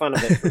make fun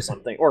of it for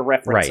something or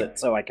reference right. it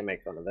so I can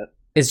make fun of it.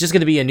 It's just going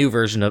to be a new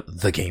version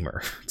of The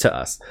Gamer to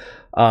us.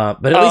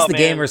 But at least The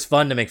Gamer's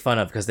fun to make fun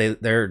of because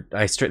they're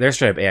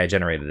straight up AI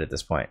generated at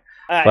this point.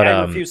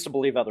 I refuse to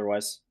believe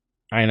otherwise.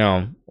 I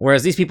know.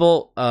 Whereas these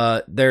people,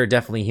 they're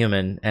definitely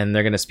human, and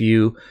they're going to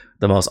spew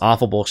the most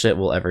awful bullshit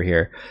we'll ever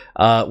hear.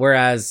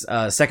 Whereas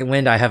Second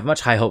Wind, I have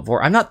much high hope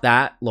for. I'm not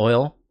that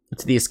loyal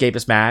to the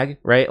Escapist mag,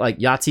 right? Like,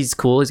 Yahtzee's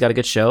cool. He's got a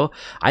good show.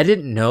 I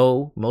didn't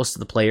know most of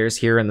the players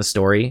here in the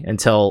story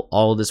until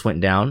all of this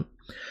went down.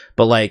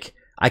 But, like,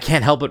 I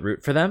can't help but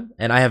root for them,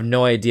 and I have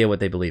no idea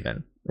what they believe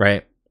in,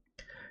 right?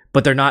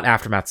 But they're not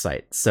Aftermath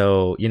site.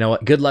 So, you know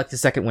what? Good luck to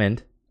Second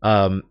Wind.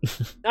 I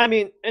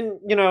mean, and,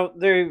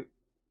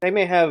 they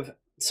may have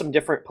some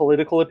different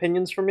political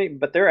opinions from me,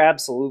 but they're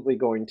absolutely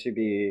going to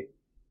be,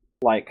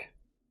 like,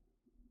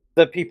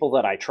 the people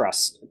that I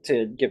trust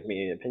to give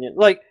me an opinion.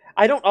 Like,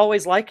 I don't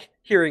always like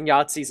hearing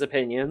Yahtzee's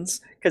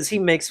opinions, because he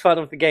makes fun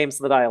of the games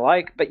that I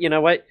like, but you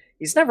know what?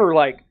 He's never,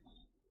 like,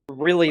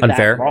 really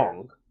unfair. That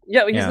wrong.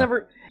 Yeah, he's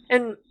never...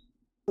 And,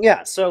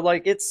 yeah, so,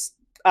 like,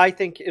 I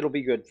think it'll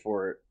be good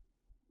for it.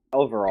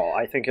 Overall,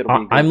 I think it'll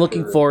be good. I'm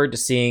looking forward to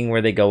seeing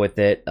where they go with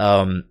it.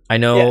 I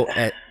know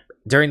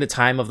during the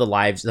time of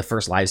the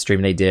first live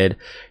stream they did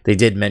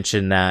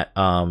mention that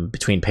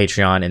between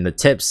Patreon and the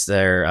tips,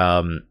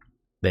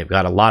 they've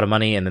got a lot of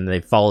money, and then they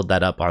followed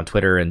that up on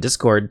Twitter and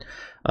Discord,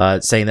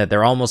 saying that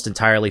they're almost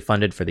entirely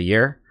funded for the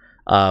year,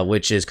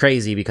 which is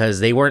crazy because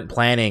they weren't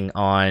planning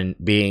on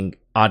being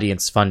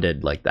audience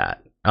funded like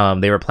that.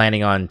 They were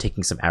planning on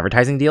taking some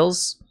advertising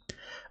deals,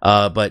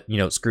 but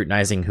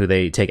scrutinizing who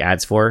they take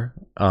ads for,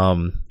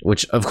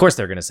 which of course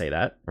they're going to say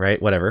that, right?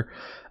 Whatever.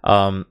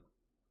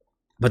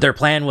 But their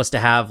plan was to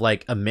have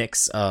like a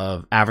mix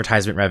of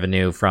advertisement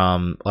revenue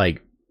from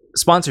like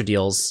sponsor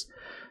deals,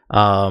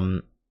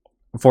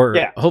 for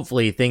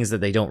hopefully things that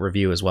they don't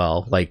review as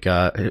well, like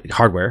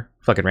hardware,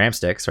 fucking RAM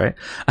sticks, right?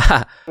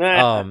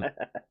 But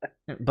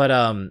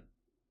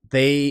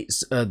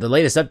the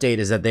latest update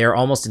is that they are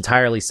almost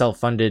entirely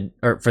self-funded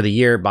for the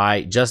year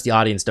by just the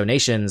audience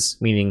donations,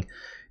 meaning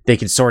they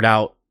can sort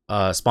out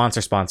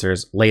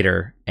sponsors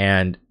later,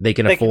 and they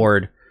can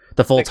afford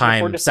the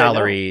full-time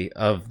salary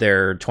of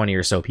their 20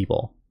 or so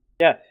people.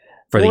 Yeah.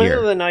 For the year. One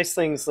of the nice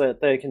things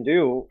that they can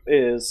do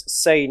is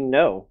say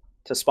no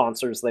to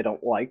sponsors they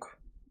don't like.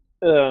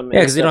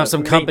 Because they don't have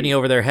some company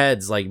over their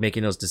heads like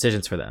making those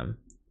decisions for them.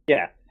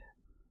 Yeah.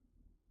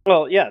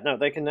 Well, yeah, no,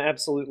 they can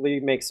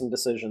absolutely make some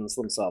decisions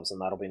themselves, and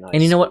that'll be nice.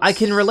 And you know what? I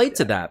can relate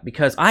to that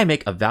because I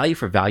make a value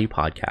for value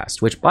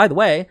podcast, which, by the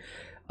way,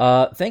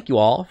 thank you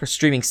all for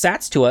streaming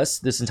sats to us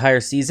this entire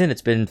season.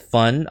 It's been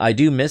fun. I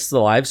do miss the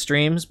live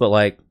streams, but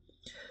like,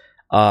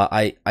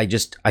 I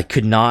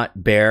could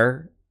not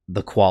bear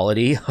the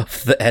quality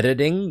of the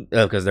editing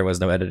because there was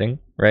no editing,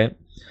 right?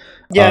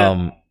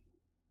 Yeah.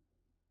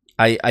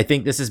 I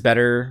think this is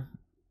better.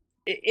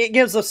 It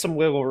gives us some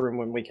wiggle room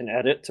when we can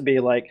edit to be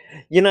like,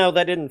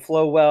 that didn't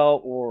flow well,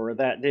 or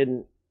that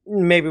didn't.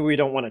 Maybe we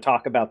don't want to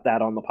talk about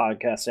that on the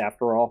podcast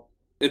after all.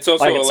 It's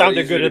also like it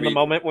sounded good in the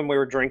moment when we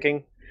were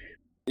drinking.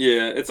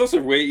 Yeah, it's also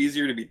way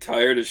easier to be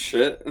tired as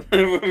shit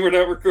when we're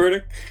not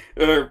recording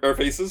our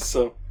faces.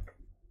 So.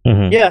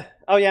 Mm-hmm. Yeah.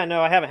 Oh yeah.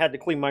 No, I haven't had to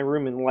clean my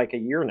room in like a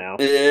year now.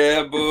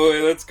 Yeah,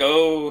 boy, let's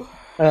go.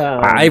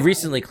 I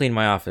recently cleaned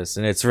my office,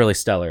 and it's really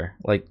stellar.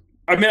 Like.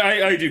 I mean,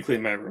 I do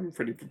clean my room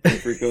pretty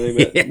frequently,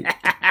 but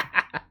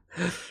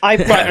I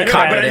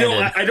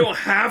don't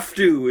have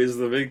to. Is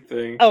the big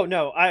thing. Oh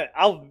no,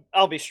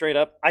 I'll be straight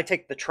up. I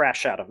take the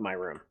trash out of my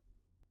room,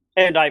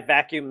 and I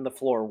vacuum the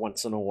floor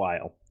once in a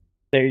while.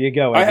 There you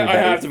go. I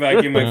have to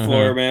vacuum my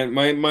floor, man.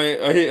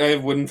 I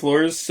have wooden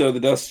floors, so the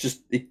dust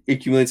just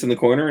accumulates in the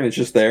corner, and it's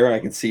just there. I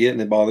can see it,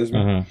 and it bothers me.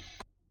 Mm-hmm.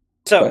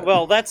 So,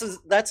 well,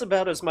 that's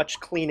about as much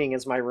cleaning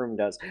as my room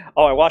does.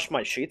 Oh, I wash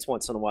my sheets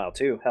once in a while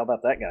too. How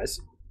about that, guys?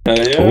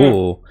 Yeah.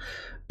 Ooh,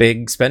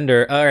 big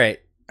spender. All right,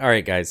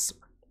 guys.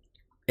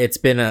 It's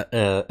been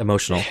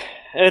emotional.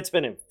 It's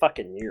been a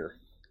fucking year.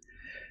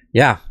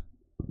 Yeah.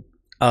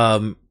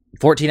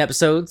 14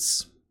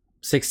 episodes,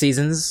 6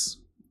 seasons.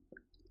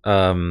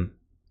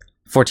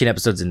 14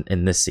 episodes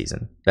in this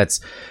season.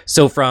 That's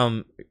so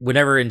from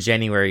whenever in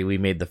January we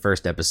made the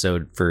first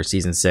episode for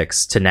season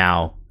 6 to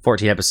now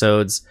 14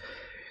 episodes.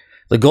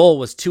 The goal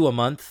was 2 a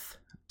month,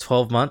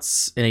 12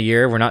 months in a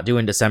year. We're not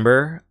doing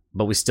December,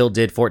 but we still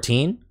did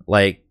 14.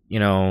 Like,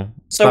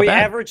 so we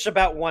averaged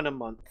about 1 a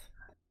month.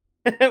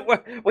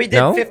 We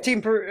did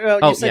 15 per.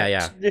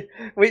 Yeah.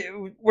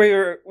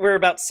 We're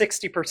about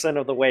 60%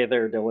 of the way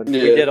there, Dylan.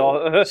 Yeah. We did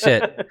all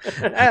shit.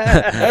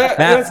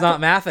 Math's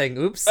not mathing.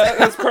 Oops.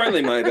 That's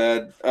partly my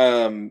bad.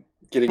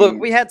 Look,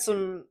 we had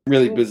some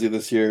really busy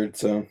this year.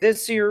 So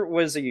this year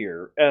was a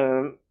year.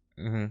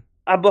 Mm-hmm.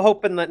 I'm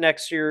hoping that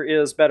next year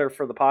is better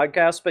for the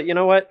podcast. But you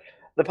know what?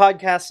 The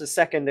podcast is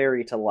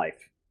secondary to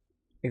life.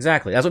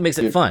 Exactly. That's what makes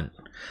it fun.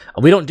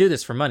 We don't do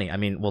this for money. I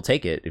mean, we'll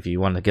take it if you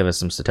want to give us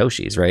some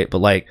Satoshis, right? But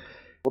like,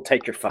 We'll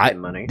take your fucking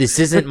money. This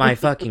isn't my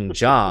fucking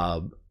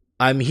job.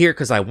 I'm here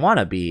because I want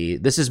to be.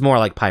 This is more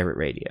like pirate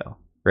radio,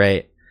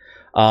 right?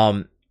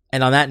 And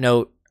on that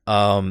note,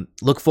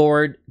 look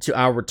forward to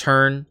our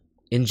return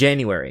in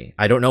January.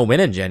 I don't know when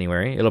in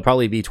January. It'll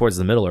probably be towards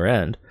the middle or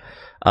end.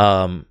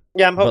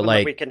 Yeah, I'm hoping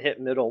like, that we can hit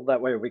middle.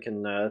 That way we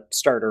can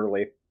start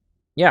early.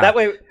 Yeah. That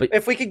way, but,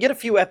 if we could get a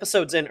few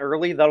episodes in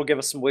early, that'll give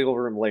us some wiggle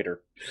room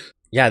later.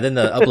 Yeah, then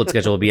the upload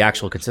schedule will be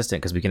actual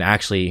consistent because we can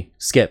actually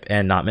skip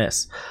and not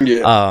miss.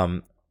 Yeah.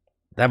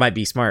 That might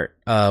be smart.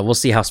 We'll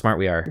see how smart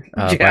we are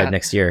by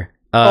next year.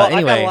 Well,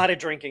 Anyway, I've got a lot of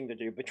drinking to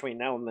do between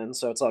now and then,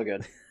 so it's all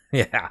good.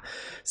 Yeah.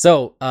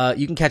 So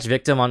you can catch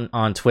Victim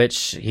on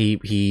Twitch.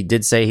 He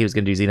did say he was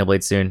going to do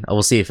Xenoblade soon.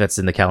 We'll see if that's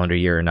in the calendar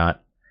year or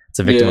not. It's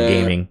a Victim of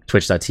Gaming,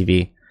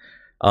 twitch.tv.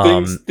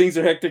 Things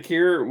are hectic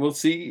here. We'll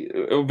see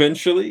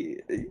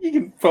eventually. You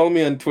can follow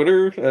me on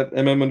Twitter at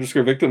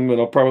mm_victim, and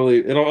I'll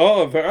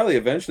probably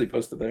eventually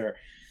post it there.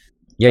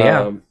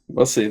 Yeah.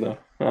 We'll see though.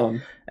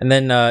 And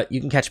then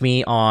you can catch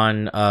me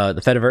on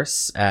the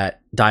Fediverse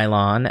at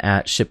Dylon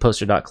at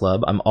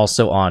shipposter.club. I'm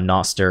also on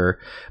Noster.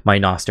 My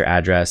Noster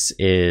address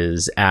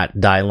is at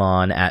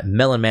Dylon at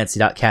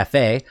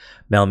melonmancy.cafe.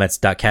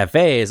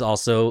 Melonmancy.cafe is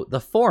also the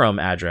forum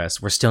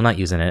address. We're still not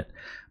using it,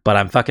 but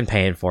I'm fucking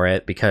paying for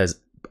it because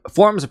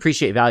forums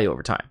appreciate value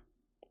over time.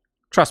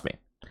 Trust me.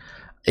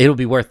 It'll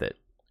be worth it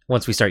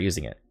once we start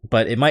using it.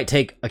 But it might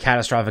take a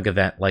catastrophic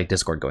event like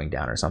Discord going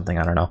down or something.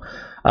 I don't know.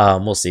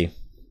 We'll see.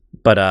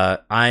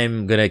 But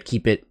I'm gonna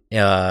keep it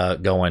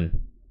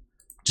going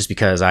just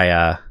because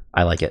I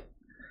like it.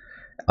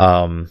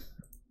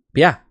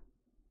 Yeah.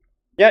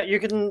 Yeah, you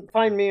can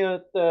find me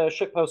at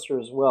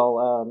Shitposter as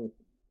well.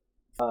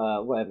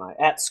 What am I?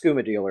 At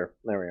Skooma Dealer.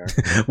 There we are.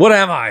 What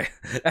am I?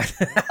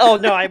 Oh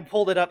no, I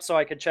pulled it up so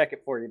I could check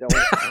it for you. Don't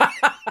worry.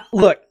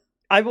 Look,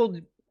 I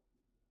will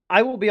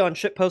be on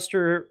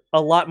Shitposter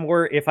a lot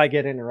more if I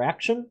get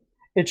interaction.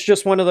 It's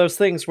just one of those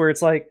things where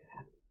it's like,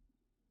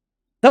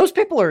 those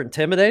people are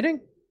intimidating.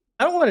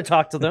 I don't want to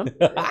talk to them.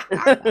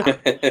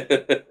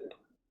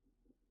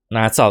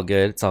 Nah, it's all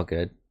good. It's all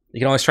good. You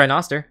can always try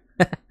Noster.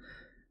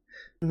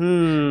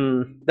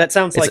 That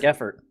sounds like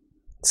effort.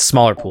 It's a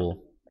smaller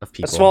pool of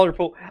people. A smaller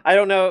pool. I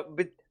don't know,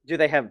 but do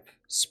they have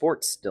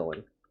sports,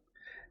 Dylan?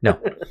 No.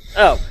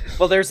 Oh,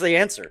 well, there's the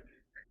answer.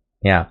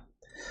 Yeah.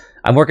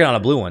 I'm working on a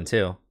blue one,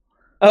 too.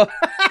 Oh.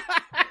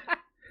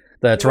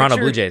 The Toronto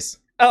Blue Jays.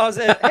 Oh, I was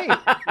hey,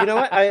 you know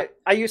what?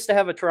 I used to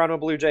have a Toronto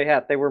Blue Jay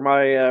hat. They were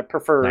my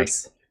preferred.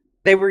 Nice.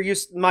 They were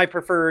my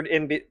preferred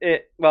MLB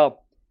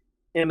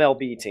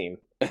team.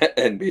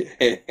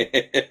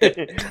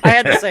 NBA. I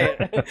had to say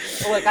it.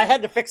 Look, I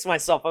had to fix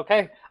myself.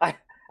 Okay, I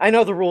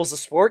know the rules of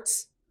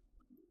sports.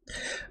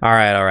 All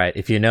right.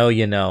 If you know,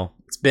 you know.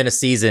 It's been a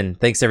season.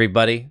 Thanks,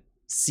 everybody.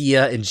 See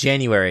ya in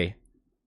January.